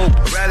had was hope.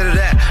 Rather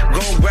that,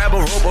 go grab a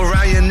rope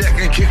around your neck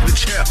and kick the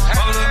chair.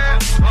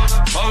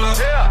 Hold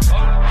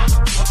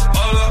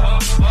up.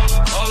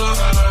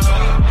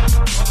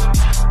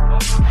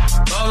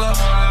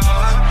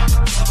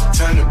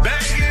 Turn it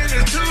back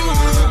into two.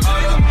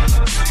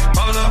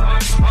 Hold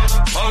up.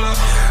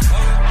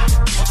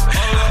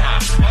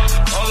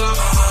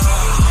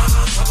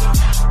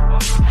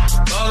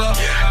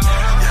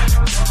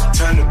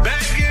 Turn it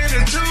back into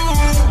two.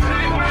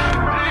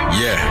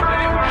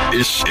 Yeah,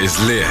 this is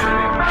lit.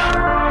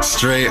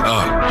 Straight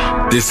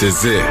up, this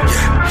is it.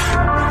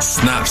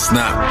 Snap,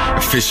 snap,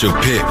 official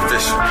pick.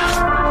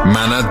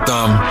 Man, I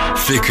dumb,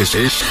 thickish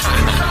ish.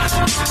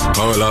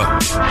 Hold up,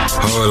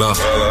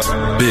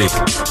 big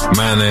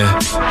man here,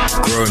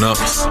 grown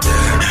ups.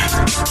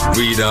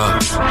 Read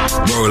up,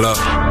 roll up,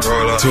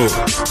 talk,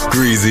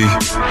 greasy,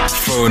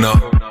 phone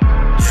up.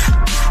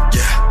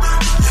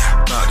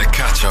 About to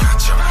catch up,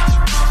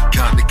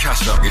 count the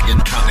cash up, you can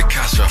count the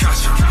cash up.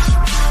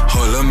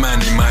 Holla man,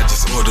 he might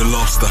just order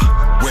lobster.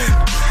 When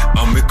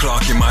I'm with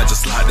Clark, he might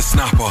just like the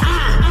snapper.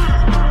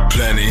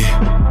 Plenty,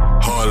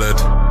 Holland,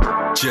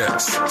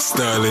 jets,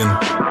 sterling,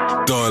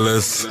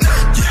 dollars.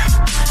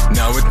 Yeah.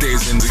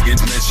 Nowadays when we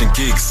get mention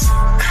gigs,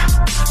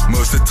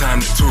 most of the time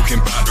they're talking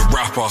about the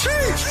rapper.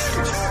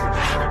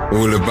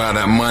 All about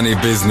that money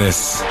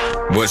business.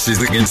 Watch these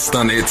looking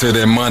stunted till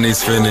their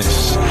money's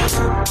finished.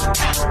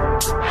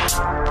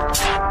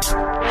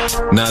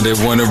 Now they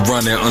wanna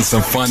run it on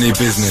some funny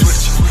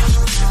business.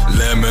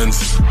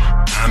 Lemons,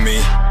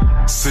 Hammy,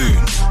 soon,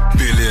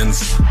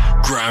 billions,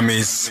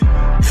 Grammys.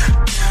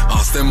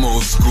 Ask them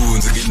old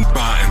schools to get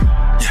about him.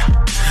 Yeah.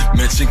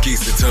 Mention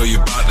gigs to tell you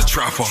about the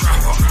trapper.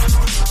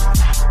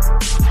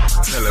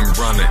 Tell him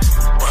run it.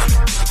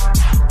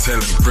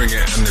 Tell him bring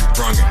it and they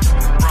brung it.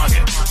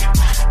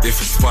 If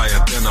it's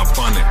fire, then I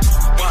bun it.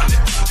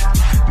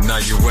 Now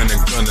you went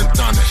and gone and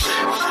done it.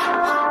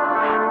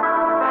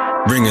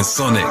 Ringing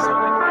Sonic.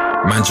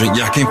 Man drink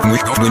yak ain't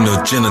with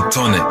no gin and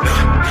tonic.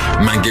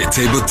 Man get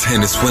table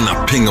tennis when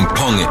I ping and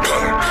pong it.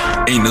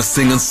 Ain't no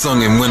singing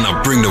songing when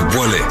I bring the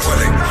wallet.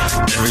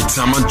 Every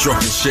time I'm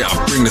dropping shit,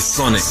 I bring the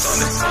Sonic.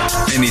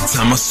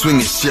 Anytime I swing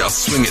it shit, I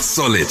swing it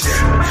solid.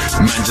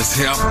 Man just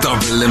hit up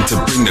double M to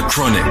bring the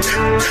chronic.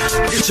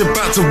 It's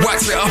about to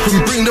wax it up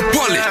and bring the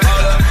polish.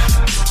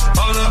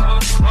 Hold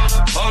up.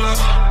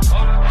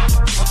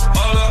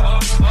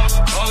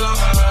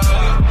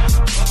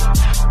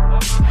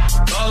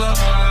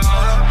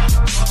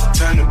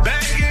 Turn the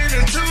back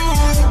into two.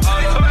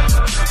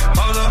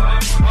 Hold up.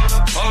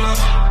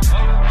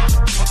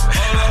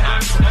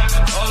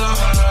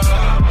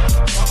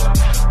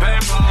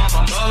 Paper on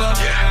my mother.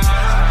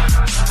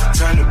 Yeah.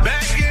 Turn the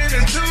back into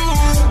two.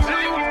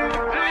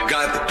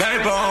 Got the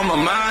paper on my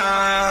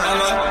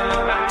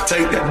mind.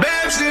 Take that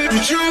bad shit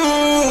with you.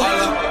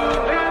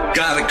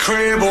 Got a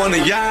crib on the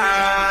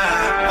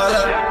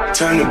yacht.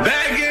 Turn the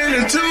back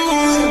into two.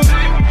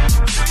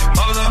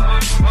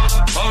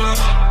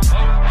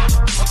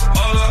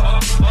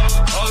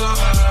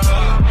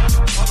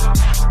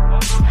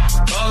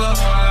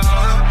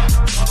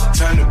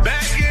 Turn it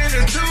back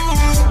into two.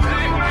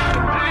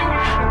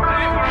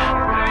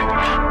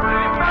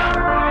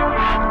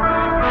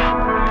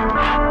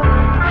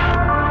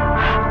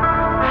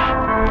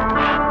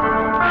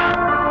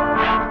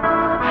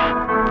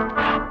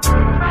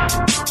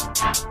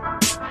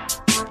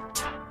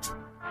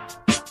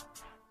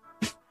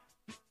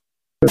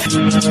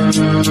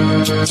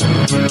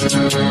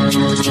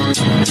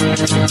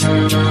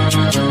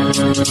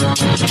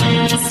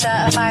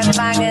 Certified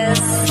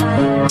bangers.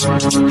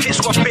 It's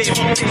what baby.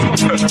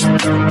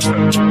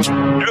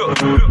 Look,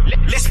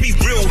 let's be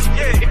real.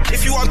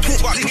 If you want to talk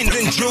about digging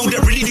then drill,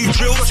 that really do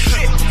drills.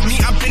 Shit, me,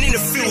 I've been in the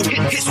field.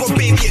 It's what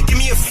baby, give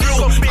me a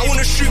thrill. I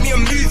wanna shoot me a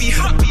movie.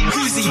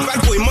 Who'sy,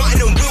 bad boy,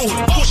 Martin and Will.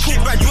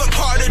 Talk bad, you weren't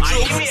part of the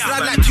drill.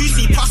 Slide like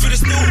 2C, pass with the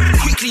still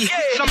quickly.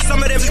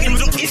 Some of them looking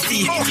look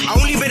iffy. I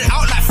only been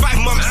out like 5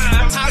 months.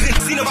 I've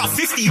seen about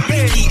 50.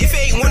 Becky, if it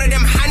ain't one of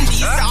them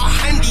handies that are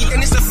handy, then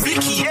it's a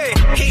flicky.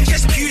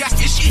 HSQ, that's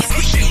itchy,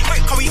 squishy.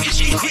 Can we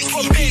itchy,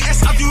 quickly?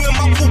 PS, I do him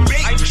up all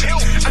day.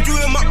 I do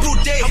him up all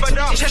day.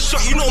 Chest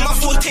shot, you know my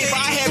forte, but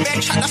I hear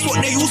bad chat, that's what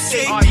they all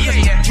say.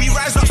 We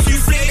rise up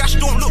souffle, Ash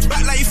don't look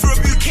back like you for a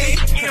bouquet.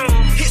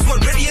 Hits one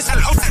ready as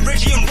hell, outside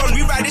Reggie and Ron,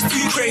 we ride this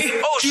too cray.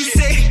 You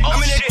say, I'm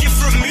in a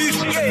different mood.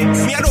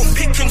 Me, I don't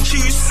pick and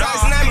choose.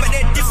 Size 9, but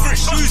they're different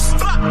shoes.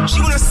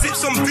 She wanna sip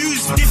some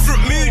booze,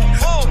 different mood.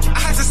 I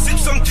had to sip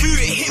some too,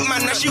 it hit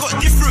man, now she got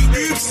different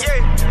boobs.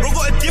 Bro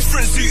got a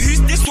different suit,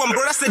 who's this one,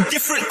 bro? That's a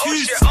different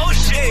tooth. Oh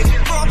shit,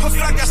 bro up a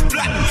flag that's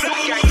black.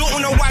 Don't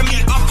wanna wind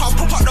me up, I'll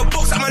pop up the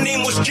box that my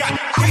name was Jack.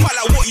 Pop out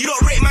like what, you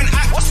don't rate man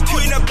act, what's two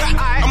in the back?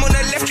 I'm on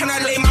the left, can I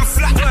lay man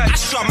flat?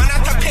 Astra, man, I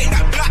have to paint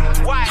that black.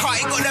 Car,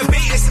 it got the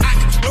Vegas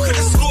act. Look at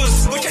the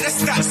scores, look at the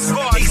stats.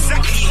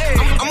 Exactly,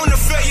 I'm on the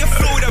 30th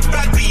floor with a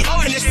bad beat.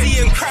 Hennessy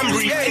and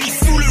Cranberry, any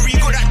foolery,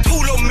 got that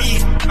tool on me.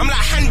 I'm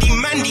like handy,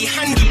 mandy,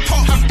 handy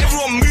pop, have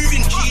everyone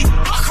moving G.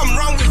 I come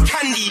round with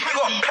candy.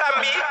 Got plan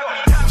B.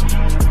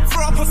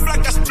 Throw up a flag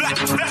that's black.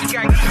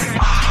 Gang.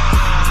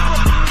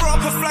 Throw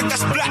up a flag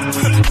that's black.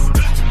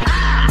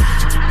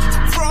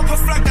 Throw up a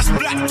flag that's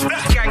black.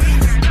 Gang.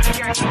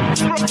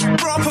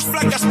 Throw up a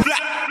flag that's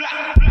black.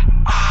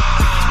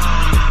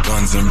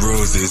 Guns and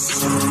Roses,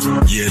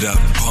 yeah, that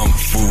pump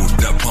full,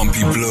 that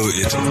pumpy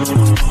bloated.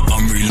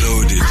 I'm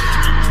reloaded,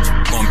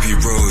 bumpy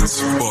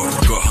roads, but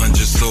got 100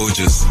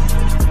 soldiers.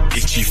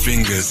 Itchy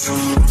fingers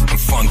and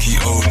funky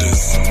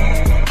odors.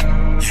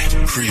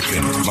 Yeah,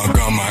 creeping, my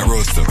gun might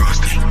roaster.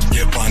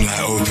 Get one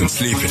eye open,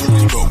 sleeping,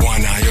 got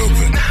one eye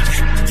open.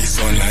 He's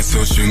on like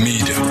social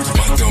media,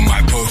 my don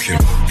might poke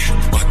him.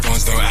 My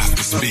dons don't have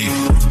to speak,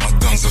 my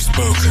dons have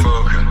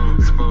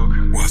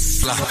spoken. Well,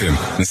 slap him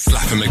and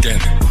slap him again.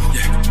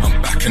 Yeah,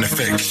 I'm back in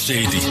effect,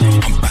 shady.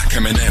 I'm back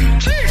Eminem.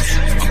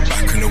 I'm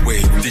back on the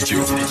way,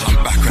 digital.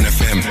 I'm back on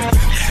FM.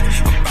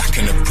 Yeah, I'm back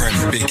in the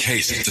prem, big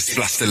H, just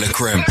splash the la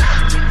creme.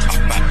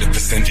 I'm at the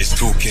percentage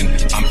talking,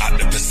 I'm at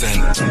the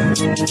percent.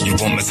 You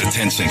want my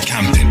attention,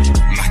 camping,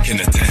 Mac in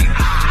the tent.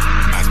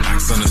 Mad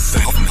Max on the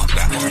set, not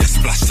that, yeah,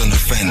 splashed on the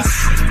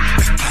fence.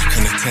 Back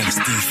on the tense,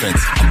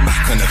 defense, I'm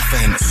back on the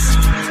fence.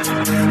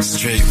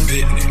 Straight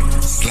bit,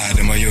 slide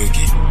in my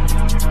yogi.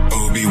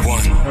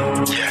 Obi-Wan,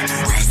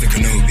 rise the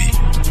Kenobi.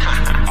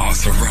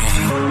 Arts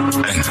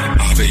around, and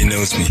I bet he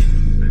knows me.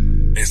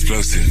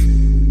 Explosive,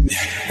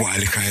 yeah,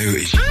 Wile E.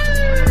 Coyote.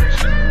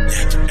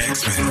 Yeah,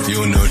 X-Men,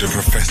 you'll know the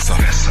professor.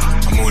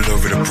 I'm all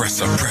over the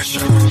pressure,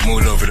 I'm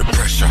all over the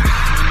pressure.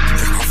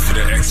 Take off for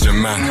the extra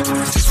man,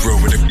 just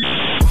roll with the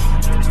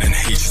and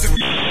H is a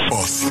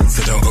boss,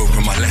 so don't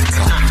open my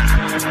letter.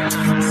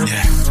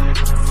 Yeah,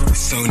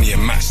 it's only a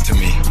match to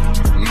me.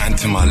 Man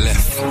to my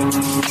left,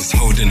 just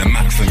holding a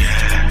map for me.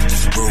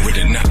 Just roll with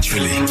it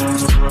naturally.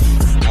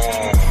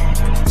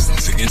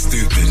 Singing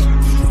stupid,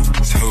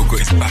 this whole got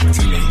his back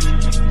to me.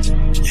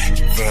 Yeah,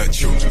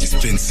 virtual, it's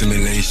been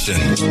simulation.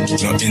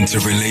 Not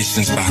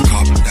interrelations, back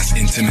up, that's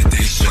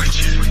intimidation.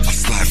 I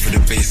slide for the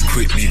base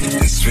quickly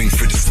and swing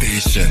for the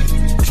station.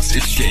 It's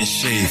getting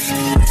shaved,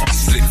 I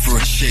slip for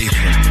a shave.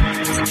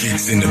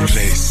 Gigs in the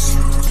place,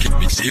 get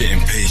me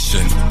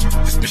impatient.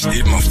 This bitch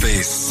hit my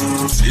face,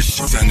 this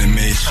shit's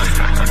animation.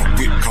 I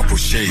whip couple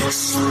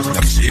shakes,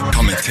 that shit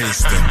come and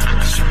taste them.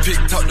 She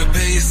picked up the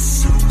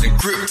pace and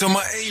gripped on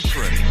my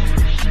apron.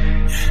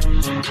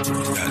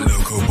 That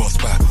loco boss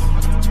back,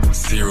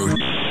 zero,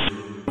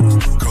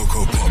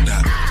 Coco pop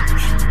that,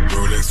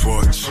 Rolex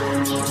watch,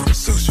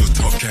 social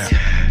top cap,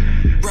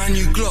 brand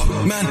new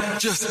Glock, man,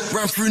 just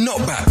ran through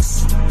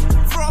knockbacks.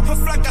 Throw up a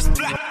flag that's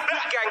black,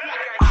 gang.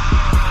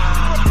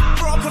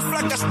 Throw up a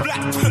flag that's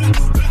black.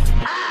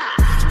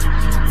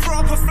 Throw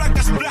up a flag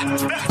that's black,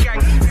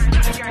 gang.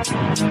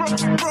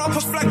 Throw up a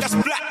flag that's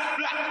black.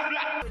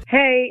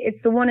 Hey,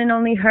 it's the one and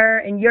only her,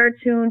 and you're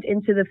tuned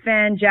into the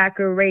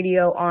Fanjacker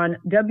Radio on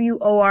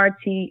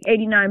WORT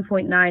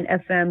 89.9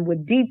 FM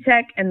with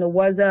D-Tech and the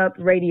Was Up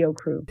radio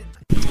crew.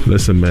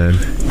 Listen, man.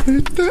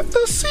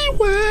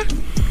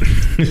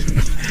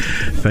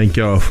 Thank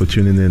y'all for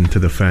tuning in to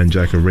the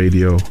Fanjacker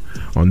Radio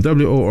on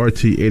WORT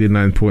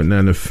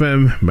 89.9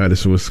 FM,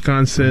 Madison,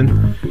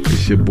 Wisconsin.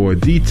 It's your boy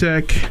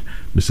D-Tech,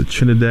 Mr.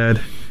 Trinidad,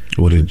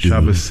 what did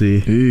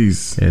Travesty,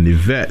 and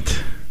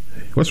Yvette.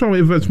 What's wrong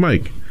with Yvette's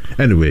mic?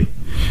 Anyway,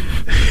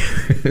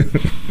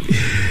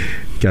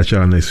 catch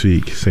y'all next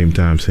week, same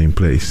time, same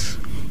place.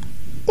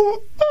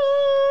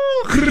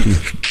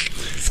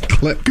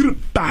 Clip,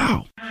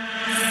 bow.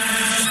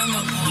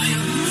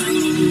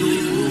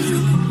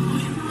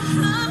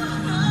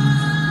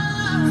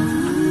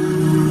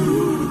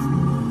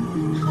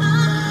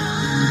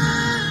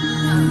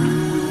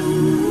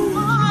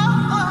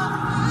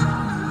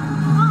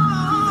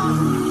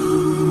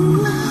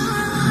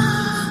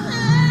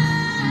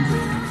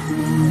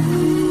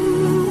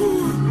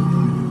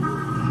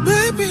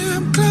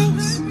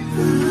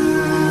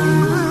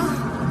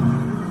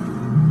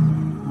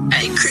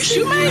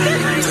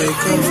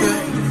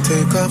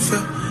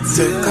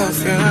 Take off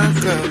your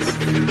clothes.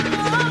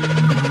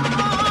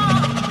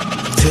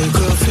 Take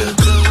off your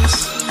clothes.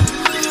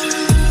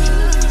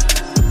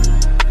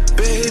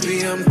 Baby,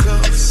 I'm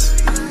close.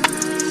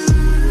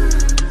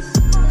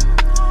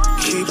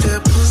 Keep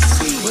that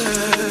pussy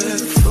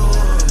wet for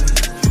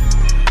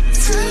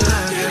till I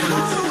get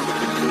home.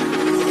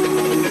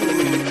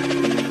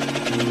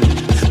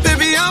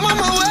 Baby, I'm on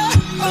my way.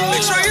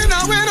 Make sure you're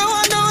not wearing no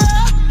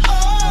underwear.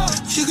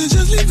 You can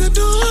just leave the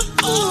door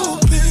open.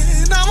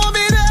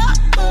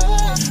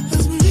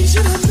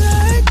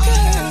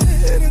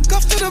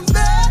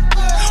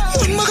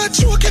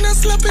 Choking and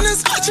slapping and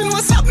scratching.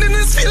 What's happening?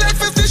 This feel like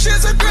 50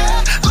 shades of grey.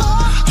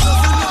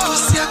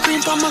 See a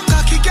cream for my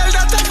cocky girl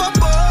that have a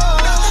ball.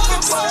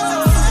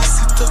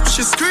 Sit up,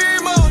 she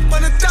scream out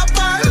on the top of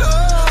her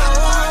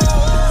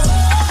lungs.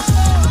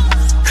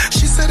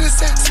 She said the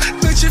sex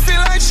made she feel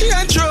like she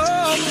had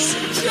drugs.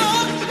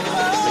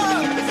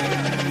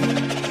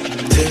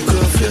 Take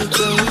off your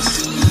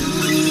clothes.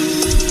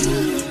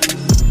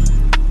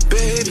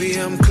 Baby,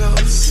 I'm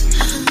close.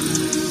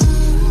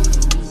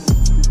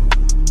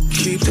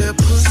 Keep that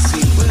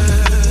pussy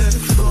wet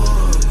for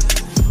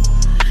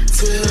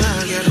till I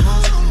get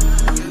home.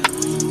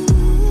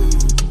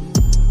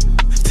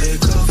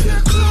 Take off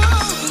your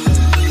clothes.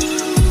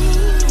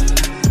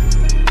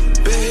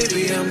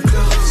 Baby, I'm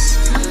close.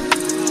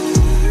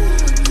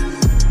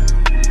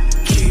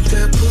 Keep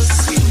that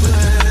pussy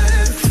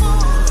wet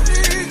for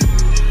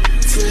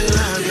till I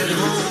get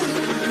home.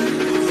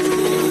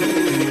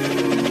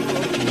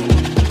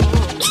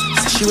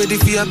 So she ready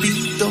for your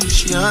beat, though.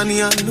 She honey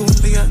and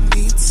lonely and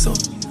need some.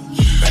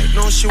 Right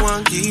know she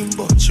want game,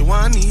 but she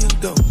want kneel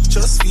down,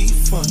 just be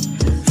fun.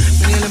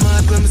 Me nearly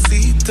mad when me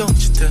see it down.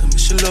 She tell me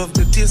she love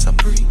the days I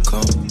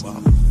pre-come.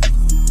 Wow.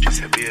 She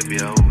said, baby,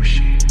 how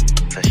she?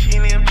 So she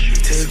named you.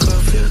 Take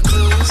off your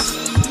clothes,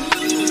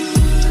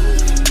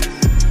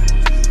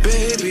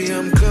 baby,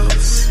 I'm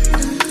close.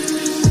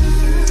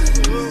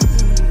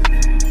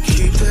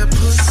 Keep that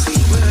pussy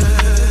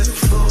wet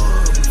for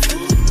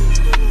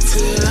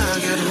till I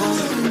get home.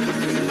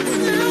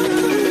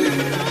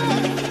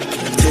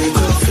 Take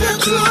off your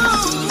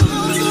clothes,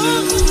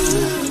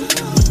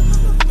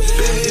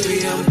 baby,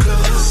 I'm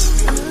close.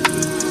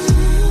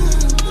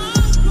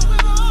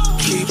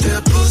 Keep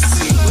that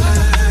pussy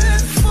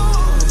wet for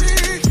me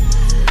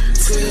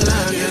till I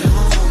get home.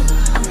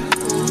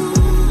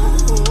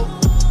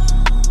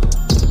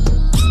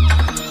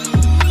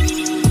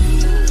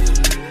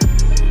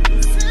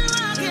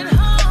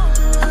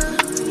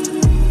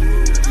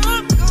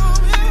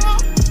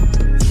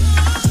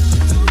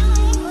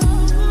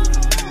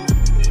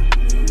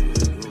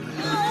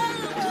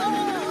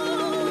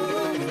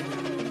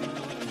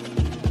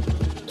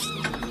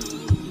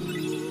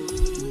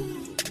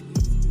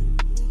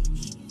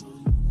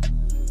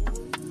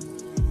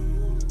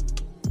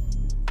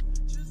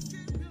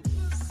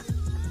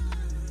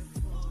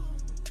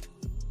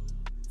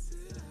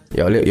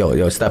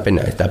 Yo, stop it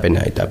now.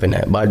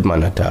 Bad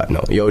man attack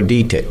now. Yo,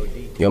 D-Tech.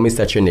 Yo,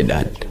 Mr.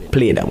 Trinidad.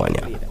 Play that one,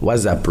 yeah.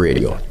 WhatsApp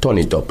radio. Turn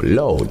it up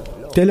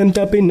loud. Tell him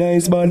tapping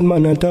nice, bad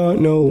man attack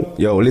now.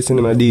 Yo, listen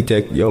to my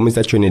D-Tech. Yo,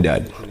 Mr.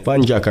 Trinidad.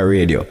 Fanjacker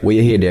radio. Where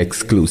you hear the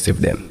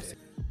exclusive them.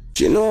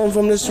 She know I'm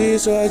from the street,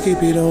 so I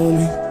keep it on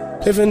me.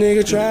 If a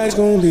nigga try, it's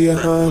gonna be a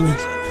homie.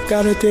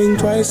 Gotta think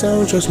twice, I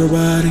don't trust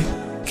nobody.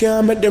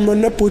 Can't make them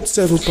run up, put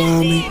 7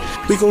 on me.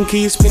 We gon'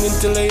 keep spinning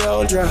till they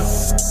all drop.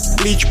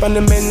 Bleach pan the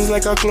men's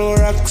like a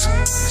Clorox.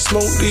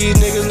 Smoke these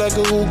niggas like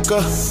a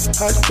hookah.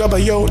 Hot grabber,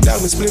 yo,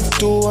 dog me split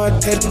 2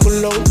 hot. Head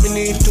pull out, me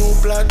need 2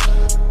 plot.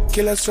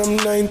 Killers from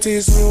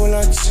 90s, new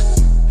lots.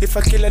 If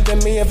I kill them,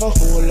 me have a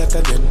whole lot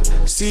of them.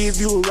 See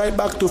view right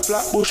back to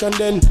Flatbush and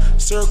then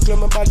circle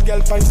my bad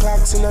girl pan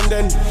Clarkson and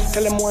then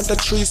tell them want a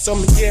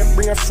threesome, yeah,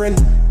 bring a friend.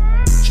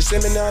 She say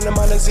me nah no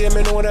man and say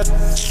me know that.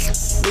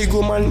 Big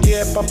woman,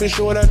 yeah, papi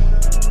show that.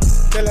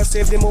 Tell her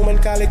save the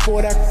moment, call it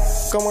Kodak.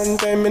 Come one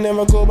time, me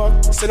never go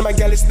back. Say my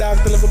girl is dark,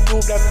 tell her to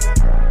prove that.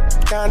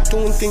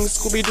 Cartoon things,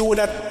 Scooby do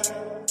that.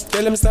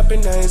 Tell him stop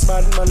it nice,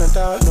 bad man I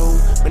talk now.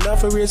 Me not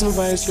for raise my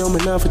voice, yo,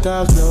 me not for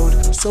talk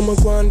loud. Some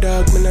go on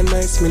dark, me not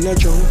nice, me not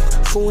drunk.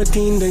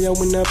 14 day, yo,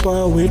 me not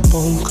part with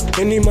punk.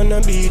 Any man a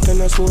beat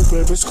and a smoke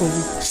rubber skunk.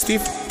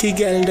 Stiff tea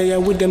girl, they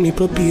with them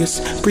nipple piece.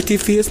 Pretty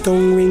face,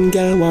 tongue ring,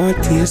 girl,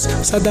 want taste.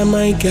 So that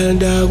my girl,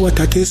 dog, what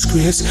a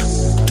disgrace.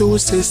 2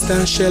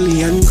 sisters,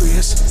 Shelly and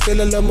Grace.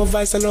 Still I love my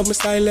voice, I love my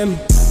style, them.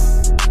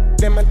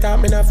 Them I talk,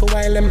 me not for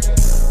while, them.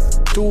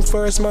 2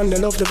 first man, they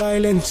love the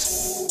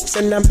violence.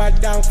 Send them back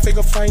down,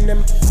 figure find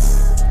them.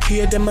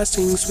 Hear them a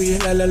sing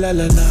sweet, la la la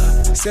la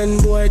la.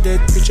 Send boy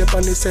dead, pitch up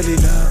on the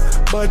cellular.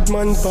 Bad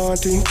man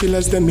party,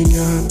 killers them in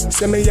ya.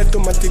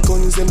 Semi-automatic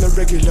guns, them the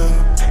regular.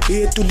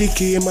 A to the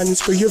K, man,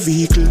 spray your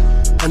vehicle.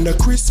 And the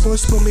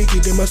Christmas, mommy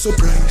give them a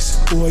surprise.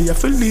 Boy, you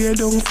feel lay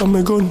down from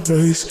a gun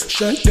rise.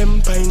 Shot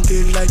them pine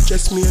tail like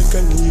just me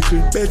an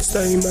eagle.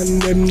 Bedtime and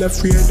them not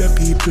afraid of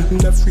people,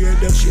 not afraid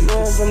of. She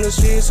know I'm from the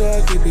street, so I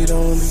keep it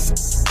on me.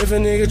 If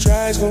a nigga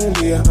tries, gonna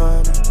be a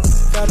harm.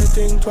 Gotta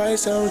think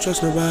twice, I don't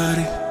trust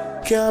nobody.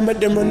 Can't make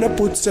them run up,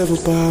 put 7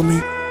 on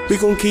me. We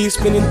gon' keep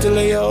spinning till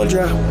they all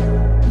drop.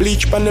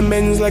 Bleach pan the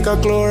men's like a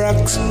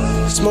Clorox.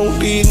 Smoke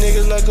these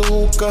niggas like a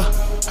hookah.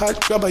 Hot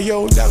grabber,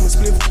 yo, dog me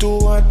split 2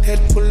 hot.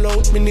 Head pull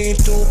out, me need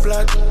 2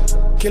 plot.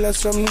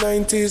 Killers from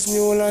 90s,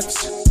 new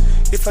lots.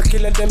 If I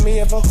kill them, me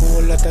have a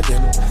whole lot of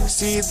them.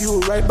 See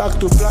view right back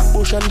to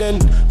Flatbush and then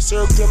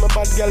circle my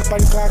bad girl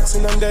pan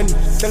Clarkson and then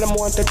tell them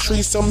want a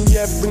threesome,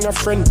 yeah, bring a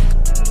friend.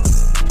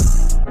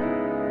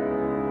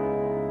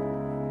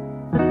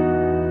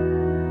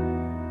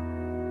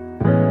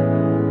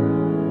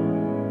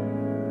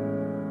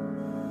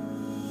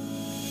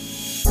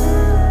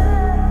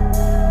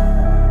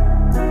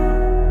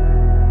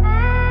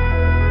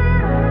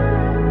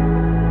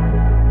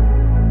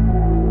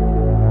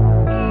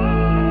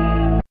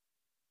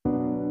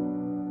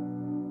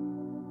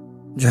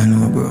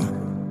 Jano, bro.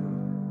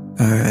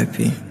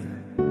 R.I.P.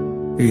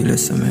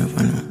 Realest I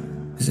ever know.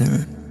 See me?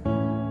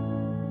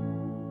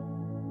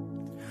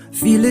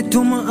 Feel it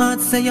to my heart,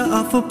 say you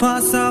have to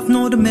pass off.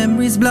 Now the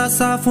memories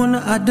blast off when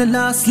I had the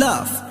last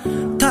laugh.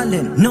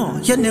 Talent, no,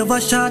 you never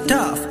shut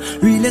off.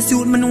 Realest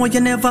youth, me know you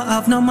never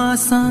have no more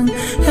son.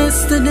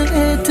 S to the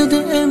A to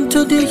the M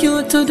to the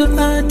U to the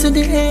R to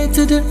the A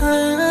to the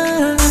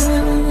I.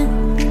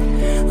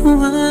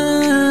 Why?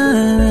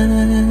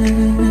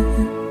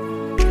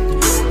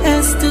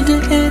 S to the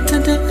A to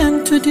the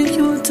M to the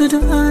U to the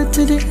R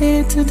to the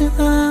A to the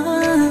I.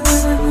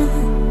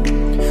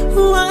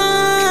 Why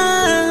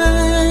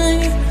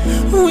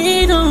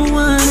we don't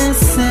wanna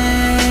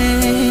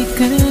say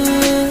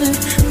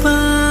goodbye?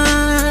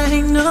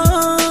 No,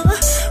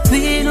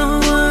 we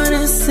don't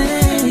wanna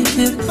say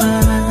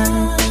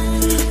goodbye.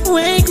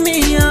 Wake me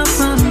up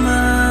from my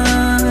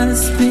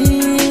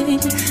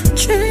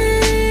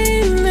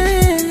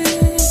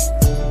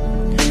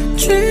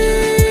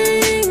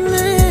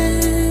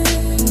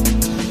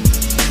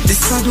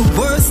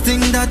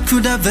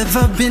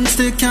never been,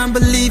 still can't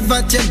believe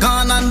that you're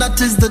gone, and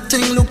that is the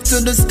thing. Look to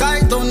the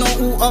sky, don't know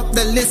who up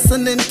there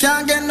listening.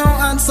 Can't get no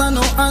answer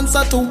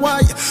to why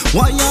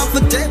you have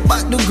to take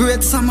back the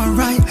great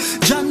samurai.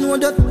 Jah know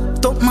that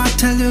don't might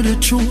tell you the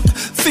truth.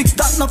 Fix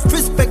that, no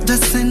respect,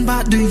 just send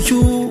back the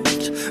youth.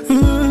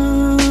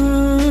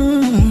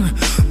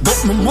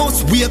 But me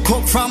must wake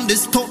up from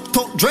this top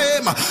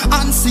dream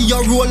and see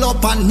you roll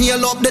up and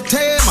nail up the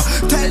team.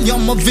 Tell you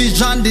my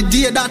vision the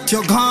day that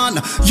you're gone.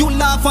 You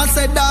laugh and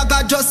say dog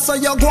I just saw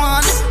you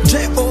gone.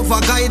 Jehovah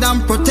guide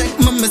and protect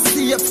me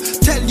safe.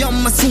 Tell you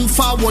me soon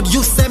forward,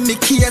 you say me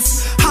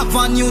case. Have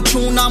a new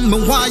tune and me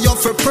want you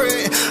for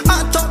pray.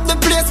 I top the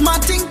place my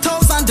thing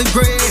 1,000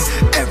 degree.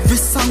 Every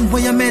song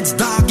where you made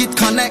dog it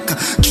connect.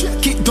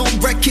 Check it,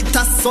 don't break it,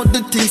 that's so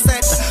the thing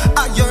set.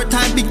 At your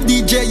time big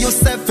DJ you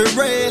say for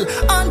real.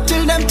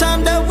 Until them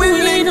time that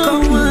we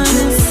don't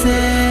wanna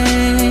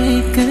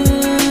say goodbye.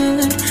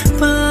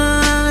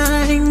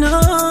 No,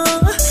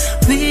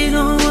 we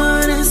don't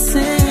wanna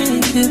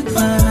say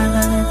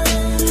goodbye.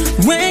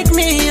 Wake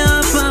me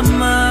up, I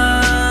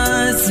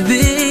must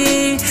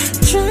be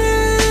dreaming.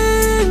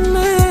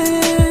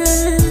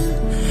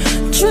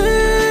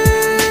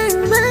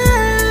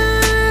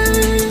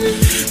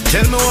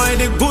 Tell me why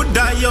the good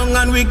die young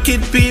and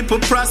wicked people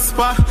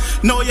prosper.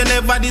 No, you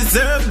never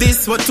deserve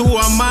this, but who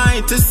am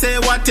I to say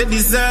what you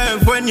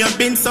deserve? When you've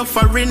been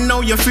suffering,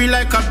 now you feel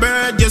like a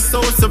bird, you're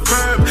so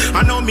superb.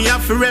 I know me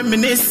have to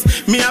reminisce,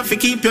 me have to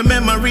keep your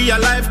memory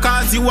alive,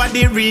 cause you are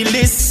the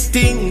realest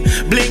thing.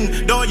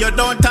 Bling, though you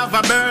don't have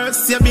a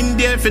burst, you've been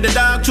there for the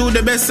dog, through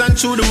the best and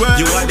through the worst.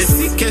 You are the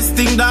sickest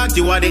thing, dog,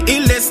 you are the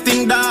illest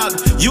thing, dog.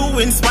 You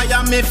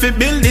inspire me to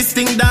build this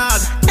thing,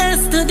 dog.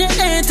 S to the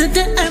A to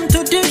the M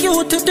to the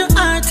U to the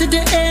R to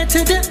the A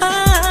to the I.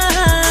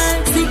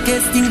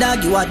 Sickest thing,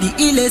 dog, you are the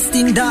illest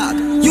thing, dog.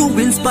 You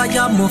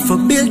inspire me for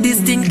build this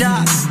thing,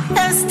 dog.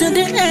 S to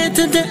the A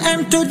to the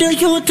M to the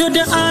U to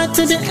the R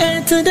to the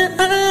A to the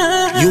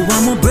I. You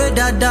are my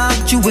brother,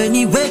 dog, you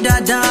any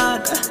weather,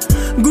 dog.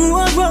 Grew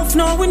up rough,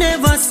 now we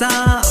never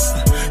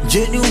soft.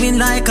 Genuine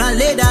like a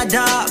leather,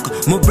 dog.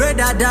 My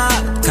brother,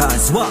 dog,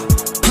 cause what?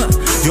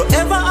 You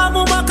ever have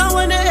a back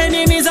when the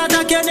enemies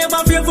attack, you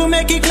never fear to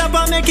make it clap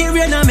and make it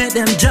rain and make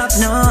them drop.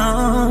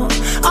 No,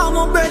 I'm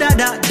a brother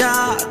that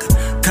dog.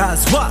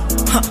 Cause what?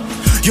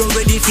 You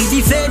ready to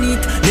defend it,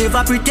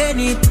 never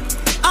pretend it.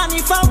 And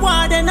if I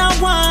want, then I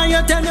want.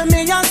 You tell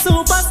me you're a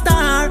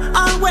superstar.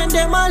 And when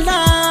them a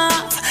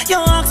laugh, you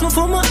ask me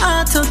for my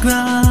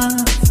autograph.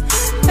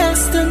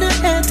 S to the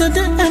A to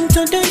the M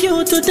to the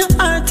U to the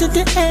R to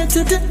the A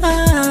to the I.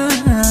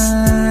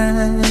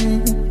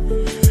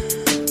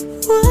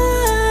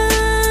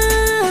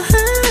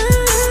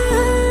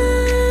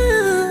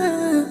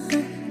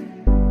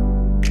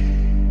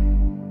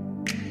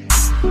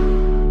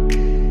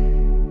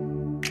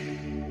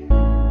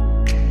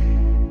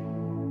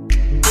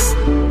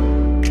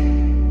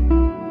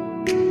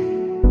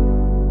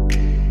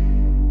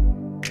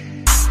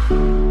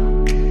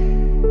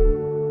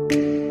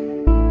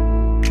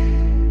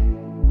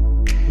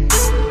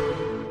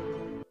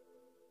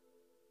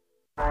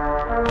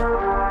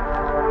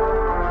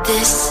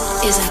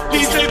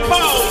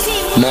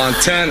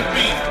 Montana,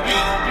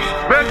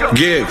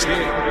 Gigs,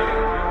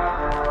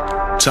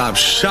 Top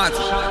Shot,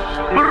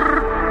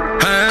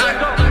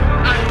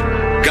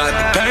 got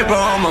the paper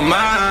on my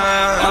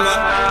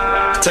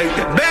mind. Take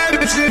that bad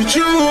bitch with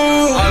you.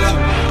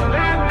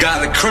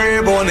 Got a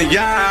crib on the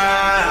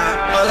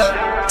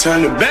yacht.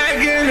 Turn it back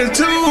into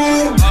two.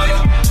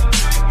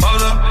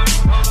 Hold up.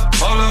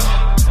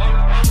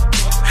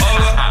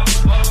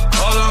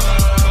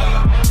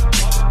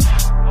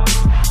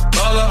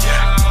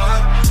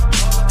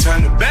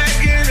 Turn it back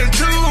into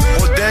two.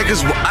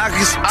 Bodegas with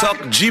Akis,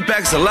 talking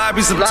G-Packs and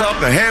lobbies. I'm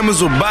talking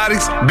hammers with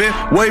bodies. Been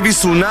wavy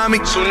tsunami.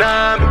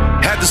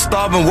 Had to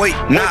starve and wait,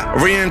 not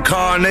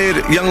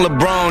reincarnated. Young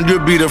LeBron,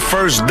 you'll be the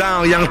first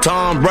down. Young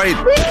Tom Brady.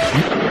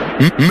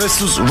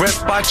 Missiles, rep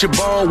out your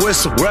ball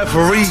whistle.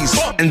 Referees,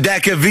 and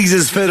DACA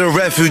visas for the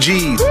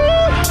refugees.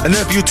 And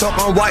if you talk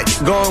on white,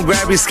 go and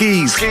grab your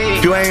skis.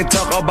 If you ain't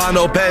talk about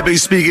no paper, you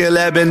speaking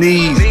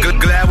Lebanese.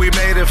 Glad we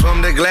made it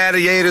from the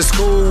gladiator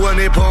school. When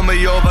they pull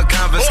me over,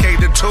 confiscate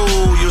the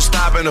tool. You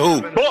stopping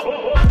who?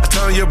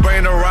 Turn your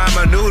brain to rhyme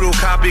a noodle.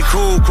 Copy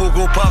cool,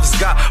 Cuckoo Puffs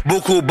got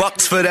buku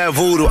bucks for that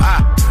voodoo.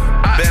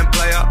 Ben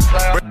player,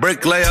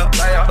 bricklayer,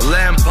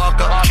 lamb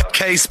pucker,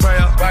 case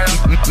sprayer,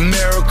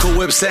 miracle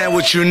whip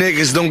sandwich. You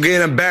niggas don't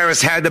get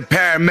embarrassed. Had the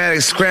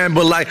paramedics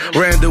scramble like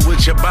Randall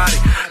with your body.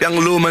 Young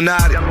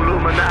Illuminati.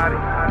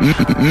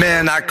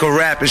 Man, I could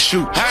rap and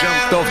shoot.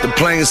 Jumped off the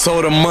plane,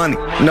 sold the money,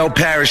 no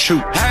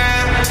parachute.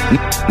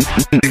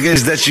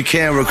 Niggas that you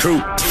can't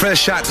recruit.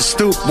 Fresh out the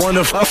stoop,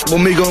 wanna fuck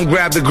when me gon'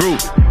 grab the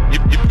group.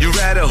 You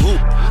rather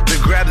hoop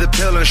than grab the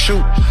pill and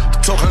shoot.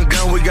 Talking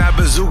gun, we got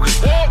bazookas.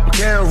 We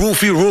can't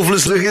roofie,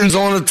 roofless lickings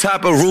on the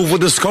top of roof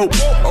with the scope.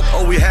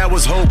 All we had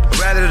was hope.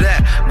 Rather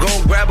that, go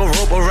grab a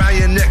rope around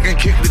your neck and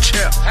kick the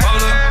chair.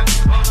 Hold up,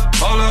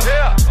 hold up,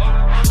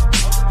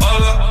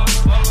 hold up,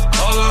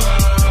 hold up,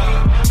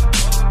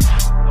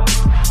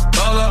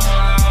 hold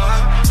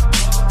up,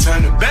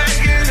 Turn it back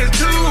into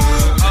two.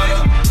 Hold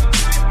up,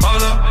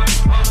 hold up,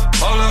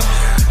 hold up,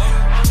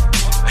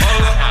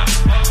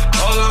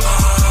 hold up,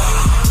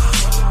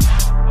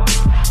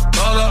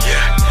 hold up.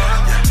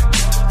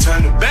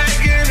 Turn it back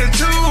into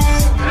two.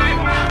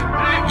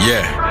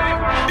 Yeah,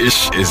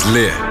 ish is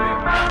lit.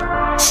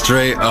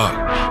 Straight up,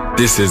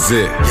 this is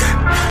it.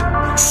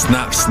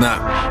 Snap,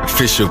 snap,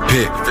 official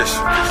pic.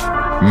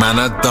 Man,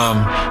 I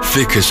dumb,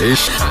 thickish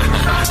ish.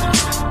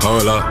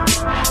 Hold up,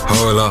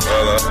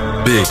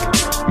 big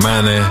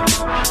man here,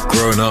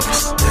 grown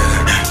ups.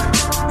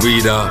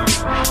 Weed up,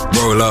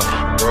 roll up,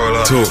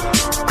 talk,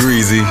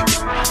 greasy,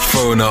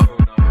 phone up.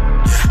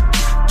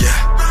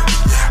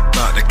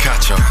 About to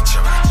catch up,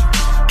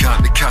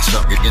 count the cash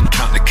up,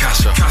 count the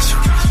cash up.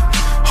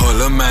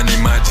 Holla man, he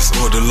might just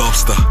order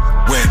lobster.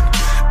 When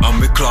I'm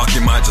with Clark, he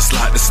might just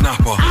like the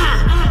snapper.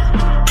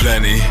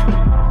 Plenty,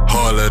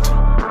 hollered,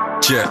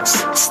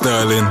 jets,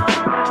 sterling,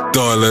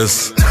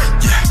 dollars.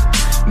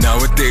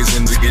 Nowadays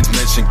when they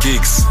mention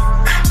gigs,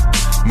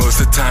 most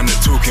of the time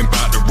they're talking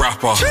about the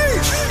rapper.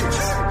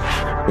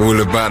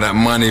 All about that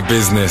money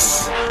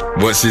business.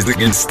 What she's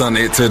looking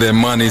stunted till their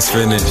money's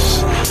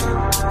finished.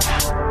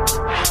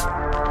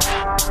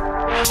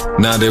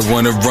 Now they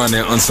wanna run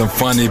it on some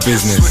funny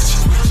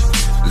business.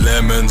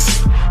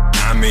 Lemons,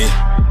 Amy,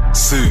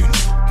 soon,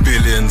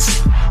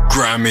 billions,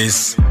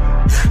 Grammys.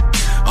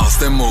 Ask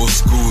them old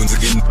schools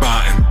again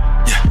about him.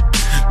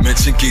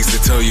 Mention gigs to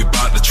tell you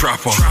about the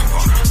trapper.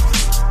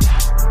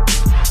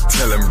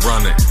 Tell him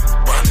run it.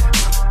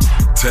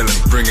 Tell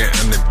him bring it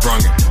and then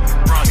brung it.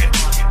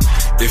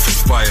 If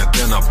it's fire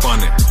then I bun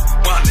it.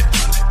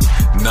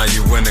 Now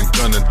you went and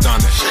gone and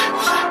done it.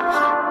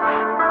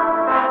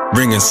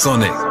 Ringing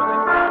Sonic.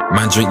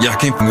 Man drink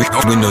yak ain't with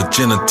no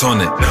gin and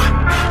tonic.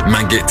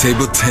 Man get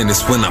table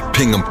tennis when I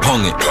ping and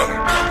pong it.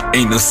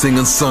 Ain't no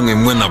singing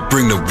songing when I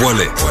bring the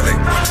wallet.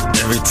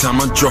 Every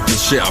time I'm dropping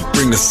shit, I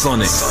bring the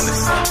Sonic.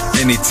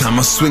 Anytime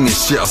I swing it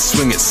shit, I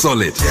swing it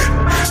solid.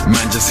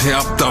 Man just hit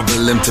up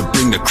double M to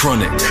bring the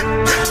chronic.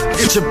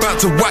 It's about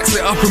to wax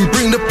it up and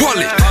bring the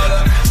poly.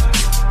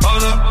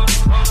 Hold up,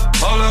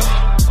 hold up,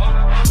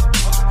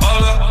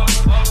 hold up,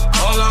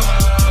 hold up,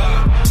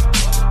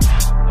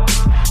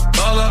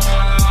 hold up.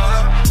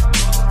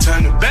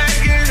 Turn it back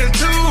into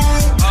two.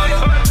 Hold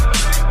up,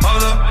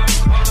 hold up,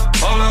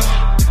 hold up,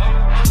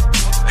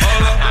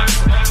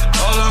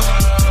 hold up,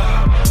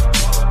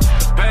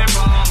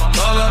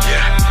 hold up, hold up.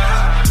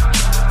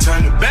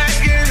 Turn it back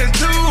into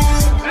two.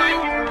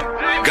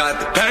 Got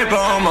the paper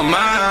on my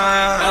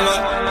mind.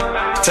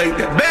 Take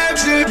that bad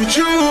shit with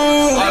you.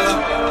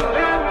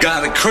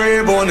 Got a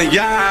crib on the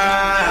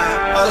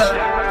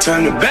yacht.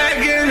 Turn it back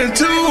into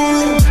two.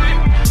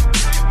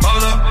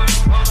 Hold up,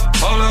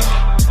 hold up,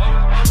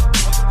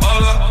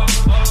 hold up,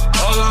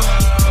 hold up,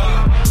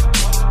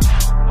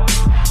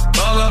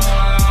 hold up.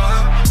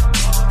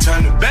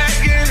 Turn it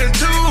back into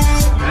two.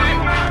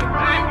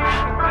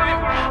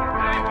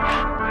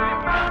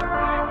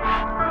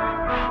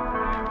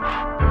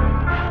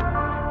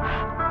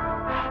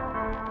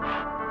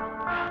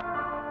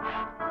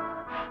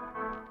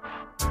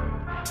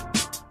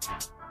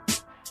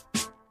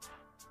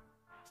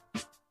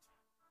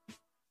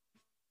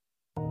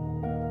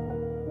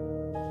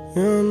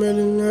 I'm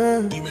ready now.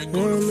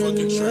 I'm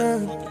ready now.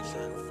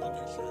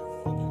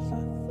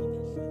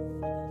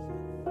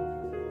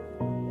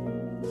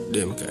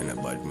 Them kind of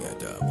bad me I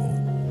talk about.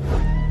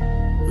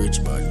 Rich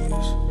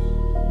badness.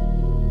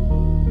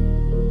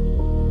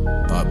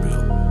 Pablo,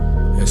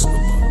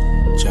 Escobar,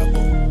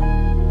 Chapo,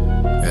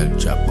 El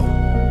Chapo.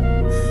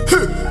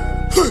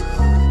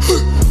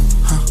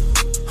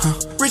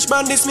 Rich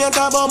man, this me I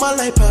talk about my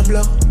life,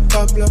 Pablo.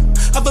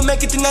 I will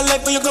make it in a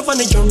life when you go from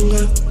the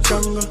jungle.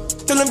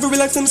 Tell them to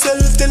relax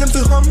themselves, tell them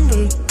to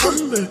humble.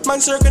 Man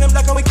circle them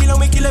black and we kill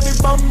every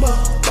bumper.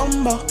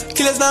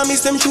 Killers now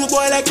miss them shoot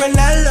boy like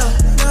Ronaldo.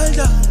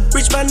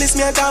 Rich man, this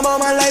me I talk about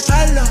my life,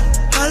 holla.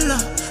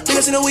 Me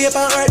no see no way up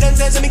on earth and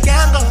says me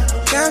can't go.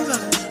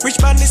 Rich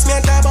man, this me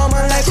I talk about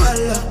my life,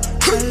 holla.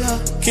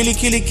 Kill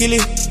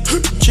it.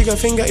 Trigger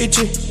finger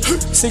itchy.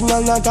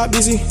 Signal not that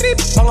busy.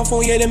 Bang a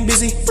phone, yeah, them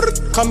busy.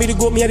 Call me the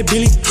goat, me a the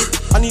Billy.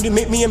 I need to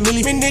make me a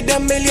million. Me need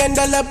 $1 million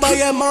by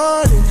a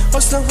morning.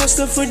 Hustle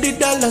for the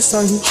dollar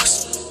sign.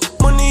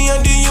 Money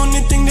and the only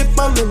thing that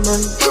pan me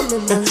man.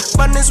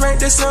 Badness right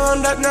the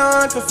sound that not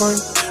hard to find.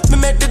 Me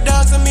make the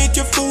dogs and meet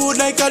your food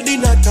like a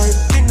dinner time.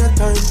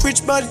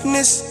 Rich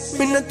badness,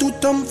 me not too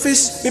dumb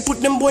fist. Me put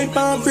them boy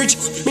pan fridge.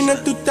 Me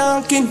not too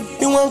talking.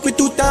 Me want with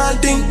too tall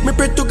thing. Me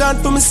pray to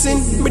God for me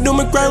sin. Me do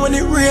me cry when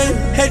it rain.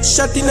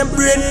 Headshot in the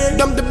brain.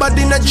 Dump the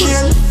body in the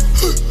jail.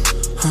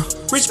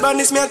 Rich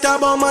badness, me I talk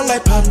about my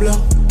life, Pablo.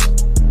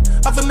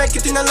 I feel make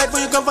it in a life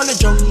when you come from the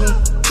jungle.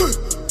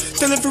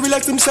 Tell them to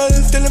relax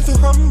themselves, tell them to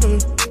humble.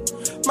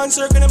 Man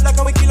circle them black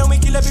and we kill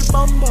every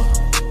bumper.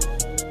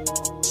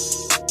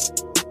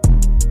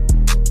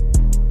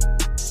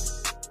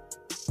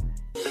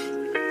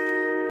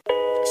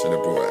 Should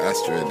have brought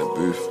Astra in the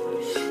booth.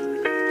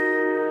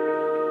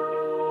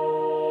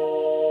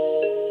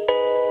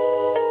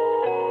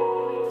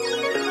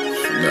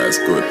 Nah, it's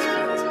good.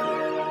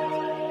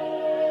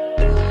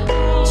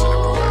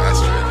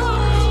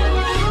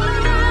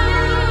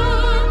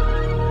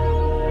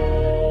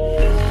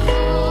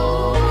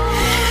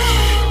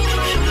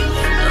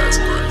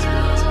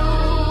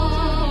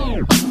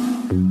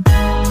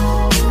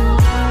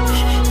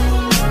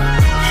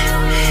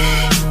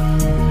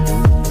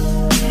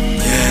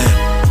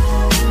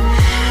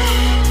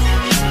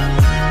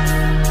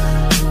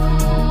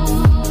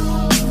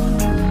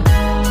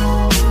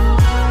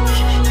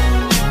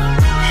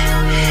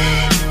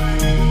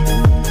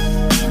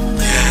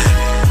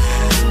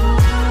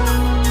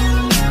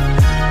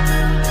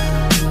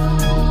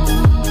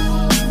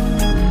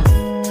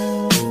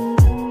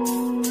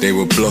 they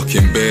were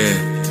blocking bare.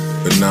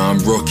 But now I'm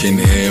rocking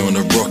here on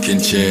a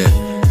rocking chair.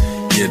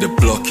 Yeah, the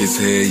block is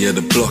here, yeah,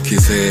 the block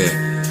is here.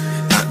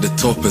 At the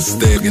top of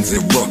stairs,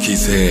 the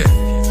Rocky's here.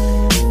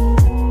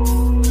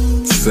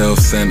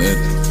 Self-centered.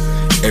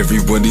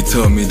 Everybody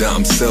tell me that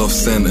I'm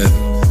self-centered,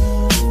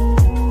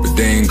 but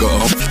they ain't got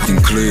a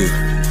fucking clue.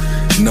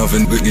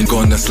 Nothing big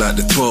gone, that's like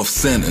the 12th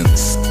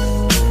sentence.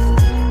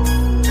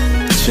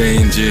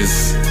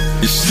 Changes.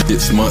 This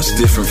shit's much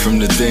different from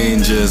the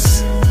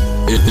dangers.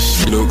 It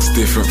looks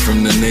different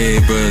from the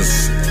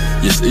neighbours.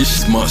 Yes,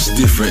 it's much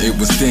different, it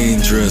was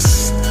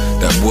dangerous.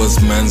 That was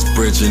man's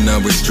bridge and now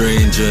we're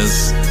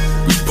strangers.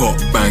 We pop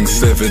bang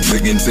seven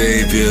singing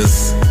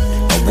saviors.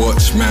 I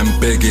watch man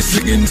begging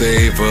singing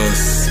save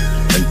us.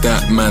 And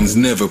that man's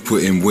never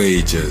put in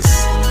wages.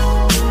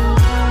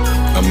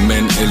 I'm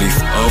mentally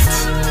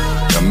fucked,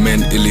 I'm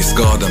mentally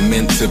scarred, I'm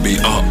meant to be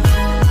up.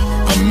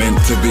 I'm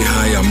meant to be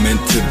high, I'm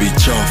meant to be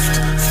chuffed.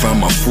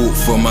 Fam, I fought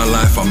for my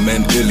life, I'm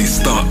mentally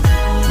stuck.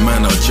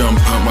 Man, I'll jump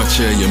out my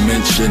chair, you're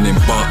mentioning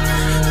but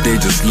they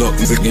just locked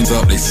things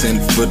up, they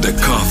sent for the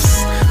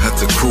cuffs. Had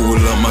to call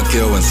up my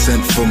girl and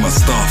sent for my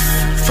stuff.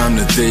 Fam,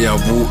 the day I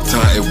walked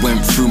out, it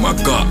went through my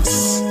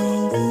guts.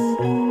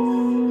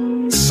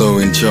 So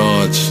in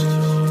charge,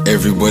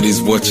 everybody's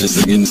watching,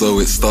 singing so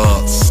it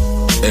starts.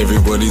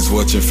 Everybody's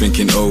watching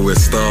thinking oh we're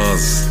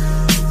stars.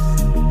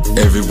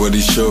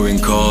 Everybody's showing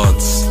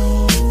cards.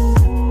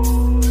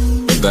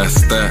 But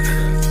that's that,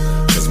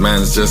 cause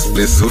man's just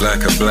bristle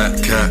like a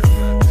black cat.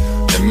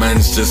 And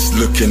man's just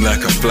looking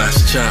like a flash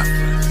chap.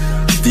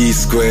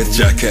 D-square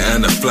jacket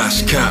and a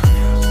flash cap.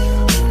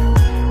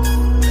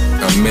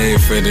 I'm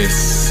made for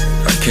this,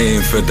 I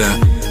came for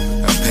that.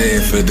 I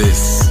paid for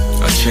this,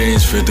 I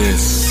changed for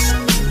this.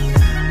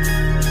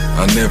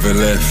 I never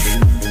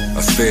left,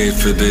 I stayed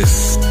for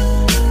this.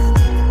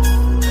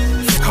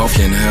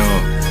 Fucking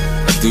hell,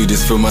 I do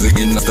this for my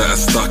niggas that are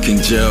stuck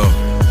in jail.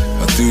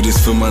 I do this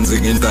for my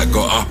niggas that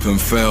got up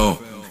and fell.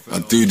 I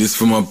do this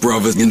for my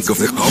brothers in the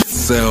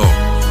cell.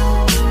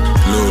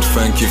 Lord,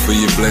 thank you for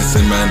your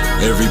blessing, man.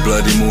 Every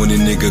bloody morning,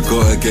 nigga,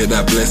 gotta get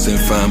that blessing,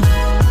 fam.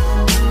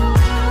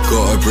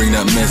 Gotta bring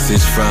that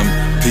message, fam.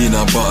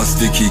 Peanut butter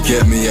sticky,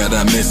 get me at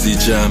that messy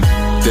jam.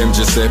 Them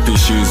Giuseppe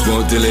shoes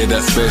won't delay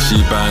that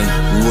special bang.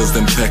 Was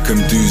them Peckham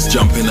dudes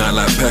jumping out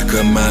like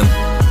Peckham, man.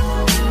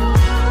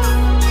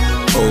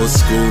 Old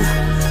school,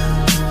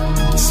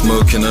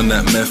 smoking on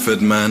that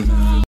method, man.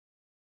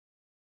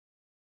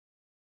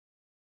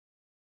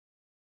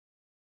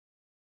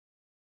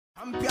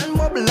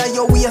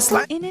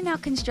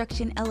 In-N-Out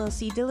Construction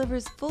LLC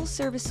delivers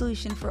full-service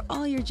solution for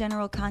all your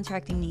general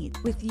contracting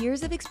needs. With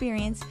years of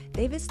experience,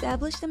 they've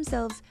established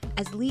themselves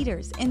as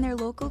leaders in their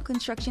local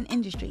construction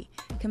industry,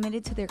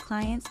 committed to their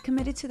clients,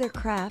 committed to their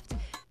craft.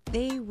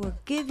 They will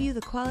give you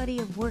the quality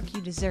of work you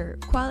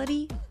deserve.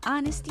 Quality,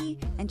 honesty,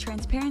 and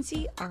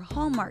transparency are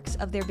hallmarks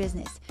of their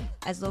business.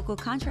 As local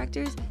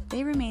contractors,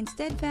 they remain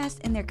steadfast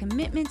in their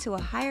commitment to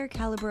a higher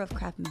caliber of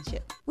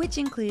craftsmanship, which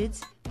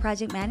includes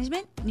project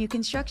management, new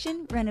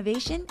construction,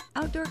 renovation,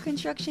 outdoor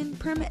construction,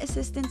 permit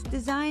assistance,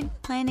 design,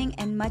 planning,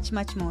 and much,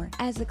 much more.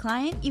 As a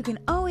client, you can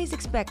always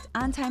expect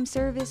on-time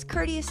service,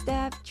 courteous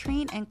staff,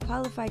 trained and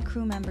qualified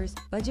crew members,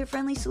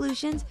 budget-friendly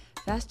solutions,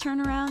 fast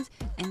turnarounds,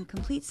 and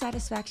complete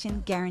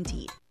satisfaction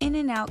guaranteed.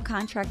 In-N-Out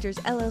Contractors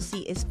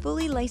LLC is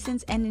fully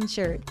licensed and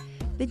insured.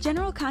 The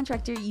general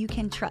contractor you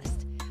can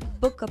trust.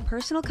 Book a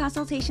personal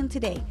consultation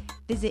today.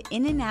 Visit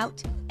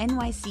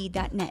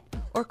inandoutnyc.net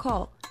or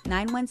call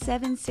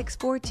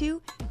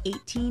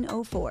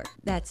 917-642-1804.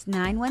 That's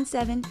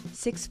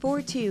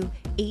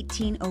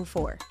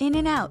 917-642-1804.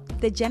 In-N-Out,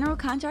 the general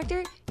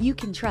contractor you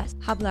can trust.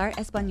 Hablar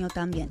español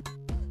también.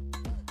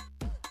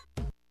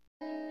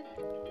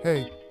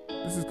 Hey,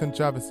 this is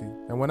Controversy,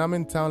 and when I'm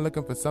in town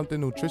looking for something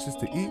nutritious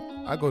to eat,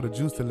 I go to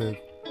Juice to Live.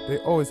 They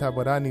always have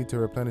what I need to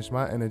replenish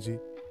my energy,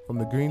 from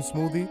the green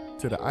smoothie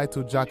to the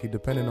Ito Jockey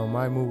depending on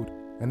my mood.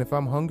 And if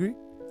I'm hungry,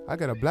 I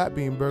get a black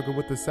bean burger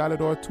with a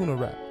salad or a tuna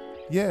wrap.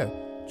 Yeah,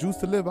 Juice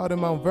to Live out in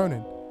Mount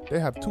Vernon. They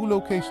have two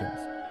locations,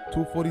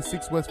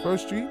 246 West 1st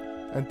Street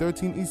and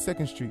 13 East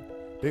 2nd Street.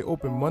 They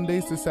open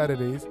Mondays to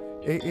Saturdays,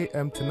 8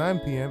 a.m. to 9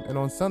 p.m. and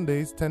on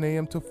Sundays, 10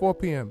 a.m. to 4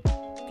 p.m.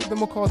 Give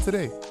them a call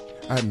today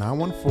at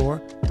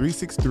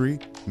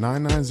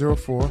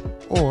 914-363-9904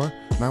 or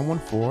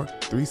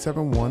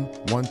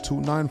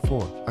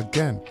 914-371-1294.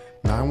 Again,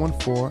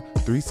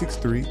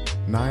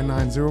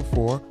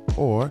 914-363-9904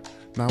 or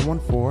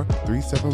 914-371